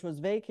Republic, which was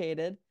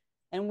vacated.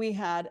 And we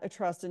had a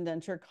trust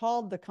indenture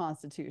called the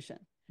Constitution.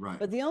 Right.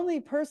 But the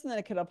only person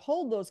that could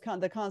uphold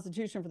the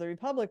Constitution for the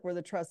Republic were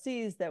the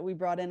trustees that we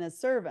brought in as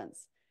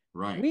servants.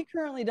 Right. We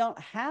currently don't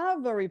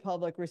have a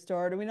republic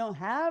restored, and we don't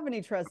have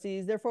any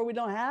trustees. Therefore, we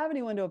don't have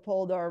anyone to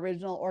uphold our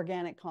original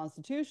organic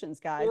constitutions,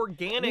 guys.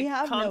 Organic we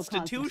have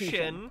constitution. No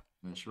constitution.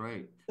 That's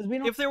right.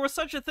 If there was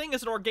such a thing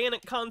as an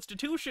organic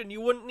constitution,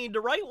 you wouldn't need to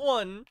write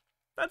one.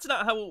 That's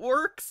not how it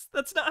works.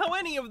 That's not how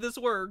any of this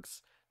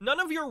works. None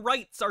of your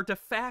rights are de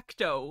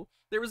facto.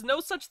 There is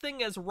no such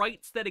thing as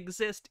rights that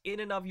exist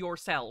in and of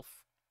yourself.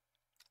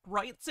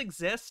 Rights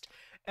exist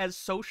as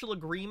social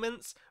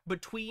agreements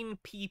between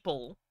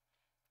people,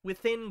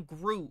 within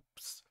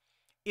groups.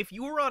 If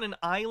you are on an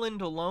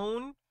island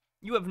alone,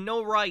 you have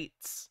no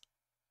rights.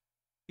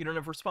 You don't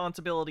have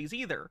responsibilities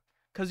either,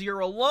 because you're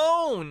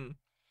alone.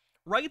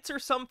 Rights are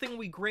something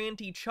we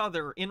grant each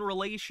other in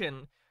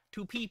relation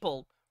to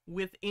people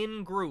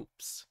within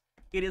groups.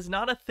 It is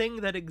not a thing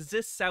that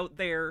exists out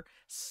there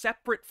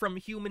separate from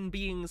human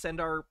beings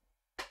and our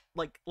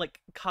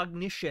like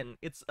cognition.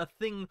 It's a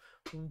thing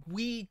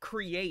we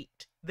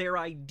create, their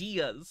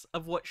ideas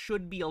of what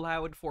should be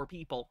allowed for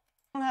people.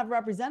 Don't have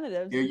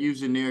representatives. They're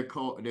using their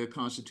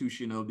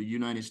Constitution of the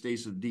United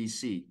States of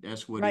D.C.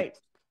 That's what right.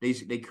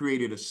 They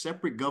created a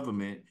separate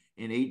government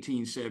in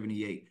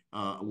 1878.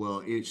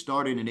 Well, it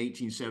started in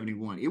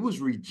 1871. It was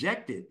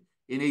rejected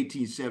in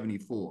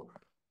 1874.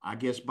 I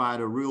guess by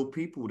the real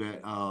people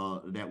that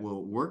that were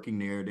working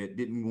there that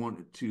didn't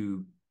want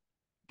to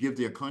give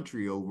their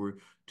country over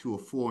to a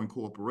foreign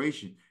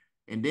corporation.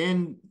 And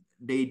then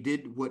they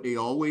did what they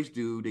always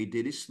do. They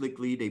did it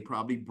slickly. They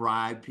probably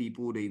bribed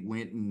people. They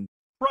went and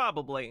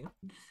probably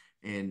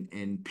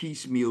and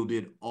piecemealed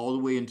it all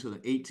the way until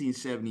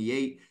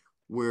 1878,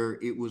 where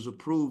it was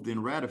approved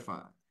and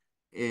ratified,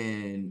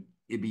 and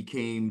it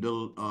became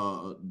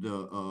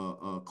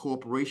the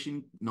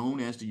corporation known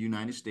as the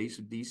United States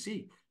of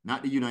D.C.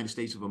 Not the United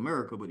States of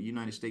America, but the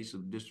United States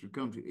of District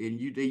of Columbia.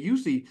 And they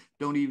usually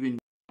don't even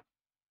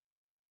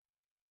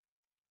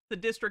the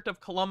District of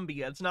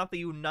Columbia. It's not the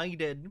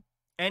United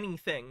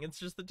anything. It's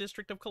just the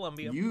District of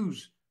Columbia.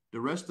 Use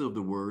the rest of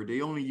the word. They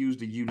only use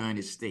the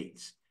United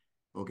States.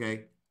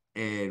 Okay.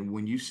 And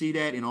when you see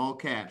that in all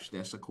caps,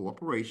 that's a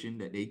corporation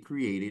that they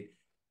created.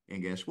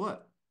 And guess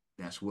what?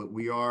 That's what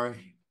we are.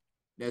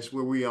 That's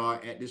where we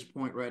are at this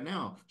point right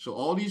now. So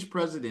all these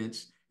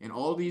presidents and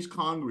all these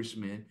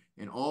congressmen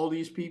and all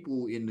these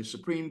people in the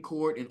Supreme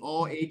Court and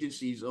all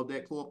agencies of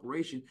that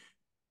corporation,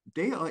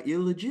 they are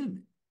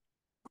illegitimate.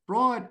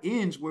 Fraud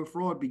ends where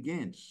fraud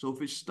begins. So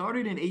if it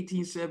started in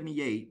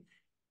 1878,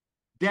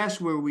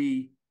 that's where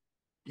we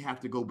have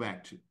to go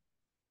back to.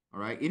 All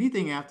right.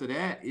 Anything after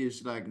that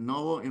is like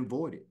null and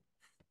voided.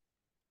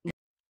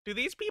 Do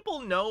these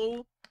people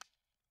know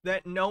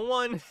that no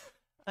one,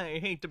 I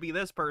hate to be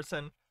this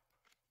person,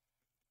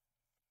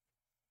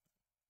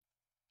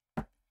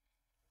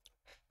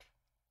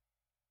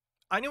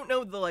 I don't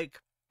know the like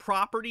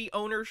property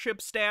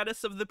ownership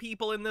status of the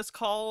people in this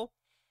call,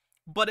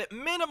 but at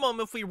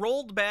minimum, if we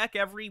rolled back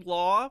every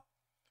law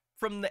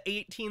from the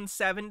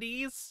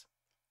 1870s,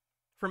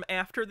 from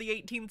after the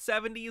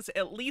 1870s,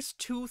 at least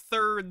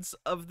 2/3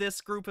 of this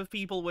group of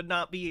people would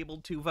not be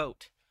able to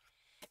vote.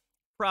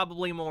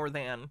 Probably more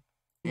than.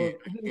 Well,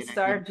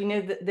 Sarge, you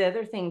know, the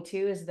other thing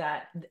too is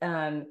that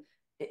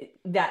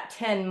that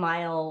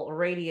 10-mile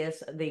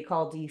radius they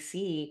call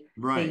DC,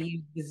 right. They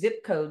use the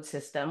zip code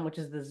system, which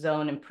is the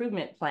zone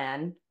improvement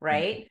plan,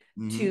 right?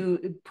 Mm-hmm.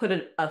 To put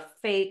a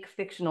fake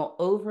fictional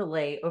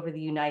overlay over the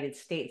United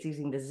States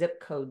using the zip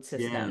code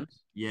system.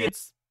 Yeah.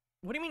 It's,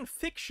 what do you mean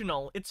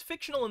fictional? It's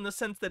fictional in the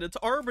sense that it's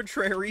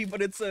arbitrary,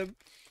 but it's a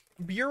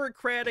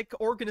bureaucratic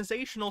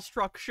organizational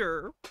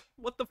structure.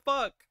 What the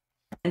fuck?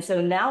 And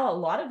so now a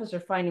lot of us are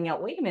finding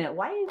out, wait a minute,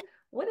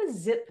 what does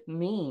zip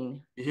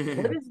mean? Yeah.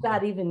 What does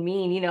that even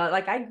mean? You know,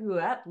 like I grew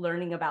up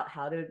learning about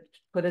how to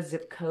put a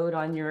zip code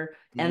on your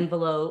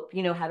envelope,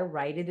 you know, how to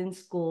write it in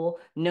school.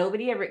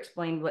 Nobody ever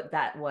explained what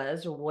that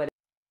was or what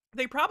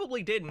they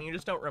probably did, and you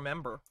just don't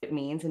remember it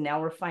means. And now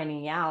we're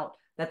finding out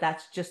that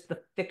that's just the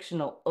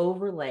fictional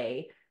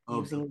overlay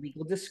using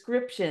legal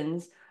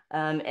descriptions.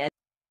 And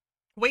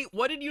wait,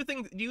 what did you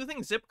think? Do you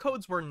think zip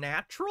codes were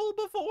natural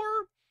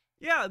before?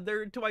 Yeah,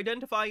 they're to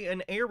identify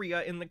an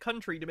area in the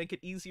country to make it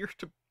easier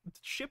to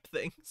ship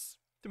things,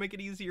 to make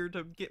it easier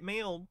to get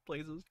mail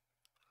places.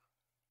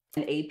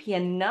 And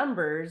APN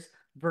numbers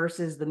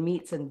versus the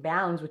meets and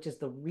bounds, which is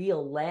the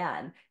real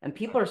land. And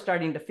people are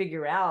starting to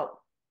figure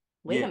out,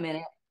 wait a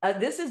minute,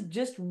 this is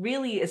just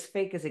really as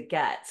fake as it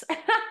gets.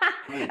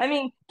 I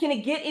mean, can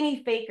it get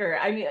any faker?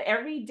 I mean,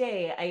 every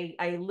day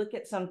I look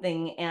at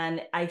something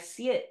and I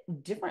see it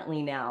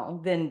differently now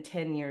than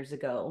 10 years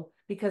ago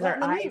because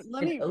our eyes have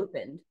been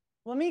opened.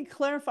 Let me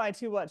clarify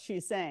too what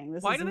she's saying.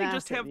 Why do they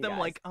just have them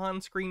like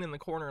on screen in the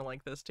corner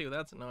like this too?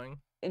 That's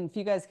annoying. And if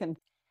you guys can.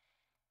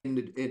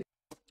 It's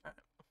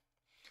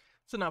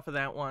enough of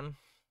that one.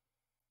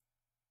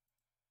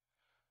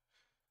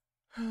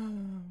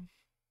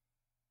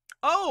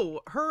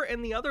 Oh, her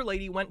and the other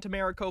lady went to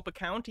Maricopa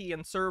County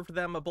and served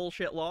them a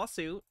bullshit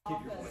lawsuit. There's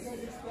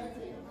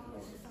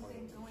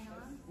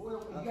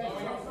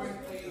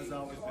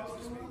always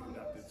business being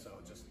conducted, so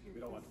just we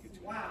don't want to get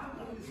too. Wow.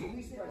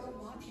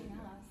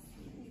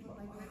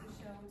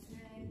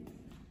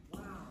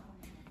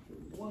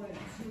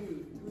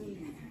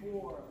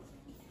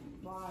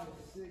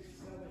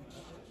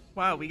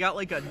 Wow, we got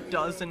like a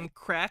dozen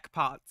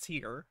crackpots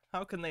here.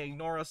 How can they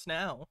ignore us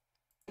now?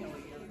 9.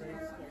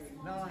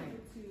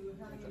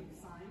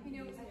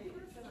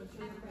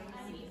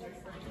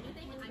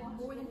 I'm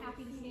more than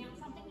happy to stamp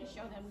something to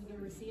show them we do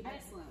receive it.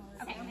 Excellent.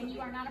 Okay, and you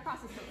are not a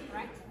process server,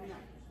 correct?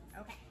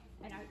 No. Okay.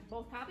 And are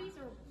both copies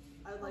or?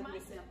 I would like you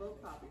to stamp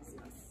both copies,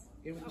 yes.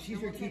 She's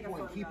here, keep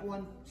one. Keep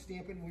one,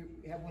 stamp it, and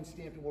we have one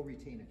stamped, and we'll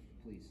retain it,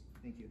 please.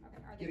 Thank you.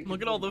 Okay,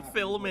 look at all the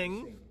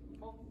filming.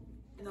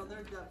 No,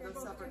 they're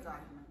separate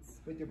documents.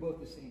 But they're both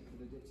the same.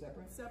 They're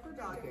separate? Separate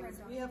documents.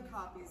 We have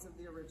copies of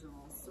the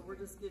originals, so we're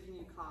just giving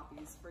you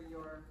copies for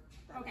your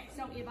benefit. Okay,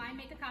 so if I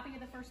make a copy of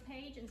the first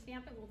page and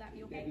stamp it, will that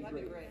be okay?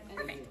 That'd be great. And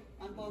Perfect.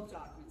 On both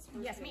documents.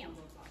 First Yes, page ma'am. on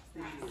both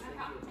documents. No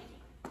problem, thank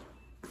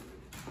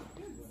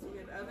you. So we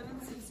have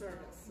evidence of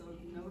service, so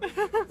notice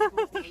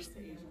to police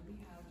agent.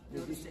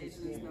 Notice to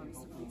agent is notice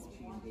to police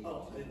agent.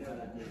 Oh, I didn't know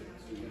that.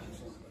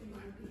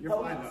 You're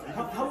fine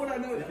though. How would I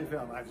know that? You can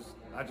film. I was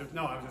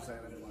just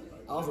saying that.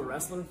 I was a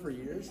wrestler for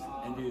years,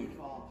 and dude,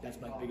 that's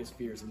my biggest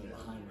fear is in the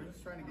behind me. I'm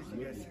just trying to get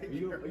you guys. Are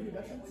you a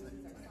veteran?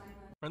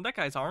 Where'd that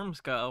guy's arms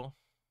go?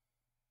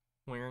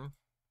 Weird.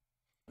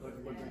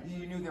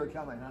 You knew they were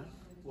coming, huh?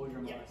 Well,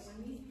 you're yes.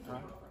 Huh?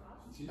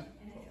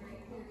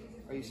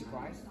 Are you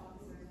surprised?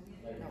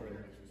 Not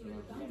really.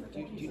 Do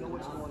you know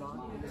what's going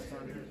on in this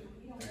town here?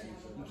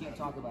 You can't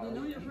talk about it. You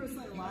know you're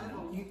personally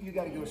liable. You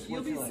got to go to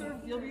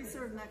Switzerland. You'll be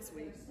served next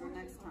week or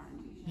next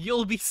time.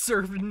 You'll be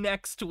served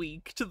next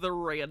week to the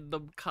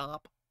random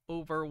cop.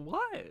 Over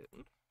what?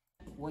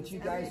 Once you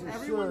guys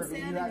are served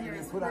and you have to be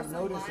put on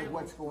notice of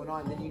what's going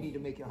on, then you need to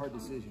make a hard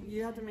decision.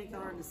 You have to make the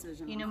hard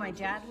decision. You know, my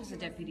dad was a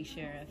deputy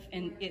sheriff,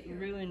 and it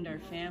ruined our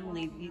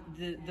family.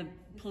 The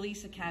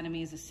police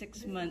academy is a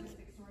 6-month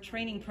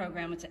training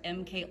program. It's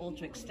an MK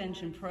Ultra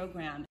extension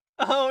program.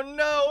 Oh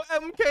no,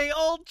 MK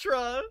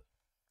Ultra!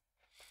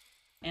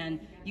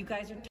 And you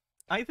guys are...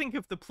 I think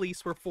if the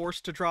police were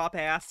forced to drop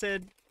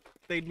acid,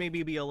 they'd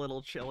maybe be a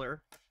little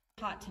chiller.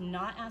 Taught to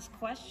not ask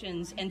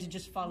questions and to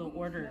just follow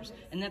orders.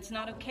 And that's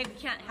not okay. We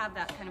can't have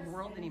that kind of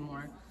world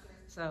anymore.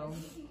 So...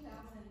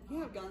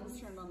 You have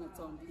guns turned on its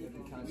own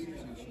people. The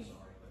Constitution.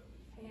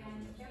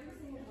 Man.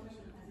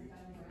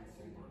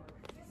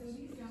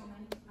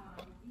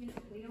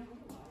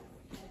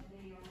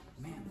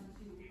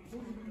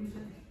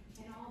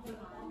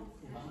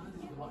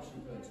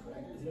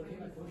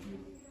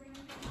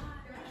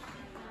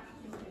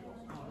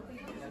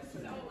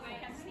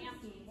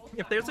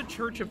 If there's a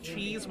church of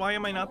cheese, why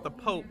am I not the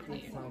Pope? Or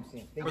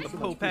the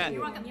Popette?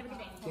 You're welcome. You have a good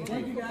day.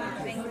 Thank you,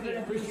 guys. Thank you.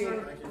 Appreciate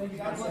it. Thank you.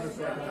 God bless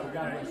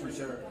you. For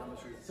sure.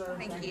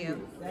 Thank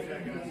you.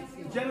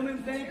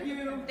 Gentlemen, thank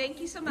you. Thank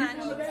you so much.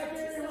 People in the back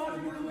there,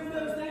 watching through the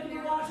windows, thank you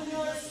for watching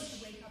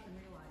us.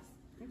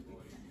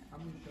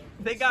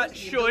 They got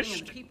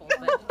shushed.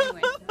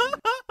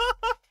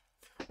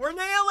 We're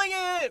nailing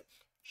it!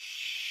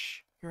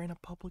 Shh. You're in a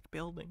public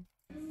building.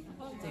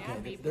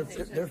 Okay,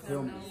 they're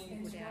filming.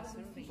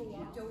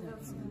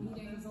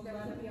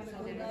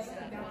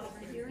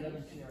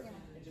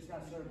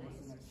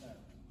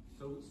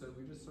 So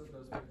we just served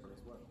those papers.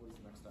 What was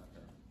the next step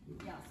there?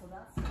 Yeah, so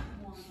that's step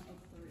 1 of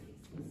 3.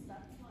 So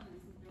step 1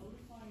 is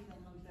notifying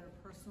them of their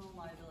personal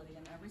liability,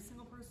 and every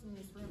single person in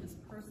this room is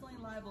personally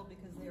liable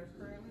because they are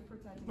currently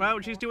protecting.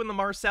 Wow, she's doing the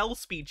Marcel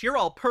speech. You're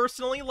all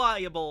personally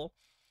liable.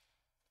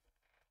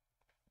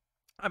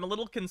 I'm a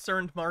little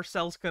concerned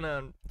Marcel's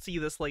gonna see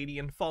this lady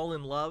and fall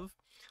in love.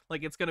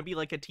 Like, it's gonna be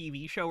like a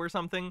TV show or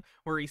something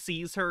where he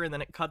sees her and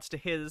then it cuts to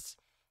his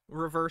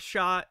reverse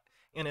shot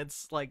and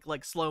it's like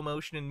slow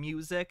motion and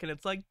music and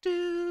it's like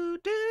do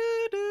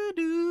do do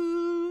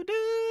do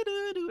do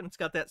do do and it's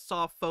got that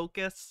soft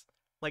focus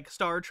like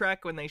Star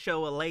Trek when they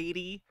show a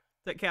lady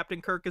that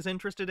Captain Kirk is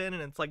interested in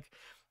and it's like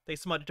they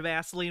smudged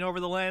Vaseline over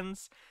the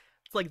lens.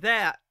 It's like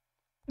that.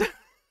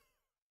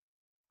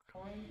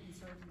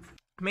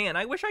 Man,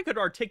 I wish I could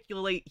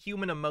articulate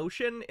human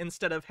emotion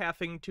instead of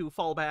having to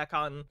fall back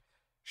on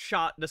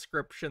shot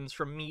descriptions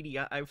from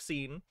media I've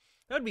seen.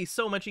 That would be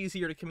so much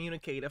easier to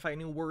communicate if I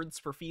knew words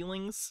for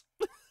feelings.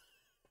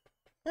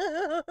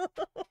 You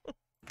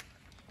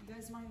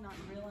guys might not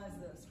realize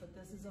this, but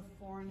this is a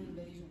foreign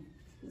invasion.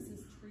 This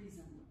is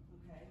treason,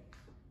 okay?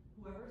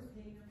 Whoever's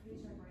paying your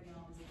paycheck right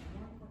now is a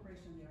foreign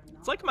corporation. They are not.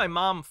 It's like my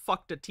mom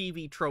fucked a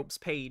TV tropes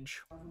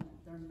page.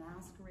 They're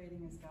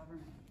masquerading as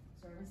government.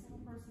 So every single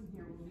person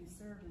here will be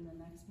served in the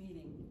next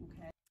meeting,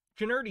 okay?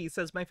 Generty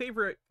says, my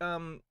favorite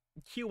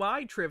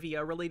QI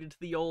trivia related to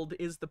the old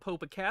 "is the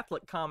Pope a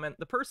Catholic" comment.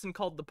 The person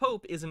called the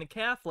Pope isn't a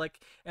Catholic,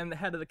 and the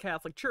head of the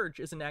Catholic Church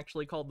isn't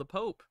actually called the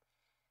Pope.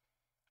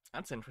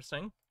 That's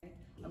interesting.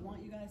 I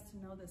want you guys to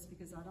know this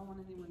because I don't want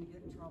anyone to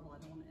get in trouble. I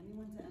don't want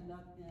anyone to end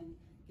up in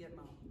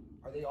Gitmo.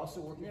 Are they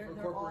also working for a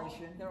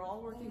corporation? They're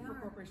all working for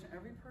a corporation.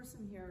 Every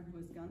person here who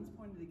has guns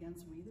pointed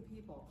against we the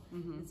people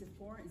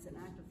is an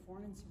act of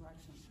foreign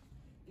insurrection.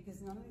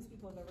 Because none of these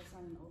people have ever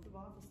signed an oath of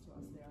office to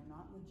us. They are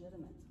not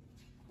legitimate.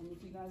 And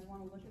if you guys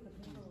want to look at the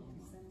paper that we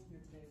sent here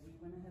today, we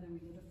went ahead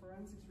and we did a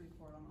forensics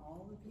report on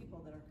all the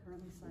people that are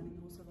currently signing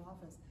oaths of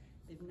office.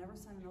 They've never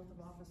signed an oath of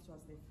office to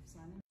us. They've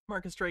signed.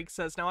 Marcus Drake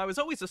says, now I was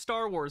always a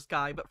Star Wars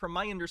guy, but from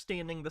my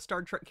understanding, the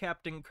Star Trek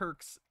Captain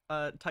Kirk's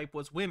type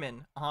was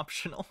women,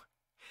 optional.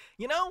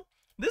 You know,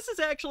 this is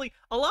actually,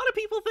 a lot of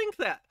people think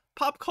that.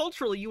 Pop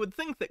culturally, you would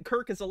think that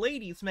Kirk is a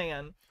ladies'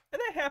 man,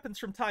 and that happens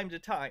from time to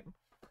time.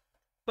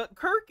 But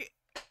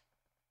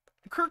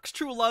Kirk's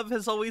true love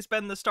has always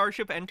been the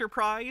Starship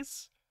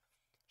Enterprise.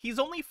 He's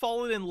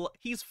fallen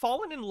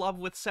in love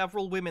with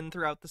several women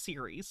throughout the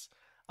series.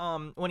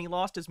 When he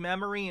lost his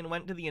memory and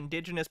went to the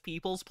Indigenous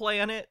Peoples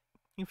planet,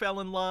 he fell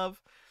in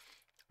love.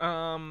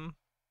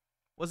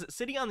 Was it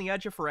City on the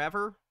Edge of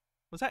Forever?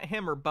 Was that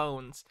him or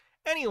Bones?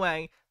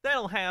 Anyway,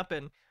 that'll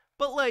happen.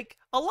 But, like,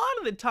 a lot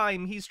of the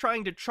time, he's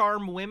trying to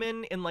charm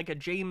women in, like, a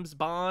James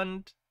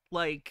Bond,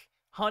 like,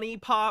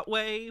 honeypot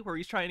way, where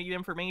he's trying to get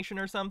information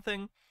or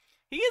something.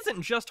 He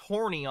isn't just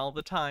horny all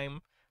the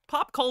time.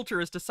 Pop culture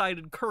has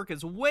decided Kirk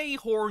is way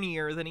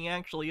hornier than he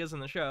actually is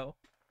in the show.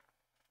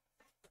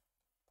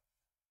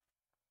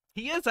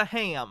 He is a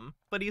ham,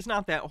 but he's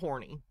not that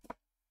horny.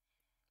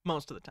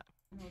 Most of the time.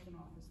 Oath of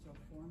office to a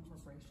foreign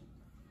corporation.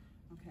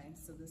 Okay,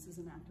 so this is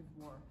an act of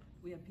war.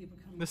 We have people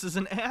coming. This is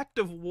an act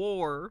of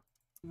war.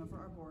 Over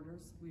our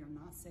borders. We are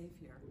not safe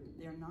here.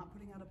 They are not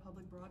putting out a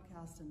public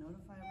broadcast to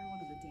notify everyone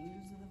of the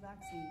dangers of the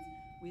vaccines.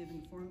 We have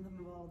informed them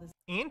of all this.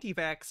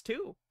 Anti-vax,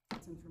 too.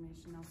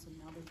 Information now, so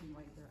now they can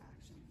write their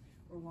action.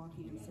 We're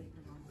walking in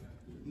sacred honor.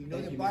 You know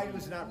that Biden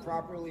was not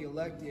properly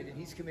elected, and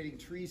he's committing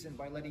treason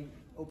by letting...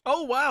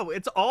 Oh, wow.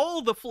 It's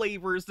all the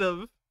flavors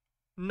of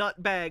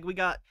nutbag. We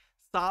got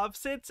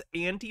Sovsits,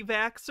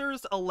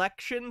 anti-vaxxers,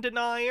 election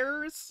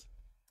deniers.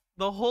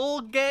 The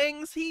whole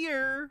gang's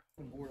here.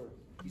 Border.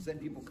 You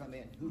send people come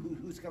in.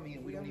 Who's coming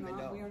in? We don't even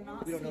know.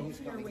 We don't know who's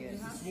coming in.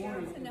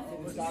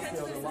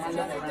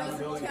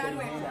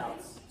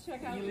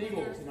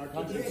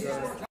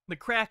 The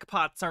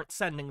crackpots aren't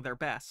sending their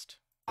best.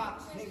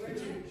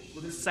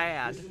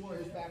 Sad.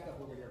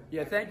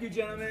 Yeah, thank you,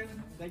 gentlemen.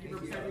 Thank you for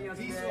presenting us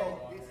today.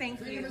 Thank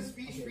you. Freedom of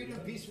speech, freedom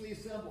to peacefully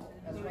assemble.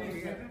 That's why we're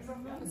here.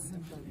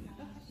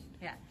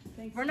 Yeah.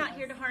 We're not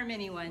here to harm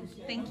anyone.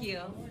 Thank you.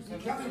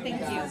 Thank you.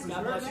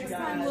 Next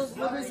time we'll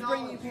just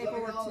bring you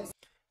paperwork too.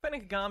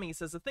 Fenekagami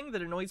says, the thing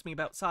that annoys me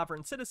about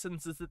sovereign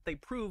citizens is that they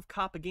prove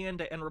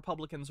propaganda and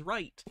Republicans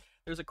right.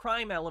 There's a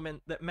crime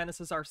element that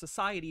menaces our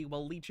society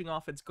while leeching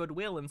off its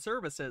goodwill and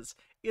services.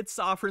 It's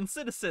sovereign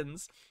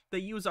citizens. They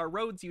use our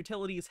roads,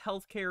 utilities,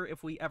 healthcare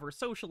if we ever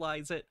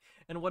socialize it.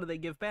 And what do they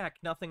give back?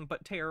 Nothing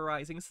but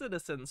terrorizing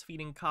citizens,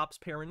 feeding cops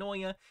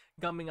paranoia,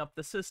 gumming up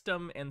the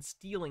system, and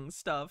stealing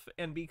stuff.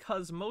 And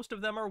because most of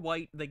them are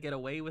white, they get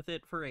away with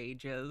it for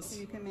ages. So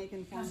you can make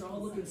informed.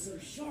 All looking so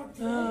sharp.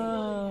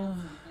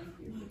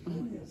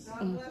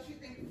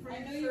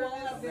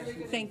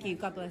 Thank you.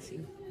 God bless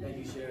you. Thank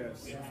you, Sheriff.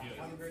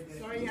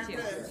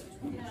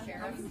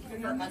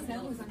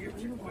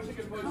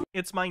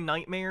 It's my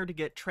nightmare to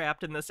get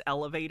trapped in this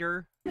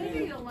elevator.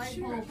 Maybe a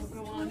light bulb will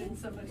go on in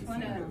somebody's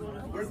head.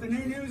 Where's the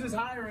new news is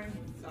hiring?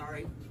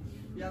 Sorry.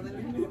 Yeah, the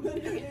new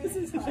news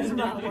is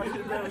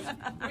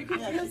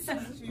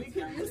we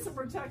could use some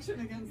protection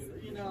against,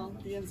 you know,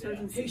 the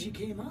insurgency. Hey, she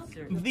came up.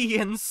 The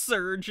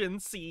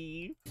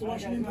insurgency.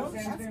 Washington Post.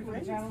 That's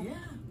great.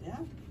 Yeah.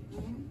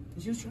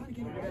 She was trying to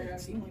get it right. It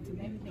seemed like to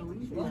me.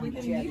 Well, we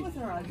can meet with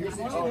her. I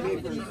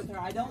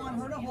don't want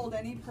her to hold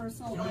any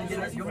personal.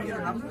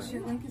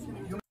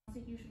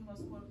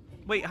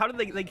 Wait, how did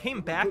they came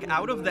back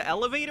out of the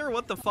elevator?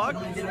 What the fuck?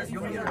 We're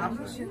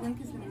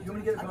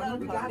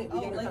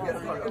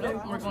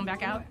going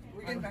back out?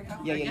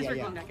 Yeah. We're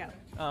going back out.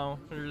 Oh,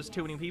 there's just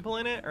too many people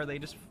in it? Or are they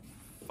just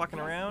fucking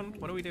around?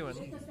 What are we doing?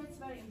 Because that's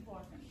very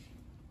important.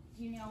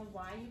 Do you know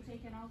why you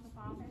taken out of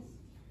office?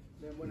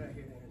 Man, we're not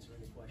here to answer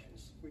any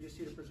questions. We're just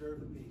here to preserve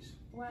the peace.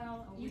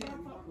 Well, you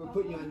work for... We're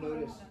putting you on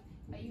notice.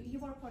 You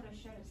work for the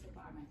Sheriff's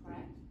Department,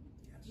 correct?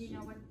 Yes. Do you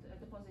know what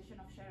the position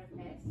of Sheriff is?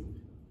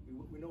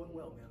 We know it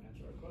well, ma'am.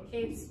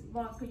 It's...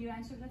 Well, could you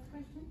answer that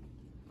question?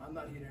 I'm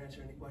not here to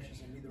answer any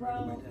questions, and neither are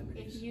Well, my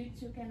deputies. if you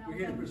took an oath... We're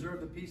here to of... preserve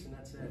the peace, and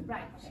that's it.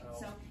 Right, okay.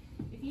 So,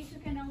 if you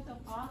took an oath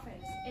of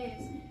office,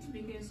 it's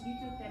because you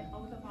took that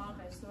oath of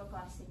office to a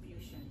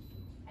constitution.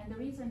 And the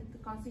reason the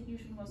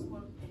constitution was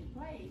put in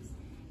place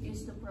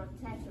is to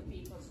protect the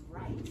people's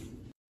rights.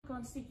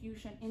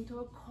 Constitution into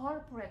a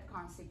corporate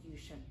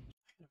constitution.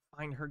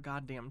 Find her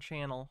goddamn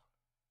channel.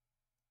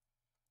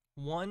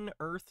 One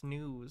Earth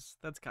News.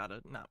 That's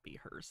gotta not be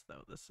hers,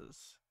 though. This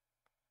is...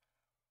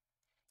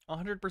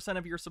 100%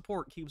 of your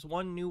support keeps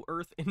One New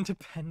Earth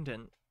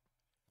independent.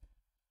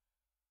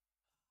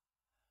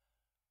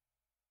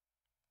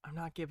 I'm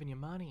not giving you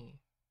money.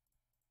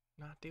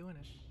 Not doing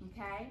it.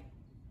 Okay?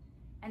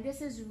 And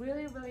this is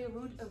really, really a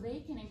rude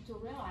awakening to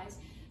realize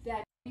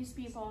that these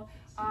people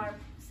are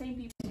same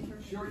people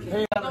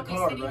Hey, on the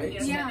card,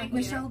 right? Yeah,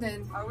 Michelle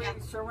did. Are we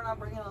sure we're not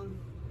bringing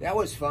That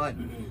was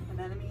fun. an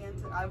enemy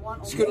into? I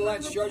want. Scooter,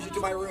 let's charge it to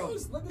my room.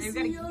 You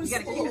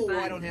gotta keep it fun.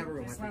 I don't have a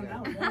room. I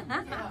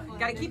forgot.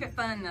 Gotta keep it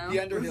fun though. The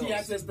Underhill. The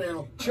access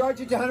panel.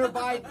 Charge it to Hunter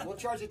Biden. We'll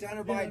charge it to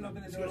Hunter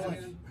Biden. Scooter,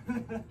 let's.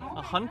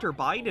 A Hunter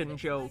Biden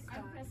joke.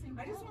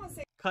 I just want to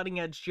say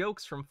Cutting edge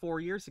jokes from 4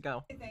 years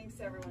ago. thanks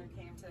to everyone who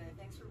came today.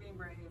 Thanks for being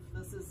brave.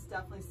 This is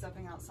definitely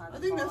stepping outside of I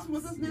the think box. that's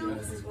what this now.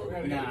 This is what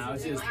we're Nah,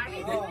 it's just.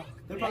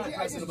 They're probably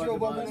pricing about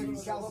the in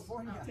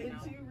California. Did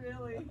you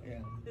really? Yeah.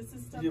 This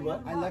is stepping out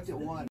of the I box. left at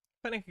 1.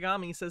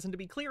 Penekagami says, and to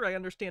be clear, I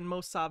understand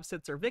most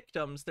Sovsits are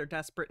victims. They're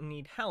desperate and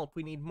need help.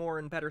 We need more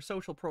and better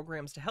social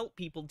programs to help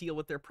people deal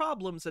with their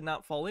problems and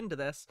not fall into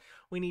this.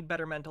 We need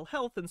better mental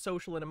health and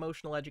social and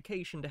emotional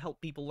education to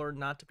help people learn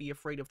not to be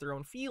afraid of their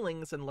own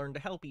feelings and learn to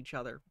help each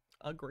other.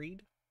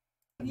 Agreed.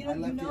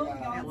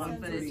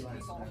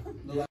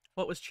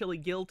 What was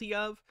Chilie guilty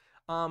of?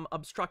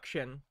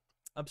 Obstruction.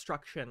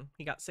 Obstruction.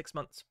 He got 6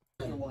 months.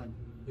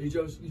 You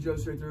drove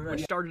straight through, right?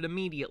 Which started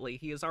immediately.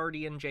 He is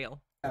already in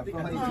jail.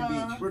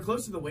 We're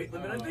close to the weight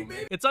limit, I think,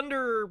 maybe? It's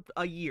under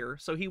a year,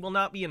 so he will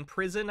not be in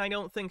prison, I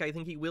don't think. I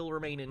think he will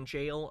remain in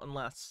jail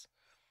unless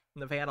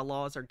Nevada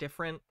laws are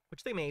different,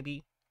 which they may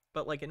be.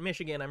 But like in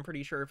Michigan, I'm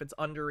pretty sure if it's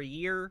under a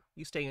year,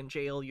 you stay in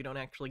jail, you don't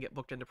actually get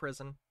booked into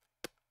prison.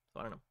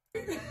 So I don't know.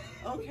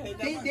 Okay,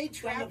 they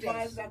trapped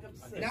us.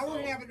 Now we're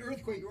gonna have an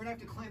earthquake. We're gonna have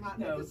to climb out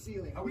the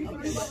ceiling.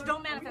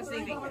 Don't manifest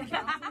anything. I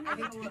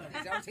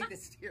don't take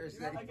this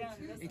seriously.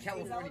 In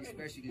California,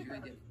 especially, because you're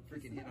gonna get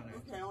freaking hit on it.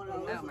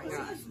 Oh my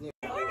gosh.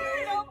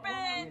 We're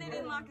open. They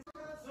didn't lock us.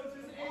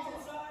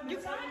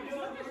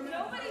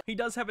 He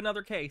does have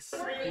another case.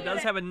 He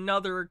does have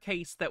another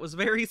case that was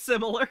very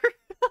similar.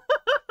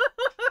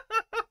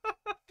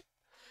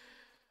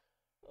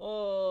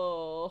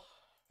 Oh.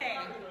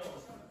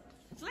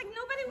 It's like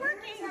nobody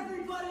working.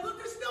 Everybody, look,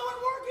 there's no one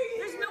working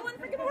here. There's no one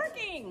freaking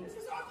working. This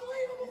is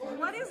unbelievable.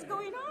 What is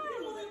going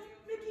on?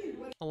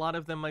 A lot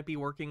of them might be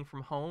working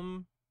from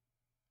home.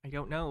 I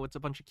don't know. It's a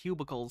bunch of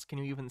cubicles. Can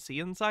you even see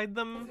inside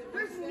them?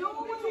 There's no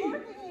one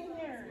working in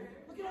here.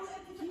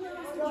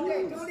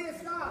 Okay, don't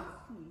stop.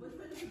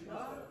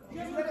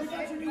 What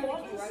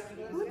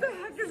the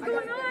heck is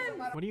going on?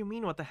 What do you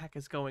mean, what the heck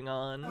is going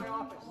on? I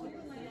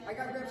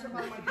gotta grab some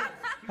out of my desk.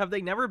 Have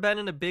they never been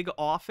in a big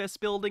office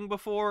building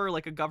before,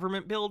 like a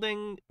government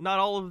building? Not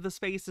all of the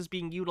space is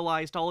being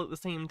utilized all at the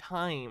same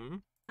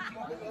time. Okay,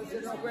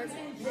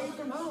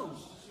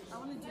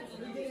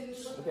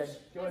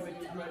 go ahead,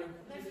 ready?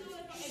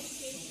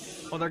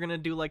 Well, they're gonna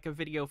do like a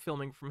video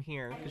filming from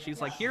here, because she's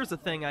like, here's a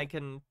thing I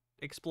can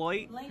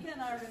exploit. Lincoln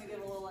and I are going to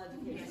give a little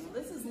education.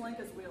 This is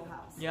Lincoln's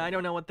wheelhouse. Yeah, I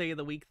don't know what day of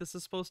the week this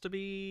is supposed to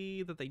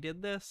be that they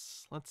did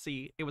this. Let's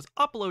see. It was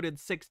uploaded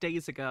 6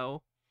 days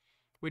ago,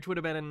 which would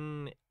have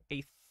been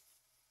a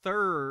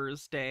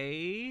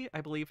Thursday,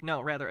 I believe. No,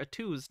 rather a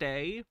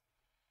Tuesday.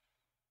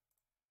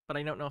 But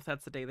I don't know if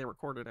that's the day they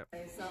recorded it.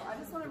 Okay, so I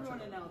just want everyone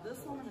to know,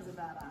 this woman is a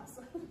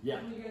badass.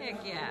 Yeah.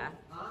 Heck yeah.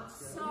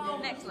 So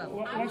next level.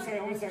 One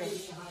second.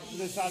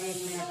 This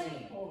audience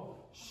connecting.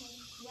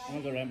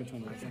 I'm gonna go right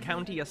between them.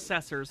 County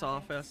Assessor's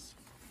Office.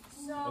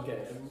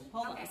 Okay.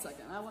 Hold on a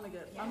second. I'm gonna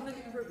get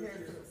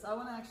prepared for this. I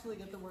want to actually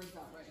get the words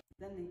out right.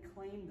 Then they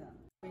claim them.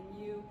 When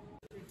you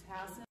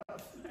tacit,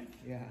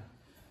 Yeah.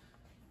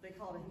 they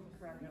call it a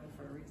correct note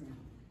for a reason.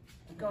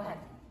 Go ahead.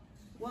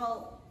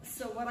 Well,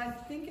 so what I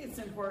think it's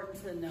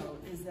important to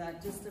note is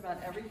that just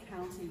about every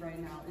county right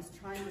now is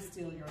trying to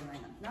steal your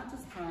land. Not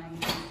just trying,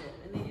 they did.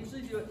 And they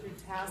usually do it through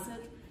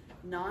tacit,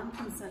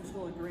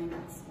 non-consensual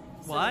agreements.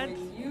 So What?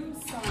 when you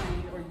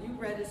signed or you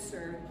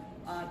registered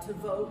to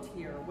vote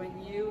here,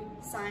 when you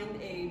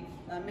signed a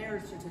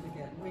marriage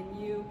certificate, when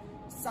you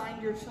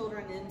signed your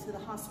children into the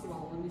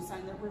hospital, when you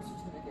signed their birth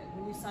certificate,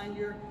 when you signed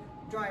your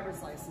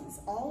driver's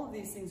license, all of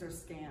these things are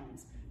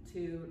scams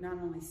to not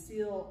only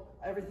steal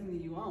everything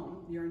that you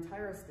own, your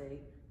entire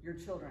estate, your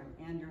children,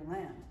 and your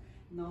land.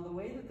 Now, the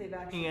way that they've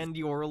actually... And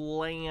your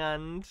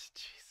land.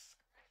 Jesus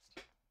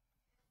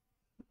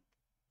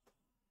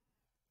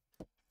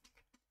Christ.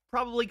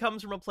 Probably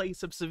comes from a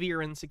place of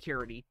severe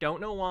insecurity. Don't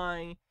know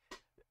why.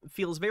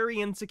 Feels very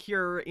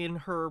insecure in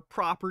her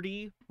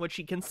property, what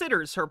she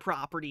considers her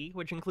property,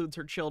 which includes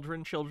her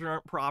children. Children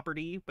aren't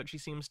property, but she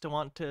seems to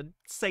want to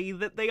say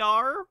that they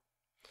are.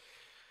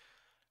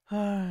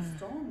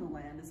 Stolen the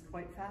land is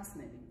quite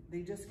fascinating.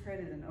 They just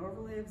created an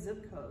overlay of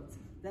zip codes,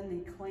 then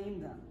they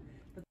claim them.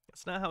 But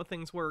it's not how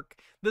things work.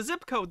 The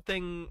zip code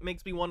thing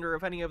makes me wonder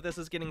if any of this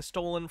is getting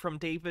stolen from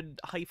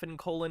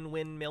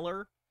David-Wynn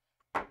Miller.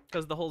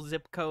 Because the whole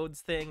zip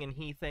codes thing, and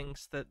he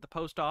thinks that the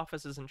post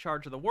office is in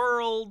charge of the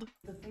world.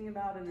 The thing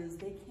about it is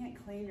they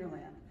can't claim your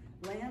land.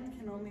 Land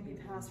can only be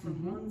passed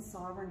from one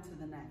sovereign to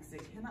the next.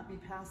 It cannot be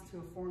passed to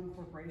a foreign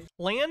corporation.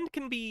 Land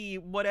can be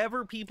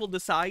whatever people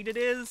decide it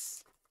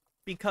is,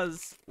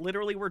 because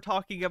literally we're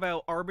talking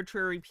about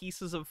arbitrary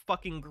pieces of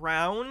fucking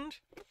ground,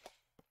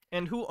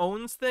 and who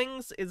owns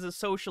things is a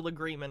social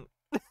agreement.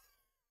 So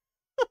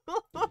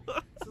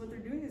what they're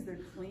doing is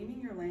they're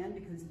claiming your land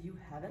because you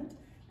haven't,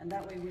 And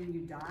that way when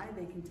you die,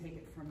 they can take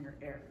it from your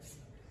heirs.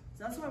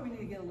 So that's why we need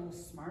to get a little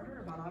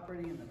smarter about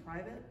operating in the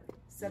private,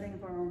 setting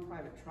up our own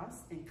private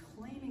trust, and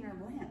claiming our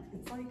land.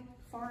 It's like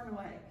far and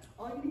away.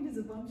 All you need is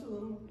a bunch of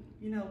little,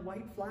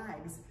 white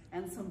flags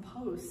and some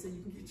posts so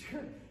you can get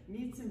your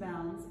meets and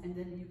bounds, and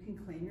then you can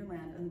claim your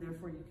land, and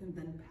therefore you can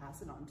then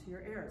pass it on to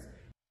your heirs.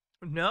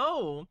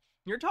 No,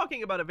 you're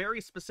talking about a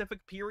very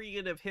specific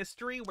period of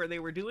history where they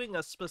were doing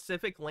a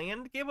specific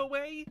land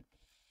giveaway?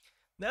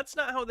 That's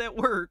not how that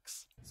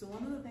works. So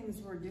one of the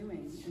things we're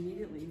doing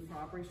immediately for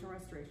operational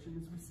restoration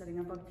is we're setting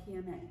up a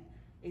PMA,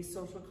 a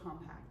social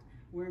compact,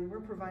 where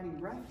we're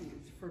providing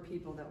refuge for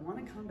people that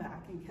want to come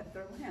back and get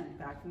their land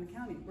back from the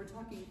county. We're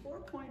talking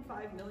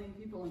 4.5 million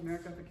people in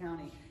Maricopa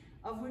County,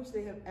 of which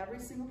they have every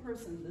single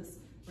person, this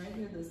right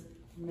here, this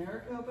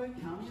Maricopa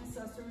County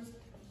Assessor's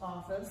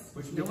Office.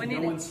 Which no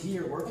one's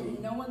here working.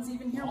 No one's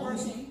even here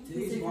working.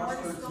 They've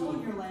already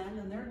stolen your land,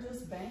 and they're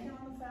just banking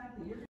on the fact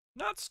that you're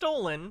not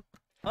stolen,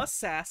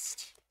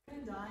 assessed. So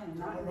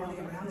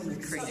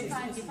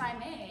if I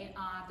may,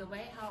 the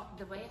way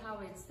how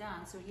it's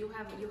done, so you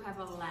have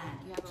a land,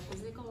 you have a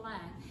physical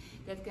land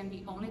that can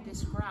be only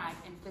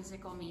described in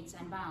physical meets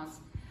and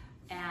bounds,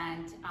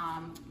 and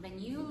when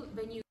you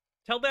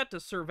tell that to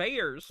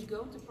surveyors. You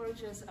go to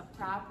purchase a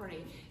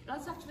property.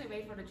 Let's actually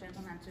wait for the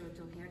gentleman to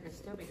hear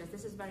this too, because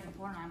this is very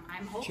important.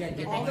 I'm hoping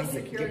that all the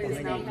security is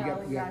now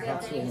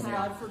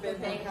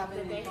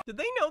Did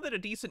they know that a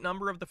decent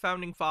number of the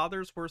founding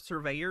fathers were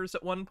surveyors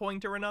at one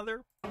point or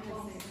another?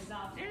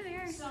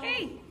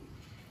 Hey!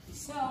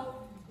 So,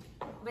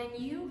 when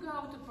you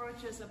go to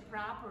purchase a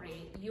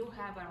property, you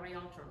have a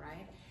realtor,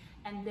 right?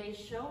 And they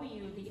show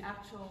you the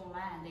actual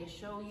land. They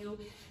show you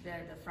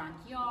the front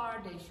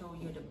yard, they show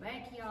you the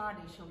backyard,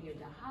 they show you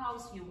the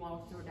house. You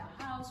walk through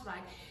the house,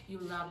 right? You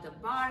love the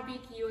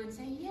barbecue and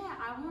say, yeah,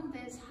 I want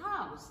this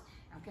house.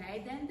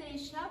 Okay, then they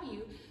shove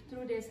you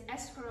through this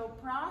escrow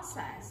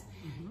process.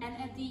 And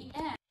at the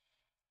end,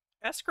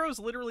 escrow's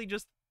literally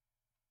just,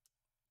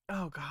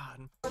 oh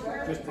God.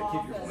 Just to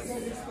keep your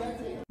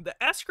the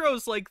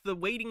escrow's like the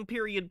waiting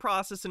period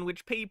process in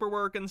which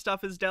paperwork and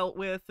stuff is dealt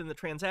with, and the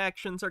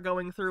transactions are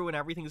going through, and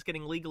everything's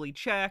getting legally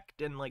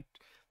checked, and like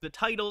the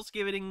title's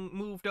getting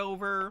moved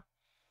over.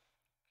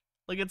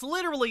 Like, it's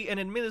literally an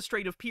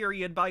administrative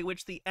period by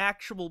which the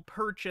actual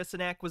purchase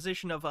and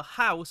acquisition of a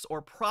house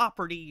or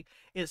property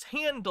is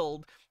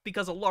handled,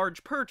 because a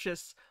large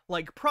purchase,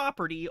 like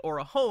property or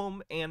a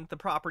home and the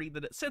property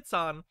that it sits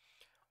on,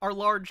 are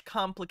large,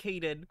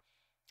 complicated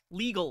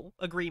legal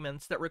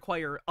agreements that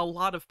require a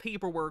lot of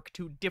paperwork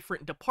to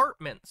different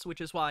departments,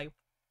 which is why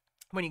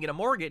when you get a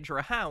mortgage or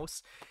a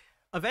house,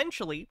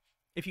 eventually,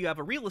 if you have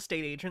a real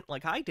estate agent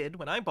like I did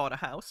when I bought a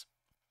house,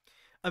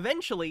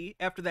 eventually,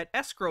 after that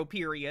escrow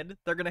period,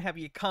 they're going to have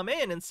you come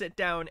in and sit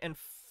down and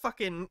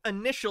fucking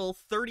initial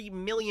 30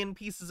 million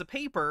pieces of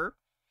paper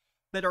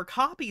that are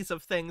copies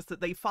of things that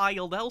they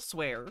filed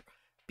elsewhere.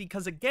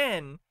 Because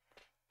again,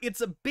 it's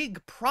a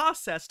big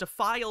process to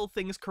file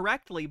things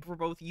correctly for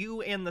both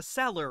you and the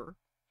seller.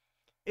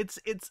 It's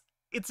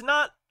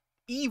not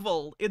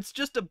evil. It's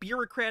just a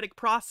bureaucratic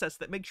process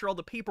that makes sure all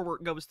the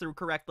paperwork goes through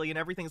correctly and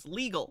everything's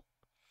legal.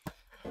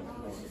 There's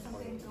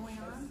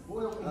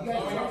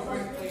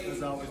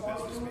always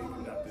business being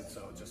conducted,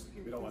 so just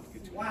we don't want to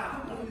get too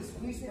wow,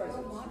 people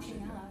are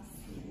watching us.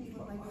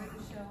 People like the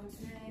show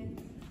today.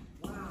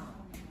 Wow.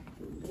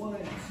 1,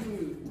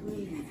 2,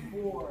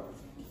 3, 4,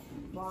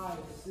 5,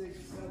 6,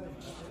 7,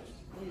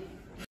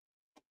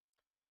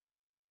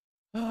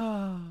 8.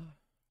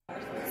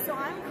 So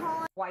I'm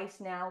calling twice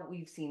now.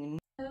 We've seen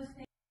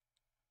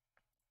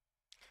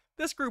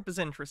this group is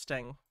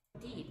interesting.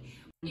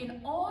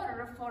 In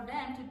order for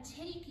them to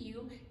take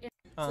you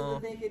so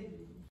that they could.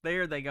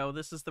 There they go.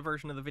 This is the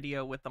version of the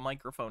video with the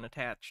microphone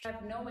attached.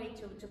 Have no way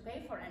to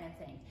pay for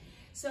anything.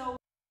 So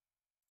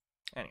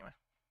anyway.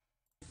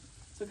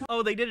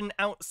 Oh, they did an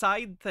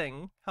outside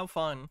thing. How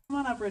fun. Come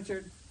on up,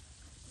 Richard.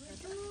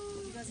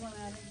 You guys want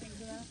to add anything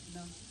to that?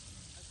 No.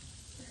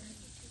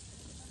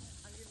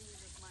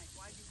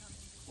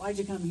 Why'd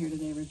you come here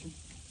today, Richard?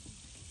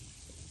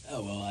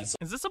 Oh, well, I saw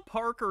Is this a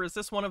park or is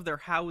this one of their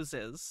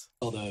houses?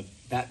 the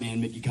Batman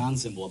Mickey Con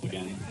symbol up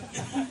again.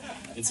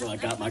 And so I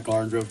got my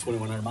car and drove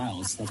 2,100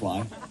 miles. That's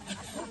why.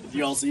 Did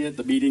you all see it?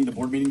 The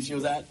board meeting she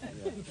was at?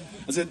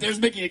 I said, there's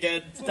Mickey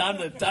again. It's time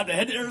to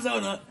head to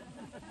Arizona.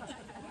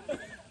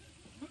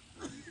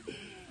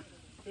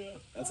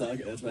 That's what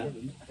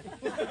happened.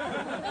 That's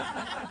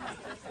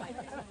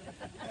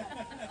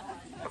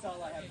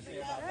all I have to say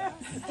about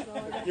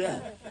that. Yeah.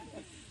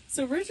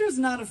 So Richard's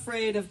not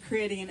afraid of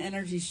creating an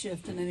energy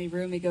shift in any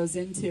room he goes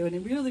into, and it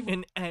really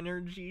an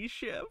energy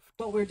shift.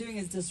 What we're doing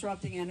is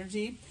disrupting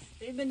energy.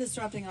 They've been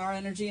disrupting our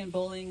energy and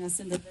bullying us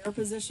into their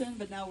position,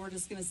 but now we're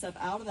just going to step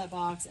out of that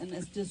box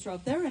and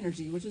disrupt their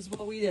energy, which is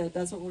what we did.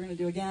 That's what we're going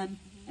to do again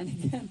and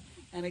again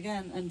and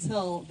again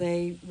until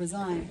they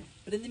resign.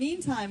 But in the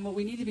meantime, what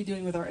we need to be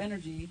doing with our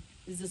energy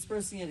is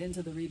dispersing it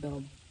into the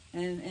rebuild.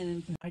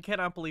 And I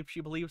cannot believe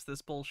she believes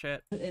this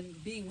bullshit.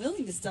 And being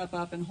willing to step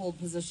up and hold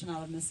position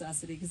out of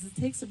necessity, because it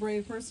takes a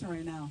brave person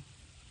right now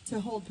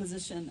to hold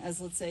position as,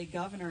 let's say,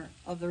 governor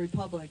of the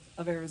Republic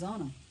of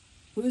Arizona?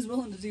 Who's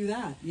willing to do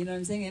that? You know what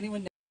I'm saying?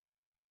 Anyone?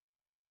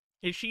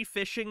 Is she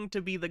fishing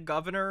to be the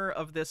governor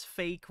of this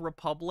fake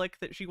republic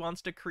that she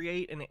wants to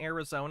create in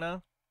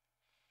Arizona?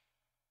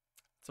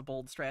 It's a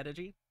bold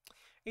strategy.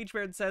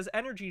 H-Baird says,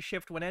 energy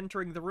shift when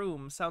entering the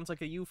room. Sounds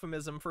like a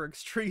euphemism for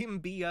extreme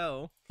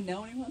BO.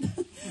 Know anyone?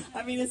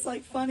 I mean, it's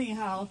like funny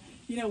how,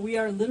 you know, we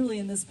are literally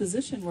in this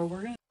position where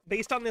we're going to...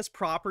 Based on this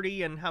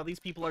property and how these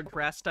people are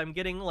dressed, I'm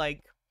getting,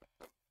 like,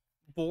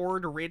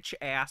 bored rich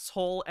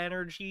asshole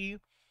energy.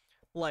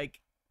 Like,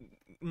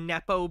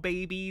 Nepo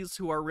babies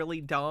who are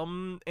really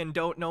dumb and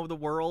don't know the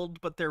world,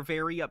 but they're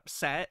very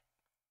upset,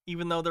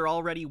 even though they're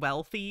already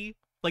wealthy.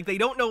 Like, they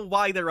don't know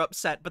why they're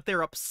upset, but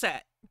they're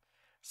upset.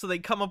 So they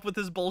come up with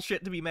this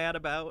bullshit to be mad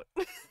about.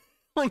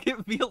 Like,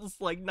 it feels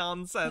like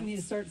nonsense. We need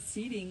to start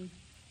seating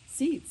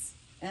seats.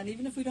 And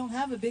even if we don't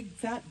have a big,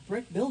 fat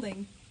brick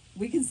building,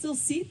 we can still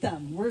seat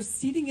them. We're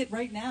seating it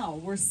right now.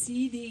 We're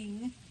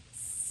seeding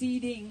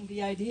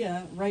the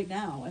idea right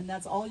now. And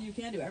that's all you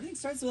can do. Everything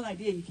starts with an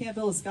idea. You can't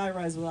build a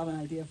skyrise without an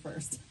idea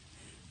first.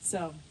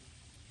 So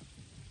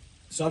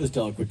I'll just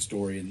tell a quick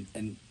story.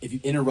 And if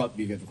you interrupt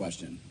me if you have a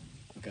question,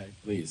 okay,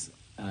 please.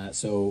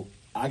 So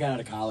I got out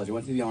of college. I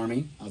went to the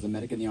Army. I was a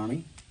medic in the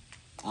Army.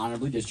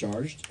 Honorably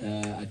discharged.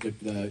 I took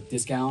the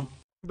discount.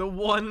 The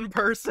one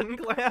person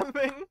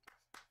clapping.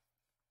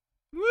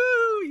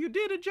 Woo! You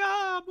did a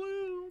job!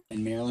 Woo!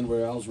 In Maryland,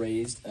 where I was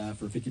raised,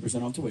 for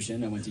 50% off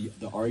tuition. I went to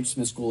the R.H.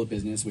 Smith School of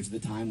Business, which at the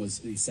time was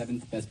the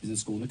 7th best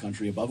business school in the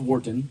country, above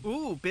Wharton.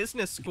 Ooh,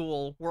 business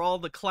school. Were all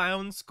the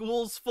clown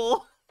schools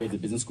full? The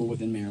business school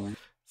within Maryland.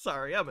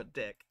 Sorry, I'm a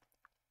dick.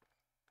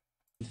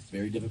 It's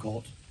very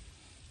difficult.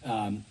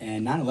 And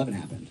 9/11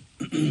 happened.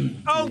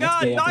 Oh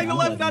God,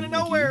 9/11 out of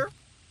nowhere!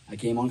 I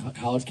came on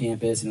college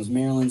campus, and it was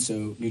Maryland,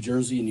 so New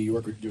Jersey and New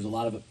York, there's a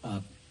lot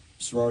of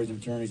sororities and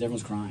fraternities.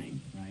 Everyone's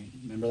crying, right?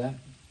 Remember that?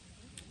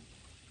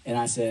 And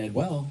I said,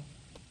 well,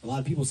 a lot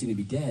of people seem to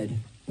be dead,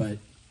 but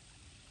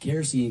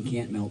kerosene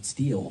can't melt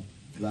steel,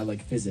 because I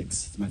like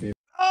physics. It's my favorite.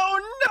 Oh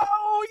no!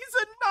 He's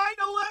a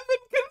 9/11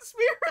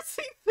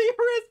 conspiracy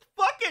theorist!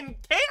 Fucking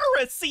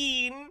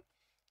kerosene!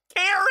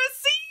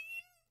 Kerosene!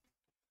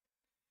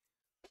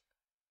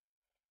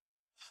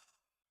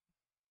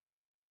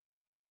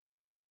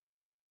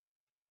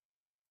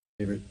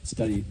 Favorite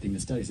thing to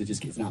study. So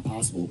it's not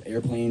possible.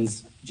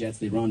 Airplanes, jets,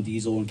 they run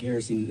diesel and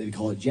kerosene. They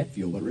call it jet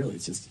fuel, but really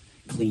it's just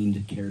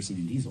cleaned kerosene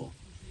and diesel.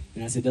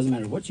 And I said, it doesn't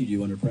matter what you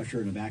do under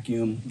pressure in a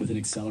vacuum with an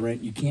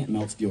accelerant, you can't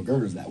melt steel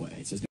girders that way.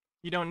 It's just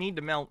You don't need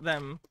to melt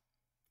them.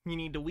 You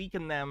need to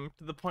weaken them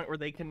to the point where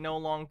they can no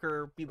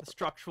longer be the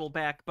structural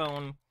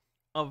backbone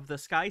of the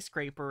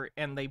skyscraper,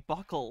 and they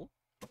buckle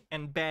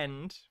and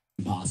bend.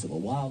 Impossible.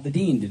 Wow, the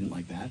dean didn't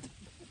like that.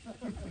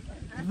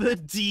 The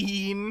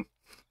dean.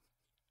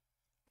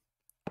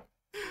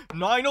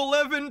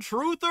 9/11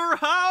 Truther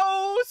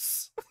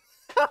House!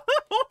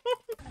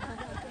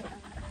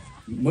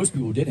 Most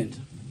people didn't.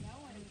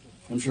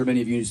 I'm sure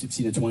many of you have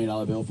seen a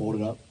 $20 bill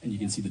folded up, and you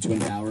can see the Twin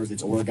Towers.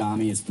 It's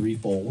origami, it's 3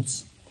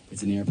 folds.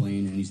 It's an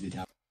airplane, and you see the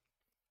tower.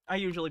 I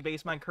usually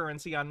base my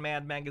currency on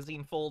Mad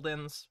Magazine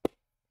fold-ins.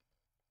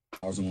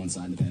 Towers on one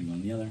side and the Pentagon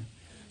on the other.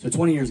 So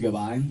 20 years go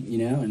by, you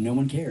know, and no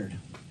one cared.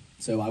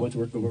 So I went to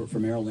work for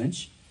Merrill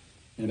Lynch,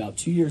 and about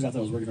 2 years after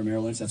I was working for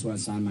Merrill Lynch, that's when I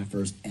signed my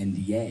first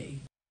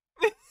NDA.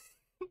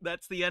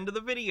 That's the end of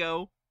the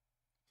video.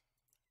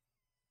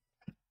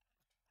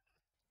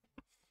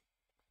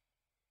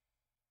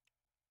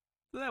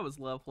 That was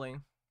lovely.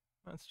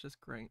 That's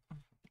just great.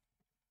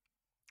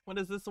 What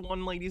is this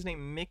one lady's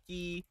name?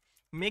 Mickey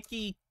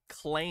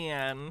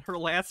Clan. Her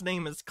last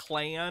name is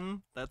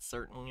Clan. That's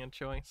certainly a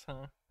choice,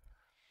 huh?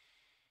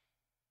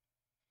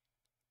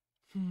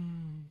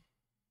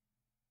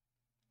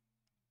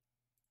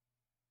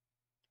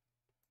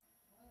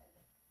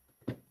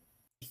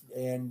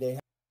 And they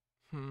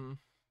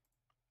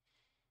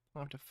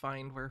I'll have to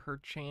find where her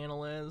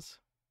channel is.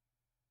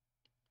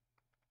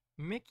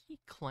 Mickey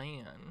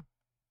Clan.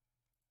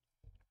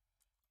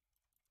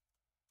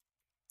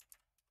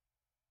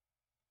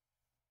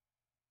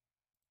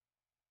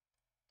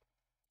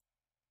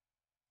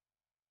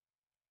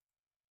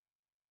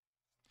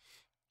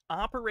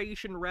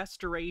 Operation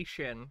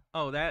Restoration.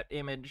 Oh, that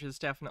image is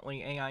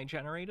definitely AI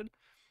generated.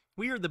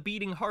 We are the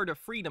beating heart of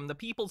freedom. The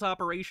People's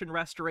Operation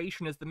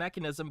Restoration is the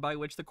mechanism by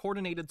which the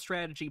coordinated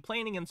strategy,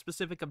 planning, and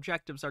specific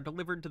objectives are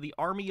delivered to the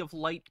Army of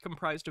Light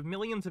comprised of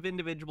millions of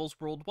individuals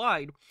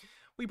worldwide.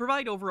 We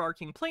provide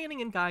overarching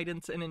planning and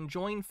guidance and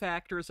enjoin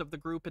factors of the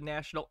group and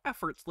national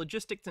efforts,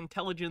 logistics,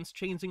 intelligence,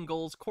 changing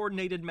goals,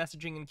 coordinated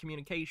messaging, and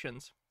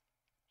communications.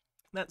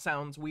 That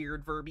sounds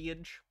weird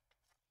verbiage.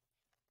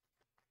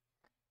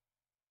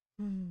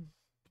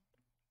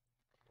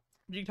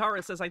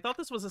 Gitara says, I thought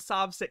this was a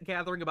Sovset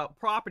gathering about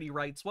property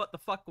rights. What the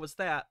fuck was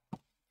that?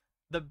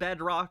 The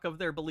bedrock of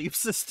their belief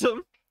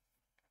system.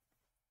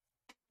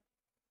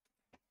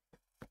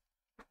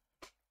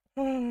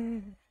 About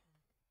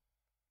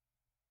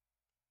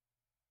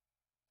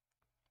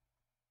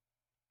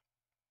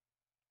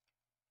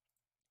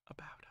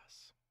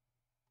us.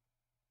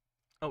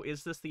 Oh,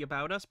 is this the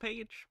About Us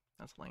page?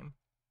 That's lame.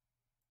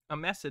 A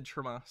message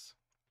from us.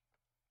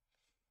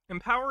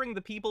 Empowering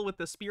the people with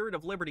the spirit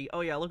of liberty.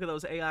 Oh yeah, look at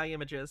those AI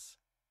images.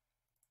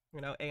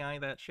 You know, AI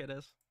that shit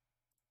is.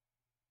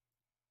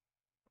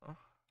 Oh.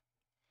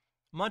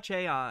 Much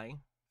AI.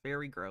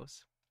 Very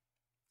gross.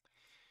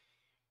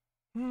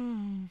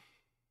 Join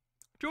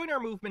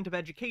our movement of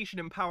education,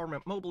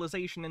 empowerment,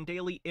 mobilization, and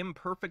daily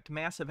imperfect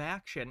massive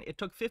action. It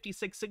took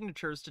 56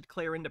 signatures to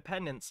declare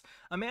independence.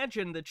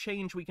 Imagine the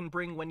change we can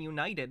bring when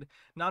united,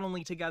 not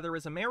only together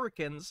as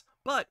Americans,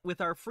 but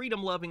with our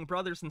freedom-loving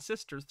brothers and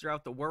sisters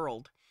throughout the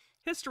world.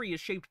 History is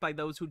shaped by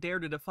those who dare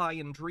to defy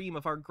and dream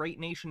of our great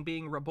nation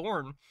being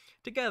reborn.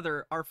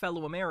 Together, our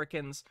fellow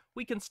Americans,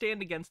 we can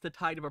stand against the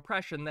tide of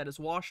oppression that has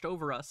washed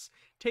over us.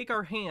 Take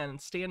our hand,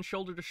 stand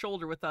shoulder to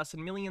shoulder with us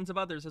and millions of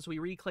others as we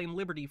reclaim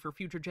liberty for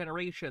future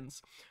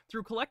generations.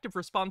 Through collective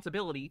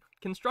responsibility,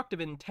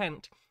 constructive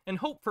intent, and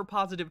hope for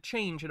positive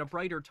change and a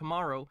brighter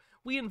tomorrow,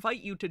 we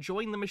invite you to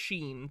join the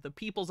machine, the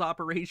People's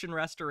Operation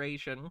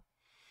Restoration.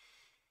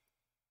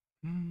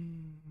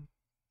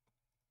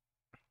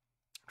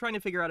 Trying to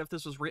figure out if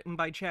this was written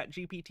by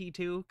ChatGPT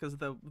too, because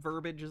the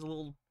verbiage is a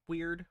little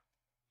weird.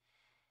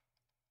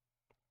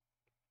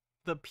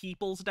 The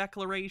People's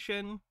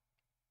Declaration.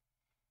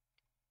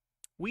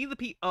 We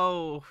the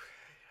Oh.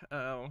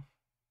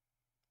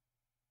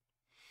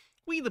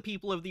 We the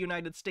people of the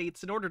United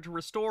States, in order to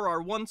restore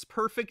our once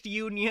perfect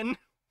union.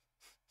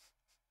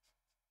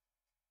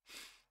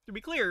 To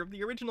be clear,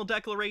 the original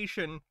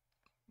declaration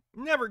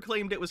never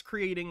claimed it was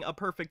creating a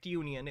perfect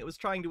union. It was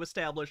trying to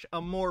establish a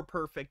more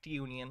perfect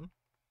union.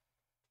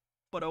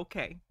 But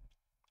okay.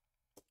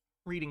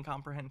 Reading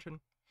comprehension.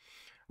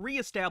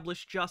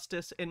 Reestablish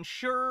justice,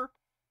 ensure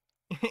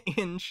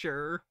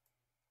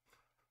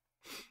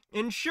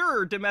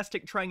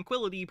domestic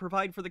tranquility,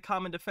 provide for the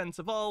common defense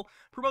of all,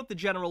 promote the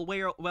general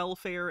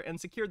welfare, and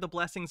secure the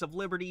blessings of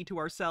liberty to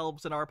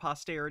ourselves and our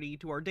posterity,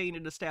 to ordain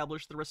and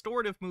establish the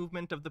restorative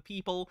movement of the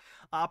people,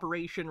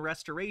 Operation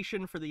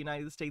Restoration for the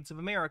United States of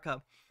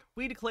America.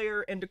 We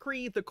declare and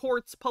decree the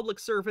courts, public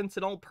servants,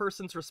 and all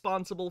persons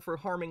responsible for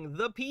harming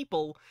the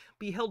people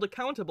be held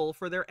accountable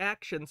for their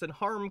actions and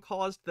harm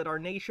caused, that our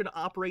nation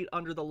operate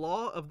under the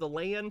law of the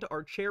land,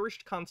 our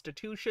cherished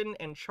Constitution,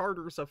 and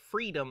charters of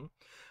freedom.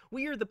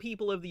 We are the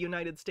people of the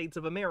United States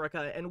of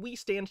America, and we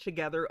stand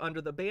together under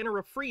the banner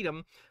of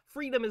freedom.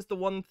 Freedom is the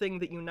one thing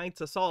that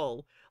unites us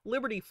all.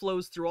 Liberty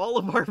flows through all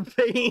of our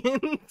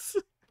veins.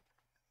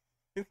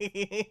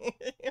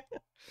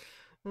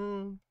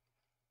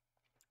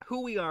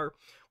 Who we are.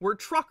 We're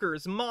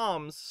truckers,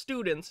 moms,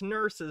 students,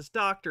 nurses,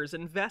 doctors,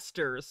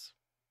 investors,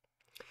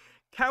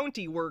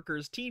 county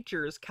workers,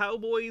 teachers,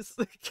 cowboys,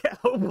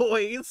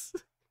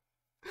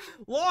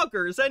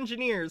 loggers,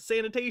 engineers,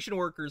 sanitation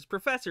workers,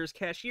 professors,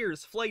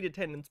 cashiers, flight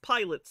attendants,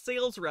 pilots,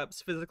 sales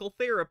reps, physical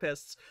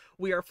therapists.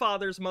 We are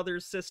fathers,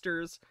 mothers,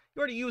 sisters. You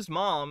already used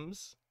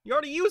moms.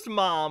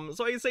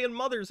 Why are you saying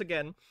mothers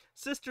again?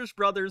 Sisters,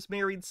 brothers,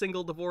 married,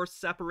 single, divorced,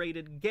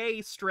 separated,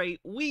 gay, straight.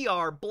 We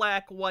are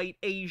black, white,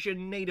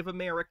 Asian, Native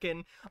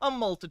American, a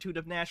multitude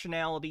of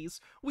nationalities.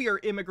 We are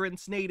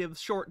immigrants,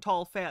 natives, short,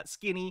 tall, fat,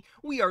 skinny.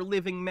 We are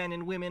living men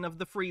and women of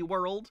the free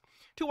world.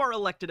 To our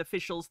elected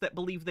officials that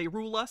believe they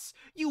rule us,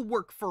 you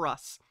work for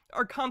us.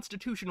 Our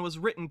Constitution was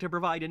written to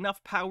provide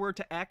enough power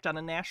to act on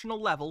a national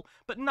level,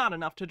 but not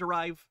enough to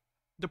deprive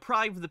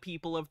the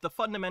people of the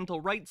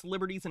fundamental rights,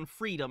 liberties, and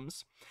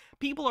freedoms.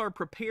 People are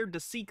prepared to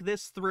see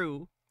this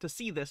through,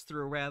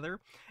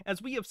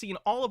 as we have seen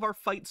all of our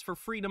fights for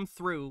freedom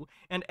through,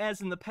 and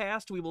as in the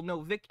past, we will know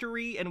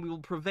victory, and we will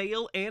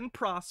prevail and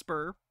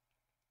prosper.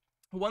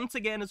 Once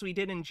again, as we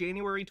did in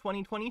January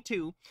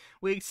 2022,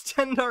 we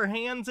extend our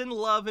hands in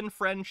love and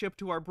friendship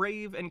to our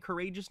brave and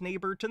courageous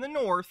neighbor to the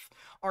north,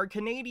 our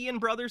Canadian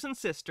brothers and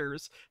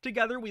sisters.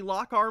 Together we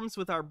lock arms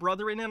with our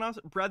brethren in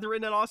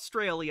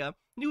Australia,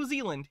 New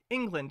Zealand,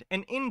 England,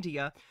 and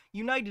India,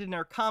 united in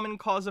our common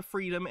cause of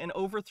freedom and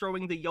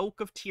overthrowing the yoke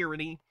of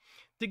tyranny.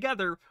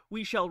 Together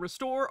we shall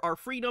restore our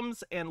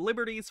freedoms and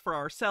liberties for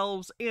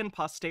ourselves and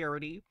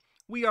posterity.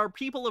 We are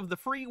people of the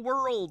free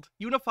world,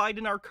 unified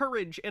in our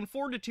courage and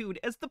fortitude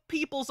as the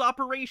People's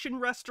Operation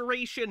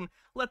Restoration.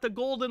 Let the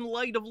golden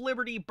light of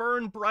liberty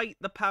burn bright.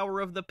 The power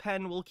of the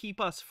pen will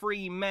keep us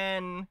free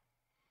men.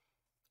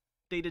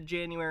 Dated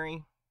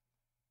January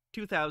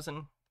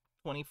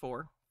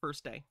 2024.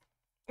 First day.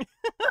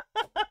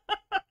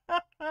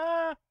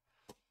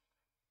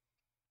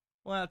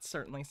 Well, that's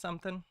certainly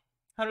something.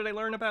 How did I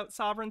learn about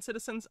sovereign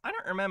citizens? I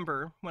don't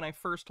remember when I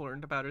first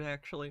learned about it,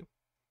 actually.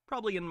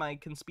 Probably in my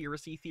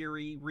conspiracy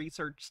theory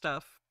research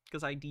stuff,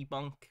 because I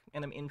debunk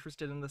and am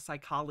interested in the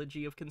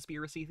psychology of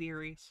conspiracy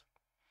theories.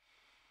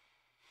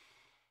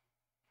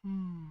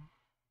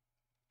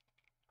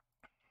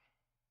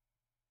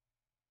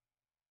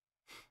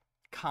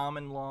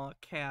 Common Law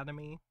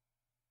Academy.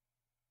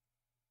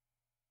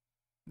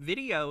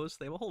 Videos.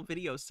 They have a whole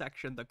video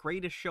section. The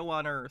greatest show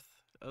on earth.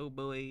 Oh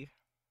boy.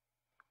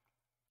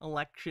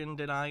 Election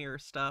denier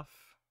stuff.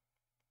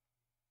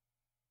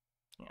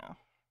 Yeah.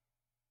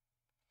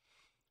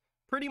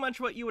 Pretty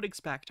much what you would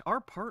expect. Our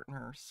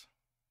partners.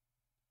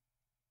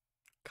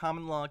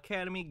 Common Law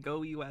Academy,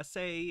 Go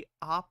USA,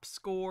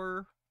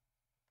 OpScore,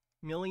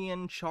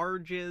 Million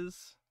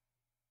Charges,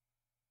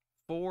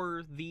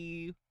 For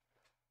the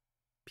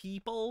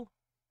People,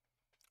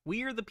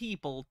 We're the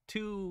People,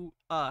 To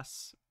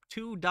Us,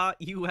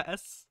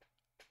 2.us.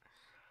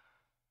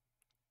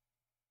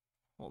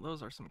 Well,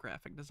 those are some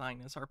graphic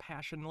design as our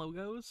passion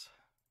logos.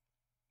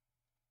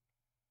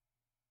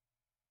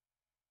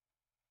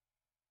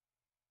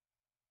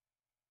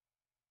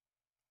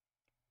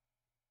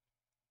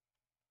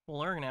 Well,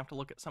 we're going to have to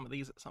look at some of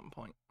these at some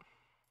point.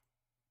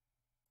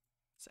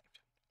 Saved.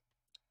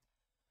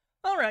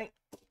 Alright,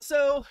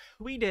 so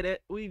we did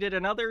it. We did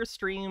another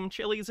stream.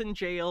 Chilie's in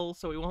jail,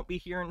 so we won't be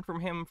hearing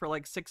from him for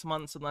like 6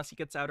 months unless he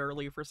gets out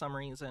early for some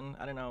reason.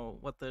 I don't know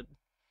what the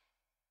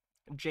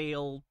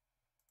jail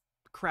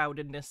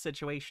crowdedness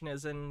situation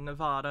is in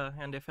Nevada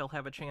and if he'll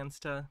have a chance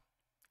to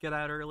get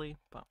out early.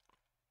 But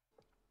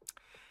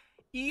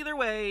either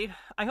way,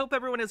 I hope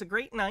everyone has a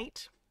great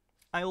night.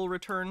 I will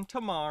return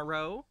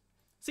tomorrow.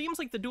 Seems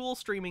like the dual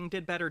streaming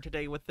did better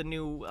today with the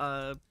new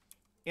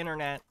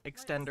internet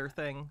extender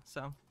thing,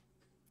 so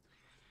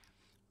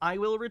I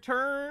will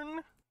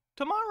return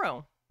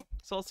tomorrow.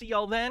 So I'll see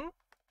y'all then.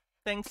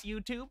 Thanks,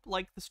 YouTube.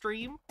 Like the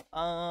stream.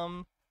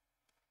 And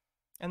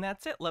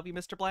that's it. Love you,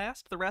 Mr.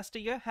 Blast. The rest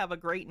of you, have a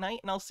great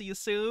night, and I'll see you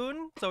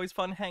soon. It's always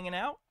fun hanging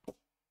out.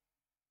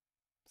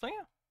 So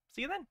yeah,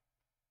 see you then.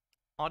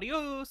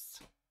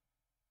 Adios.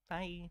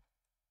 Bye.